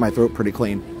can keep my throat pretty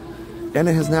clean. And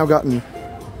it has now gotten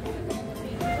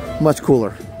much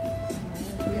cooler.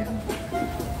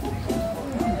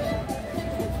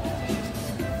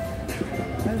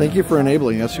 Thank you for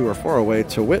enabling us who are far away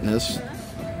to witness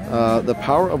the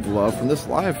power of love from this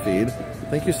live feed.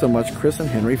 Thank you so much, Chris and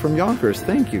Henry from Yonkers.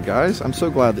 Thank you, guys. I'm so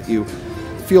glad that you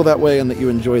feel that way and that you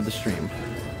enjoyed the stream.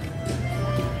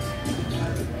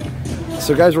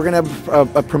 So, guys, we're going to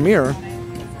have a premiere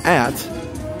at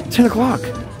 10 o'clock.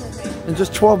 In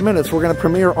just 12 minutes, we're going to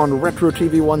premiere on Retro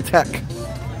TV 1 Tech.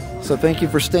 So thank you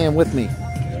for staying with me.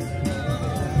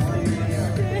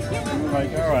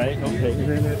 All right, okay.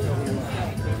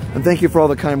 And thank you for all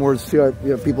the kind words too. You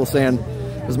know, people saying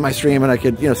it was my stream and I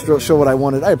could, you know, show what I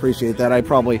wanted. I appreciate that. I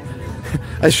probably,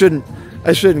 I shouldn't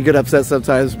get upset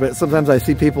sometimes, but sometimes I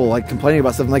see people like complaining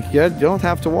about something like, yeah, you don't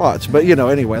have to watch. But you know,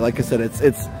 anyway, like I said,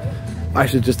 it's I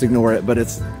should just ignore it. But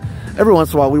it's every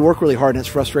once in a while we work really hard and it's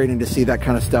frustrating to see that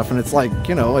kind of stuff. And it's like,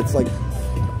 you know, it's like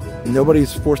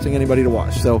nobody's forcing anybody to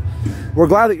watch. So we're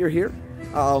glad that you're here.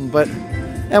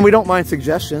 And we don't mind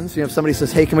suggestions. You know, if somebody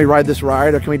says, hey, can we ride this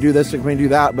ride, or can we do this, or can we do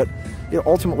that? But you know,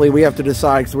 ultimately, we have to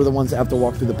decide because we're the ones that have to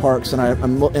walk through the parks,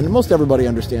 and most everybody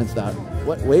understands that.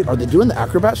 What? Wait, are they doing the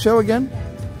Acrobat show again,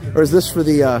 or is this for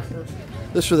the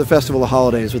Festival of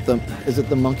Holidays with the? Is it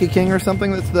the Monkey King or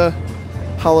something? That's the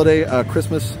holiday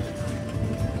Christmas.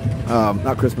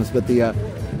 Not Christmas, but the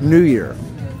New Year.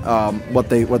 What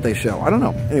they show? I don't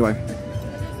know. Anyway.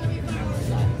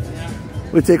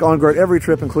 We take on guard every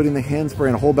trip, including the hand spray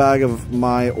and a whole bag of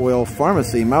My Oil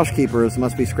Pharmacy. Mouse keepers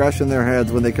must be scratching their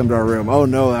heads when they come to our room. Oh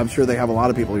no, I'm sure they have a lot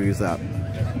of people who use that.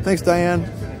 Thanks, Diane.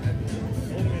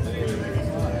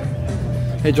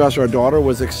 Hey Josh, our daughter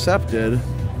was accepted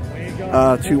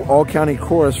to All County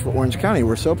Chorus for Orange County.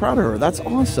 We're so proud of her. That's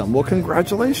awesome. Well,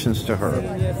 congratulations to her.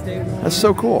 That's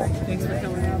so cool.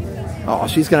 Oh,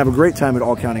 she's going to have a great time at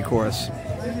All County Chorus.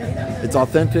 It's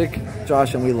authentic,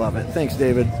 Josh, and we love it. Thanks,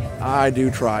 David. I do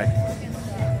try.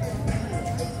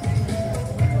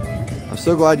 I'm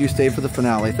so glad you stayed for the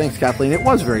finale. Thanks, Kathleen. It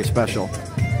was very special.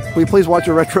 Will you please watch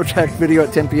a Retro Tech video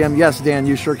at 10 p.m.? Yes, Dan,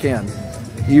 you sure can.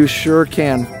 You sure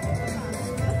can.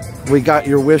 We got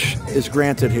your wish is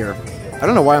granted here. I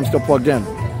don't know why I'm still plugged in.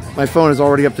 My phone is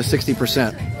already up to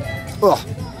 60%. Ugh.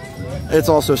 It's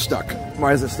also stuck.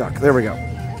 Why is it stuck? There we go.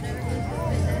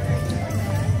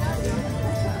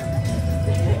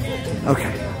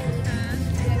 Okay.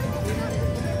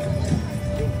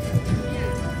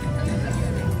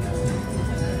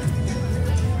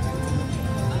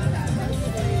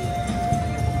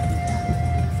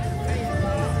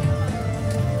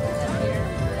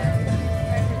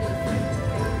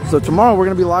 So tomorrow we're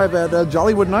going to be live at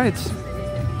Jollywood Nights.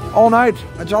 All night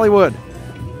at Jollywood.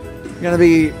 We're going to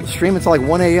be streaming until like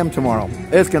 1 a.m. tomorrow.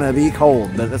 It's going to be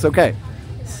cold, but that's okay.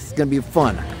 It's going to be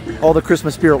fun. All the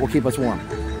Christmas spirit will keep us warm.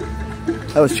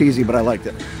 That was cheesy, but I liked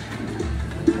it.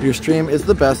 Your stream is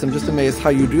the best. I'm just amazed how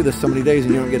you do this so many days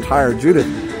and you don't get tired. Judith,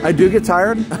 I do get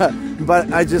tired,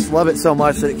 but I just love it so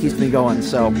much that it keeps me going.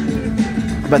 So,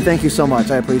 but thank you so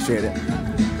much. I appreciate it.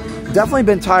 Definitely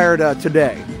been tired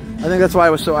today. I think that's why I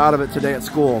was so out of it today at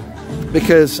school,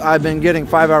 because I've been getting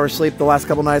 5 hours sleep the last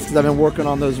couple nights because I've been working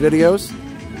on those videos.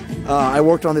 I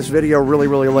worked on this video really,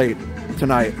 really late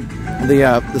tonight,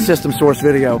 the system source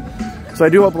video. So I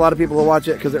do hope a lot of people will watch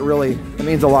it because it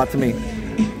means a lot to me.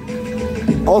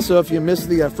 Also, if you missed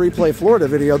the Free Play Florida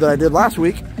video that I did last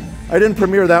week, I didn't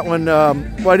premiere that one.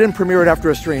 Well, I didn't premiere it after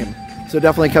a stream, so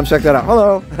definitely come check that out.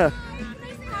 Hello.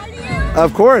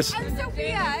 Of course.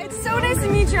 So nice to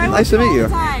meet you. Nice to meet you.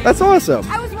 That's awesome.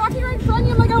 I was walking right in front of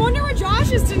you. I'm like, I wonder where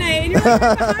Josh is tonight. And you're like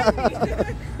right behind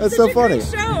me. That's so funny. Great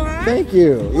show, huh? Thank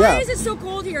you. Why Yeah. is it so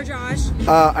cold here, Josh?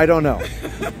 I don't know.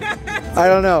 I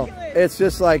don't know. It's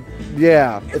just like,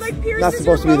 yeah, it's like not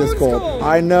supposed to be this cold.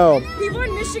 I know. People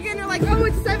in Michigan are like, oh,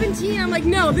 it's 17. I'm like,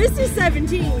 no, this is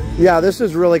 17. Yeah, this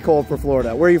is really cold for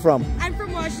Florida. Where are you from? I'm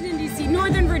from Washington, D.C.,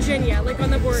 Northern Virginia, like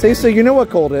on the border. See, so you know what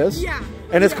cold is. Yeah.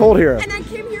 And it's cold here. And I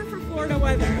came here for Florida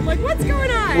weather. I'm like, what's going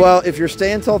on? Well, if you're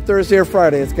staying till Thursday or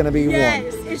Friday, it's going to be warm.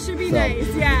 Yes, it should be nice,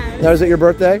 yeah. Now, is it your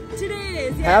birthday? Today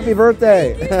it is, yeah. Happy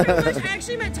birthday. Thank you so much. I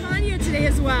actually met Tanya today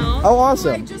as well. Oh,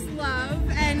 awesome. Who I just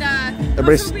love. And I was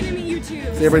Everybody's- hoping to meet you too.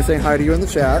 See everybody saying hi to you in the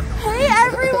chat. Hey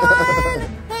everyone!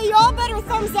 Hey, y'all better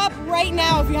thumbs up right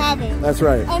now if you haven't. That's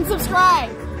right. And subscribe.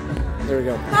 There we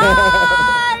go.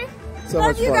 Bye! So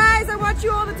Love much you fun. guys. I watch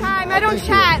you all the time. I don't thank you.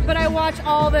 chat, but I watch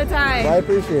all the time. I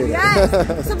appreciate it.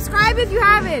 Yes. Subscribe if you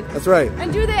haven't. That's right.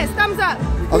 And do this. Thumbs up.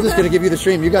 I'm just going to give you the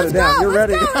stream. You got it down. You're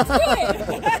ready. Let's do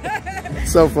it.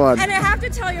 So fun. And I have to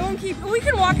tell you, we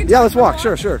can walk into Yeah, let's walk.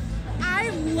 Sure, sure. I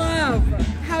love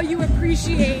how you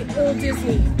appreciate old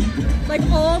Disney. Like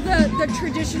all the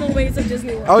traditional ways of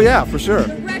Disney World. Oh, yeah, for sure.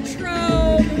 The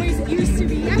retro, the ways it used to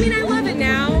be. I mean, I love it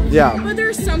now. Yeah. But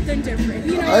there's something different.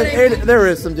 You know what I mean? There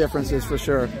is some differences for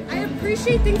sure. I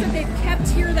appreciate things that they've kept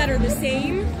here that are the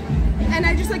same. And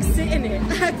I just like sit in it.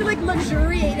 I have to like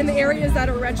luxuriate in the areas that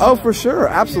are retro. Oh, for sure.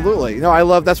 Absolutely. No, I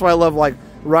love, that's why I love like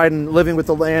living with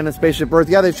the land and Spaceship Earth.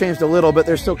 Yeah, they've changed a little, but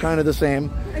they're still kind of the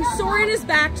same. And Soarin' is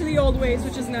back to the old ways,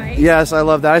 which is nice. Yes, I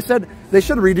love that. I said they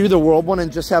should redo the world one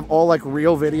and just have all like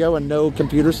real video and no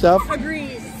computer stuff.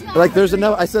 Agreed. Like there's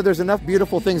enough, I said there's enough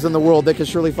beautiful things in the world, they could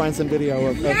surely find some video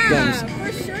of things.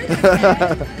 For sure.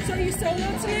 So are you solo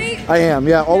tonight? I am,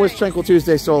 yeah. Always Tranquil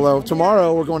Tuesday solo.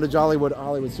 Tomorrow we're going to Jollywood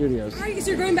Hollywood Studios. All right,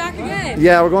 so you're going back again?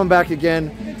 Yeah, we're going back again.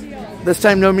 Good deal. This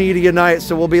time no media night,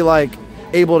 so we'll be like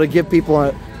able to give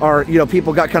people our, you know,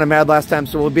 people got kind of mad last time,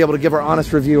 so we'll be able to give our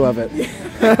honest review of it.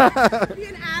 Be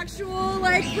an actual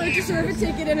like purchaser of a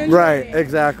ticket and enjoy Right, it.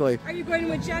 exactly. Are you going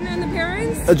with Jenna and the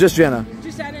parents? Just Jenna.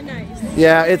 Just Jenna, nice.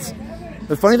 Yeah, it's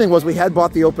the funny thing was we had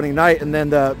bought the opening night and then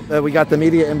we got the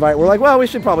media invite. We're like, well, we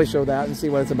should probably show that and see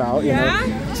what it's about. Yeah? You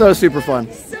know? So it was super fun.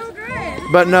 So good.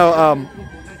 But no,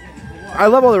 I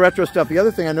love all the retro stuff. The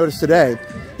other thing I noticed today,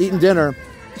 eating dinner,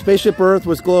 Spaceship Earth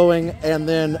was glowing, and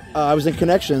then I was in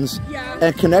Connections,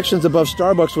 and Connections above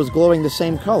Starbucks was glowing the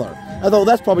same color. I thought, well,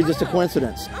 that's probably just a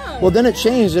coincidence. Well, then it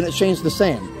changed, and it changed the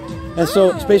same. And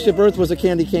so Spaceship Earth was a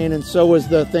candy cane, and so was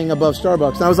the thing above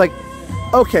Starbucks. And I was like,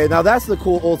 okay, now that's the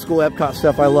cool old school Epcot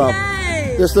stuff I love.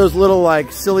 Nice. Just those little,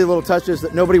 like, silly little touches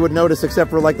that nobody would notice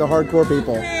except for, like, the hardcore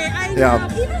people. I know.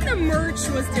 Even the merch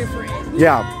was different.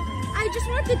 Yeah. I just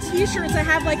want the t-shirts that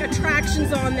have, like,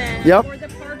 attractions on them. Yep. Or the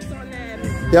parks on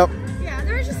them. Yep. Yeah,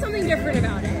 there's just something different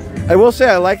about it. I will say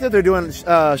I like that they're doing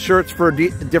shirts for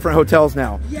different hotels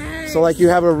now. Yes. So like you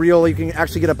have a real, you can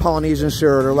actually get a Polynesian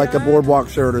shirt or like a boardwalk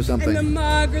shirt or something. And the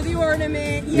mug or the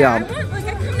ornament. Yeah. I want, like,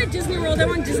 I come to Disney World, I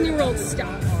want Disney World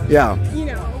stuff. Yeah. You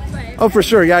know. But oh, for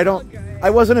sure. Yeah, I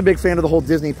wasn't a big fan of the whole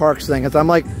Disney Parks thing. Cause I'm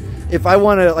like, if I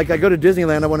want to, like, I go to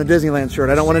Disneyland, I want a Disneyland shirt.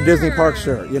 I don't want a Disney Park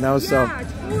shirt, you know. So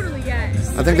totally,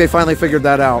 yes. I think they finally figured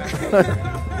that out.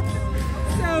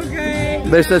 So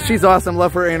good. They said she's awesome.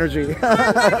 Love her energy. I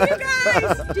love you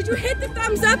guys. Did you hit the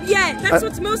thumbs up yet? That's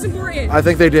what's most important. I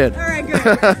think they did. All right,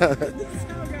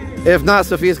 good. If not,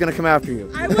 Sophia's gonna come after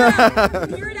you. I will.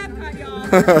 You're at Epcot,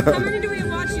 y'all. How many do we have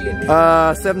watching?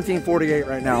 1748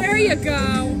 right now. There you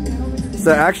go.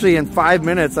 So actually in 5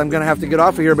 minutes, I'm gonna have to get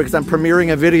off of here because I'm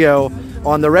premiering a video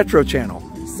on the Retro channel.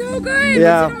 So good.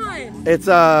 Yeah. What's it on? It's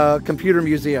a computer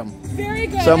museum. Very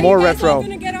good. So more you guys retro. all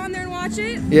gonna get on there and watch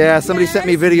it? Yeah, somebody sent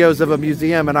me videos of a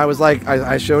museum and I was like,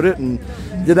 I showed it and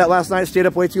did that last night, stayed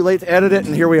up way too late to edit it,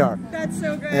 and here we are. That's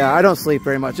so good. Yeah, I don't sleep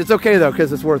very much. It's okay though,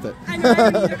 because it's worth it. I know,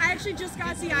 I actually just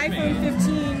got the iPhone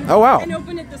 15. Oh, wow. And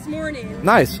opened it this morning.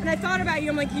 Nice. And I thought about you,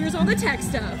 I'm like, here's all the tech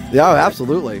stuff. Yeah,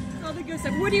 absolutely. All the good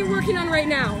stuff. What are you working on right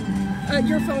now?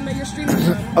 Your phone that you're streaming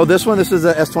from? Oh, this one, this is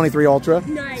a S23 Ultra.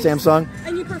 Nice. Samsung.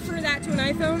 And you prefer that to an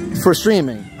iPhone? For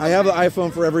streaming. I have the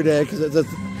iPhone for every day because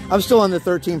I'm still on the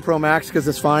 13 Pro Max because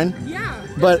it's fine. Yeah.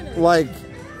 But like,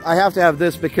 I have to have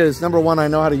this because number one, I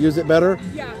know how to use it better.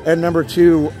 Yeah. And number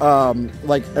two,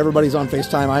 like everybody's on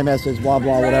FaceTime, iMessage, blah,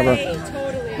 blah, whatever.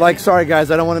 Totally. Like, sorry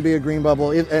guys, I don't want to be a green bubble.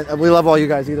 We love all you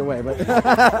guys either way, but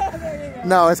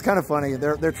no, it's kind of funny.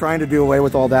 They're trying to do away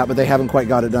with all that, but they haven't quite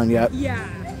got it done yet. Yeah,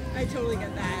 I totally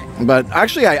get that. But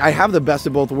actually, I have the best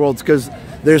of both worlds because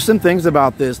there's some things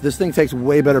about this. This thing takes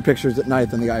way better pictures at night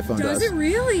than the iPhone does. Does it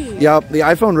really? Yep, the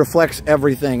iPhone reflects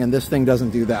everything, and this thing doesn't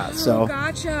do that. So.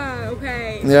 Gotcha.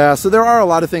 Okay. Yeah, so there are a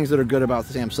lot of things that are good about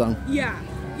the Samsung. Yeah,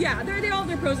 yeah, they all have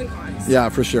their pros and cons. Yeah,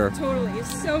 for sure. Totally,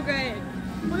 it's so good.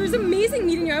 Well, it was amazing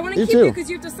meeting you. I want to You keep too. you because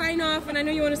you have to sign off, and I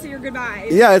know you want to say your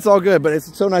goodbyes. Yeah, it's all good, but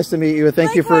it's so nice to meet you.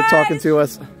 Thank you for talking to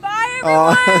us. Bye,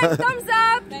 everyone. Thumbs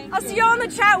up. I'll see you all in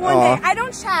the chat one Aw. day. I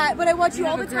don't chat, but I watch you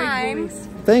all the time.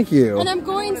 Thank you. And I'm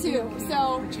going to,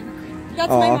 so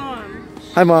that's Aw. my mom.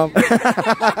 Hi, Mom.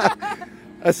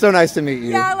 It's so nice to meet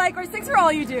you. Yeah, likewise. Thanks for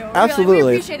all you do. Absolutely.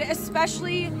 Really, we appreciate it,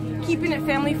 especially keeping it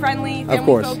family friendly, family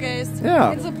course. focused.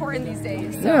 Yeah. It's important these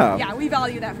days. So, Yeah. yeah, we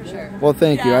value that for sure. Well,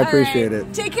 thank you. I all appreciate right.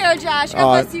 it. Take care, Josh. God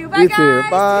Aw, bless you. Bye, you guys. too.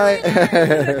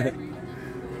 Bye.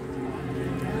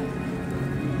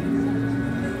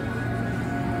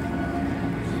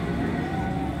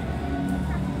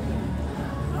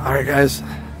 All right, guys.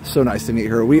 So nice to meet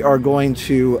her. We are going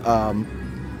to,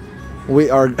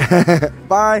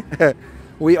 bye.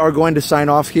 We are going to sign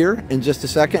off here in just a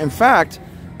second. In fact,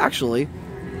 actually,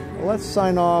 let's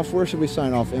sign off. Where should we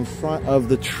sign off? In front of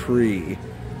the tree.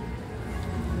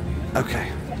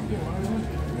 Okay.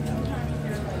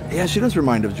 Yeah, she does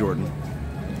remind of Jordan.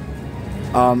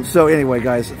 So anyway,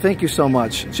 guys, thank you so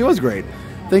much. She was great.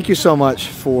 thank you so much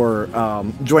for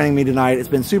joining me tonight. It's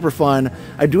been super fun.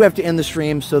 I do have to end the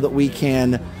stream so that we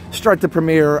can start the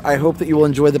premiere. I hope that you will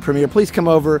enjoy the premiere. Please come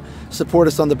over, support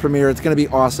us on the premiere. It's going to be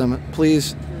awesome.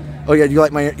 Please. Oh yeah, you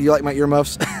like my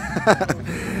earmuffs?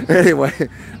 Anyway, you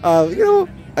know,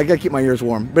 I gotta keep my ears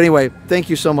warm. But anyway, thank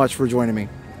you so much for joining me.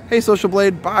 Hey, Social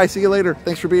Blade. Bye. See you later.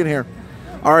 Thanks for being here.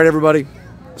 All right, everybody.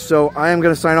 So I am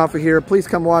going to sign off of here. Please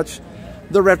come watch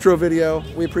the retro video.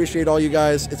 We appreciate all you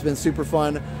guys. It's been super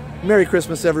fun. Merry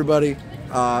Christmas, everybody.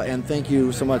 And thank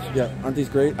you so much. Yeah, aren't these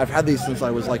great? I've had these since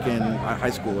I was like in high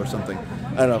school or something.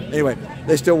 I don't know. Anyway,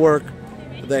 they still work.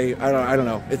 I don't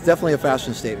know. It's definitely a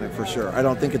fashion statement for sure. I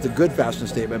don't think it's a good fashion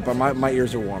statement, but my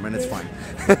ears are warm and it's fine.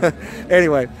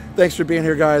 Anyway, thanks for being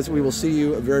here, guys. We will see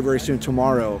you very, very soon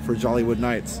tomorrow for Jollywood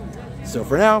Nights. So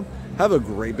for now, have a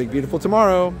great, big, beautiful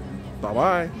tomorrow.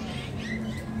 Bye-bye.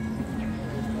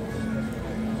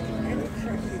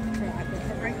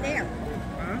 Right there.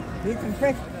 You can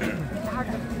press.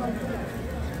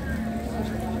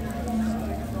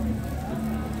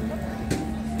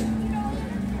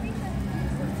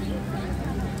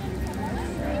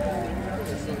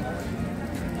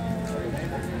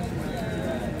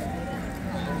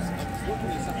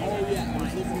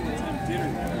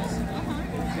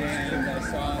 And I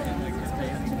saw him like his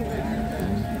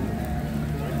band.